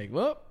then it's like,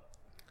 well,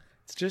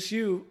 it's just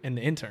you and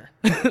the intern.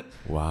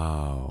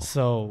 Wow.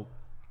 So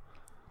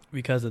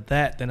because of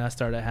that, then I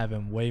started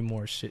having way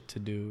more shit to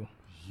do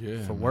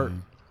for work,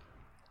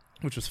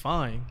 which was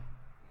fine.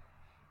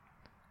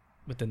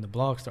 But then the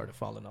blog started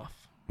falling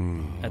off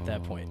at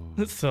that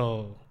point.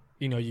 So,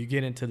 you know, you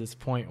get into this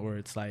point where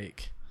it's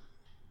like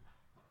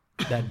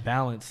that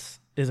balance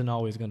isn't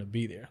always going to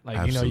be there. Like,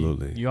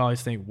 absolutely. You know, you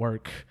always think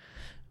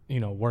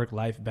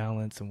work-life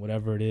balance and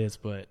whatever it is.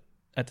 But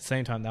at the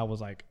same time, that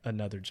was like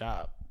another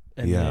job.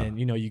 And then,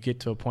 you know, you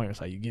get to a point where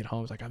it's like you get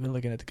home, it's like I've been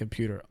looking at the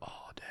computer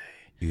all day.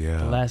 Yeah.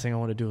 The last thing I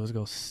want to do is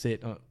go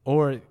sit on,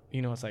 or,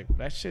 you know, it's like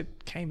that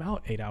shit came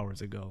out 8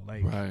 hours ago.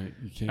 Like, right.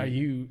 You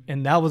can't.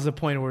 And that was the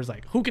point where it's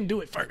like, who can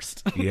do it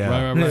first?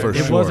 Yeah. Right, for it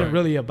sure. wasn't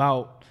really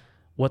about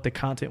what the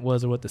content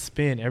was or what the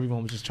spin.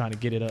 Everyone was just trying to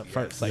get it up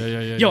first. Like,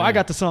 I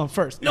got the song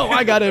first. No,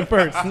 I got it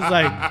first. It's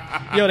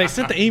like, yo, they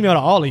sent the email to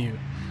all of you.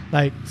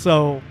 Like,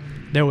 so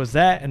there was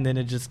that. And then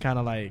it just kind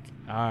of like,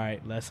 all right,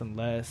 less and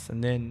less.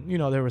 And then, you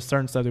know, there was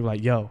certain stuff that were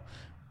like, yo,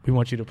 we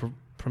want you to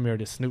premiere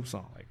this Snoop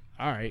song. Like,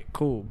 all right,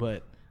 cool.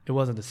 But it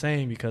wasn't the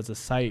same because the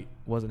site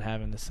wasn't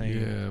having the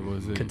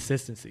same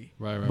consistency.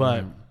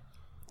 Right.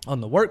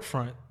 On the work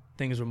front,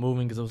 things were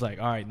moving because it was like,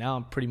 all right, now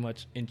I'm pretty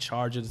much in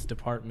charge of this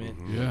department.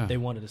 Yeah. They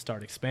wanted to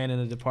start expanding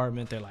the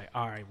department. They're like,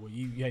 all right, well,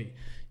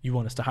 you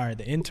want us to hire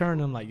the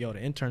intern? I'm like, yo,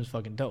 the intern's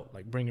fucking dope.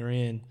 Like, bring her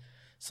in.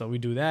 So we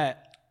do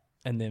that.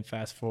 And then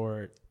fast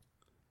forward,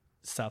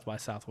 South by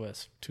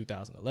Southwest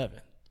 2011.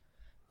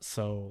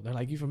 So they're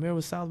like, you familiar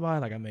with South by?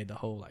 Like, I made the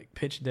whole like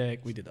pitch deck.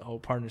 We did the whole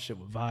partnership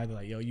with Vibe. They're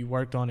like, yo, you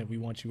worked on it. We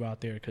want you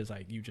out there because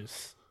like you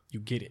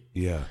get it.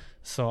 Yeah.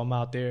 So I'm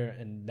out there,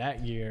 and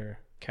that year,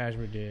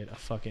 Cashmere did a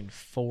fucking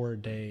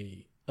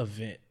 4-day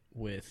event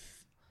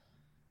with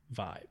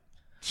Vibe.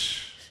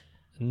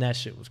 And that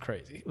shit was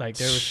crazy. Like,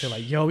 there was shit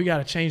like, yo, we got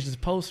to change this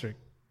poster.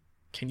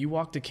 Can you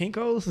walk to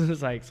Kinko's? And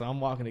it's like, so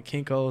I'm walking to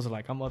Kinko's, and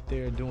like, I'm up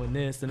there doing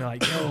this. And they're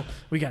like, yo,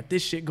 we got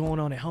this shit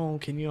going on at home.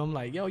 Can you? I'm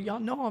like, yo, y'all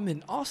know I'm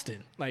in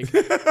Austin. Like,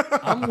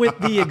 I'm with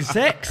the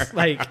execs.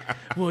 Like,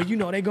 well, you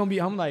know, they're going to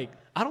be, I'm like,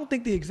 I don't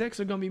think the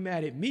execs are going to be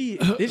mad at me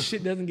if this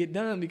shit doesn't get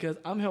done because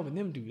I'm helping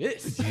them do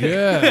this.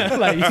 Yeah.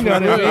 Like, you know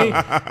what I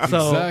mean?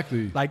 So,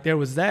 exactly. like, there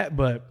was that,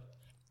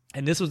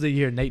 and this was the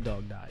year Nate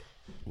Dogg died.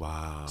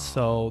 Wow.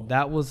 So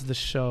that was the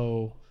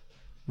show.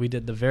 We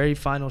did the very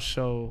final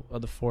show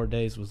of the 4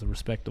 days was the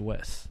Respect the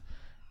West.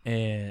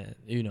 And,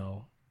 you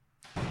know,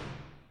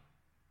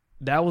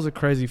 that was a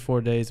crazy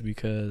 4 days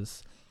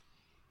because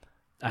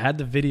I had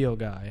the video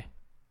guy,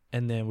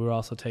 and then we were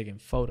also taking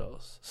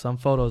photos. Some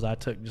photos I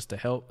took just to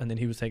help, and then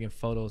he was taking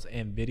photos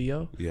and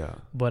video. Yeah.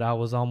 But I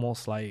was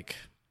almost like,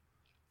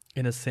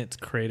 in a sense,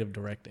 creative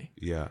directing.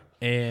 Yeah.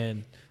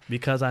 And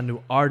because I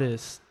knew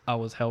artists, I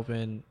was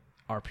helping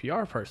our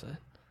PR person.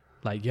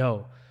 Like,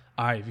 yo,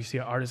 all right, if you see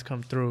an artist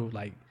come through,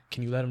 like,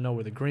 can you let them know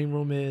where the green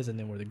room is? And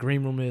then where the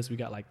green room is, we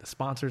got like the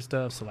sponsor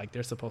stuff. So like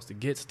they're supposed to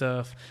get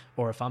stuff.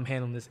 Or if I'm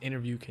handling this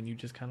interview, can you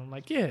just kind of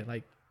like, yeah,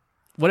 like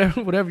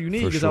whatever you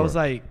need. Because I was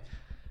like,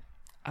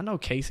 I know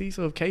Casey.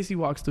 So if Casey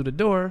walks through the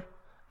door,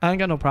 I ain't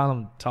got no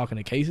problem talking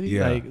to Casey.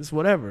 Yeah. Like, it's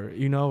whatever,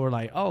 you know. We're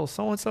like, oh,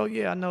 so-and-so,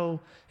 yeah, I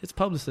know it's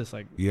publicist.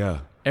 Like, yeah,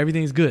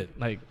 everything's good.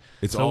 Like,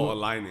 it's so, all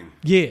aligning.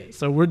 Yeah,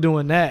 so we're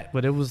doing that.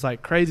 But it was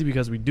like crazy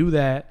because we do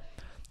that.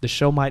 The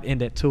show might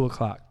end at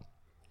 2:00.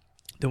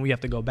 Then we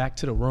have to go back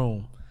to the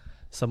room.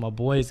 So my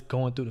boy's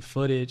going through the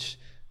footage.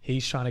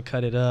 He's trying to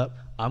cut it up.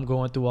 I'm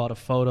going through all the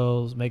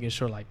photos, making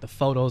sure like the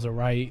photos are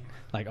right.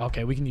 Like,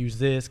 okay, we can use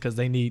this because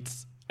they need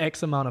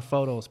X amount of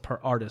photos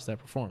per artist that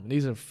perform.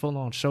 These are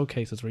full-on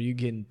showcases where you're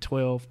getting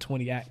 12,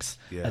 20 acts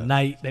a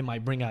night. They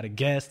might bring out a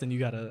guest, and you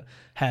got to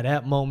have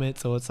that moment.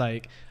 So it's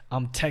like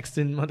I'm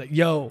texting,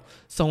 yo,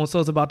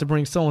 so-and-so's about to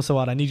bring so-and-so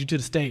out. I need you to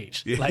the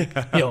stage. Yeah. Like,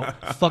 yo,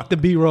 fuck the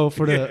B-roll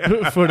for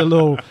the for the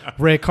little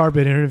red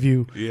carpet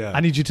interview. Yeah.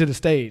 I need you to the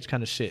stage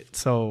kind of shit.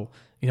 So,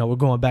 you know, we're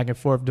going back and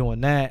forth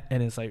doing that.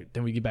 And it's like,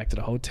 then we get back to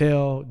the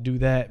hotel, do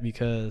that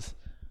because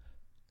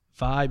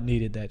Vibe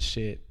needed that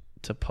shit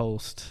to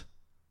post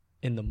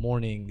in the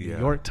morning New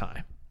York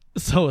time.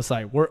 So it's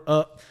like we're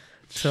up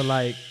to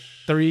like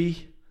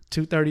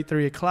 2:30,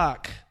 3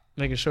 o'clock,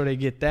 making sure they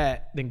get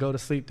that, then go to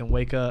sleep, then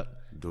wake up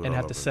and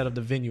have to set up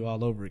the venue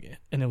all over again.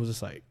 And it was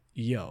just like,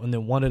 yo. And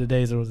then one of the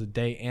days there was a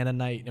day and a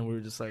night, and we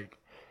were just like,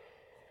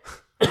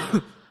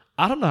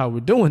 I don't know how we're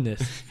doing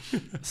this.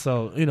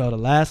 So, you know, the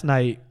last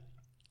night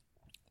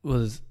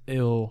was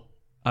ill.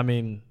 I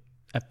mean,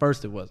 at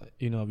first it wasn't,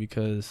 you know,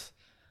 because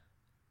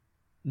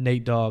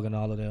Nate Dogg and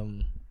all of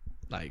them,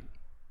 like,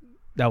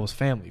 that was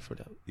family for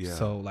them. Yeah.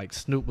 So, like,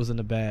 Snoop was in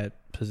a bad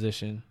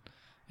position,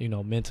 you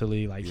know,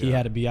 mentally. Like, he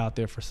had to be out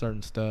there for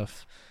certain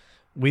stuff.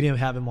 We didn't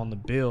have him on the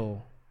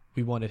bill.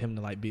 We wanted him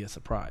to, like, be a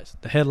surprise.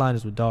 The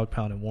headliners were Dogg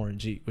Pound and Warren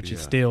G, which is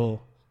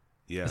still,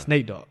 it's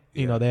Nate Dogg.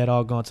 You know, they had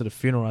all gone to the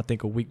funeral, I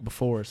think, a week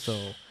before. So,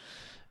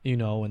 you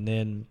know, and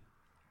then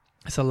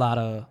it's a lot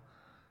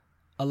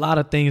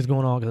of things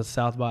going on because of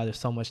South by. There's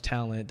so much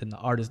talent, and the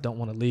artists don't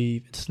want to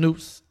leave.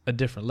 Snoop's a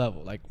different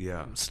level. Like,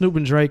 Snoop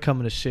and Dre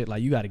coming to shit,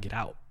 like, you got to get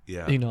out.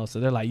 Yeah. You know, so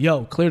they're like,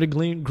 yo, clear the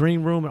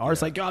green room. And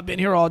artists like, yo, I've been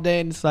here all day.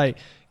 And it's like,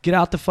 get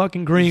out the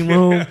fucking green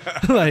room.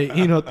 Like,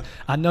 you know,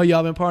 I know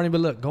y'all been partying, but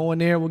look, go in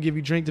there. We'll give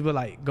you drinks. But,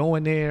 like, go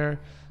in there.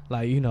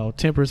 Like, you know,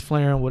 tempers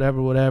flaring,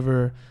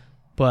 whatever.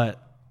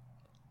 But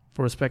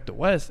for Respect the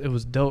West, it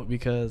was dope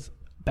because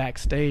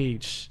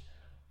backstage,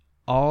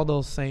 all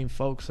those same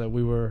folks that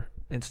we were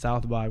in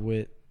South by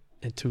with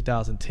in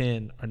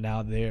 2010 are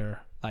now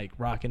there, like,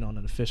 rocking on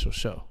an official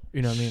show.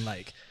 You know what I mean?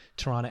 Like,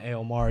 Toronto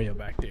El Mario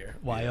back there,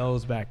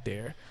 YO's back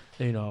there,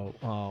 you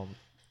know,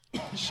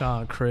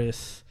 Sean,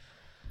 Chris,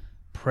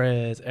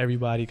 Prez,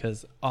 everybody,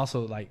 because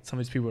also like some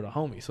of these people are the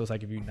homies. So it's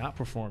like if you're not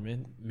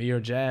performing, me or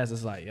Jazz,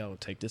 it's like, yo,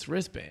 take this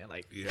wristband,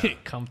 like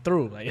come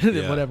through, like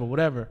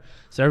whatever.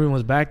 So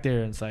everyone's back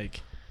there, and it's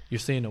like you're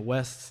seeing the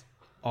West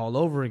all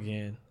over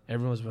again.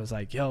 Everyone's was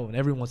like, yo, and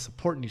everyone's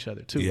supporting each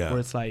other too. Where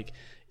it's like,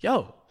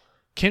 yo,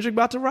 Kendrick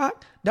about to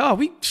rock? No,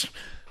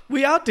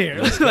 we out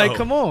there. Like,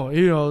 come on,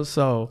 you know.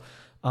 So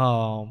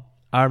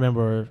I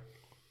remember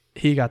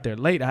he got there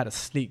late. I had to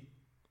sneak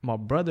my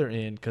brother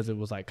in because it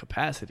was like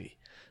capacity.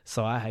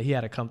 So he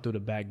had to come through the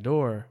back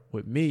door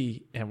with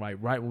me, and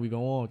right when we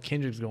go on,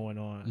 Kendrick's going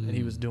on, and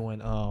he was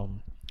doing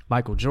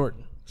Michael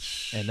Jordan,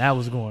 and that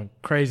was going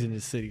crazy in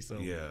the city. So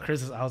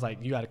Chris, I was like,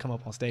 you got to come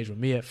up on stage with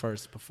me at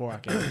first before I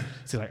can.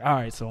 So like, all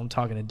right, so I'm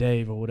talking to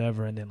Dave or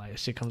whatever, and then like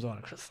shit comes on,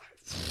 and Chris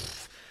like,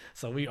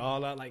 so we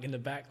all out like in the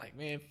back, like,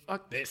 man,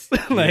 fuck this,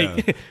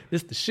 like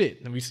this the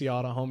shit, and we see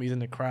all the homies in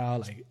the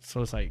crowd, like,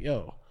 so it's like,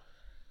 yo,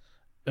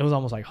 it was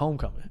almost like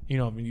homecoming, you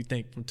know, when you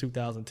think from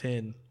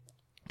 2010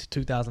 to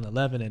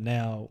 2011, and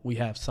now we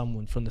have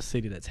someone from the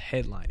city that's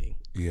headlining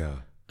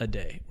a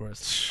day where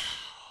it's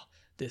like,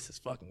 this is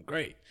fucking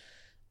great.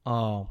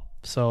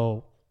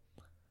 So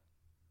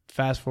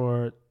fast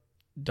forward,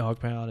 Dog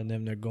Pound and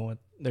them,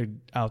 they're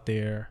out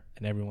there,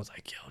 and everyone's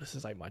like, yo, this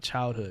is like my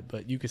childhood,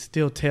 but you could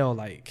still tell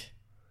like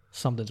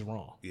something's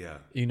wrong.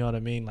 You know what I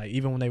mean? Like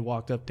even when they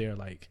walked up there,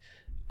 like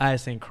I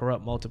had seen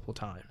Corrupt multiple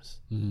times,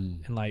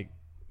 and like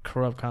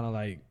Corrupt kind of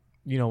like,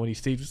 you know, when he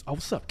sees, oh,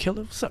 what's up,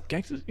 killer? What's up,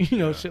 gangsters? You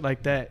know, shit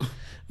like that.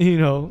 You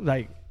know,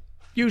 like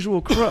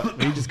usual Corrupt.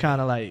 But he just kind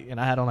of like, and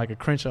I had on like a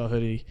Crenshaw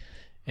hoodie,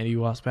 and he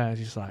walks past.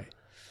 He's like,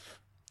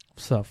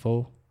 "What's up,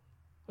 fool?"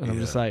 And I'm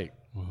just like,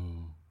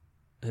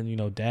 and you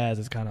know, Daz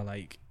is kind of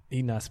like,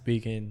 he not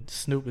speaking.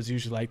 Snoop is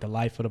usually like the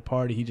life of the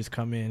party. He just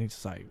come in. He's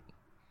just like,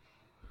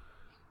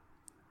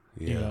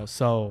 you know.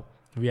 So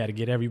we had to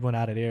get everyone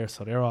out of there.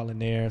 So they're all in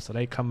there. So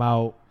they come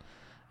out.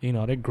 You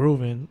know, they're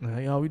grooving.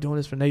 Like, yo, we doing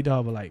this for Nate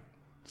Dogg, but like,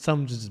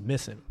 something's just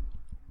missing.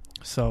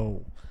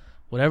 So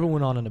whatever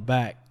went on in the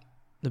back,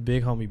 the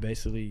big homie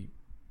basically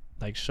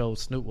like showed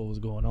Snoop what was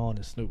going on,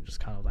 and Snoop just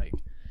kind of like,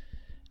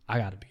 I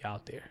gotta be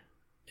out there.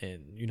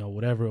 And you know,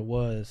 whatever it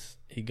was,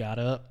 he got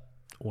up,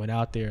 went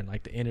out there, and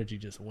like the energy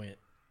just went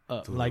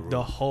up, like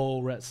the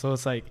whole rest. So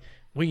it's like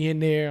we in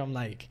there, I'm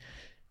like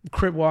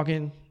crip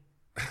walking,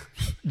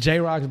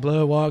 J-Rock's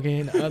blood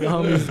walking, the other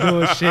homies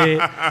doing shit,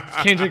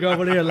 Kendrick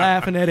over there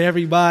laughing at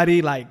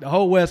everybody, like the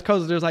whole West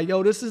Coast is like,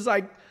 yo, this is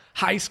like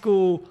high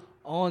school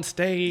on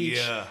stage.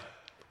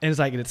 And it's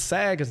like, it's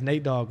sad because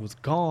Nate Dogg was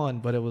gone,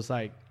 but it was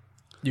like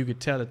you could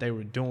tell that they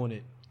were doing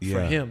it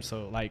for him.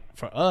 So like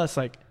for us,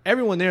 like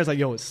everyone there is like,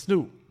 yo, it's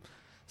Snoop.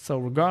 So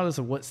regardless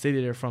of what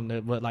city they're from,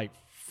 but like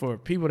for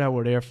people that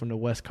were there from the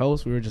West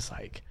Coast, we were just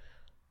like,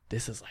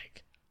 this is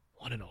like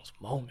one of those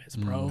moments,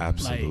 bro.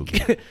 Absolutely.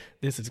 Like,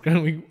 this is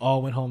great. We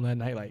all went home that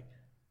night like,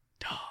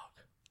 dog,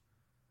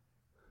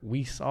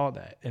 we saw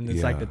that. And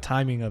it's like the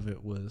timing of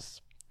it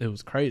was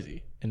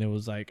crazy. And it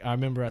was like, I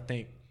remember, I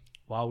think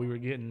while we were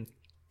getting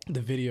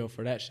the video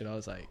for that shit, I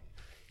was like,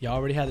 y'all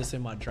already had this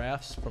in my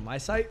drafts for my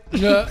site.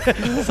 So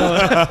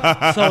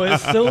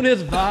as soon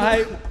as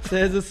Vibe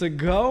says it's a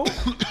go,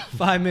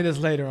 5 minutes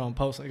later I'm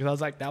posting, because I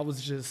was like, that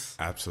was just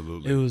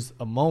absolutely, it was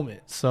a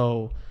moment.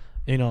 So,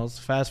 you know,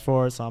 fast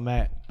forward, so I'm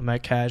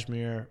at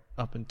Cashmere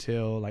up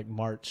until like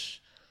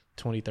March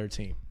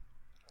 2013.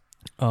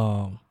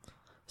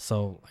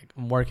 So like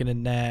I'm working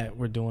in that,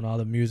 we're doing all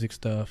the music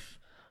stuff.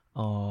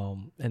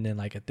 And then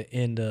like at the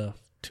end of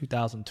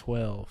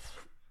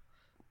 2012,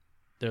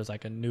 there's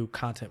like a new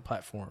content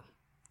platform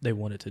they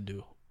wanted to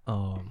do.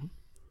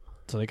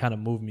 So they kind of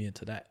moved me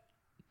into that.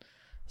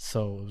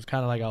 So it was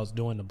kind of like I was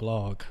doing the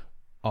blog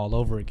all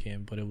over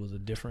again, but it was a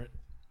different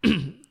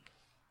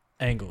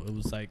angle. It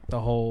was like the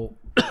whole,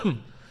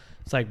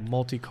 it's like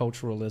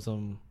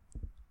multiculturalism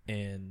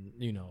and,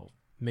 you know,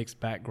 mixed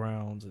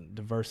backgrounds and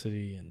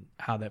diversity and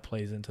how that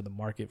plays into the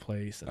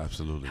marketplace. And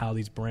absolutely. How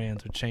these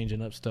brands are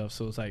changing up stuff.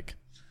 So it's like,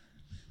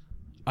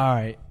 all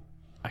right,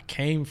 I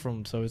came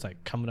from, so it's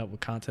like coming up with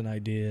content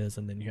ideas,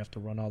 and then you have to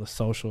run all the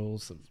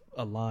socials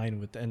align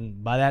with,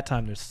 and by that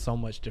time there's so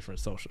much different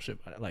social shit.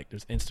 Like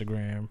there's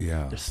Instagram,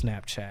 there's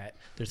Snapchat,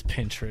 there's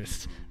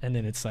Pinterest, and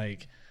then it's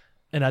like,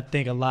 and I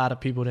think a lot of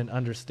people didn't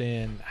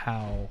understand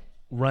how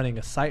running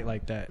a site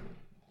like that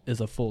is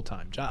a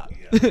full-time job.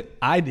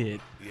 I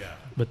did,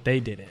 but they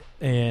didn't,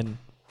 and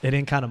they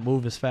didn't kind of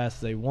move as fast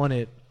as they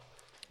wanted.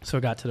 So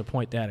it got to the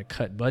point they had to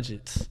cut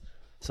budgets,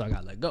 so I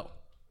got let go.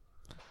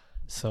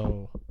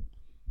 So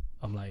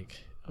I'm like,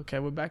 okay,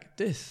 we're back at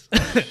this.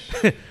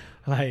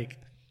 Like,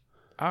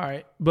 all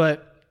right.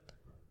 But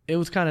it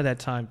was kind of that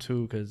time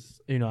too,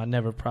 because, you know, I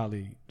never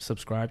probably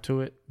subscribed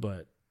to it,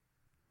 but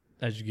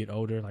as you get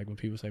older, like when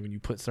people say when you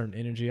put certain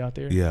energy out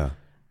there.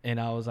 And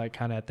I was like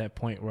kind of at that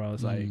point where I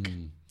was like,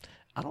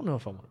 I don't know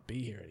if I want to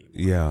be here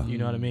anymore. You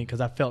know what I mean?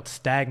 Because I felt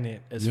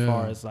stagnant as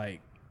far as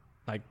like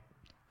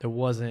there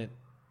wasn't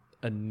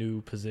a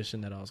new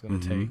position that I was going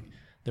to take.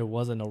 There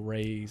wasn't a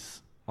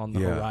raise on the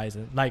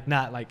horizon, like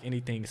not like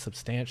anything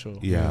substantial.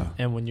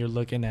 And when you're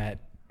looking at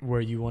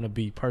where you want to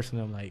be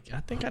personally. I'm like, I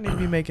think I need to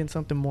be making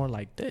something more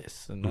like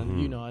this. And then,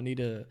 you know, I need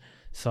to,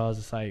 so I was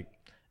just like,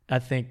 I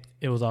think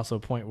it was also a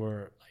point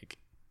where like,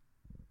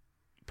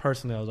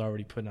 personally, I was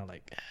already putting out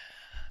like,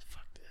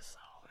 fuck this,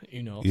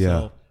 you know? Yeah.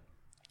 So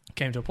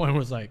came to a point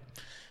where it's like,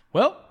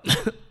 well,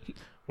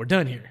 we're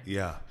done here.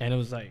 Yeah. And it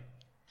was like,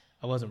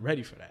 I wasn't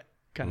ready for that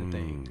kind of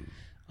thing.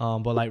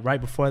 But like right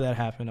before that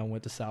happened, I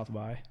went to South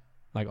by,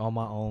 like on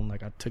my own.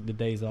 Like I took the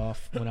days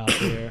off, went out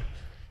there,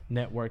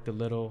 networked a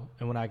little.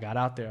 And when I got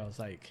out there, I was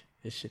like,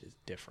 this shit is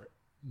different.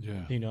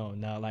 Yeah. You know,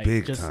 now like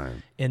Big just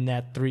time. in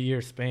that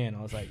 3-year span,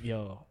 I was like,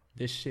 yo,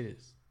 this shit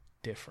is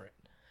different.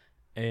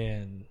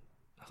 And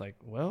I was like,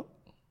 well,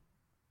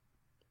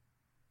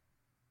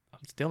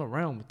 I'm still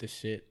around with this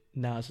shit.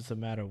 Now it's just a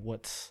matter of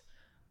what's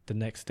the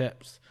next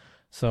steps.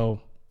 So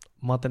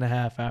month and a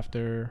half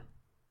after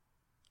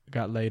I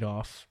got laid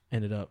off,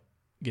 ended up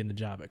getting a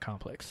job at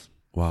Complex.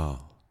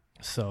 Wow.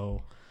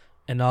 So,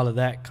 and all of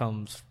that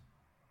comes,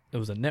 it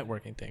was a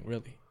networking thing,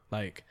 really.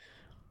 Like,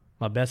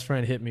 my best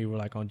friend hit me, we're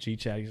like on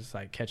G-Chat, he's just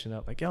like catching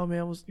up, like, yo,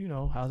 man, was, you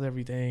know, how's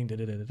everything?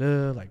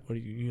 Da-da-da-da-da. Like, what are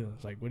you know,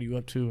 it's like, what are you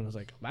up to? And I was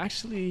like, I'm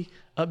actually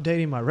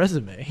updating my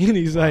resume. And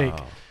he's like,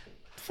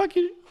 fuck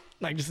you,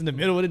 like, just in the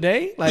middle of the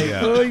day? Like,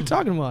 what are you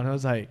talking about? And I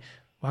was like,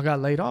 well, I got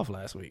laid off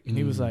last week. And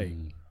he was like,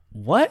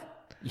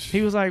 what?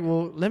 He was like,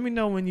 well, let me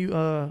know when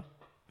you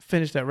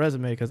finish that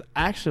resume, because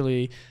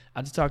actually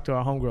I just talked to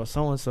our homegirl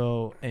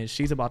so-and-so, and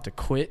she's about to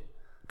quit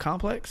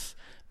Complex,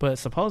 but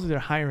supposedly they're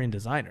hiring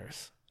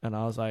designers. And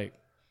I was like,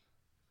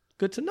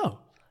 good to know.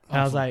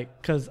 And I was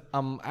like, because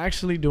I'm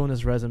actually doing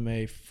this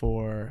resume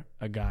for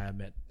a guy I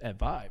met at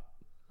Vibe.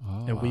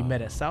 And we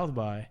met at South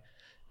by,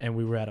 and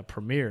we were at a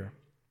premiere,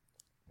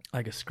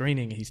 like a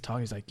screening, and he's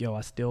talking, he's like, yo,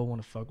 I still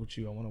want to fuck with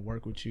you, I want to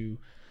work with you.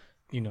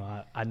 You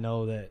know, I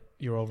know that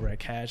you're over at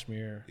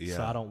Cashmere,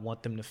 so I don't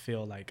want them to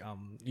feel like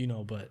you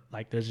know, but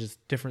like there's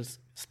just different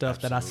stuff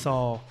that I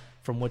saw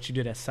from what you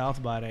did at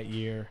South by that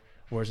year,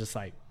 where it's just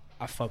like,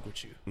 I fuck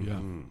with you. Yeah.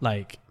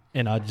 Like,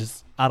 and I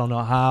don't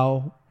know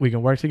how we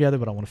can work together,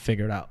 but I want to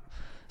figure it out.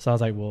 So I was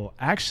like, well,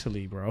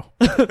 actually, bro,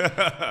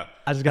 I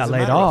just got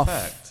laid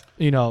off.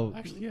 You know,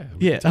 Actually,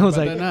 yeah. I was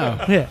like,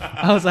 yeah.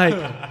 I was like,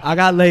 I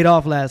got laid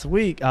off last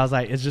week. I was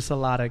like, it's just a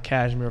lot of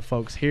Cashmere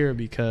folks here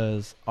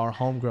because our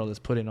homegirl is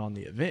putting on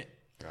the event.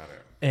 Got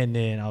it. And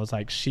then I was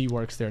like, she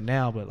works there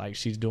now, but like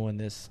she's doing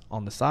this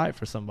on the side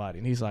for somebody.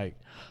 And he's like,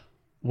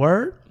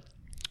 word?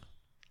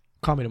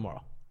 Call me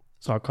tomorrow.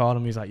 So I called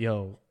him. He's like,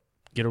 yo,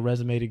 get a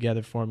resume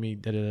together for me.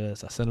 Da-da-da.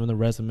 So I sent him the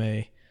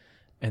resume.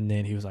 And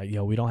then he was like,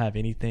 yo, we don't have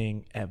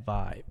anything at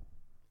Vibe,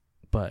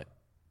 but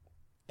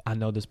I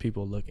know there's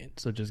people looking.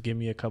 So just give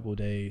me a couple of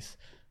days.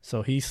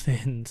 So he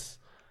sends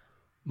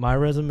my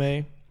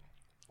resume.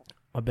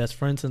 My best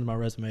friend sends my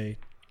resume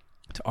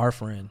to our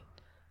friend.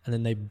 And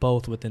then they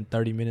both, within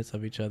 30 minutes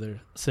of each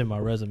other, send my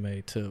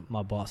resume to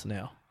my boss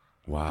now.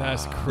 Wow.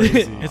 That's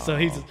crazy. And so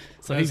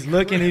he's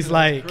looking, he's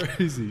like,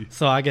 crazy.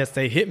 So I guess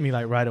they hit me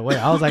like right away.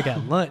 I was like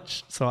at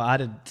lunch, so I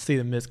didn't see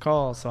the missed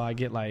call. So I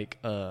get like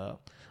an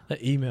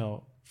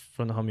email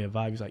from the homie at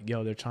Vibe. He's like,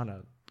 yo, they're trying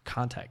to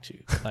contact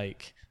you.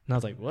 Like, and I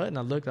was like, what? And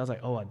I looked, I was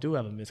like, oh, I do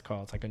have a missed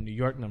call. It's like a New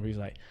York number. He's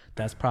like,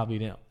 that's probably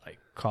them. Like,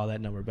 call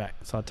that number back.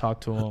 So I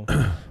talked to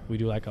him. We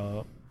do like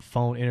a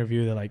phone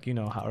interview. They're like, you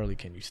know, how early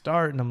can you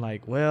start? And I'm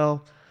like,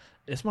 well,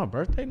 it's my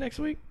birthday next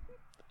week,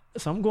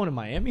 so I'm going to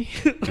Miami.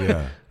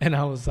 Yeah. And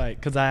I was like,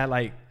 because I had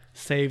like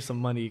saved some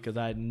money because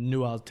I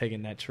knew I was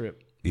taking that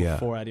trip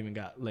before I'd even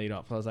got laid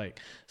off. So I was like,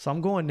 so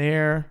I'm going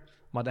there.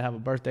 I'm about to have a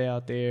birthday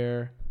out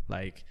there.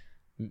 Like,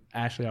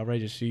 Ashley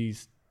Outrageous,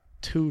 she's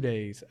 2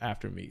 days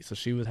after me. So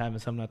she was having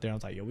something out there. I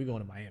was like, yo, we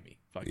going to Miami.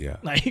 Fuck yeah.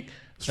 it. Like,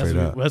 Straight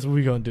up. That's what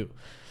we going to do.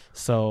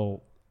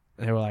 So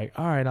they were like,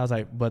 all right. I was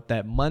like, but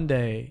that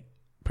Monday,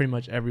 pretty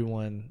much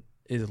everyone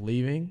is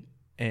leaving,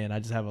 and I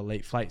just have a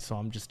late flight. So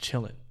I'm just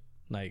chilling.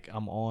 Like,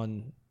 I'm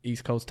on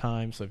East Coast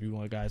time. So if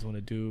you guys want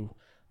to do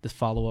this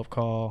follow-up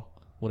call,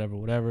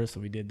 whatever. So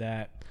we did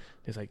that.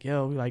 It's like,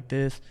 yo, we like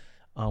this.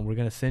 We're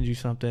going to send you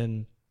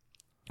something.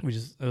 It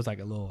was like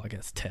a little, I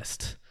guess,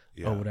 test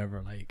or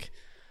whatever. Like,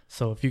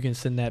 so if you can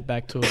send that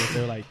back to us,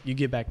 they're like, you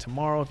get back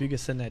tomorrow. If you can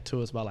send that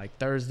to us by like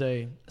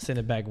Thursday, send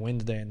it back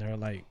Wednesday. And they're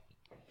like,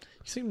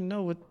 you seem to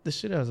know what the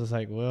shit is. It's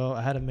like, well,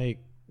 I had to make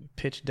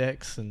pitch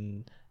decks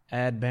and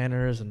ad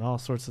banners and all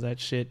sorts of that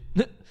shit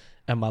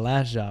at my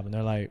last job. And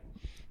they're like,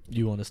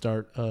 you want to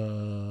start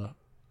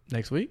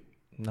next week?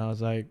 And I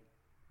was like,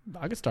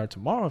 I could start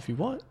tomorrow if you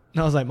want.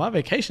 And I was like, my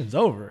vacation's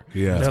over.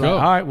 Yeah. They're like,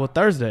 all right, well,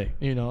 Thursday,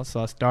 you know.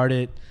 So I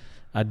started.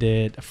 I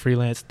did a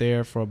freelance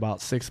there for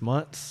about 6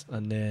 months,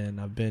 and then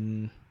I've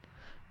been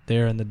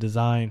there in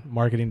the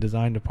marketing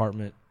design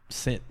department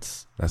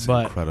since. That's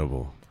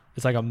incredible.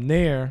 It's like I'm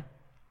there,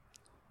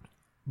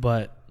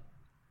 but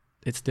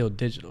it's still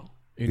digital,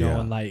 you know.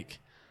 And like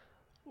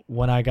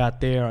when I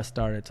got there, I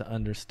started to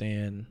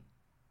understand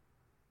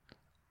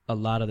a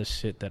lot of the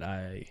shit that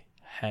I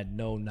had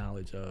no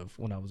knowledge of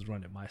when I was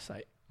running my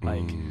site.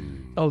 Like,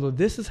 oh,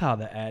 this is how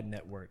the ad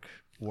network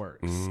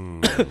works.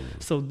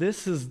 So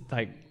this is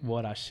like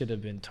what I should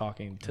have been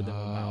talking to them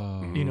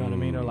about. You know what I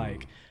mean? Or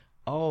like,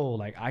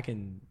 like I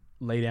can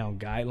lay down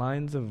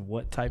guidelines of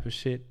what type of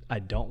shit I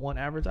don't want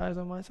advertised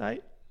on my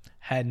site.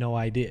 Had no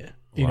idea.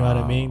 You know what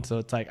I mean? So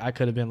it's like I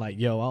could have been like,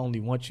 yo, I only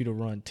want you to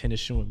run tennis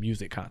shoe and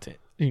music content.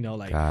 You know,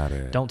 like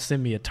don't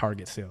send me a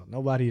Target sale.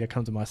 Nobody that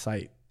comes to my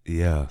site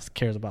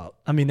cares about.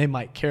 I mean, they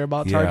might care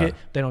about Target.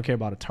 They don't care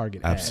about a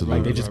Target ad.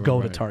 Like they just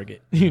go to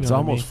Target. You know, it's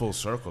almost full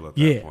circle at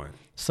that point.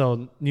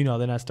 So, you know,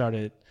 then I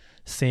started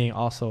seeing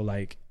also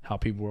like how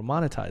people were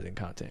monetizing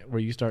content, where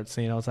you start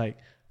seeing, I was like,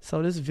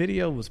 so this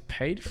video was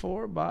paid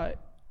for by...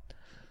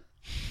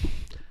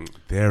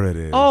 There it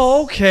is.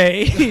 Oh,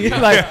 okay.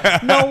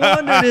 Like, no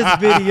wonder this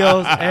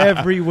video's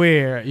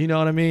everywhere. You know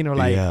what I mean? Or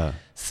like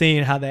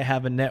seeing how they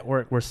have a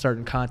network where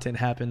certain content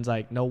happens.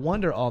 Like, no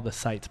wonder all the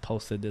sites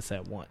posted this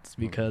at once,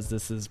 because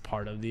this is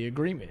part of the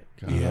agreement.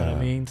 You know what I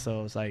mean?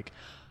 So it's like,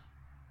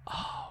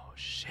 oh,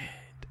 shit.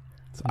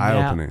 It's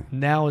eye-opening.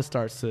 Now it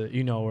starts to,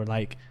 you know, or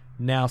like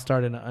now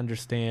starting to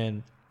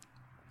understand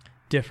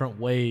different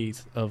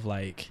ways of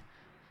like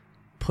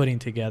putting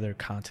together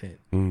content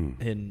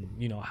and,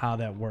 you know, how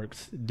that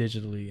works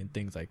digitally and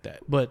things like that.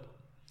 But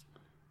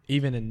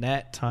even in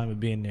that time of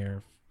being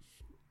there,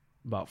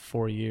 about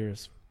 4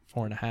 years,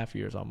 4.5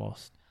 years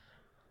almost,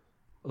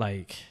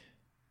 like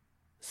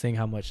seeing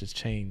how much has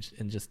changed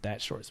in just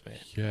that short span.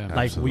 Yeah,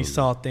 like absolutely. we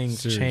saw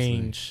things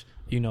change,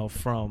 you know,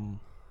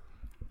 from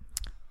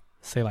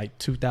say like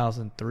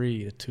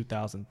 2003 to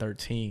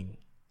 2013.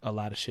 A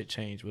lot of shit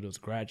changed, but it was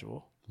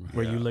gradual.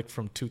 Where you look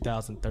from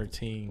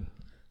 2013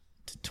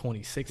 to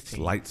 2016, it's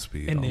light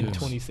speed, and then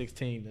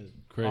 2016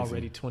 to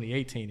already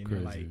 2018, and you're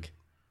like,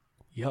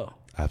 yo,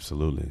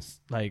 absolutely.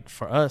 Like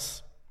for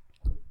us,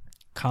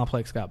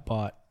 Complex got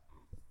bought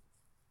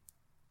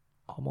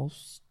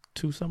almost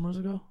 2 summers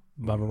ago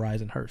by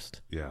Verizon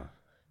Hearst. Yeah,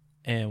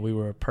 and we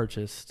were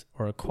purchased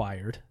or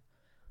acquired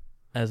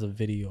as a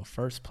video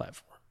first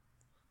platform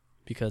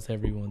because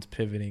everyone's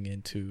pivoting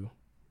into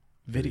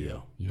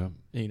video. Yeah,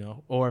 you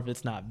know, or if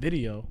it's not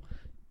video,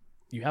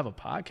 you have a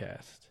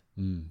podcast.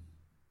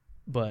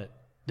 But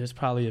there's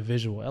probably a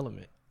visual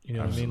element. You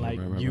know what I mean? Like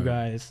you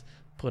guys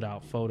put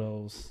out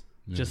photos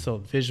just so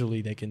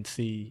visually they can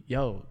see,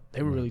 yo,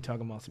 they were really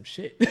talking about some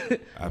shit.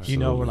 You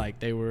know, or like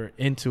they were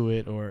into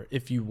it, or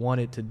if you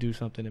wanted to do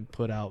something and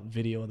put out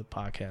video of the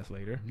podcast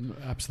later,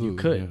 absolutely,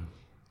 you could.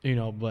 You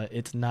know, but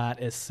it's not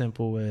as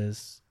simple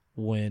as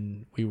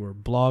when we were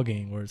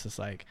blogging, where it's just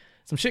like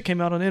some shit came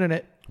out on the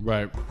internet.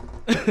 Right.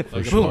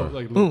 Like a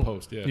little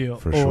post, You know,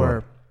 for or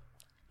sure.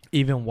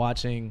 Even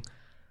watching,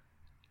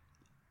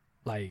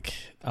 like,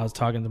 I was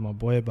talking to my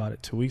boy about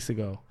it 2 weeks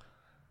ago,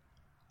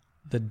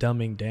 the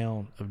dumbing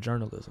down of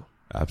journalism.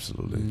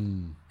 Absolutely.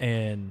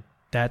 And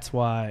that's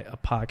why a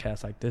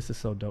podcast like this is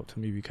so dope to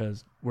me,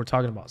 because we're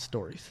talking about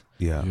stories.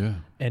 Yeah.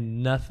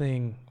 And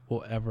nothing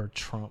will ever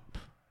trump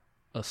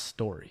a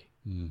story.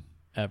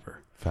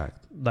 Ever.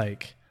 Fact.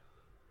 Like,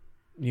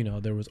 you know,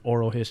 there was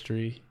oral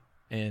history,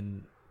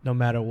 and no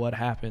matter what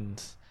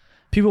happens,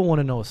 people want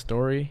to know a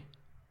story.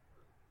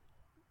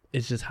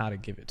 It's just how to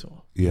give it to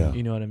them. Yeah.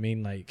 You know what I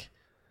mean? Like,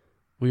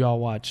 we all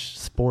watch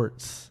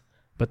sports,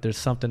 but there's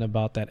something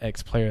about that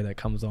ex-player that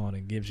comes on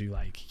and gives you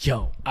like,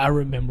 yo, I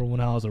remember when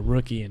I was a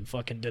rookie and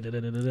fucking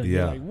da-da-da-da-da.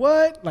 You're like,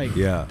 what? Like,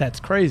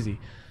 that's crazy.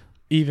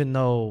 Even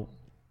though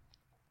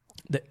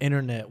the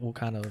internet will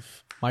kind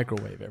of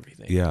microwave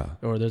everything. Yeah.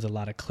 Or there's a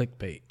lot of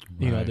clickbait.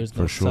 You know, there's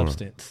no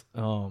substance.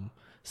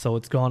 So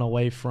it's gone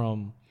away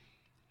from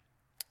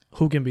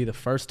who can be the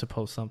first to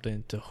post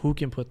something to who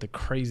can put the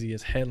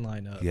craziest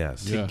headline up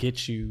to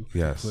get you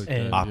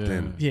and opt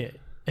in. Yeah.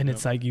 And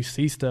it's like you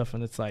see stuff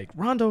and it's like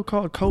Rondo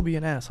called Kobe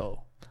an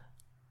asshole.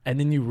 And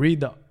then you read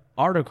the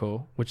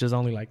article, which is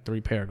only like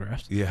 3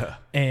 paragraphs. Yeah.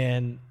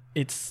 And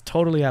it's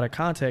totally out of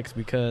context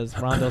because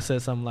Rondo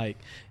says something like,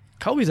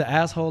 Kobe's an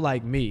asshole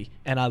like me,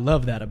 and I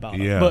love that about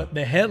him. But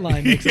the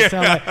headline makes it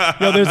sound like,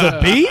 yo, there's a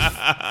beef?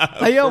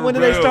 Like, yo, when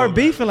did they start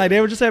beefing? Like,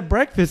 they were just at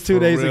breakfast 2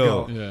 days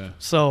ago. Yeah.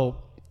 So,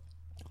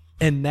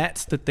 and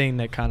that's the thing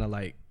that kind of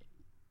like,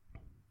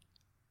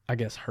 I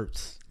guess,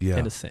 hurts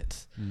in a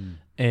sense.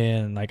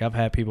 And like, I've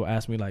had people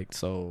ask me like,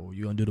 so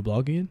you gonna do the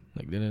blog again?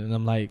 Like, and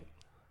I'm like,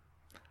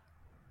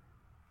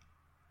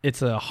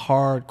 it's a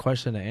hard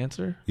question to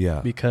answer.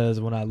 Yeah. Because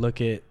when I look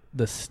at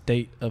the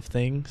state of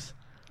things,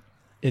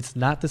 it's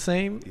not the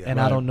same. Yeah, and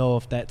I don't know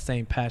if that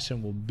same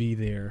passion will be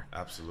there.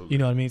 Absolutely. You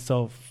know what I mean?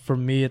 So for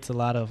me, it's a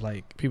lot of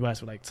like, people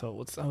ask me like, so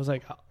what's, I was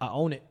like, I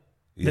own it.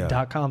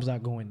 The .com's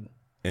not going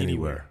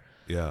anywhere.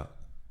 Yeah.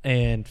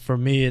 And for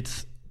me,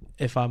 it's,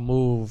 if I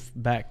move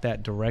back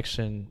that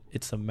direction,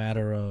 it's a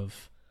matter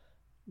of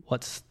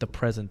what's the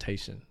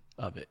presentation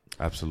of it.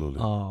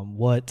 Absolutely.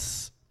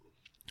 What's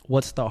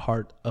the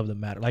heart of the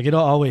matter? Like,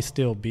 it'll always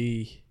still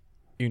be,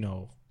 you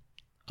know,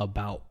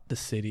 about the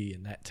city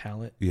and that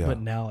talent. Yeah.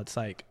 But now it's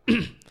like,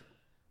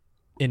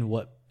 in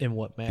what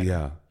manner?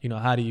 Yeah. You know,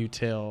 how do you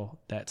tell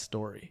that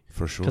story?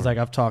 For sure. Because like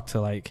I've talked to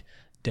like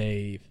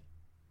Dave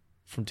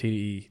from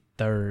TDE,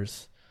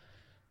 Thurs,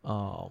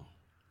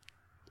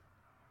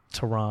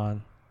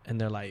 Tehran, and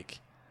they're like,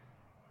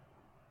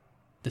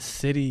 the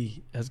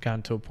city has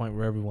gotten to a point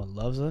where everyone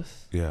loves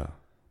us. Yeah.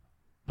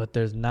 But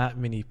there's not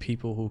many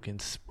people who can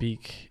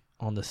speak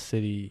on the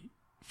city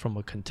from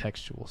a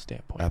contextual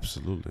standpoint.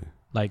 Absolutely.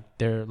 Like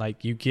they're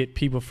like, you get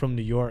people from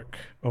New York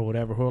or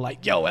whatever who are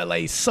like, yo,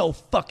 LA's so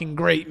fucking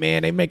great,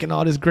 man. They making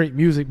all this great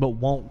music, but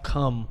won't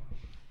come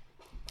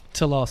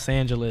to Los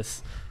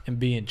Angeles and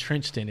be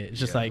entrenched in it. It's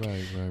just like, right.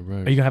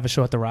 Are you gonna have a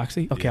show at the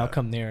Roxy? Okay, I'll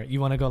come there.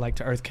 You want to go like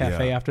to Earth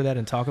Cafe after that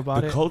and talk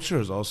about it? The culture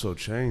has also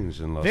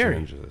changed in Los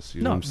Angeles.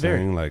 You know what I'm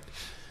saying? Like,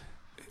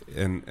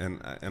 and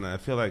I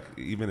feel like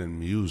even in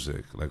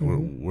music, like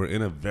we're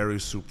in a very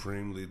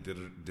supremely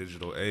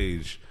digital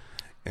age,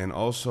 and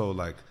also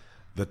like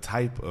the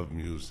type of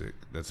music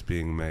that's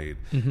being made.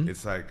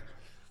 It's like,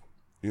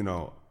 you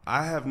know,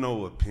 I have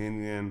no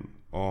opinion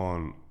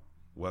on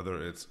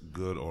whether it's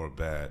good or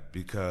bad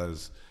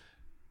because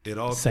it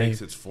all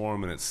takes its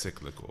form and it's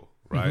cyclical,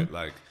 right?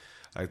 Like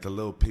the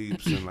Lil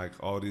Peeps and like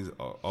all these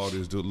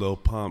Lil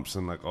Pumps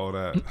and like all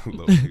that.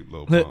 Lil Peep,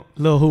 Lil Pump.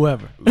 Lil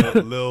whoever. Lil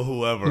whoever. Lil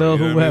you know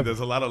whoever. what I mean?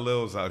 There's a lot of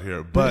Lils out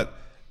here. But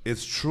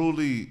it's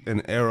truly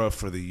an era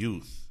for the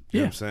youth. You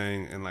know what I'm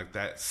saying? And like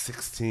that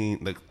 14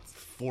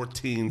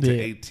 to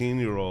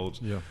 18-year-olds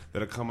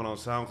that are coming on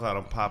SoundCloud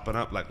and popping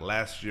up. Like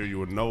last year you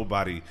were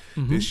nobody.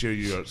 This year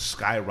you're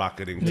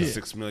skyrocketing to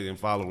 6 million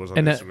followers on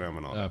Instagram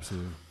and all that.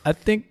 Absolutely. I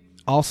think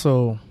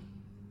also,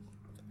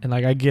 and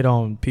like I get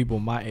on people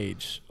my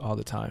age all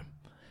the time,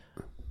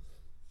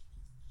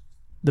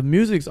 the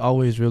music's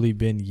always really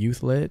been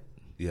youth-led.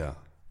 Yeah.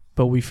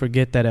 But we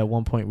forget that at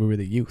one point we were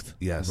the youth.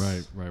 Yes.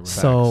 Right.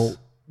 So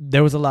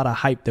there was a lot of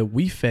hype that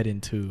we fed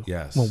into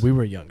when we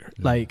were younger.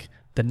 Yeah. Like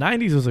the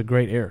 90s was a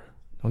great era.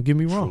 Don't get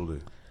me wrong.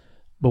 Truly.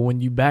 But when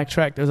you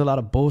backtrack, there's a lot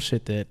of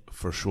bullshit that...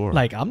 For sure.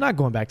 Like, I'm not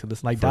going back to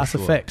this. Like, DOS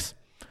Effects.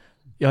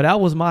 Yo, that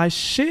was my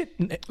shit.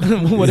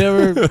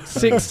 Whatever, 6th,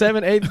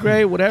 7th, 8th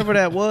grade, whatever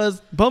that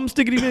was. Bum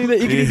stickity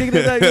diggity.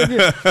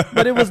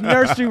 But it was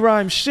nursery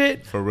rhyme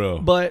shit. For real.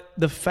 But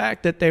the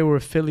fact that they were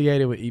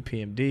affiliated with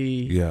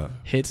EPMD,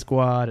 Hit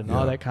Squad, and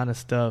all that kind of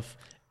stuff,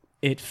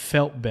 it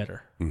felt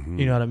better.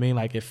 You know what I mean?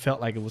 Like, it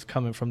felt like it was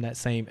coming from that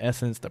same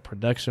essence. The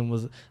production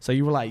was... So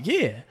you were like,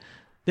 yeah,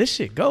 this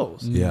shit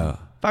goes. Yeah.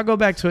 If I go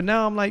back to it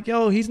now, I'm like,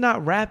 yo, he's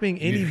not rapping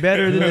any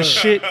better than the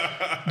shit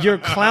you're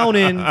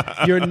clowning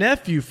your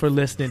nephew for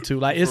listening to.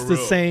 Like, it's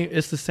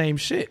the same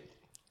shit.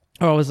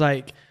 Or I was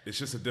like, it's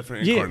just a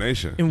different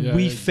incarnation. And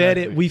we fed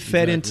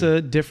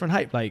into different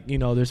hype. Like, you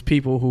know, there's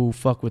people who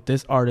fuck with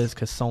this artist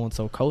because so and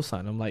so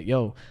co-signed. I'm like,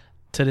 yo,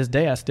 to this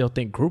day, I still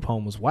think Group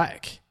Home was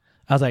whack.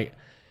 I was like,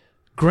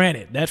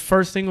 granted, that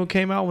first single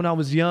came out when I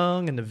was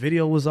young and the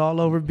video was all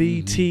over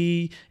BET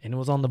and it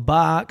was on the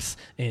box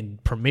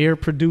and Premier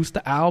produced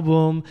the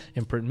album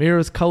and Premier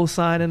is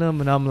co-signing them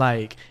and I'm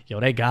like, yo,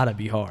 they gotta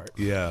be hard.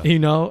 Yeah. You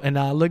know, and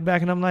I look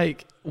back and I'm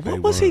like,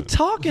 what was he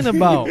talking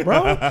about,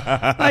 bro?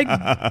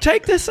 Like,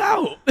 take this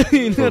out.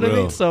 You know what I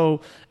mean? So,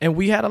 and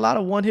we had a lot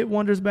of one-hit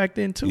wonders back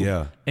then too.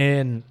 Yeah.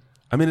 And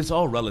I mean, it's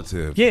all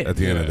relative at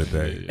the end of the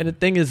day. And the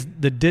thing is,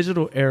 the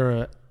digital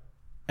era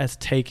has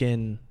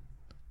taken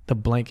the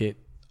blanket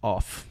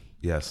off.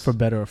 Yes. For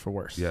better or for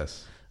worse.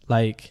 Yes.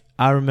 Like,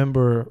 I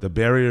remember... The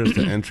barriers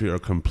to entry are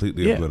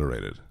completely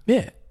obliterated.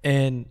 Yeah.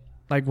 And,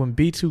 like, when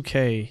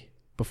B2K,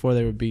 before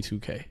they were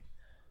B2K,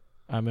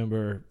 I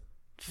remember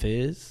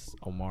Fizz,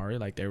 Omari,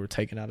 like, they were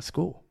taken out of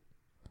school.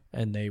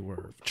 And they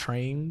were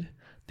trained.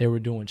 They were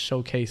doing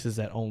showcases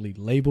that only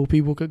label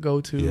people could go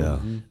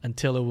to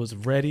until it was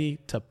ready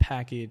to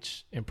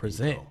package and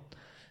present.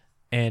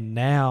 And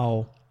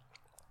now,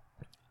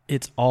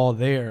 it's all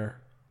there,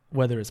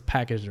 whether it's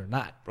packaged or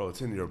not. Bro,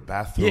 it's in your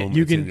bathroom,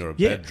 it's in your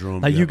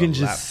bedroom. Like you can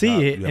just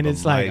see it and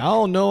it's like, I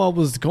don't know, I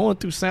was going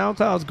through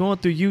SoundCloud, I was going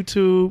through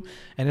YouTube,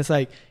 and it's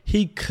like,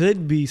 he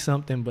could be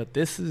something, but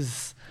this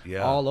is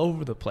all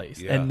over the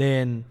place. And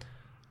then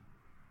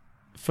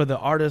for the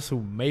artists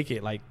who make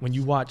it, like when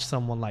you watch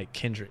someone like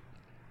Kendrick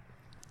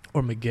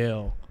or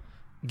Miguel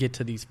get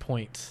to these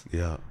points,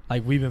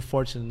 like we've been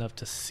fortunate enough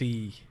to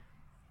see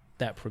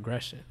that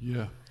progression.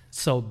 Yeah.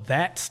 So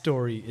that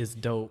story is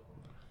dope.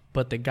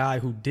 But the guy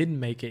who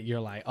didn't make it, you're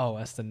like, oh,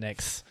 that's the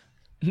next,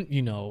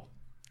 you know,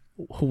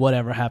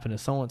 whatever happened to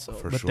so-and-so.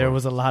 But there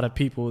was a lot of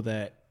people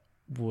that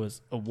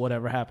was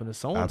whatever happened to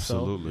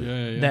so-and-so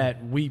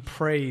that we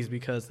praise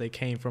because they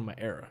came from an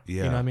era.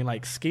 You know what I mean?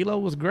 Like, Skilo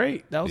was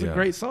great. That was a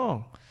great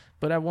song.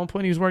 But at one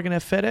point, he was working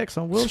at FedEx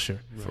on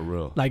Wilshire. For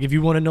real. Like, if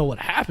you want to know what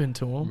happened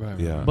to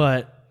him.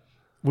 But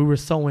we were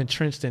so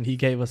entrenched and he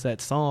gave us that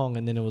song,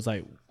 and then it was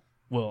like,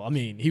 well, I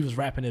mean, he was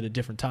rapping at a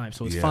different time,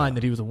 so it's fine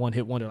that he was a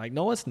one-hit wonder. Like,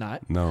 no, it's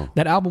not. No.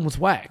 That album was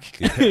whack.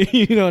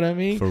 You know what I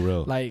mean? For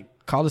real. Like,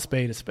 call a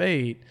spade a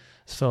spade.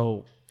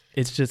 So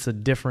it's just a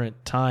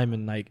different time,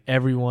 and, like,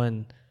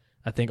 everyone,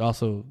 I think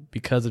also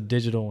because of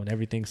digital and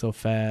everything so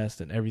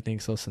fast and everything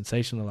so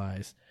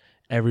sensationalized,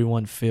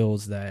 everyone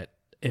feels that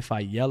if I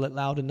yell it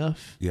loud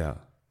enough,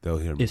 they'll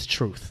hear me. It's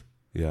truth.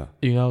 Yeah.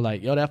 You know,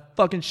 like, yo, that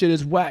fucking shit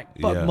is whack.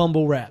 Fuck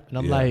mumble rap. And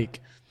I'm like...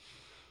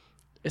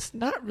 It's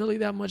not really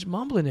that much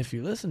mumbling if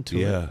you listen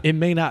to it. It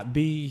may not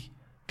be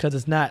because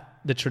it's not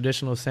the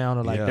traditional sound,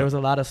 or like there was a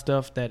lot of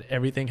stuff that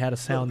everything had a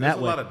sound that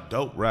way. There's a lot of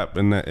dope rap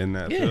in that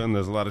film.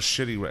 There's a lot of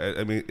shitty rap.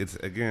 I mean, it's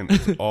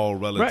all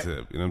relative.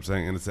 Right. You know what I'm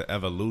saying? And it's an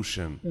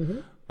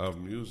evolution of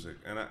music.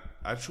 And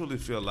I truly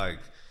feel like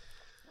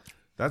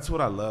that's what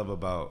I love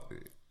about,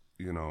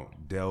 you know,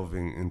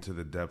 delving into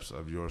the depths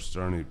of your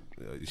journey.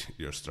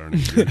 Shout out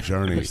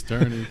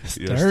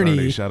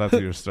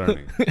to your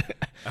Sturny.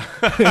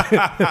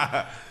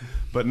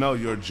 But no,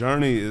 your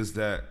journey is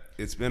that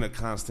it's been a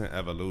constant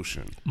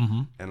evolution,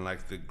 and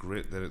like the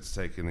grit that it's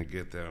taken to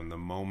get there, and the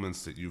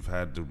moments that you've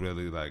had to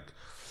really like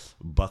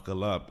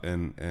buckle up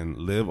and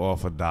live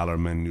off a dollar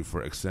menu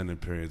for extended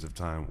periods of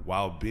time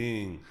while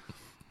being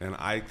an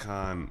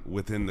icon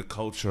within the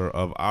culture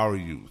of our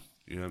youth.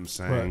 You know what I'm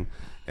saying? Right.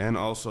 And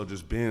also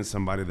just being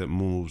somebody that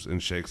moves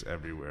and shakes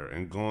everywhere,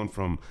 and going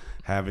from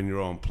having your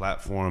own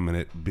platform and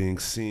it being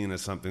seen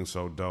as something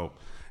so dope,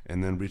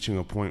 and then reaching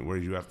a point where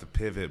you have to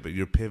pivot, but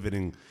you're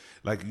pivoting,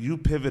 like you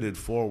pivoted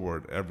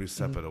forward every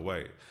step of the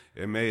way.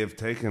 It may have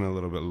taken a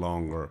little bit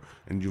longer,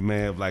 and you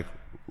may have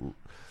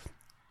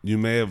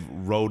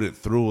rode it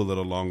through a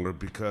little longer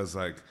because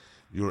like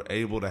you're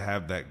able to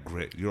have that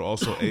grit. You're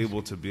also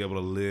able to be able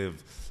to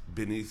live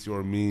beneath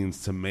your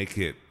means to make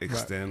it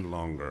extend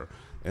longer.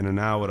 And are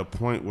now at a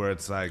point where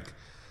it's like,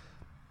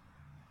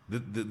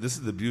 this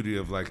is the beauty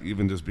of like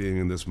even just being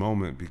in this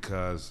moment,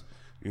 because,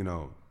 you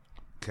know,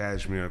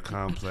 Cashmere,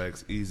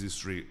 Complex, Easy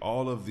Street,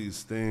 all of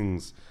these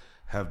things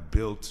have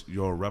built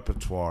your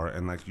repertoire,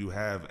 and like you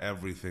have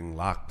everything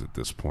locked at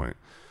this point.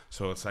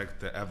 So it's like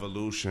the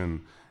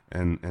evolution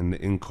and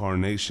the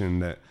incarnation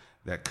that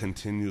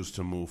continues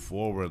to move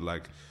forward.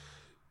 Like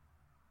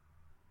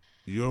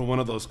you're one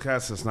of those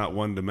cats that's not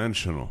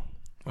one-dimensional.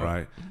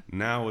 Right.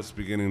 Now it's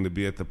beginning to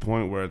be at the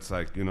point where it's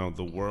like, you know,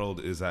 the world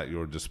is at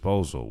your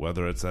disposal,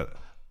 whether it's at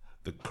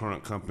the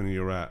current company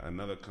you're at,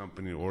 another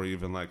company, or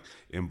even like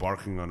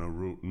embarking on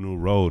a new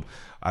road.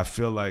 I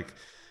feel like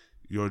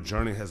your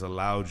journey has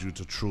allowed you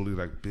to truly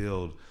like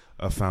build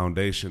a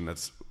foundation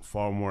that's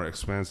far more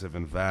expansive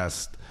and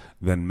vast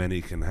than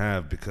many can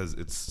have, because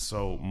it's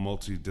so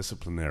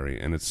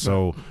multidisciplinary and it's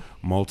so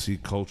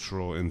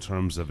multicultural in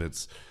terms of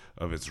its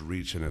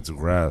reach and its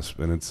grasp.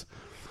 And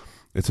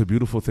it's a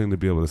beautiful thing to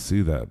be able to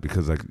see that,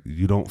 because like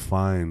you don't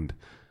find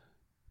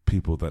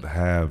people that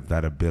have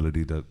that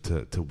ability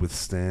to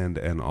withstand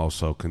and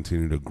also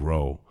continue to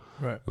grow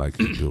like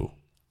you do.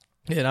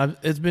 Yeah, and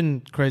it's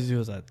been crazy.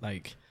 Was that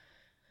like,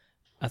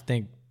 I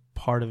think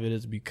part of it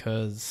is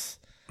because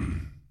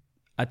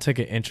I took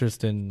an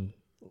interest in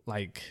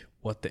like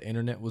what the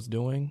internet was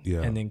doing,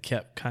 and then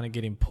kept kind of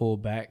getting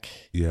pulled back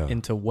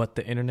into what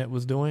the internet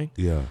was doing.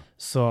 Yeah.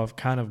 So I've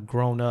kind of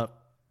grown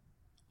up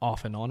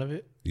off and on of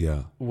it.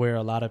 Yeah. Where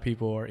a lot of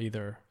people are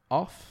either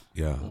off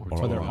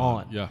or they're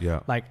on.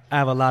 Yeah. Like I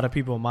have a lot of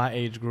people in my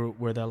age group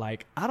where they're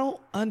like, I don't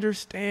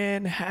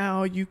understand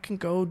how you can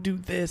go do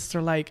this,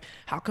 or like,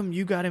 how come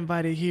you got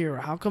invited here, or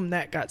how come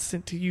that got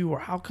sent to you, or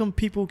how come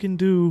people can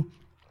do,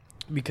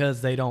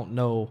 because they don't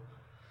know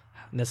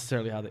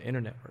necessarily how the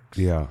internet works.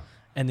 Yeah.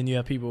 And then you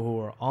have people who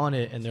are on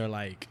it and they're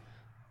like,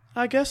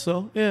 I guess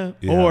so. Yeah.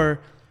 Or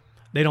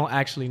they don't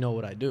actually know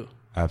what I do.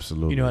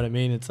 Absolutely. You know what I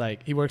mean? It's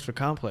like he works for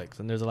Complex,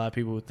 and there's a lot of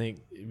people who think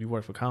if you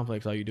work for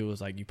Complex, all you do is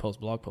like you post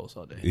blog posts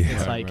all day. Yeah,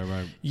 it's like,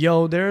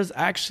 yo, there's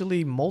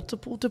actually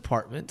multiple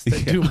departments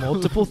that do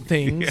multiple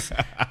things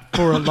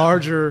for a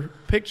larger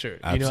picture.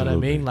 You know what I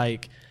mean?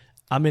 Like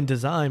I'm in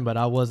design, but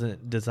I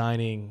wasn't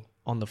designing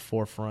on the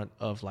forefront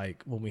of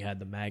like when we had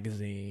the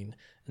magazine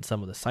and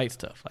some of the site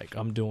stuff. Like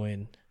I'm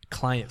doing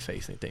client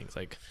facing things,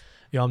 like,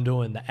 you know, I'm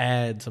doing the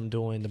ads, I'm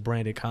doing the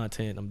branded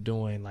content, I'm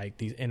doing like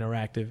these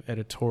interactive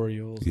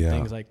editorials and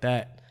things like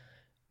that.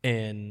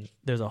 And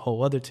there's a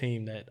whole other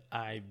team that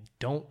I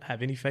don't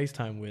have any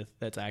FaceTime with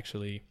that's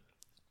actually,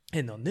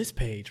 and on this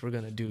page we're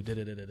gonna do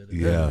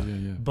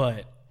da-da-da-da-da-da.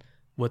 But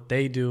what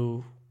they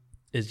do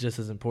is just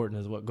as important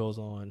as what goes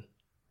on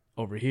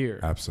over here.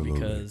 Absolutely.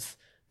 Because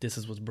this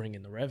is what's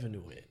bringing the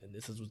revenue in, and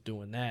this is what's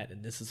doing that,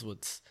 and this is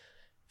what's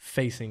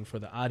facing for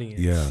the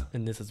audience,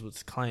 and this is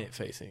what's client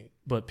facing.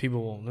 But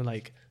people won't. They're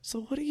like,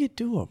 so what do you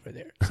do over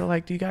there? So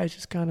like, do you guys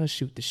just kind of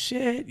shoot the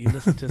shit? You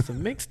listen to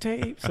some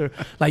mixtapes, or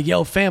like,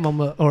 yo, fam,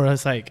 or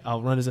it's like,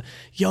 I'll run as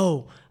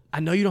yo, I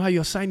know you don't have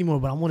your site anymore,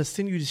 but I want to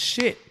send you this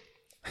shit.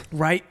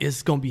 Right?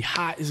 It's gonna be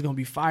hot. It's gonna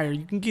be fire.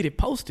 You can get it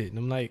posted. And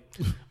I'm like,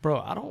 bro,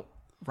 I don't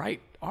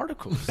write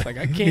articles. Like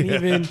I can't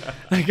even.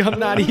 Like I'm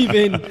not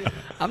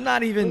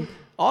even.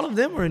 All of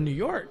them are in New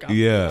York.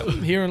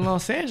 I'm here in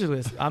Los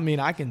Angeles. I mean,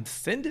 I can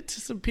send it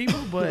to some people,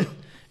 but,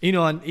 you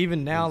know, and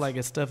even now, like,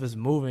 as stuff is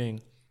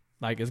moving,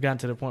 like, it's gotten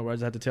to the point where I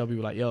just have to tell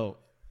people, like, yo,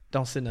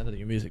 don't send none of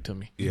your music to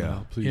me.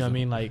 Yeah, please. You know what I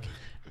mean? Like,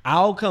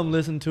 I'll come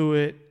listen to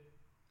it,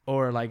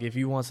 or, like, if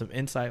you want some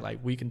insight, like,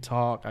 we can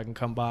talk. I can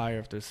come by, or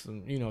if there's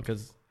some, you know,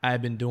 because I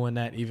have been doing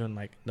that even,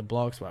 like, the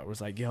blog spot where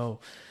it's like, yo,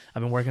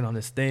 I've been working on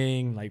this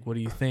thing. Like, what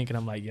do you think? And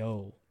I'm like,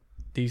 yo,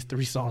 these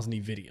 3 songs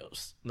need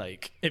videos.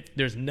 Like, if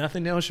there's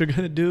nothing else you're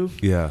gonna do,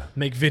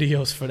 make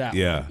videos for that.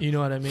 Yeah, one. You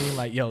know what I mean?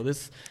 Like, yo,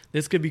 this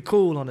could be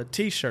cool on a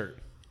T-shirt,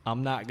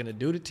 I'm not going to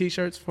do the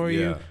T-shirts for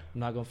you. I'm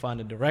not going to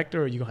find a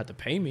director, or you're going to have to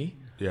pay me.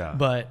 Yeah.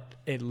 But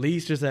at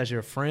least just as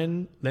your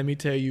friend, let me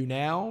tell you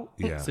now,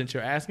 since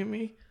you're asking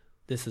me,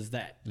 this is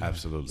that.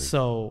 Absolutely.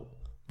 So,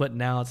 but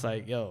now it's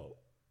like, yo,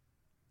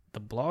 the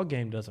blog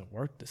game doesn't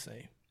work the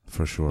same.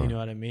 For sure. You know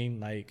what I mean?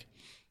 Like,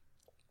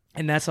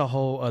 and that's a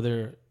whole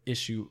other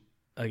issue,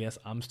 I guess,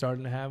 I'm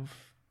starting to have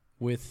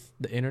with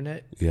the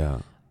internet. Yeah.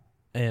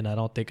 And I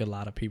don't think a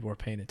lot of people are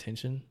paying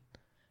attention.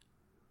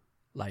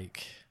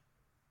 Like,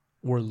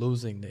 we're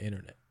losing the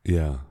internet.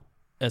 Yeah.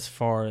 As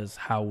far as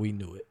how we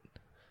knew it.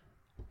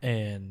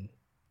 And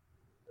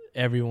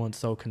everyone's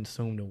so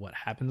consumed in what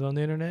happens on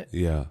the internet.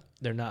 Yeah.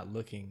 They're not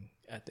looking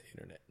at the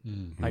internet.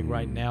 Like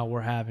right now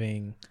we're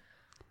having,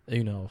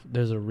 you know,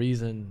 there's a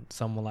reason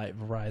someone like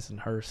Verizon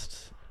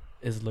Hearst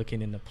is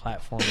looking into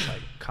platforms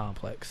like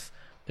Complex.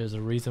 There's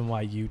a reason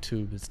why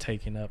YouTube is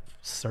taking up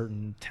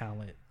certain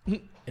talent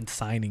and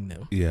signing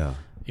them. Yeah.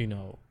 You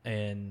know,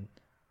 and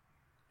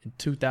in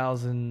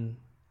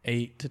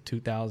 2008 to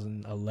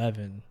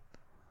 2011,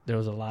 there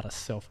was a lot of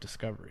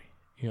self-discovery.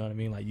 You know what I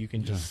mean? Like you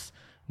can just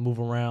move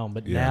around.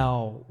 But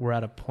now we're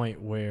at a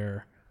point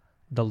where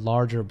the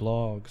larger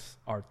blogs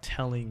are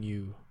telling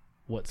you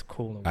what's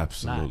cool and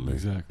what's not.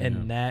 Exactly.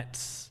 And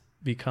that's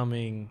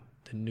becoming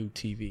the new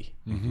TV.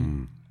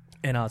 Mm-hmm.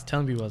 And I was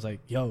telling people, I was like,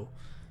 yo,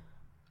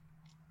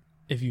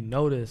 if you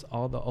notice,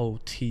 all the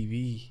old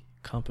TV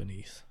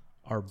companies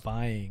are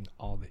buying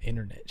all the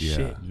internet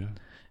shit. Yeah.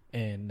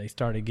 And they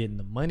started getting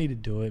the money to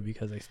do it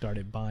because they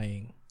started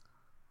buying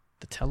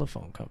the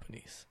telephone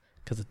companies.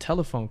 Because the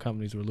telephone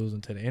companies were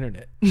losing to the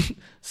internet.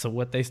 So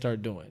what they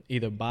start doing,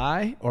 either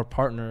buy or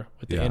partner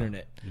with the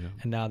internet. Yeah.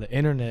 And now the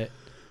internet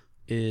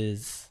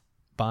is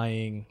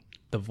buying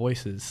the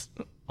voices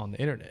on the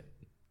internet.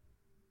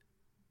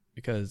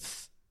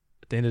 Because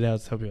at the end of the day, I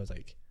was telling people, I was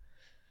like,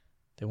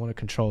 they want to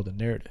control the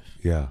narrative.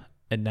 Yeah.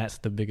 And that's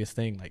the biggest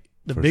thing. Like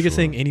the biggest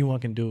thing anyone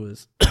can do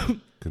is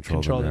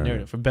control the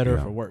narrative, for better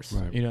or for worse.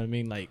 Right. You know what I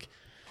mean? Like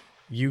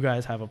you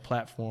guys have a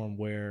platform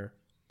where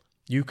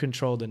you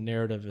control the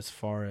narrative as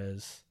far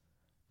as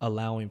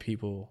allowing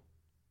people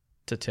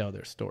to tell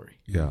their story.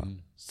 Yeah.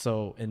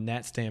 So in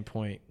that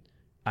standpoint,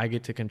 I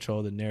get to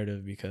control the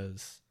narrative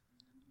because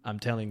I'm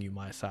telling you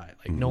my side.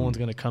 Like no one's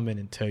going to come in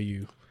and tell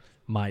you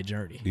my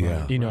journey.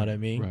 Yeah. You know what I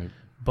mean? Right.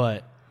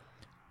 But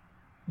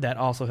that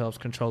also helps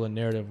control the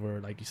narrative where,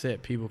 like you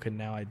said, people can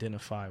now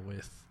identify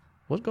with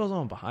what goes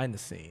on behind the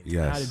scenes.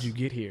 Yes. How did you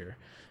get here?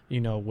 You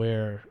know,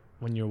 where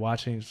when you're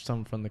watching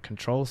something from the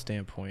control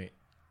standpoint,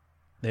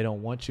 they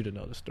don't want you to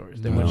know the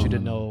stories. They want you to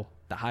know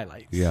the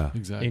highlights. Yeah.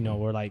 Exactly. You know,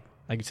 we're like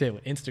you said,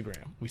 with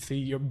Instagram, we see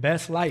your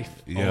best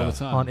life Yeah. all the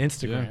time on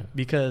Instagram Yeah.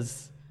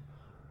 because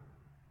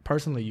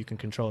personally you can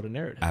control the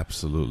narrative.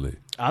 Absolutely.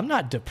 I'm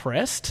not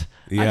depressed.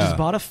 I Yeah. just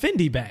bought a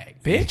Fendi bag,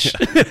 bitch.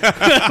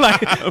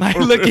 like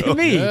look at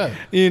me, Yeah.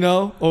 you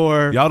know,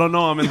 or Y'all don't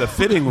know I'm in the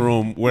fitting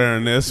room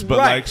wearing this, but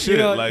right, like shit,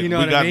 like you know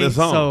we what got I mean? this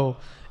on. So,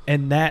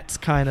 and that's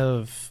kind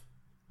of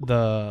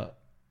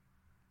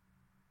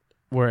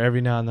where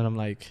every now and then I'm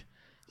like,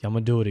 yeah, I'm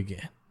gonna do it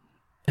again,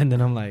 and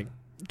then I'm like,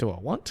 do I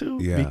want to?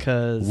 Yeah.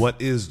 Because what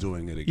is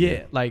doing it again?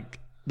 yeah, like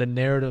the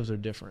narratives are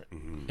different,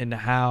 and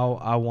how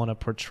I want to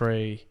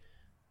portray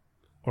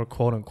or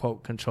quote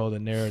unquote control the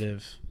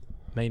narrative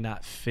may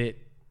not fit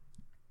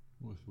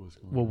with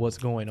what's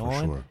going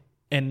on. Sure.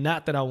 And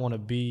not that I want to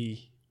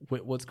be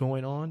with what's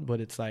going on, but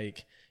it's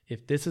like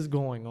if this is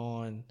going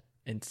on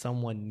and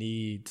someone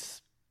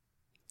needs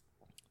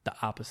the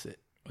opposite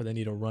or they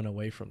need to run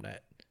away from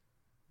that,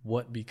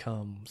 what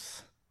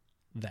becomes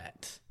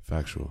that?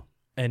 Factual.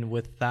 And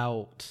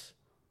without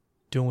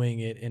doing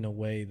it in a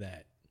way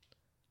that,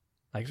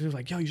 like, she was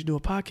like, yo, you should do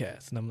a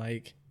podcast. And I'm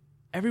like,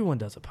 everyone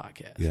does a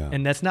podcast. Yeah.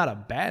 And that's not a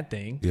bad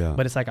thing. Yeah.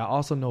 But it's like I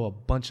also know a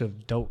bunch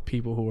of dope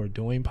people who are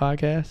doing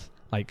podcasts,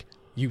 like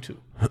YouTube.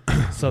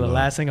 So the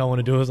last thing I want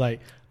to do is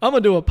like, I'm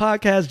going to do a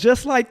podcast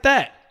just like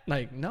that.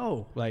 Like,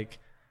 no. Like,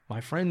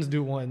 my friends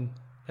do one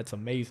that's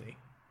amazing.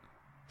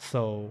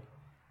 So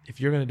if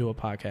you're going to do a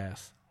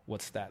podcast,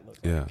 what's that look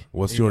Yeah. like?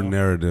 What's You your know?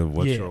 narrative?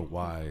 What's Yeah. your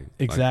why?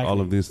 Exactly. Like,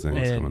 all of these things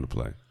And- come into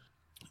play.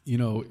 You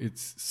know,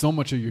 it's so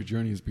much of your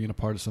journey is being a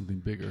part of something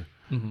bigger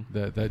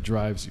that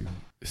drives you.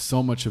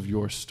 So much of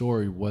your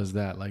story was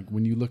that, like,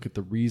 when you look at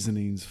the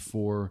reasonings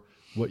for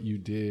what you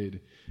did,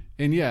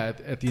 and yeah,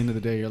 at the end of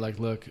the day, you're like,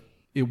 look,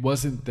 it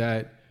wasn't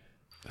that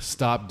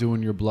stop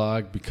doing your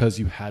blog because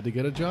you had to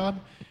get a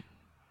job.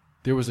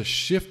 There was a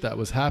shift that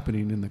was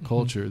happening in the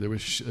culture. There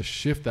was a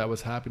shift that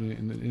was happening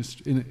in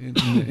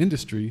the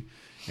industry,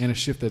 and a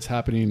shift that's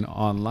happening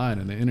online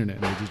in the internet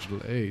in the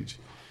digital age.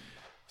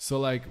 So,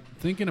 like,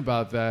 thinking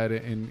about that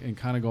and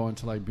kind of going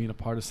to, like, being a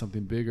part of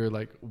something bigger,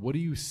 like, what do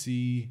you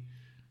see,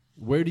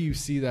 where do you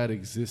see that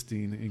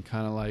existing in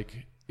kind of,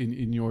 like,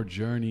 in your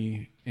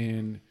journey?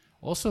 And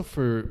also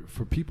for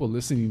people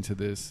listening to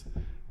this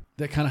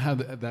that kind of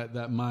have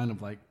that mind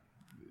of, like,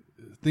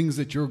 things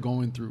that you're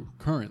going through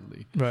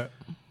currently. Right.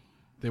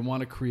 They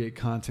want to create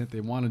content,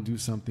 they want to do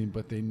something,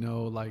 but they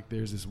know, like,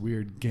 there's this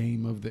weird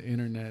game of the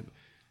internet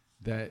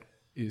that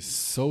is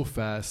so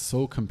fast,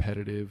 so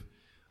competitive.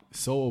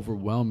 so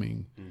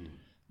overwhelming.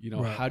 You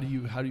know, Right. how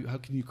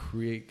can you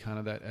create kind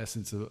of that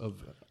essence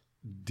of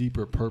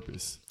deeper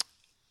purpose?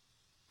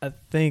 I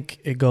think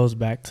it goes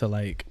back to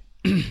like,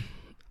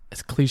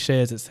 as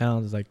cliche as it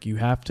sounds, like you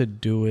have to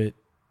do it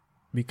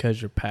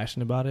because you're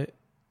passionate about it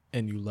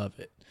and you love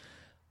it.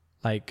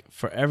 Like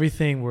for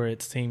everything where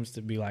it seems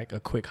to be like a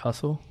quick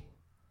hustle,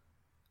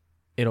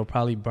 it'll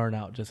probably burn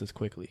out just as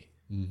quickly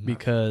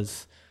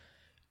because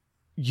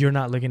you're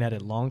not looking at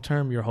it long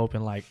term. You're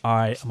hoping like, all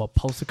right, I'm gonna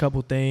post a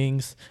couple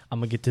things. I'm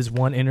gonna get this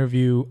one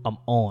interview.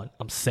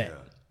 I'm set. Yeah.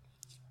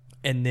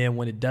 And then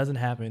when it doesn't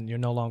happen, you're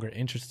no longer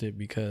interested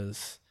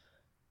because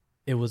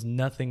it was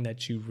nothing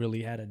that you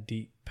really had a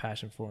deep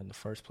passion for in the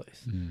first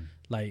place.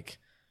 Like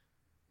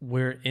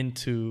we're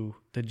into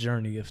the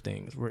journey of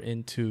things. We're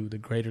into the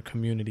greater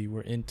community.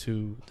 We're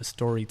into the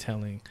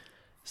storytelling.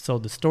 So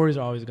the stories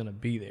are always going to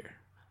be there.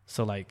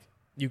 So like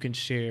you can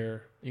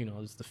share, you know,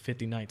 it's the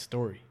 59th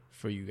story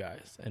for you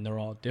guys and they're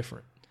all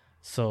different.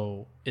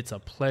 So it's a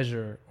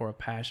pleasure or a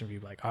passion for you.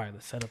 Like, all right,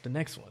 let's set up the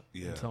next one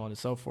and so on and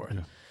so forth.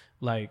 Yeah.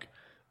 Like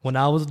when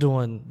I was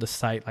doing the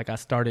site, like I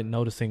started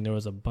noticing there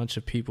was a bunch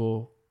of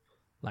people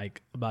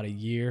like about 2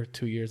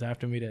 years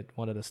after me that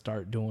wanted to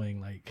start doing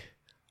like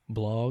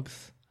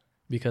blogs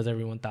because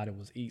everyone thought it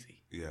was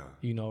easy. Yeah.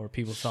 You know, or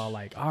people saw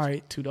like, all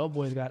right, 2 Dope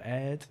Boys got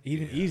ads,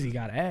 even Easy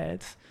got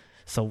ads.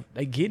 So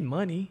they get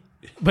money,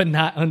 but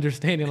not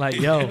understanding like,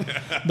 yo,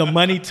 the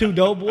money 2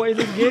 Dope Boys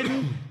is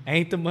getting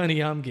ain't the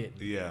money I'm getting.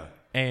 Yeah.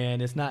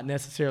 And it's not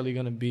necessarily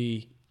going to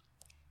be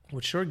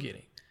what you're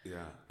getting.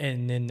 Yeah.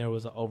 And then there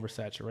was an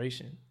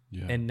oversaturation.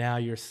 Yeah. And now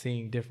you're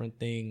seeing different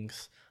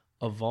things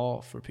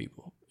evolve for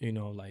people. You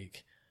know,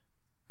 like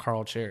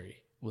Carl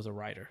Cherry was a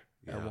writer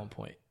at one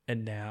point,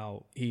 and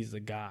now he's a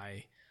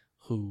guy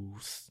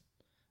who's,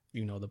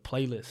 you know, the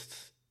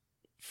playlists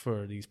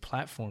for these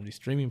platforms, these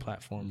streaming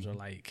platforms are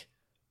like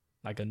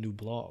a new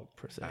blog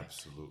per se.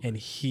 Absolutely. And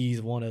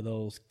he's one of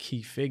those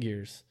key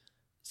figures.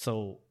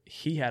 So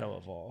he had to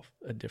evolve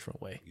a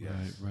different way.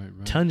 Yes.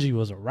 Right. Tunji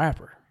was a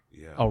rapper.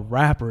 Yeah. A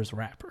rapper's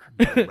rapper.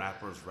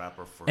 Rapper's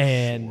rapper for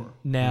and sure.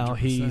 Now 100%.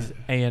 He's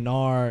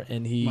A&R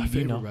and he, my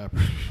favorite rapper.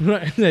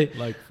 Right.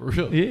 Like for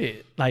real. Yeah.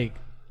 Like,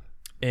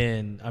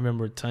 and I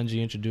remember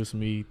Tunji introduced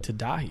me to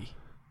Dahi,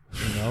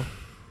 you know?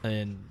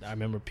 And I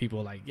remember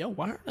people like, yo,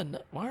 why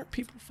aren't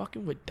people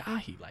fucking with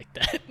Dahi like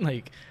that?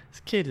 Like,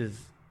 this kid is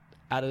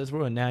out of this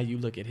world. And now you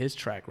look at his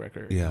track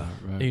record. Yeah.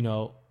 Right. You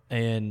know,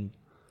 and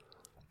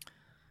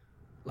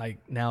like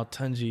now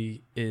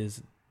Tunji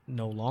is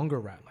no longer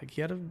rap. Like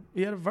he had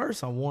a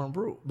verse on Warren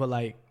Brew, but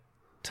like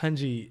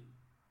Tunji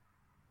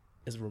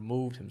has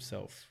removed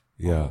himself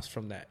almost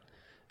from that.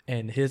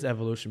 And his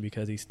evolution,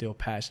 because he's still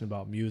passionate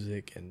about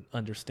music and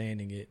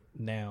understanding it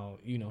now,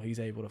 you know, he's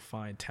able to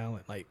find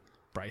talent like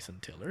Bryson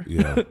Tiller.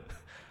 Yeah.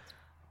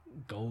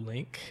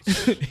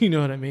 GoLink. You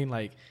know what I mean?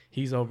 Like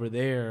he's over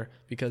there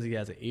because he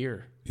has an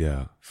ear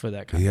for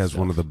that kind of stuff. He has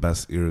one of the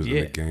best ears in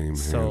the game,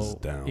 hands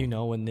down. You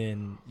know, and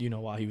then, you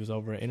know, while he was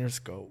over at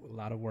Interscope, a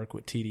lot of work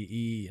with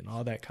TDE and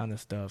all that kind of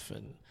stuff.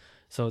 And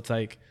so it's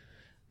like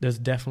there's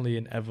definitely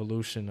an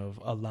evolution of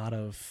a lot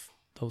of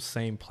those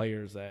same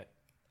players that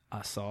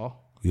I saw.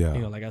 Yeah.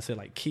 You know, like I said,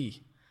 like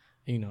Key,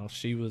 you know,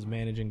 she was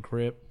managing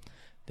Grip.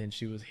 Then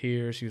she was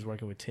here. She was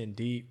working with 10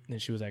 Deep. Then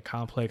she was at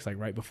Complex, like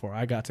right before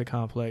I got to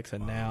Complex.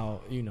 And now,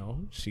 you know,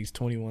 she's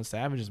 21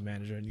 Savage's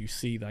manager. And you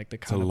see like the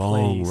kind of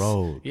long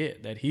road. Yeah,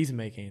 that he's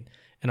making.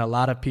 And a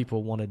lot of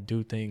people want to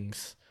do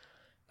things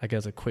like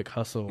as a quick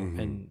hustle.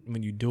 And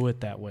when you do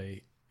it that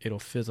way, it'll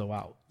fizzle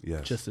out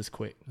just as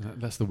quick.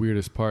 That's the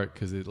weirdest part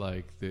because it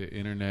like the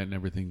internet and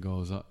everything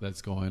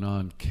that's going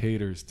on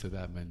caters to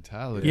that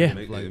mentality. Yeah.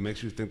 It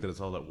makes you think that it's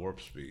all at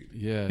warp speed.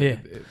 Yeah.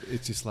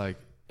 It's just like.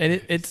 And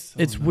it's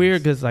nice.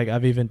 Weird because like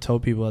I've even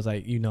told people, I was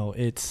like, you know,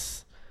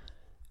 it's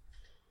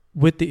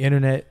with the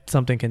internet,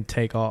 something can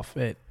take off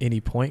at any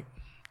point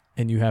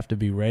and you have to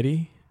be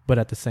ready. But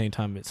at the same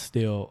time, it's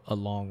still a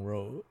long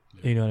road.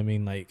 Yeah. You know what I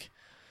mean? Like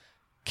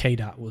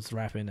K-Dot was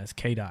rapping as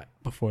K-Dot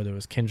before there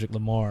was Kendrick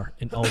Lamar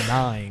in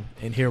 2009.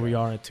 And here we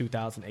are in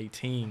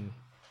 2018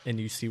 and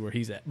you see where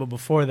he's at. But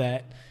before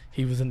that,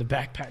 he was in the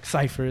Backpack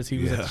Cyphers. He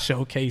was at the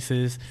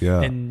showcases.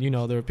 Yeah. And, you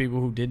know, there were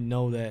people who didn't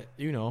know that,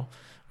 you know,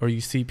 or you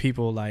see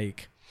people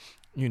like,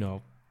 you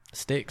know,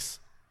 Styx.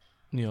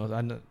 You know,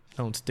 I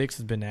know Styx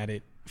has been at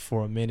it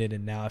for a minute,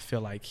 and now I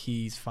feel like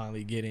he's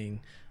finally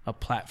getting a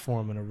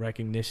platform and a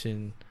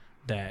recognition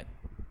that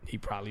he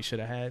probably should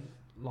have had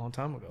a long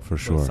time ago. For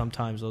sure. But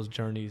sometimes those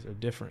journeys are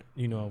different.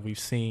 You know, we've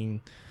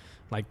seen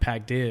like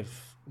Pac Div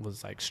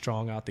was like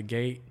strong out the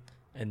gate,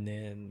 and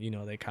then, you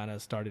know, they kind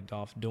of started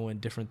off doing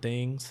different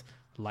things.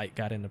 Light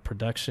got into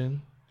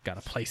production. Got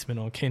a placement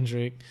on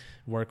Kendrick,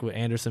 worked with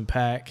Anderson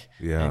 .Paak.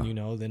 Yeah. And, you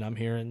know, then I'm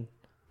hearing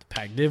the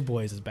Pac Div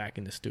Boys is back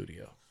in the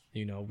studio.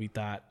 You know, we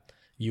thought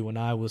You and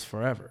I was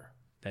forever.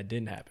 That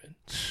didn't happen.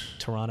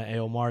 Tarana and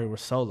Omari were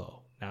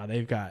solo. Now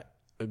they've got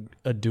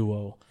a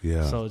duo.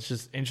 Yeah. So it's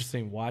just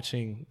interesting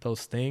watching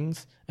those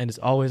things. And it's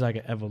always like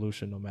an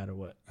evolution no matter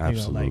what.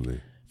 Absolutely. You know,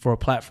 like for a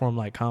platform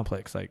like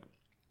Complex, like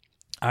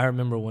I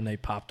remember when they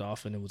popped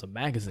off and it was a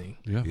magazine.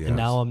 Yeah. Yes. And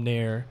now I'm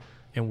there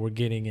and we're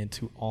getting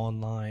into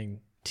online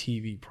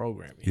TV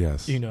programming.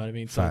 Yes. You know what I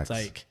mean? Facts. So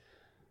it's like,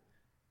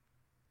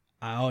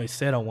 I always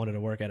said I wanted to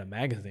work at a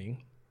magazine.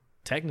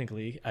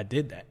 Technically, I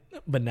did that.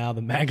 But now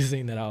the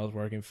magazine that I was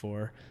working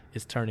for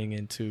is turning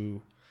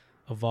into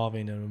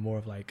evolving into more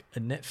of like a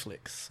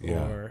Netflix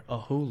or a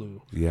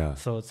Hulu. Yeah.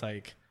 So it's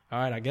like, all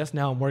right, I guess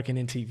now I'm working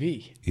in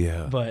TV.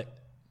 Yeah. But,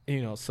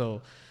 you know,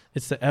 so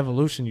it's the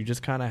evolution. You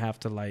just kind of have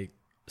to like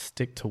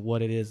stick to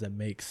what it is that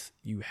makes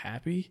you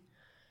happy.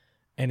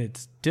 And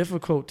it's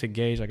difficult to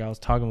gauge. Like I was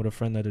talking with a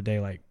friend the other day,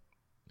 like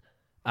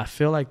I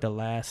feel like the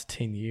last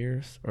 10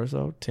 years or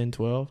so, 10,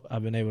 12,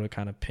 I've been able to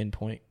kind of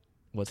pinpoint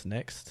what's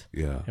next.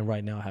 Yeah. And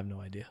right now I have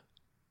no idea.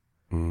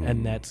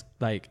 And that's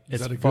like,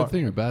 Is it's that a good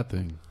thing or bad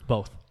thing?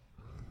 both.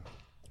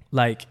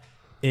 Like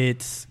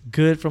it's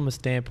good from a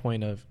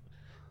standpoint of,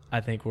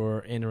 I think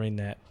we're entering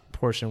that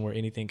portion where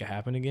anything could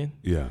happen again.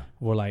 Yeah.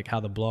 Where like how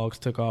the blogs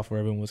took off, where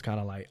everyone was kind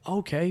of like,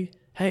 okay,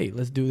 hey,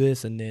 let's do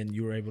this. And then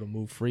you were able to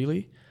move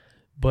freely.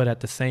 But at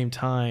the same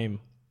time,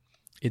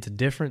 it's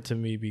different to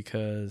me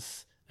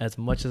because as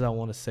much as I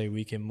want to say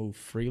we can move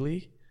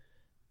freely,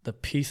 the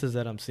pieces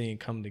that I'm seeing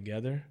come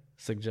together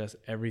suggest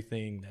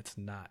everything that's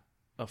not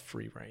a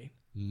free reign.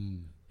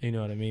 You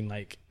know what I mean?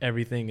 Like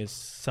everything is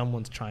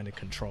someone's trying to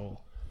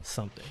control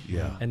something.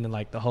 Yeah. And then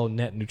like the whole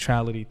net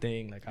neutrality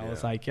thing, like I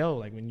was like, yo,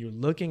 like when you're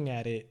looking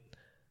at it,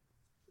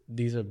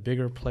 these are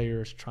bigger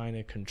players trying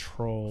to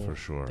control For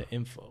sure. the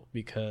info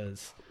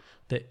because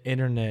the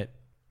internet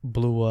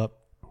blew up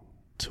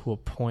to a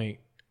point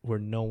where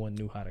no one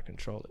knew how to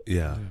control it.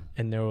 Yeah.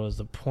 And there was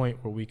a point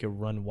where we could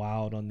run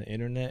wild on the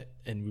internet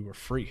and we were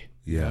free.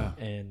 Yeah.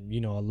 And,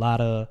 you know, a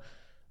lot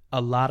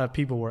of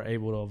people were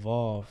able to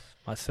evolve,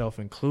 myself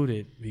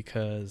included,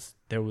 because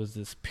there was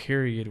this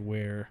period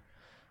where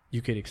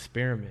you could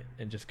experiment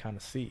and just kind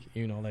of see,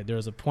 you know, like there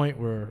was a point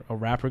where a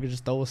rapper could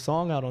just throw a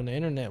song out on the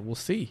internet. We'll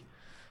see.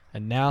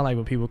 And now, like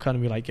when people come to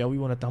me like, yo, we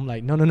want to, I'm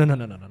like, no.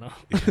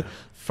 Yeah.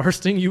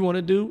 First thing you want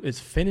to do is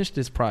finish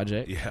this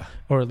project, Yeah.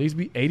 or at least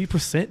be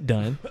 80%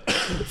 done.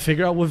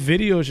 Figure out what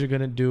videos you're going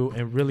to do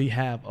and really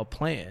have a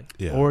plan.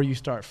 Yeah. Or you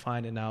start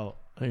finding out,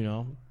 you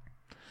know,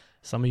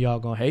 some of y'all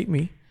going to hate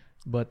me,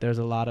 but there's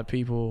a lot of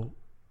people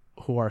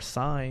who are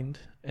signed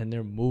and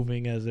they're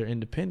moving as they're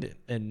independent,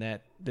 and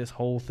that this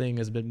whole thing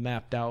has been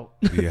mapped out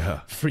Yeah.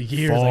 for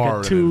years, Far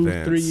like a in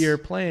 2-3 advance. year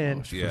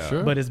plan. Yeah.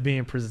 sure. But it's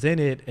being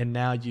presented, and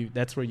now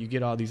that's where you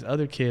get all these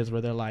other kids where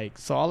they're like,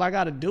 so all I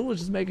got to do is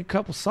just make a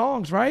couple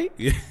songs, right?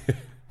 Yeah.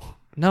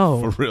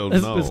 No, For real,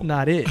 no. it's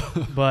not it.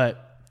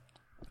 But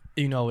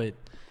you know,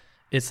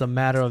 it's a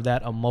matter of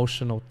that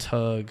emotional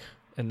tug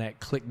and that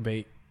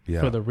clickbait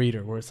Yeah. for the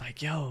reader, where it's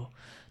like, yo,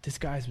 this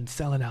guy's been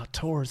selling out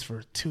tours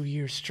for 2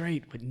 years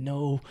straight with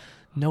no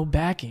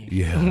backing.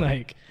 Yeah.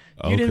 Like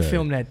you didn't Okay.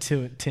 film that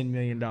 $10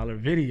 million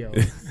video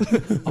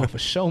off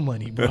of show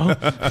money, bro.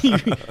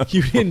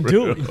 you didn't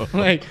do it.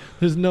 Like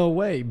there's no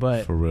way.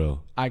 But For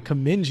real. I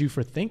commend you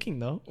for thinking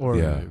though, or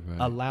Yeah. Right.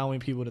 allowing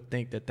people to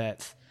think that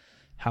that's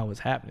how it's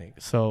happening.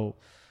 So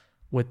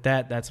with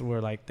that, that's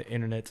where like the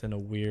internet's in a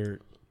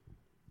weird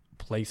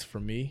place for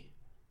me.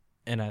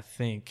 And I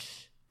think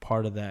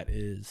part of that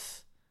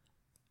is,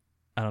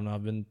 I don't know,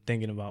 I've been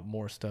thinking about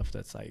more stuff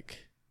that's like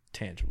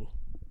tangible,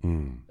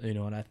 you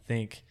know, and I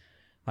think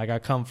like I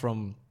come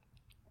from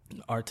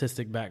an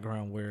artistic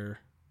background where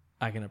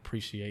I can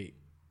appreciate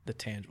the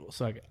tangible.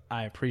 So like,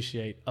 I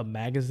appreciate a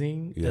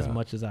magazine as Yeah.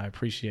 much as I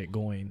appreciate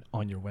going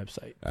on your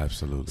website.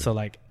 Absolutely. So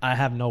like I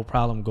have no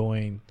problem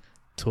going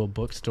to a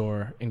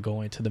bookstore and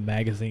going to the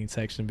magazine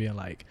section being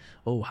like,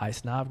 oh, High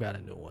Snob got a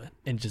new one,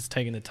 and just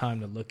taking the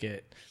time to look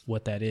at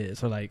what that is.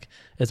 So like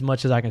as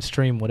much as I can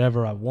stream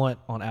whatever I want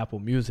on Apple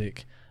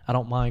Music, I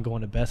don't mind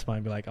going to Best Buy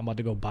and be like, I'm about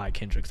to go buy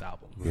Kendrick's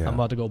album. Yeah. I'm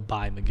about to go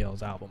buy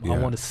Miguel's album. I Yeah.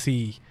 want to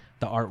see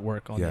the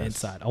artwork on the Yes.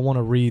 inside. I want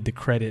to read the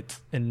credits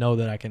and know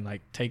that I can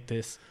like take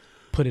this,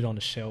 put it on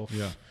the shelf,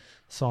 Yeah.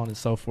 so on and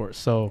so forth.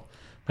 So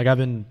like I've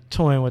been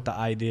toying with the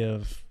idea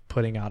of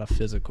putting out a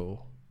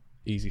physical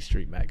Easy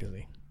Street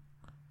magazine.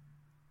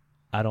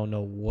 I don't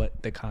know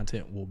what the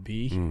content will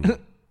be.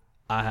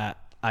 I had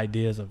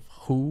ideas of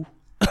who,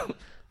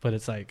 but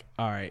it's like,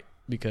 all right,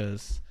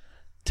 because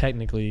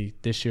technically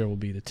this year will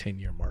be the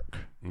 10-year mark.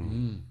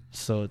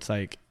 So it's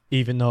like,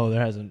 even though there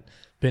hasn't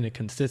been a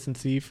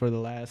consistency for the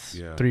last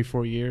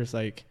 3-4 years,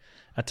 like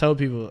I told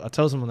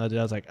someone the other day,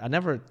 I was like, I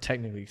never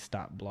technically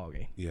stopped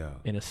blogging. Yeah.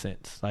 In a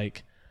sense,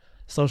 like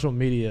social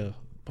media,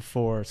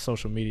 before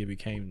social media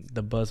became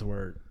the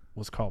buzzword,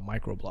 was called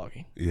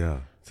microblogging. Yeah.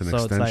 It's an So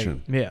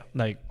extension. it's like,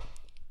 like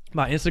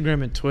my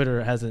Instagram and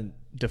Twitter hasn't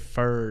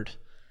deferred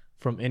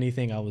from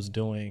anything I was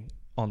doing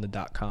on the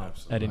 .com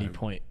at any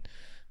point,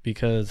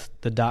 because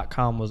the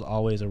 .com was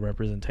always a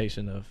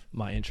representation of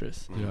my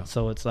interests. Yeah.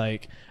 So it's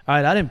like, all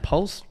right, I didn't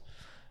post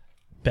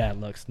Bad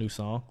Luck's new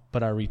song,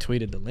 but I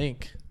retweeted the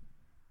link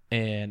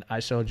and I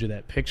showed you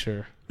that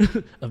picture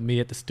of me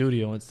at the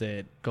studio and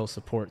said, go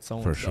support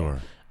so-and-so. For sure.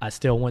 I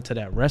still went to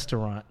that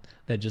restaurant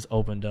that just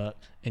opened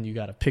up and you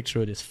got a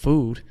picture of this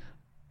food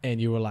and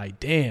you were like,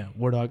 damn,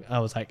 where do I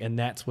was like, and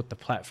that's what the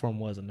platform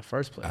was in the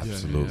first place.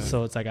 Absolutely.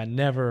 So it's like I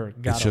never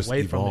got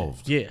away from it.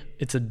 Yeah,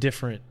 it's a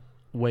different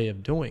way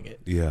of doing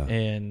it. Yeah.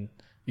 And,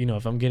 you know,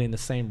 if I'm getting the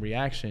same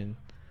reaction,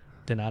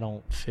 then I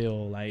don't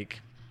feel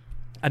like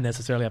I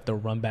necessarily have to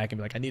run back and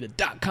be like, I need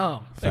a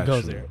 .com that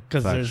goes there.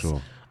 Because there's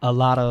a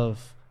lot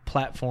of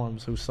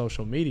platforms whose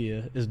social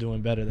media is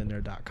doing better than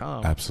their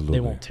 .com. Absolutely.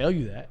 They won't tell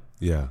you that.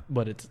 Yeah.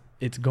 But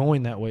it's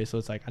going that way. So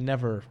it's like I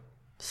never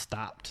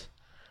stopped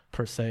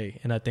per se.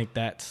 And I think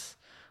that's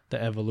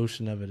the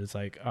evolution of it. It's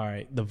like, all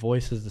right, the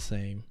voice is the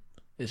same.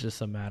 It's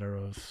just a matter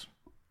of,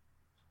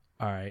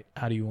 all right,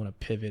 how do you want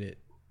to pivot it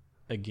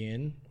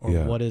again? Or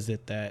what is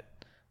it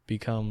that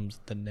becomes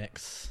the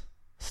next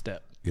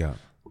step? Yeah.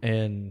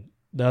 And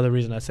the other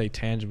reason I say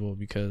tangible,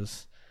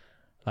 because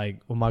like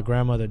when my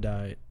grandmother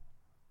died,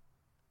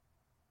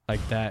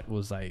 like that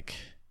was like,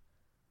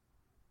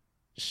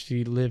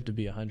 she lived to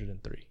be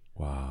 103.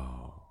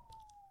 Wow.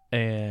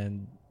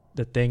 And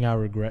the thing I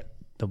regret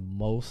the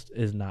most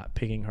is not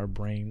picking her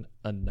brain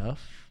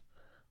enough,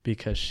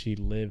 because she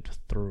lived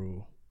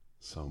through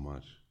so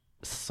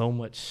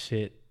much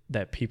shit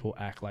that people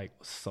act like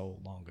was so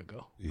long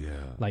ago.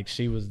 Yeah. Like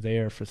she was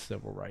there for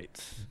civil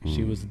rights.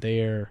 She was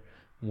there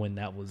when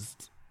that was,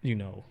 you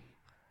know,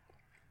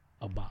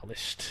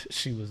 abolished.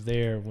 She was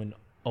there when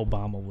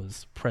Obama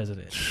was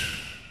president.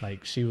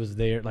 Like she was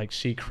there, like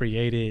she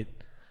created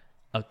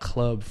a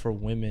club for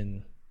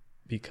women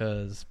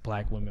because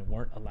black women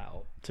weren't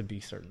allowed to be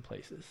certain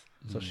places.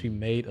 So she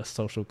made a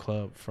social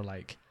club for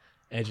like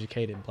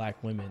educated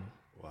black women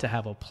to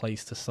have a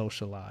place to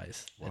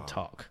socialize and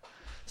talk.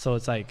 So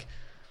it's like,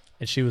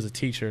 and she was a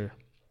teacher,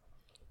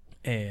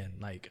 and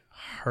like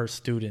her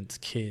students'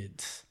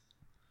 kids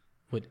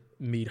would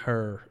meet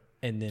her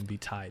and then be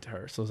tied to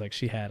her. So it's like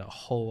she had a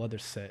whole other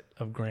set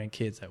of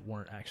grandkids that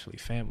weren't actually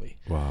family.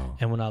 Wow.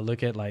 And when I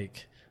look at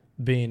like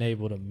being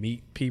able to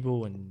meet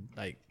people and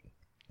like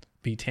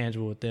be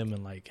tangible with them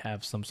and like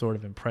have some sort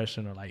of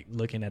impression, or like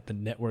looking at the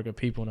network of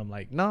people and I'm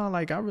like, nah,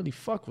 like I really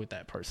fuck with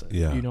that person.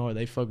 Yeah. You know, or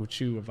they fuck with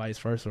you or vice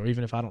versa. Or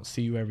even if I don't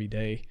see you every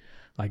day,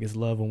 like it's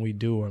love when we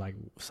do, or like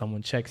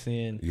someone checks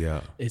in.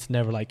 Yeah. It's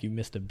never like you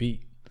missed a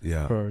beat.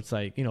 Yeah. Or it's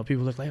like, you know,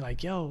 people look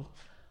like, yo,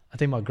 I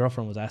think my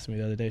girlfriend was asking me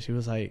the other day, she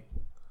was like,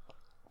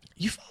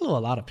 you follow a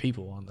lot of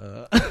people on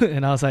the,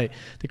 and I was like,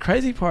 the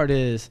crazy part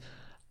is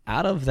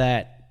out of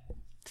that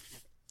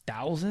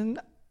 1,000,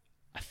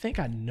 I think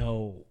I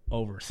know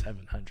over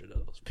 700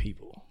 of those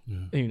people.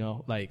 You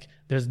know, like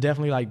there's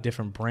definitely like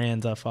different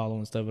brands I follow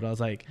and stuff, but I was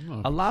like,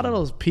 a lot of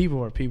those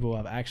people are people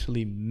I've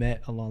actually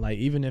met along, like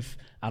even if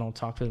I don't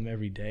talk to them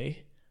every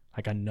day,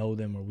 like I know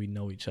them or we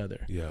know each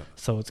other. Yeah.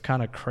 So it's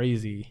kind of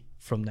crazy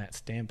from that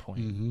standpoint.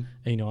 And,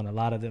 you know, and a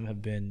lot of them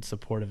have been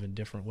supportive in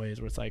different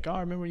ways where it's like, oh, I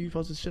remember you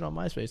posted shit on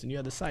MySpace and you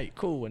had the site.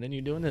 Cool. And then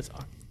you're doing this.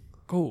 Oh,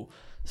 cool.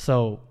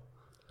 So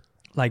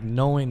like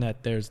knowing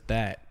that there's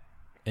that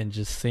and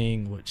just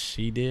seeing what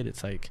she did,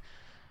 it's like,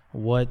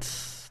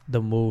 what's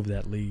the move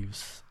that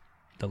leaves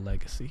the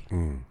legacy?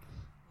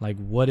 Like,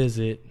 what is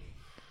it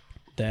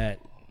that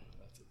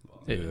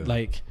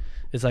like,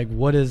 it's like,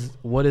 what is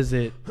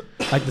it?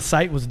 Like the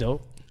site was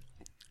dope.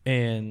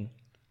 And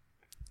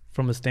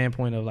from a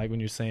standpoint of like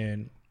when you're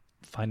saying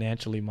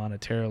financially,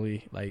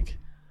 monetarily, like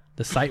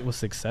the site was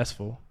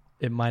successful.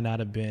 It might not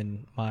have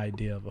been my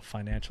idea of a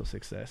financial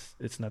success.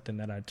 It's nothing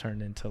that I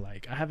turned into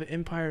like, I have an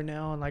empire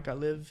now and like I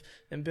live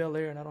in Bel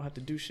Air and I don't have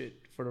to do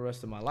shit for the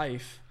rest of my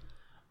life.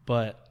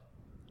 But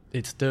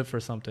it stood for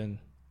something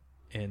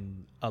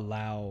and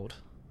allowed,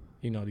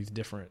 you know, these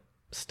different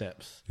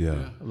steps.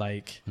 Yeah.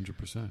 Like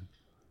 100%.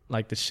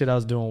 Like the shit I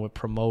was doing with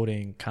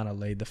promoting kind of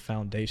laid the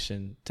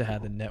foundation to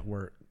have the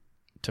network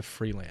to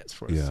freelance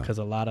for us. Yeah. Because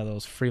a lot of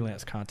those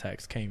freelance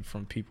contacts came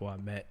from people I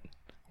met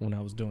when I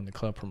was doing the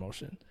club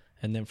promotion.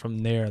 And then from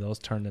there, those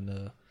turned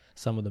into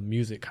some of the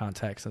music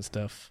contacts and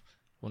stuff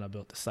when I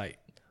built the site.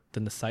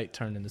 Then the site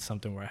turned into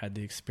something where I had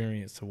the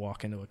experience to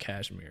walk into a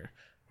Cashmere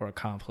or a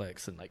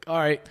Complex and like, all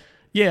right,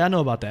 yeah, I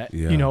know about that.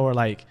 Yeah. You know, or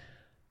like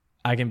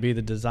I can be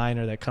the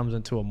designer that comes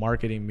into a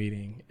marketing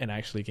meeting and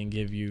actually can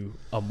give you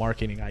a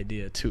marketing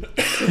idea too.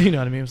 You know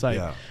what I mean? It's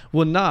like,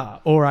 well, nah.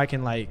 Or I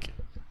can like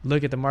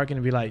look at the marketing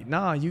and be like,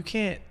 nah, you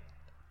can't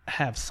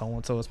have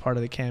so-and-so as part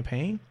of the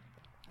campaign.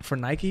 For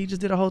Nike, he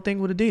just did a whole thing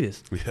with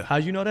Adidas. Yeah.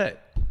 How'd you know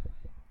that?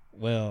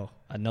 Well,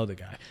 I know the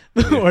guy.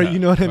 Or you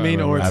know what I mean?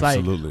 Right, or it's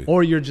absolutely. Like,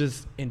 or you're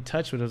just in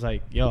touch with it. It's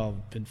like, yo,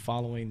 I've been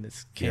following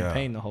this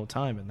campaign the whole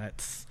time, and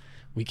that's,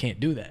 we can't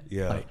do that.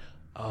 Yeah. Like,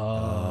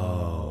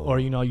 or,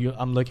 you know,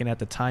 I'm looking at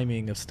the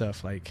timing of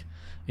stuff. Like,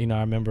 you know,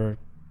 I remember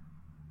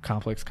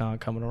Complex Con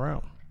coming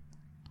around,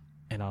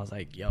 and I was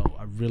like, yo,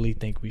 I really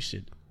think we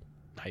should,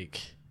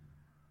 like,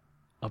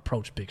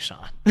 approach Big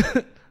Sean.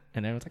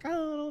 And everyone's like, I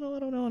don't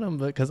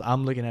know. Because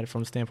I'm looking at it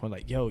from a standpoint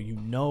like, yo, you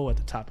know, at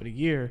the top of the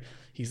year,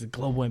 he's a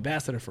global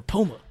ambassador for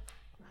Puma.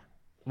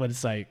 But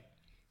it's like,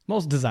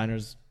 most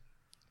designers,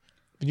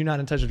 if you're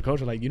not in touch with the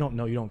culture, like, you don't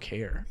know, you don't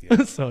care.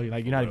 Yeah. So,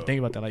 like, you're not even thinking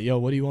about that. Like, yo,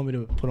 what do you want me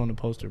to put on the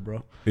poster,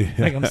 bro? Yeah.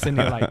 Like, I'm sitting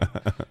there like,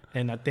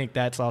 and I think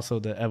that's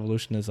also the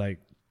evolution is like,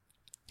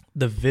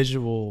 the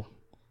visual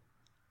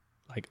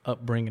like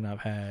upbringing I've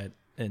had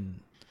and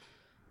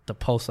the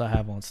posts I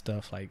have on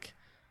stuff, like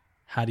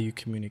how do you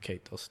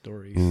communicate those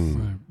stories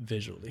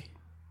visually?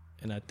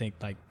 And I think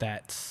like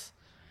that's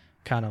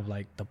kind of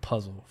like the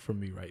puzzle for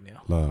me right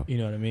now. Love. You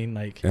know what I mean?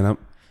 Like, and I'm,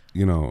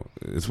 you know,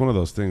 it's one of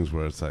those things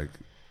where it's like,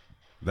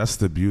 that's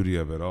the beauty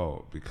of it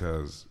all,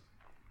 because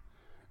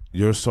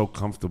you're so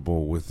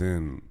comfortable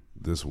within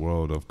this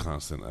world of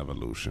constant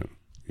evolution.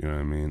 You know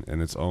what I mean?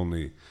 And it's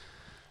only,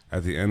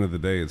 at the end of the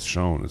day, it's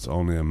shown. It's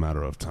only a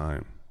matter of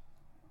time.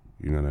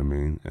 You know what I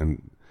mean?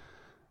 And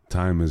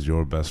time is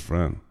your best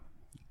friend.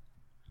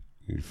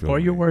 You feel or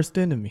me? your worst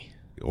enemy.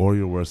 Or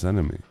your worst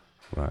enemy,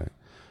 right?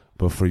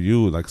 But for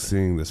you, like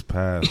seeing this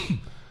path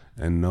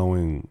and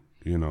knowing,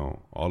 you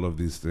know, all of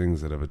these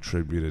things that have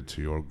attributed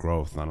to your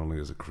growth, not only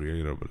as a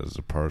creator, but as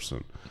a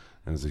person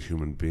and as a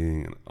human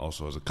being, and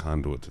also as a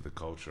conduit to the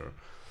culture,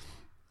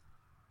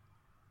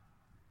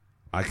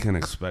 I can't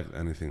expect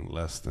anything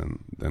less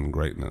than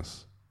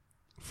greatness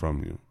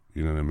from you.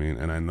 You know what I mean?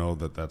 And I know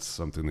that that's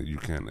something that you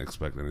can't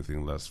expect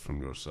anything less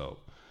from yourself.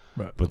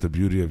 Right. But the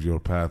beauty of your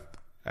path,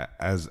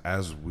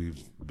 as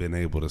we've been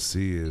able to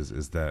see,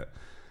 is that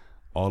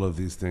all of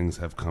these things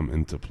have come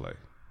into play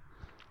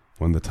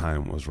when the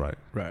time was right.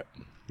 Right.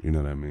 You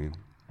know what I mean?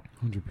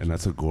 100%. And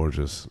that's a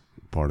gorgeous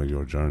part of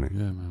your journey.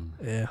 Yeah, man.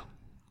 Yeah.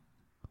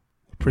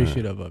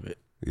 Appreciative of it.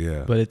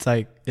 Yeah. But it's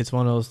like, it's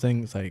one of those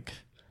things like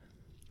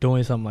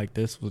doing something like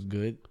this was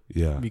good.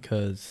 Yeah.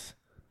 Because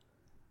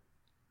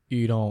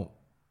you don't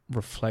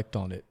reflect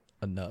on it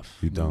enough.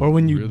 You don't. Or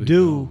when you Really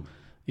do, don't.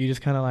 you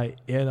just kind of like,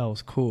 yeah, that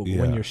was cool. But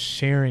Yeah. when you're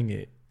sharing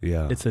it,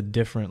 Yeah. it's a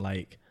different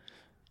like,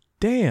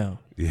 damn.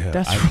 Yeah.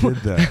 That's I did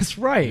that. That's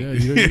right. Yeah,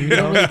 you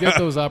don't really get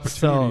those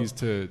opportunities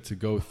to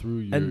go through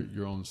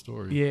your own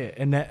story. Yeah,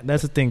 and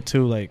that's the thing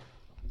too. Like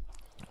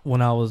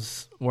when I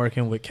was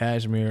working with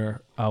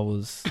Cashmere, I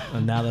was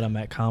and now that I'm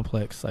at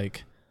Complex,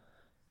 like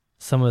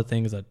some of the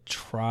things I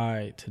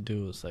try to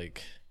do is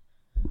like,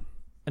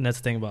 and that's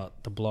the thing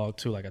about the blog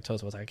too. Like I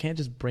told you, I was like, I can't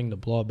just bring the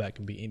blog back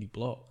and be any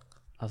blog.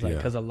 I was like, Yeah.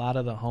 because a lot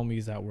of the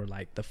homies that were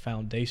like the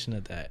foundation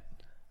of that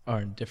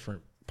are in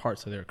different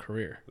parts of their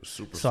career.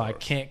 So I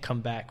can't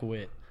come back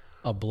with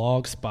a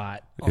blog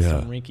spot on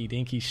some rinky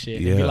dinky shit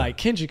and be like,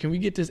 Kendrick, can we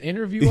get this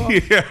interview off?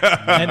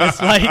 And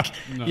it's like,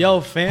 yo,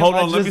 fam, Hold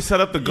on, let me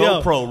set up the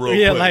GoPro real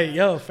yeah, quick. like,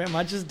 yo, fam,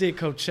 I just did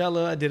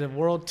Coachella, I did a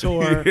world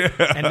tour,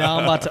 and now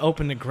I'm about to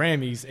open the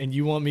Grammys, and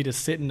you want me to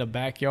sit in the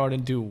backyard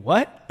and do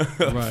what?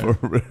 Right. For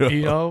real.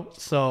 You know?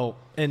 So,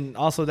 and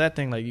also that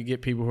thing, like, you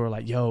get people who are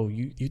like, yo,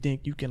 you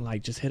think you can,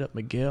 like, just hit up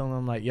Miguel? And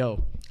I'm like,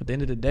 yo, at the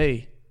end of the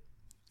day,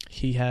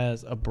 he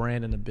has a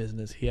brand and a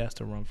business he has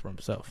to run for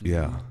himself.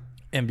 Yeah.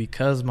 And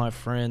because my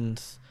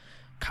friends,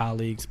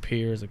 colleagues,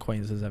 peers,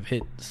 acquaintances have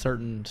hit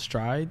certain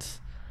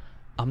strides,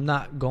 I'm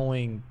not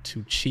going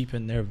to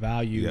cheapen their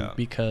value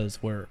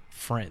because we're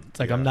friends.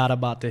 Like, I'm not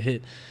about to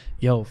hit,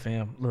 yo,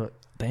 fam, look,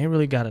 they ain't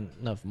really got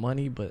enough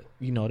money, but,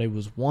 you know, they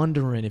was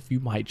wondering if you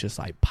might just,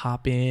 like,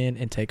 pop in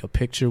and take a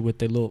picture with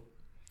their little...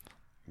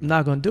 I'm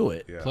not going to do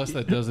it. Yeah. Plus,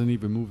 that doesn't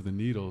even move the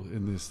needle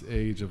in this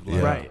age of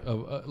like,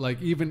 Right.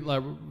 like even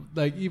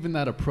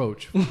that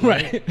approach,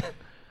 Right.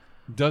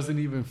 doesn't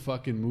even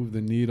fucking move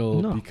the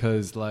needle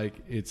because like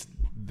it's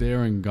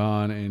there and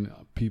gone, and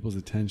people's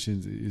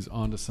attention is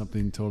onto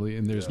something totally,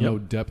 and there's no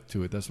depth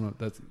to it.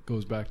 That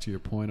goes back to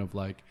your point of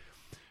like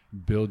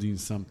building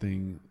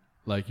something.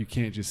 Like you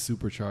can't just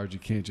supercharge. You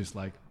can't just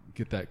like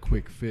get that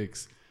quick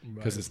fix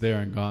because it's there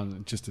and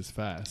gone just as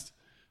fast.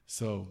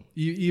 So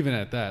even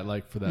at that,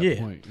 like for that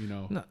point, you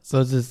know. No,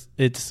 so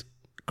it's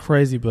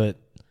crazy, but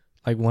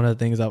like one of the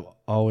things I've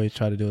always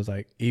tried to do is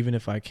like, even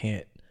if I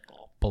can't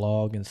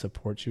blog and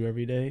support you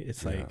every day,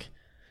 it's like,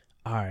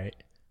 all right,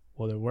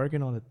 well, they're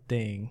working on a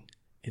thing.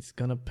 It's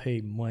going to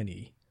pay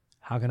money.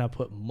 How can I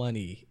put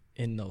money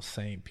in those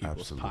same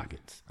people's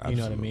pockets? You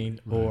know what I mean?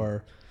 Right.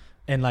 Or,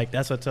 and like,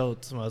 that's what I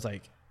told someone, I was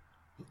like,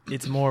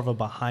 it's more of a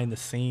behind the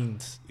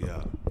scenes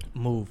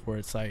move where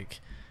it's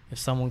like, if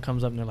someone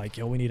comes up and they're like,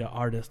 yo, we need an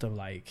artist of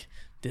like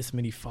this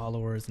many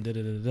followers and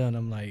da-da-da-da, and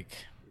I'm like,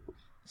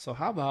 so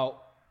how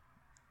about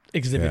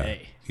Exhibit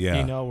A? Yeah.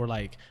 You know, we're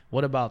like,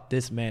 what about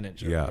this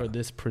manager or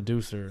this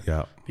producer?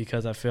 Yeah.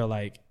 Because I feel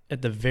like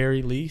at the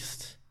very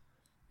least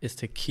is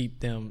to keep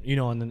them, you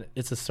know, and then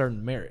it's a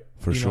certain merit.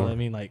 For you sure. know what I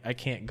mean? Like I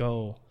can't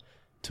go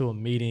to a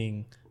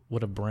meeting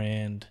with a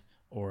brand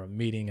or a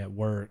meeting at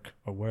work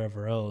or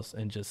wherever else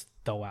and just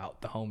throw out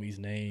the homie's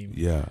name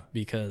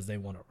because they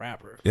want a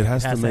rapper. It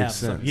has to make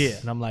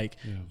sense. And I'm like,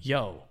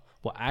 yo,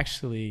 well,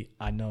 actually,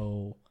 I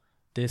know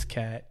this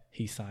cat.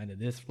 He signed to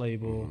this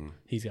label.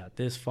 He's got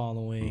this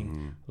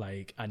following.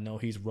 Like, I know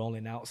he's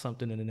rolling out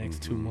something in the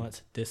next 2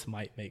 months. This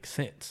might make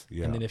sense.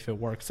 Yeah. And then if it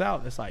works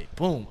out, it's like,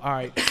 boom, all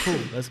right, cool,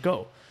 let's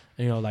go.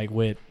 And, you know, like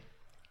with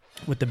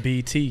the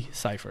BT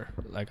Cypher,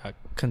 like I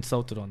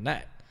consulted on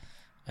that.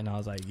 And I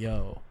was like,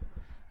 yo,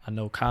 I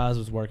know Kaz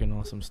was working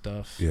on some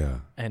stuff. Yeah.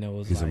 And it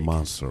was He's like, a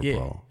monster,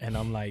 bro. And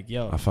I'm like,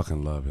 yo. I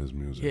fucking love his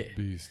music. Yeah.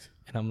 Beast.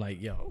 And I'm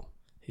like, yo,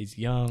 he's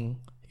young.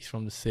 He's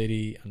from the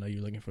city. I know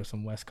you're looking for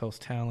some West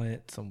Coast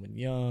talent, someone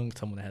young,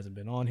 someone that hasn't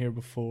been on here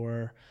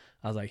before.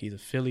 I was like, he's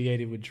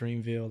affiliated with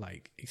Dreamville,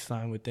 like he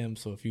signed with them.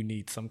 So if you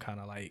need some kind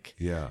of like,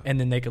 and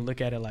then they could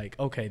look at it like,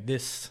 okay,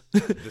 this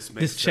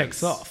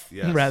checks off,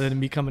 rather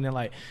than me coming in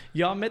like,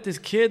 y'all met this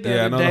kid the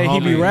other day, he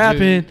be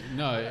rapping.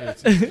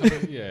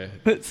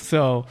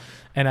 So,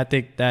 and I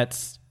think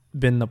that's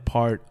been the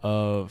part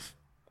of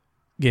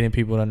getting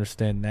people to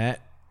understand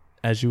that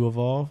as you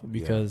evolve,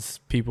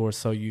 because people are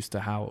so used to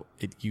how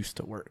it used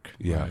to work.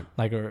 Yeah.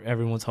 Like, or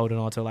everyone's holding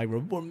on to like,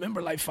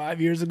 remember like 5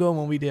 years ago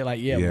when we did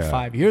like, well,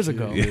 5 years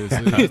ago.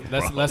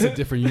 That's a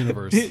different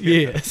universe.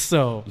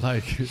 So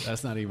like,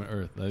 that's not even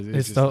Earth.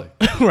 It's just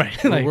like,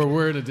 right. Like,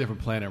 we're in a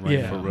different planet right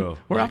now. For real.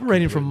 We're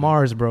operating from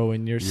Mars, bro,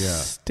 and you're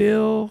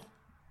still.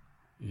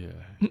 Yeah.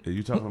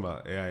 You talking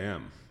about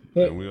AIM.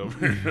 And we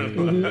over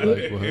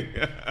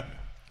here.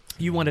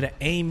 You wanted to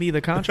aim me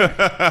the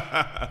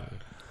contract.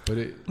 But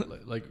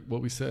it, like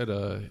what we said,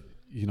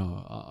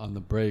 on the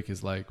break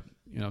is like,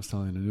 I was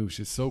telling Anush,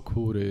 it's so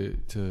cool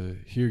to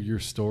hear your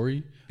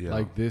story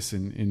like this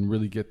and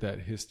really get that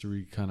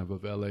history kind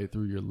of LA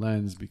through your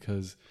lens,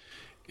 because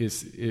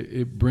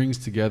it brings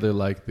together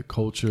like the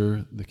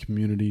culture, the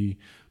community,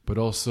 but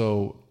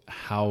also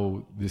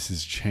how this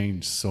has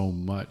changed so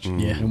much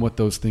and what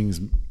those things,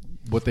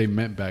 what they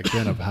meant back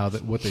then of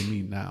what they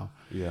mean now.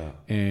 Yeah.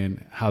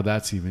 And how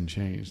that's even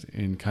changed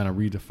and kind of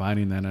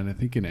redefining that. And I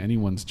think in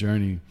anyone's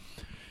journey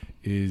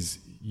is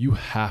you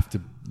have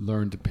to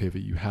learn to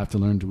pivot. You have to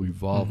learn to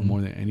evolve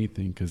more than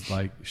anything, because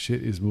like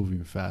shit is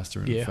moving faster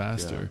and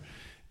faster.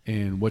 Yeah.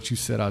 And what you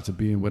set out to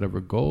be and whatever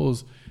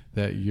goals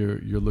that you're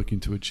looking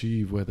to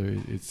achieve, whether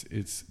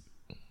it's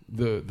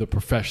the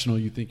professional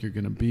you think you're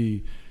going to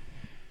be,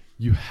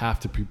 you have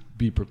to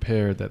be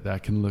prepared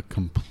that can look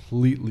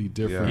completely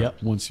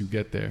different once you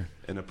get there.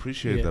 And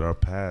appreciate that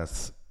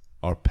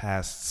our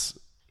pasts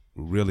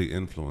really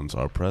influence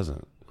our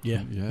present.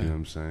 Yeah. You know what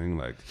I'm saying?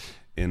 Like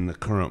in the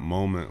current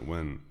moment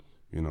when,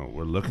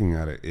 we're looking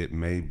at it, it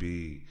may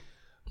be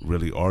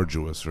really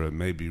arduous, or it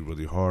may be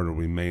really hard, or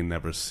we may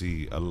never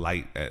see a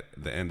light at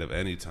the end of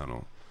any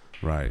tunnel,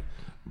 right?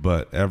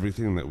 But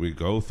everything that we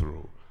go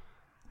through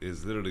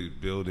is literally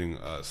building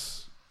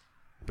us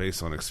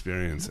based on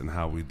experience and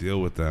how we deal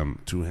with them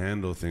to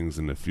handle things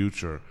in the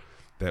future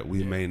that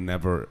we may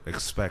never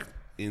expect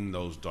in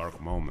those dark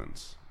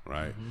moments.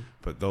 Right.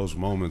 But those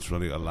moments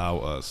really allow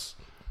us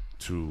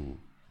to,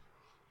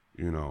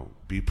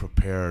 be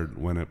prepared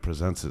when it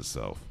presents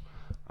itself.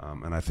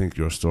 And I think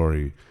your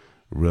story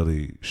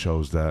really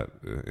shows that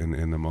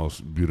in the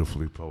most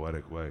beautifully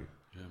poetic way.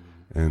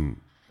 Yeah, and,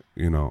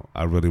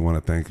 I really want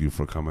to thank you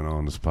for coming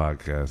on this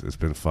podcast. It's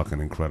been fucking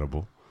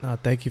incredible. No,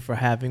 thank you for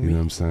having me. You know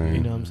what I'm saying?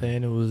 You know what I'm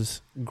saying? It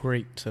was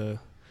great to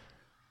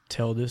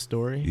tell this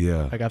story.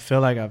 Yeah. Like, I feel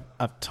like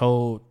I've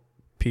told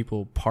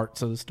people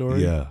parts of the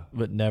story,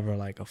 but never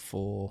like a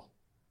full,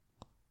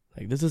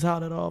 like, this is how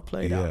that all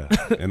played out.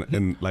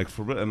 and like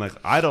for real, and like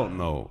I don't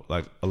know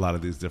like a lot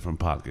of these different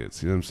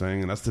pockets, you know what I'm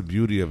saying? And that's the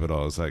beauty of it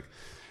all. It's like,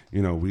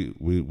 we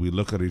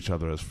look at each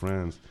other as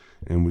friends,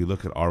 and we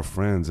look at our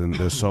friends, and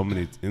there's so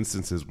many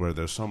instances where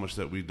there's so much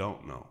that we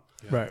don't know.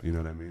 Right. You know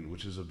what I mean?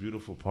 Which is a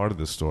beautiful part of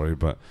the story,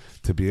 but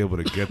to be able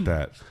to get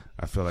that,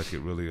 I feel like it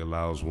really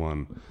allows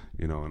one,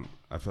 and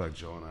I feel like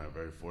Joe and I are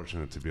very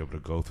fortunate to be able to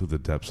go through the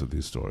depths of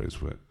these stories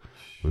with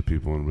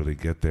people and really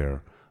get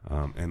there,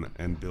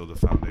 and build a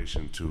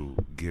foundation to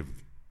give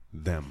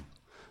them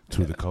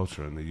to the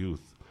culture and the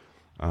youth.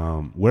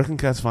 Where can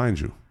cats find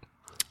you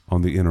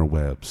on the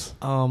interwebs?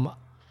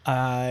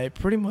 I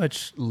pretty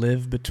much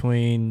live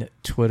between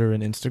Twitter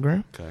and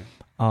Instagram. Okay.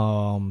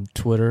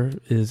 Twitter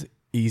is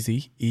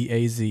Eazy,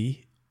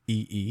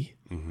 EAZEE,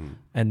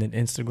 and then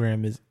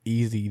Instagram is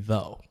Easy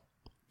Though,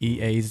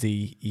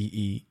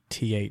 EAZEETHO.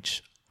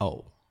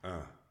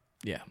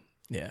 Yeah,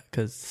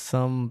 because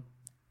some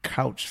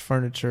couch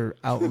furniture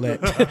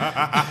outlet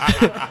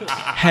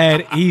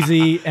had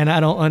Easy, and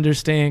I don't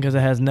understand because it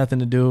has nothing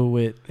to do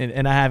with,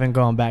 and I haven't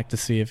gone back to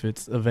see if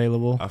it's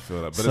available. I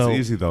feel that, but it's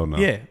Easy Though now.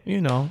 Yeah,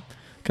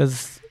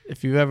 because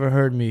if you've ever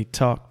heard me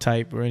talk,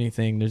 type, or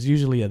anything, there's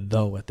usually a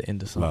though at the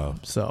end of something.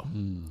 Love. So,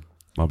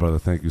 my brother,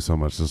 thank you so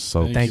much. This is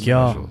so thank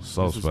y'all.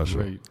 So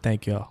special. Great.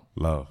 Thank y'all.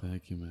 Love.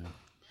 Thank you, man.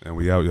 And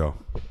we out, y'all.